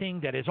everything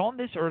that is on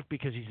this earth,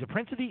 because he's the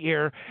prince of the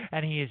air,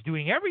 and he is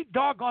doing every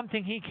doggone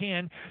thing he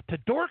can to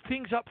dork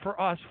things up for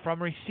us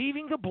from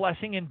receiving the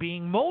blessing and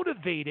being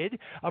motivated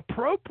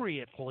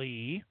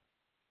appropriately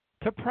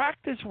to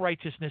practice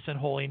righteousness and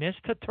holiness,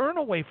 to turn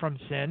away from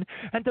sin,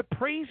 and to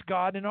praise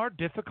God in our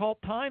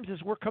difficult times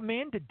as we're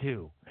commanded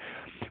to.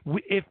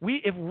 If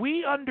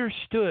we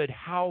understood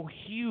how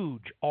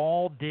huge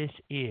all this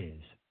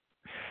is,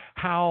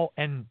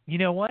 and you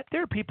know what?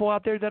 There are people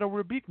out there that'll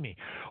rebuke me.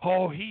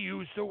 Oh, he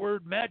used the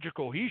word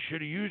magical. He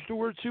should have used the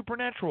word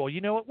supernatural. You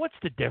know what? What's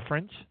the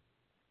difference?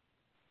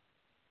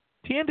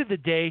 At the end of the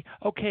day,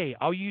 okay,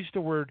 I'll use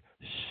the word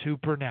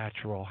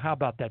supernatural. How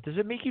about that? Does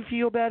it make you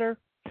feel better?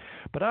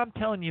 But I'm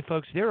telling you,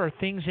 folks, there are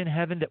things in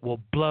heaven that will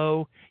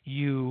blow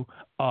you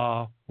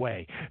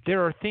away.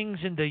 There are things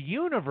in the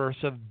universe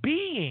of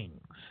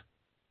beings,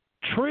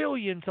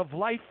 trillions of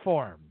life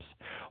forms,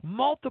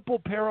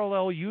 multiple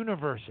parallel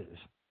universes,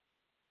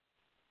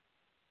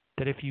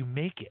 that if you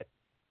make it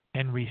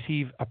and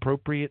receive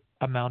appropriate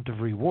amount of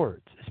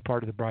rewards as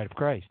part of the bride of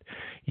Christ,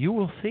 you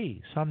will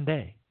see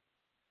someday.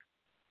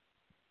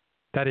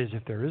 That is,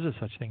 if there is a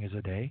such thing as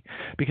a day,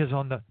 because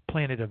on the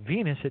planet of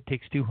Venus, it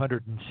takes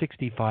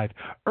 265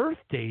 Earth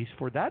days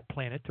for that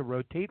planet to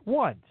rotate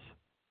once.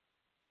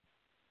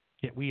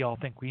 Yet we all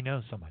think we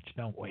know so much,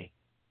 don't we?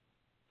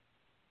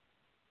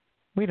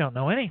 We don't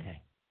know anything.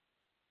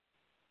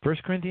 1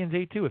 Corinthians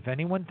 8:2, if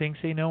anyone thinks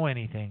they know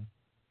anything,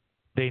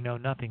 they know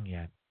nothing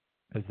yet,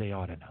 as they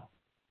ought to know.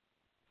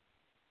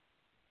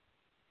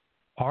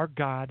 Our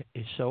God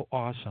is so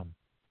awesome.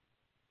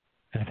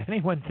 And if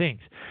anyone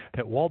thinks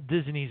that Walt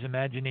Disney's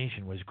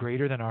imagination was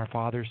greater than our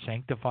Father's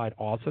sanctified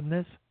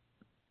awesomeness,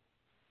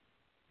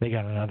 they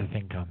got another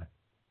thing coming.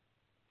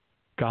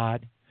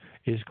 God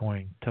is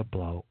going to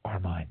blow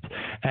our minds.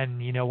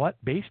 And you know what?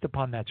 Based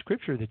upon that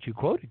scripture that you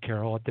quoted,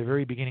 Carol, at the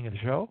very beginning of the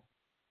show,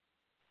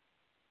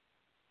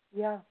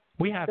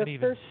 we haven't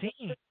even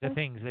seen the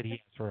things that he has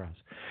for us.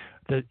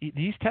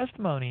 These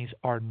testimonies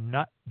are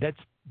not,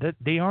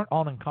 they aren't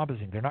all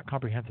encompassing. They're not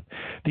comprehensive.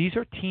 These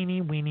are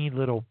teeny weeny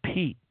little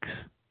peeks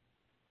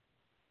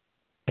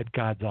at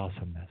God's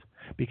awesomeness,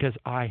 because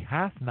I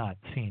have not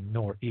seen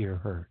nor ear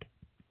heard.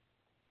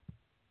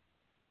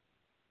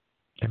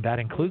 And that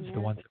includes Amen.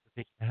 the ones that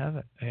we're taking to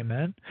heaven.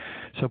 Amen.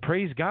 So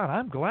praise God.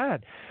 I'm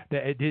glad.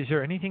 Is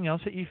there anything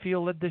else that you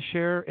feel led to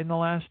share in the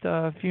last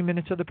few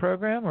minutes of the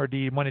program, or do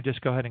you want to just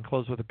go ahead and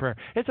close with a prayer?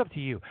 It's up to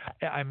you.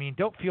 I mean,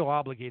 don't feel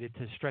obligated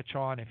to stretch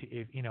on.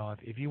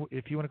 If you want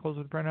to close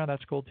with a prayer now,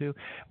 that's cool too.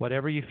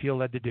 Whatever you feel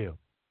led to do.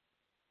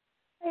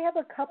 I have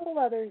a couple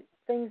other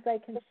things I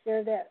can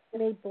share that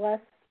may bless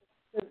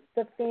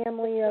the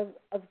family of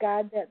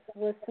God that's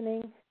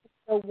listening.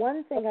 So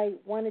one thing I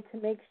wanted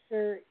to make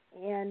sure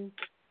and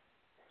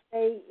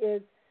say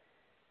is,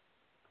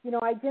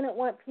 I didn't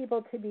want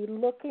people to be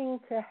looking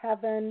to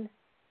heaven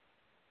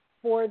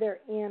for their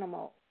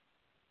animals.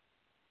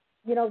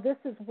 This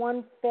is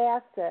one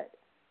facet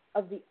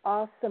of the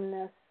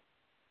awesomeness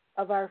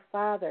of our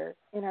Father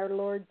in our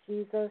Lord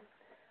Jesus.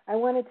 I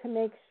wanted to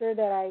make sure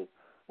that I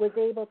was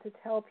able to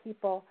tell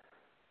people,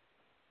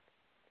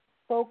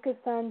 focus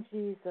on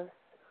Jesus.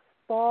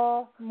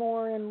 Fall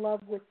more in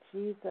love with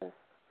Jesus.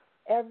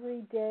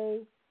 Every day,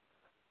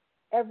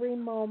 every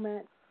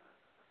moment,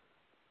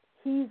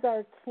 He's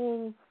our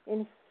King,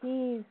 and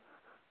He's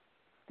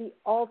the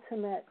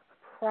ultimate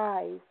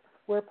prize,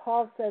 where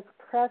Paul says,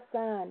 press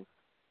on,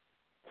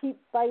 keep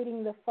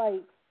fighting the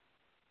fight.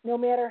 No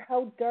matter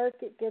how dark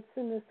it gets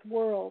in this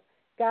world,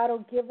 God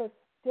will give us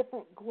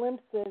different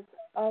glimpses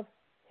of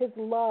His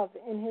love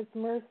and His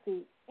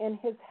mercy and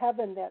His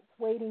heaven that's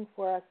waiting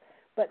for us,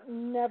 but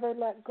never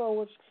let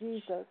go of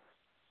Jesus.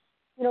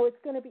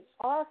 It's going to be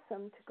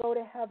awesome to go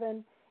to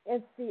heaven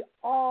and see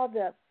all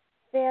the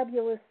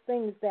fabulous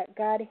things that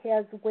God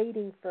has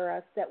waiting for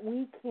us that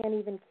we can't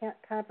even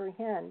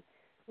comprehend,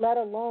 let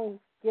alone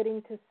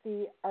getting to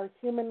see our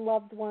human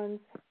loved ones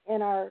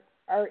and our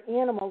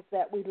animals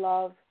that we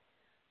love.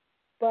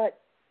 But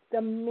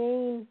the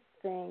main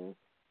thing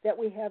that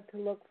we have to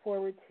look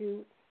forward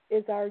to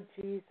is our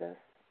Jesus,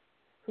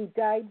 who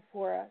died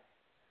for us,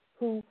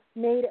 who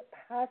made it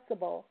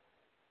possible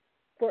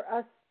for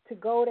us to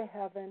go to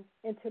heaven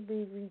and to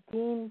be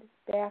redeemed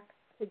back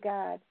to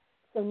God.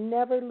 So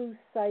never lose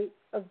sight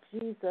of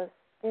Jesus.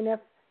 And if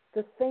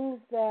the things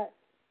that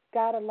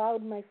God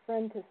allowed my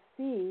friend to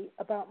see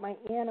about my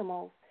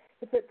animals,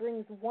 if it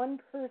brings one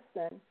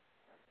person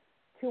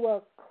to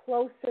a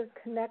closer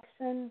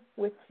connection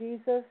with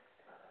Jesus,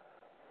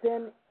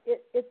 then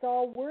it's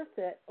all worth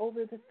it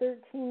over the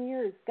 13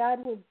 years.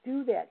 God will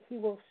do that. He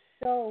will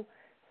show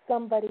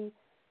somebody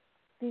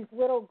these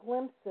little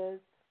glimpses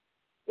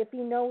if He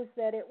knows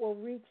that it will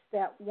reach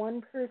that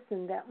one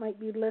person that might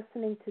be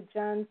listening to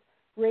John's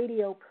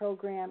radio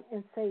program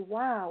and say,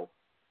 wow,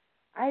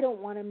 I don't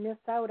want to miss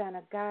out on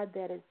a God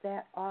that is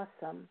that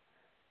awesome.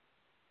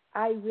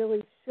 I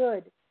really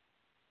should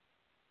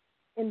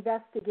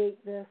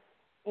investigate this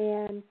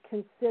and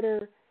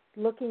consider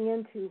looking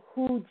into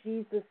who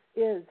Jesus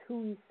is,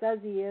 who He says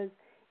He is,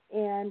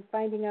 and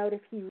finding out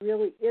if He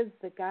really is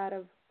the God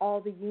of all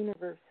the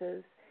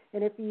universes.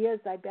 And if He is,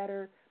 I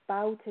better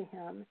bow to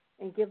Him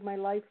and give my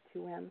life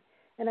to Him.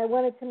 And I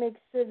wanted to make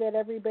sure that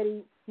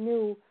everybody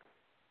knew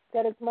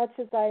that as much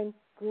as I'm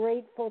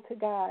grateful to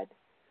God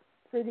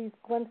for these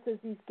glimpses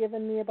He's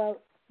given me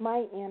about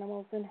my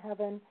animals in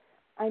heaven,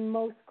 I'm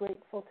most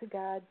grateful to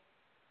God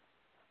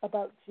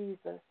about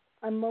Jesus.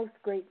 I'm most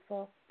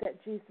grateful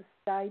that Jesus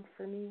died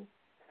for me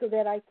so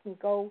that I can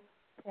go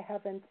to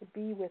heaven to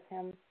be with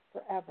Him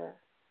forever.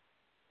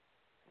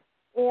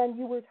 And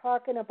you were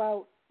talking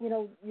about,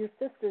 your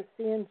sister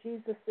seeing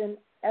Jesus in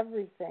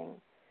everything.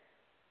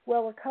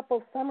 Well, a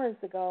couple summers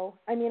ago,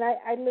 I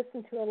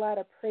listen to a lot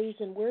of praise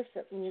and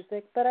worship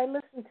music, but I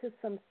listen to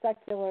some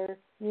secular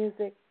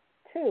music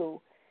too.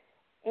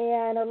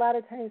 And a lot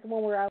of times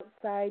when we're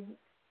outside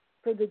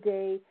for the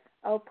day,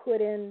 I'll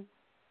put in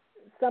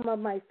some of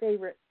my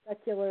favorite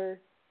secular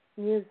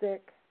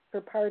music for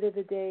part of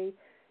the day,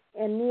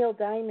 and Neil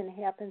Diamond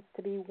happens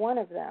to be one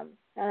of them.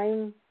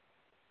 I'm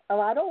a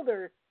lot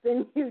older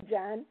than you,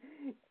 John,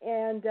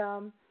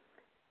 and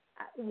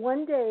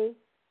one day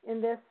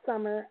in this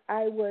summer,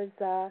 I was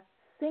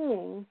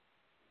singing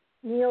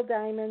Neil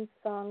Diamond's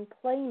song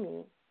 "Play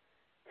Me"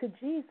 to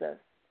Jesus,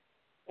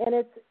 and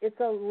it's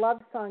a love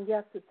song.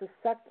 Yes, it's a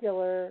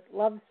secular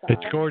love song.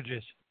 It's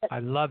gorgeous. I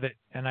love it,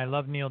 and I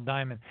love Neil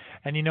Diamond.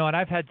 And you know what?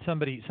 I've had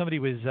somebody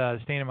was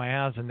staying in my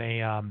house, and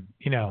they, I'm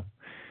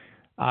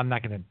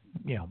not going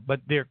to, but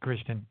they're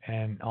Christian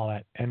and all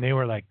that. And they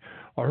were like,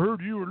 I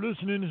heard you were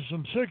listening to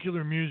some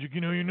secular music.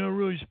 You're not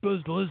really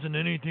supposed to listen to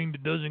anything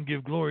that doesn't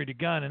give glory to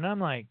God. And I'm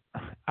like,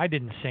 I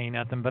didn't say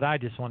nothing, but I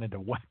just wanted to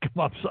whack them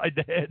upside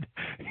the head.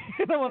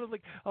 I was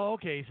like, oh,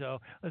 okay, so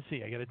let's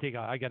see. I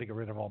got to get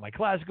rid of all my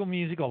classical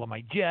music, all of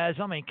my jazz.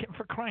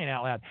 For crying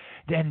out loud.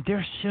 Then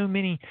there's so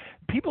many,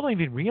 people don't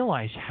even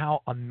realize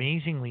how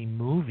amazingly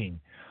moving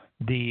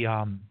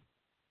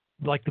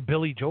like the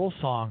Billy Joel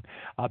song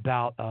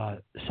about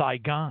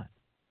Saigon.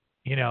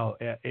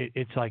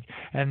 It's like,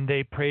 and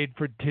they prayed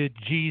to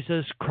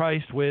Jesus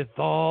Christ with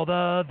all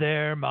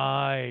their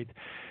might.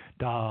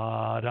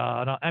 Da,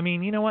 da, da.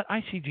 You know what?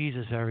 I see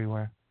Jesus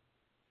everywhere.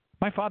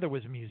 My father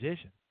was a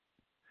musician.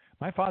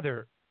 My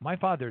father my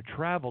father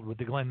traveled with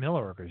the Glenn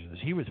Miller Orchestras.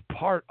 He was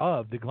part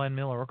of the Glenn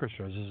Miller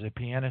Orchestras as a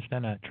pianist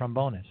and a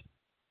trombonist.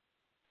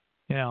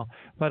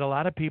 But a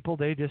lot of people,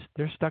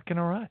 they're stuck in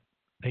a rut.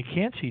 They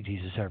can't see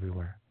Jesus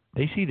everywhere.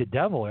 They see the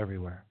devil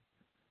everywhere.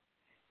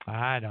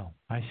 I don't.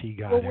 I see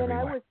God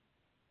everywhere.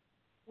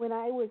 When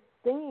I was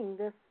singing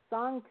this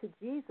song to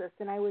Jesus,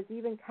 and I was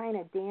even kind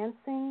of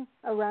dancing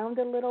around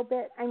a little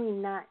bit. I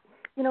mean, not,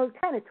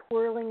 kind of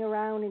twirling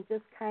around and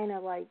just kind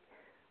of like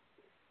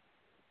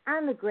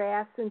on the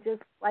grass and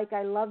just like,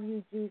 I love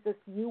you, Jesus.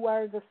 You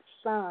are the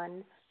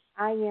sun.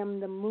 I am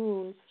the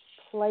moon.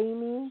 Play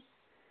me.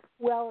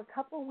 Well, a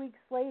couple weeks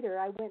later,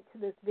 I went to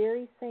this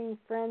very same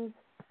friend's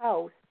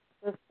house,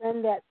 the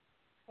friend that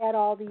had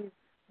all these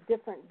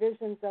different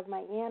visions of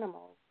my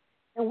animals.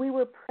 And we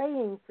were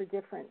praying for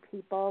different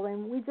people,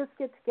 and we just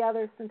get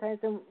together sometimes,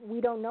 and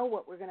we don't know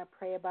what we're going to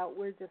pray about.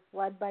 We're just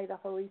led by the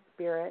Holy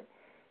Spirit.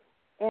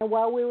 And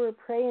while we were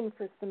praying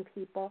for some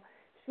people,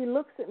 she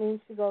looks at me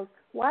and she goes,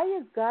 "Why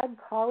is God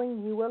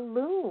calling you a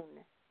loon?"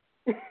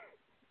 And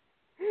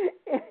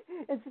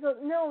she goes,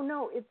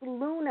 No, it's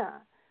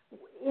Luna.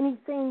 And he's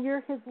saying,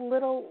 "You're his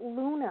little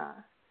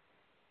Luna."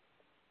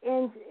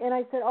 And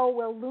I said, "Oh,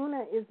 well,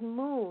 Luna is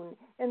moon."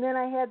 And then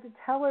I had to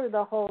tell her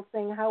the whole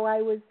thing, how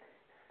I was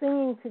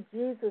singing to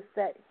Jesus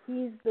that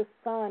he's the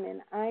sun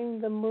and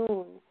I'm the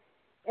moon.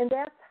 And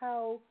that's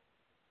how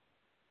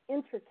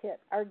intricate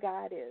our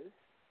God is,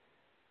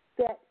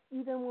 that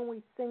even when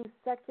we sing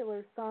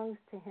secular songs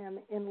to him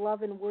in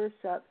love and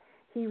worship,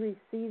 he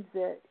receives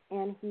it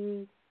and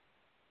he's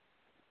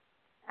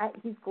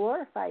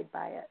glorified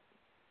by it.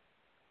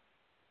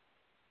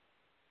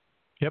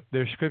 Yep,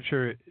 there's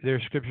scriptures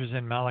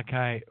in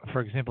Malachi,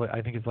 for example.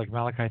 I think it's like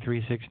Malachi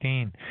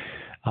 3:16.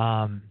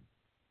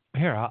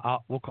 Here,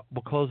 we'll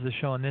close the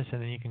show on this,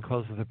 and then you can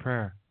close with a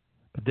prayer.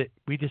 But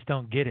we just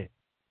don't get it.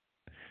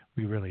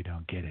 We really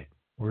don't get it.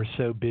 We're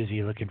so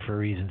busy looking for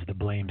reasons to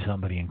blame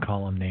somebody and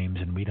call them names,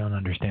 and we don't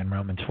understand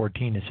Romans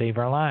 14 to save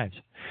our lives.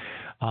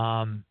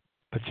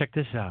 But check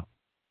this out.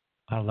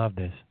 I love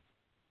this.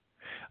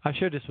 I've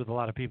shared this with a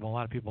lot of people. A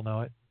lot of people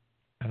know it,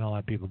 and a lot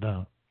of people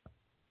don't.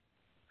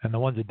 And the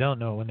ones that don't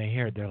know it, when they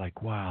hear it, they're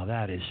like, "Wow,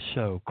 that is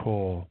so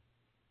cool."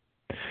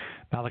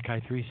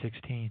 Malachi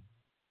 3:16.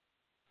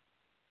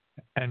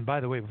 And by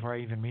the way, before I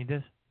even read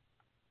this,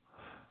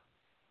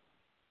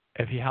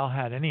 if you all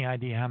had any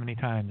idea how many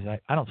times,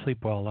 I don't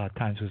sleep well a lot of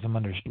times because I'm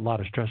under a lot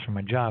of stress from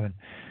my job, and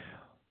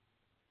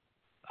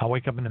I'll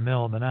wake up in the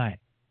middle of the night,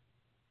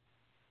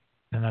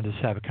 and I'll just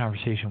have a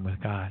conversation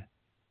with God.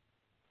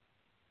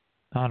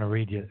 I want to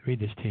read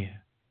this to you.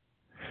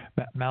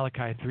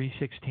 Malachi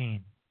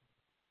 3:16.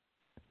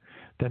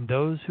 Then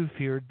those who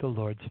feared the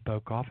Lord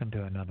spoke often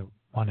to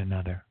one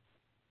another.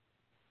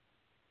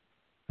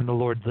 And the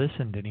Lord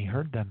listened and he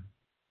heard them.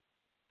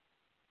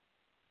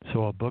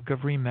 So a book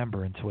of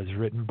remembrance was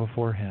written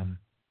before him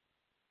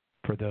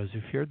for those who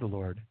feared the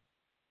Lord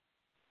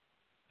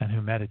and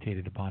who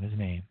meditated upon his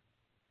name.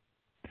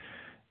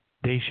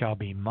 They shall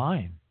be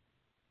mine,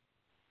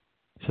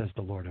 says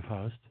the Lord of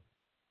hosts.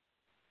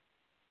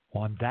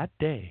 On that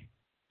day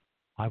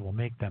I will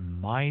make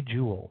them my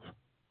jewels,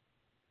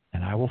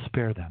 and I will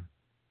spare them,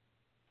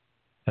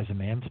 as a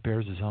man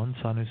spares his own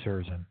son who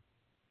serves him.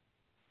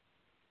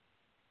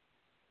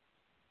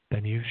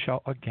 Then you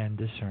shall again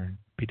discern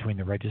between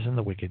the righteous and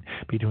the wicked,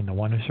 between the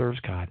one who serves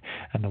God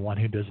and the one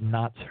who does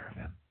not serve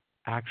him.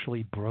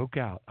 Actually broke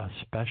out a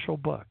special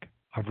book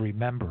of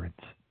remembrance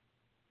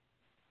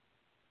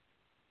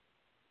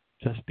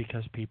just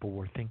because people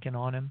were thinking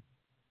on him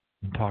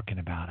and talking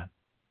about him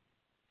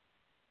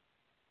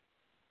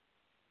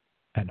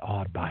and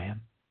awed by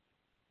him.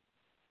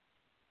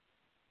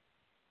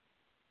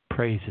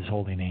 Praise his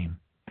holy name.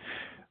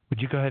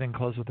 Would you go ahead and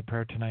close with a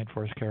prayer tonight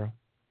for us, Carol?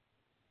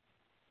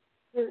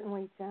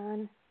 Certainly,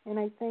 John. And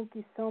I thank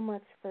you so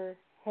much for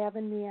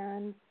having me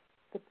on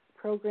the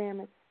program.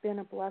 It's been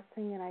a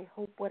blessing, and I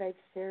hope what I've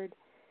shared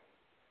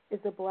is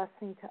a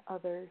blessing to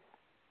others.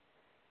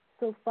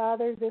 So,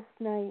 Father, this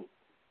night,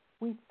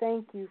 we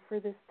thank you for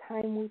this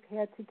time we've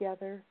had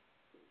together.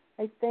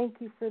 I thank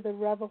you for the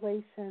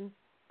revelation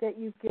that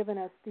you've given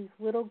us, these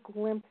little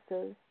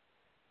glimpses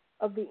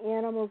of the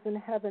animals in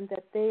heaven,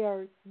 that they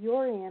are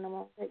your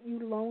animals that you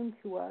loan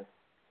to us.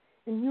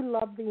 And you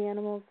love the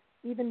animals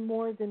even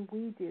more than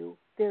we do.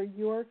 They're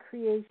your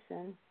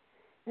creation.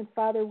 And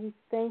Father, we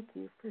thank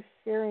you for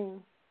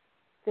sharing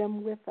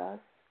them with us.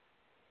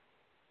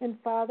 And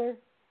Father,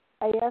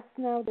 I ask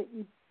now that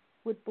you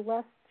would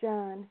bless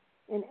John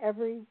in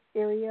every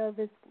area of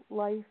his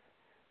life,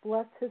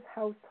 bless his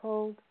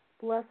household,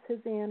 bless his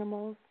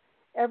animals,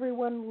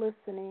 everyone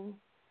listening.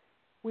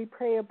 We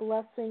pray a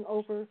blessing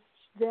over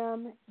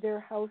them, their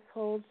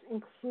households,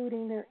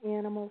 including their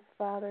animals,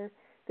 Father,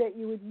 that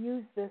you would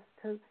use this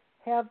to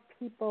have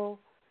people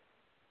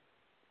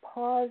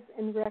pause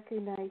and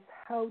recognize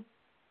how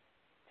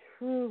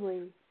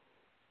truly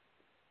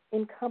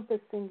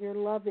encompassing your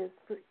love is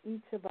for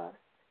each of us.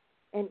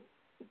 And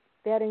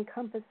that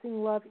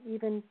encompassing love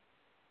even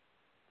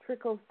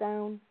trickles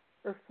down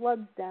or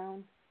floods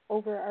down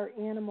over our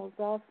animals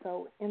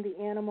also, and the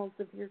animals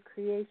of your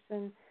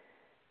creation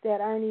that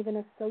aren't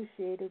even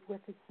associated with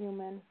a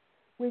human.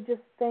 We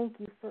just thank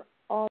you for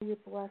all your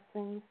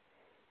blessings.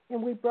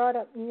 And we brought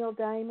up Neil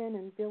Diamond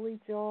and Billy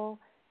Joel,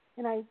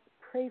 and I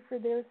pray for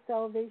their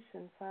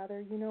salvation,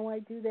 Father. You know, I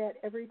do that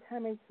every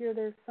time I hear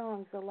their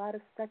songs, a lot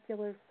of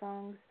secular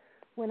songs.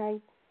 When I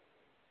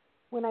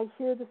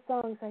hear the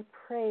songs, I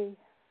pray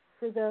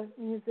for the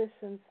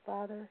musicians,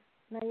 Father.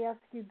 And I ask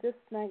you this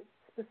night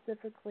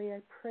specifically,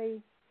 I pray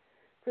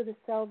for the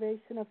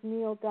salvation of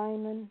Neil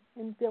Diamond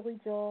and Billy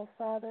Joel,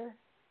 Father.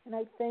 And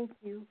I thank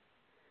you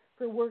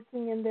for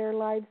working in their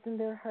lives and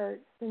their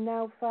hearts. And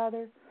now,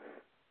 Father,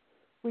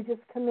 we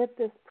just commit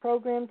this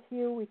program to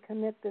you. We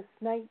commit this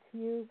night to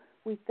you.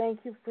 We thank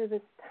you for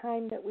this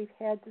time that we've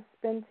had to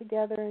spend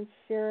together and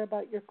share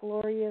about your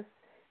glorious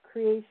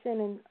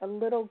creation and a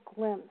little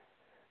glimpse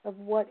of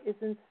what is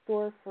in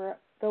store for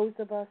those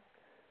of us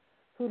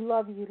who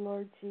love you,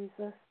 Lord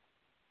Jesus.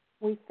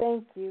 We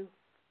thank you.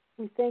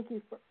 We thank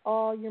you for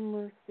all your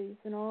mercies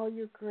and all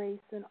your grace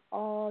and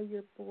all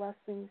your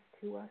blessings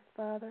to us,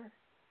 Father.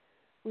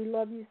 We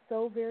love you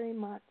so very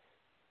much.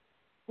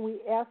 We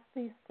ask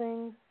these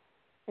things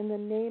in the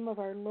name of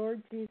our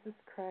Lord Jesus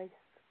Christ.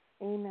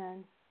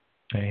 Amen.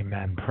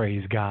 Amen.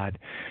 Praise God.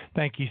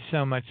 Thank you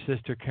so much,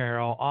 Sister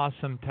Carol.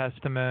 Awesome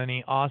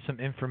testimony, awesome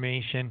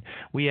information.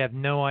 We have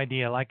no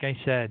idea. Like I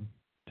said,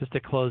 just a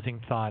closing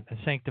thought, a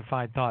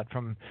sanctified thought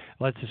from,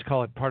 let's just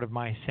call it part of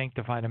my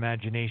sanctified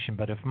imagination.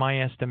 But if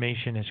my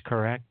estimation is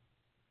correct,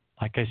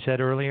 like I said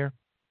earlier,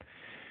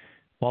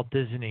 Walt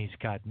Disney's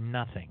got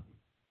nothing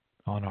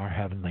on our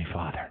Heavenly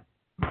Father.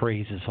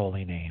 Praise His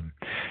holy name.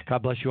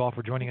 God bless you all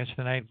for joining us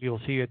tonight. We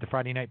will see you at the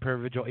Friday night prayer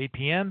vigil, 8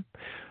 p.m.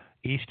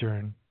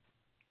 Eastern,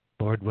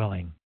 Lord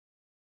willing.